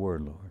love your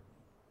word, Lord.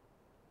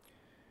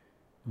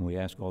 And we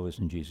ask all this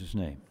in Jesus'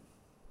 name.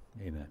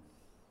 Amen.